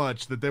someone that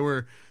much that they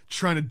were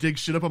trying to dig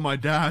shit up on my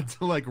dad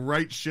to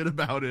write shit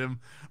about him,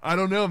 I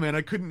don't know, man.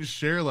 I couldn't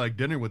share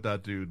dinner with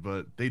that dude,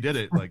 but they did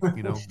it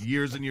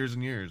years and years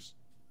and years.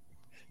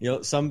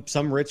 Some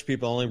rich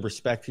people only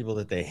respect people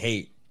that they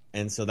hate,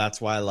 and so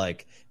that's why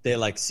they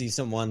see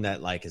someone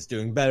that is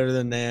doing better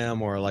than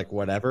them or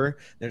whatever.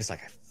 They're just I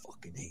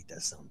fucking hate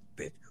that son of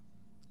a bitch.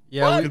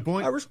 Yeah, good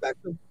point. I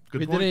respect them.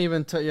 Didn't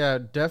even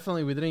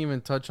definitely we didn't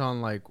even touch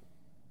on the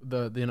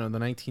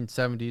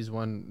 1970s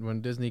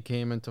when Disney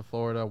came into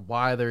Florida,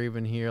 why they're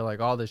even here,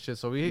 all this shit.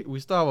 So we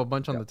still have a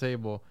bunch on the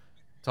table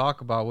to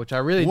talk about, which I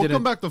really didn't. We'll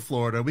come back to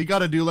Florida. We got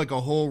to do a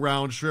whole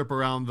round trip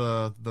around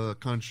the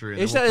country.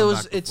 And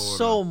it's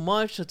so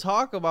much to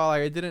talk about.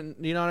 I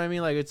didn't, you know what I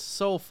mean? It's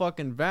so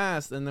fucking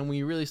vast, and then when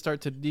you really start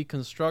to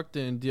deconstruct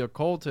it and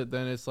de-occult it,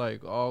 then it's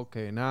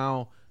okay,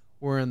 now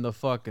we're in the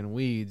fucking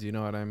weeds, you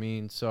know what I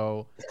mean?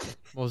 So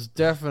most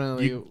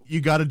definitely you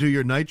got to do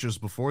your nitrous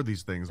before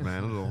these things,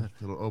 man.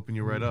 It'll open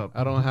you right up.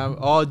 I don't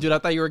have dude, I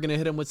thought you were gonna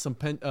hit him with some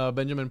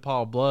Benjamin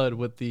Paul blood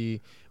with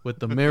the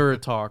mirror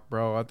talk,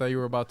 bro. I thought you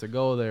were about to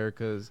go there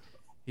because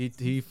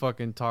he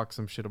fucking talked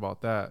some shit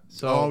about that.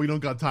 So we don't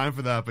got time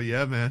for that, but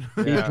yeah, man.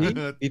 Yeah.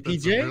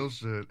 That's some real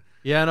shit.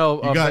 Yeah, no,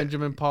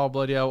 Benjamin Paul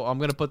blood. Yeah, I'm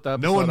gonna put that.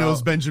 No one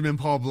knows Benjamin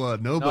Paul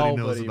blood. Nobody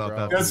knows about bro.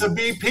 that. That's a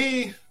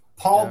BP.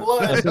 Paul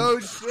Blood. Oh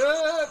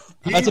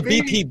shit! That's a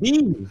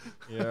BPB.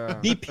 Yeah.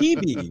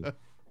 BPB.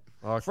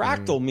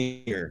 Fractal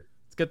mirror.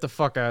 Let's get the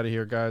fuck out of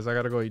here, guys. I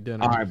gotta go eat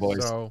dinner. All right,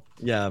 boys. So,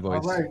 yeah,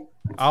 boys. All right.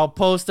 I'll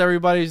post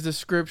everybody's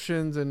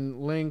descriptions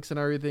and links and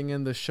everything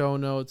in the show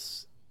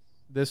notes.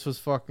 This was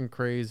fucking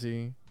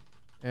crazy.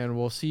 And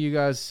we'll see you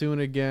guys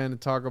soon again to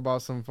talk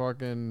about some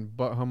fucking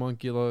butt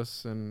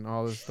homunculus and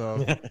all this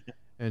stuff.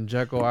 And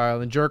Jekyll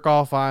Island, Jerk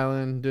Off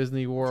Island,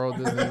 Disney World,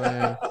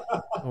 Disneyland.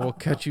 And we'll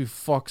catch you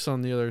fucks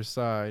on the other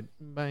side.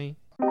 Bye.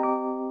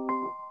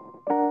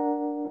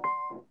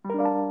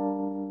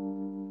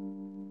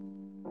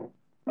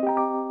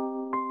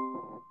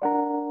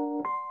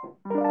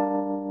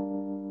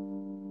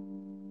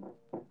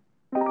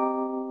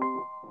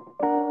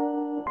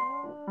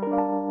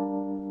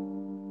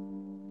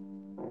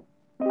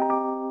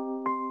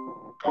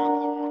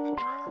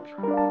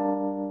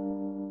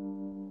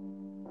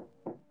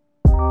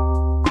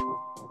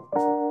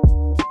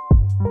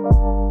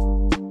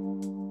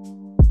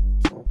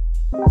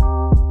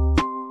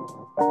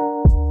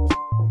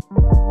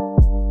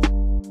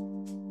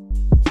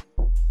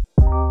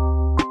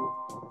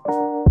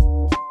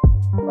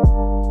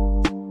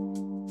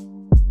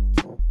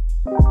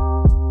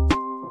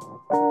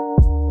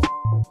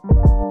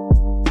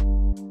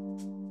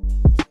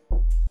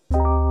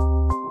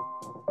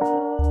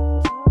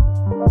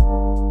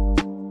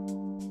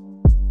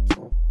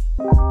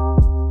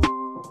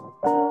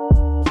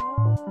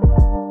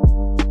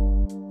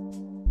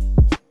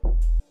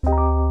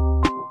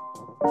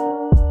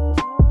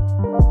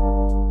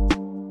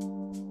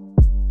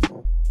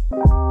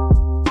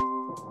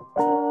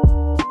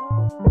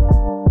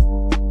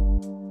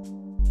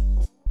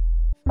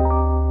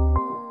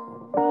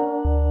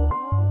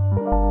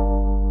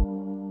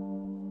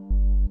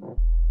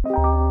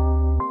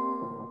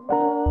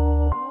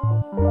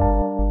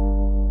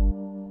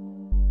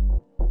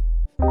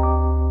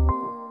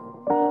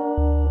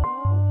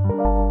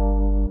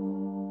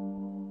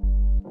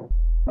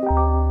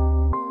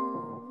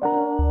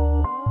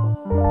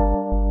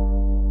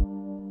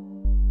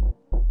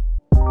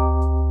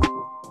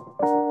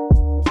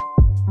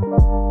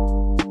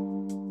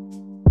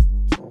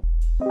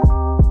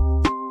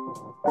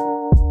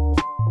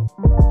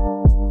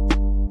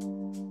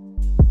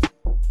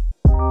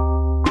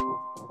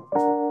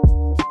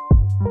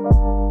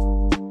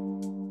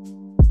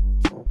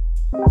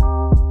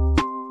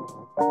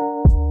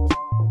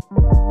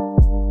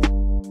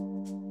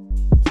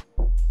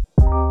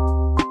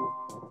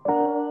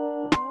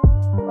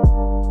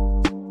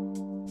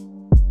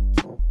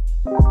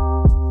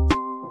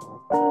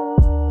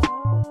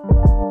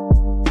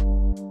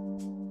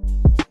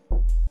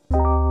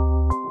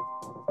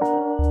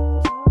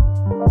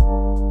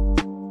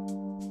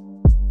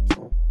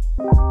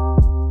 Bye.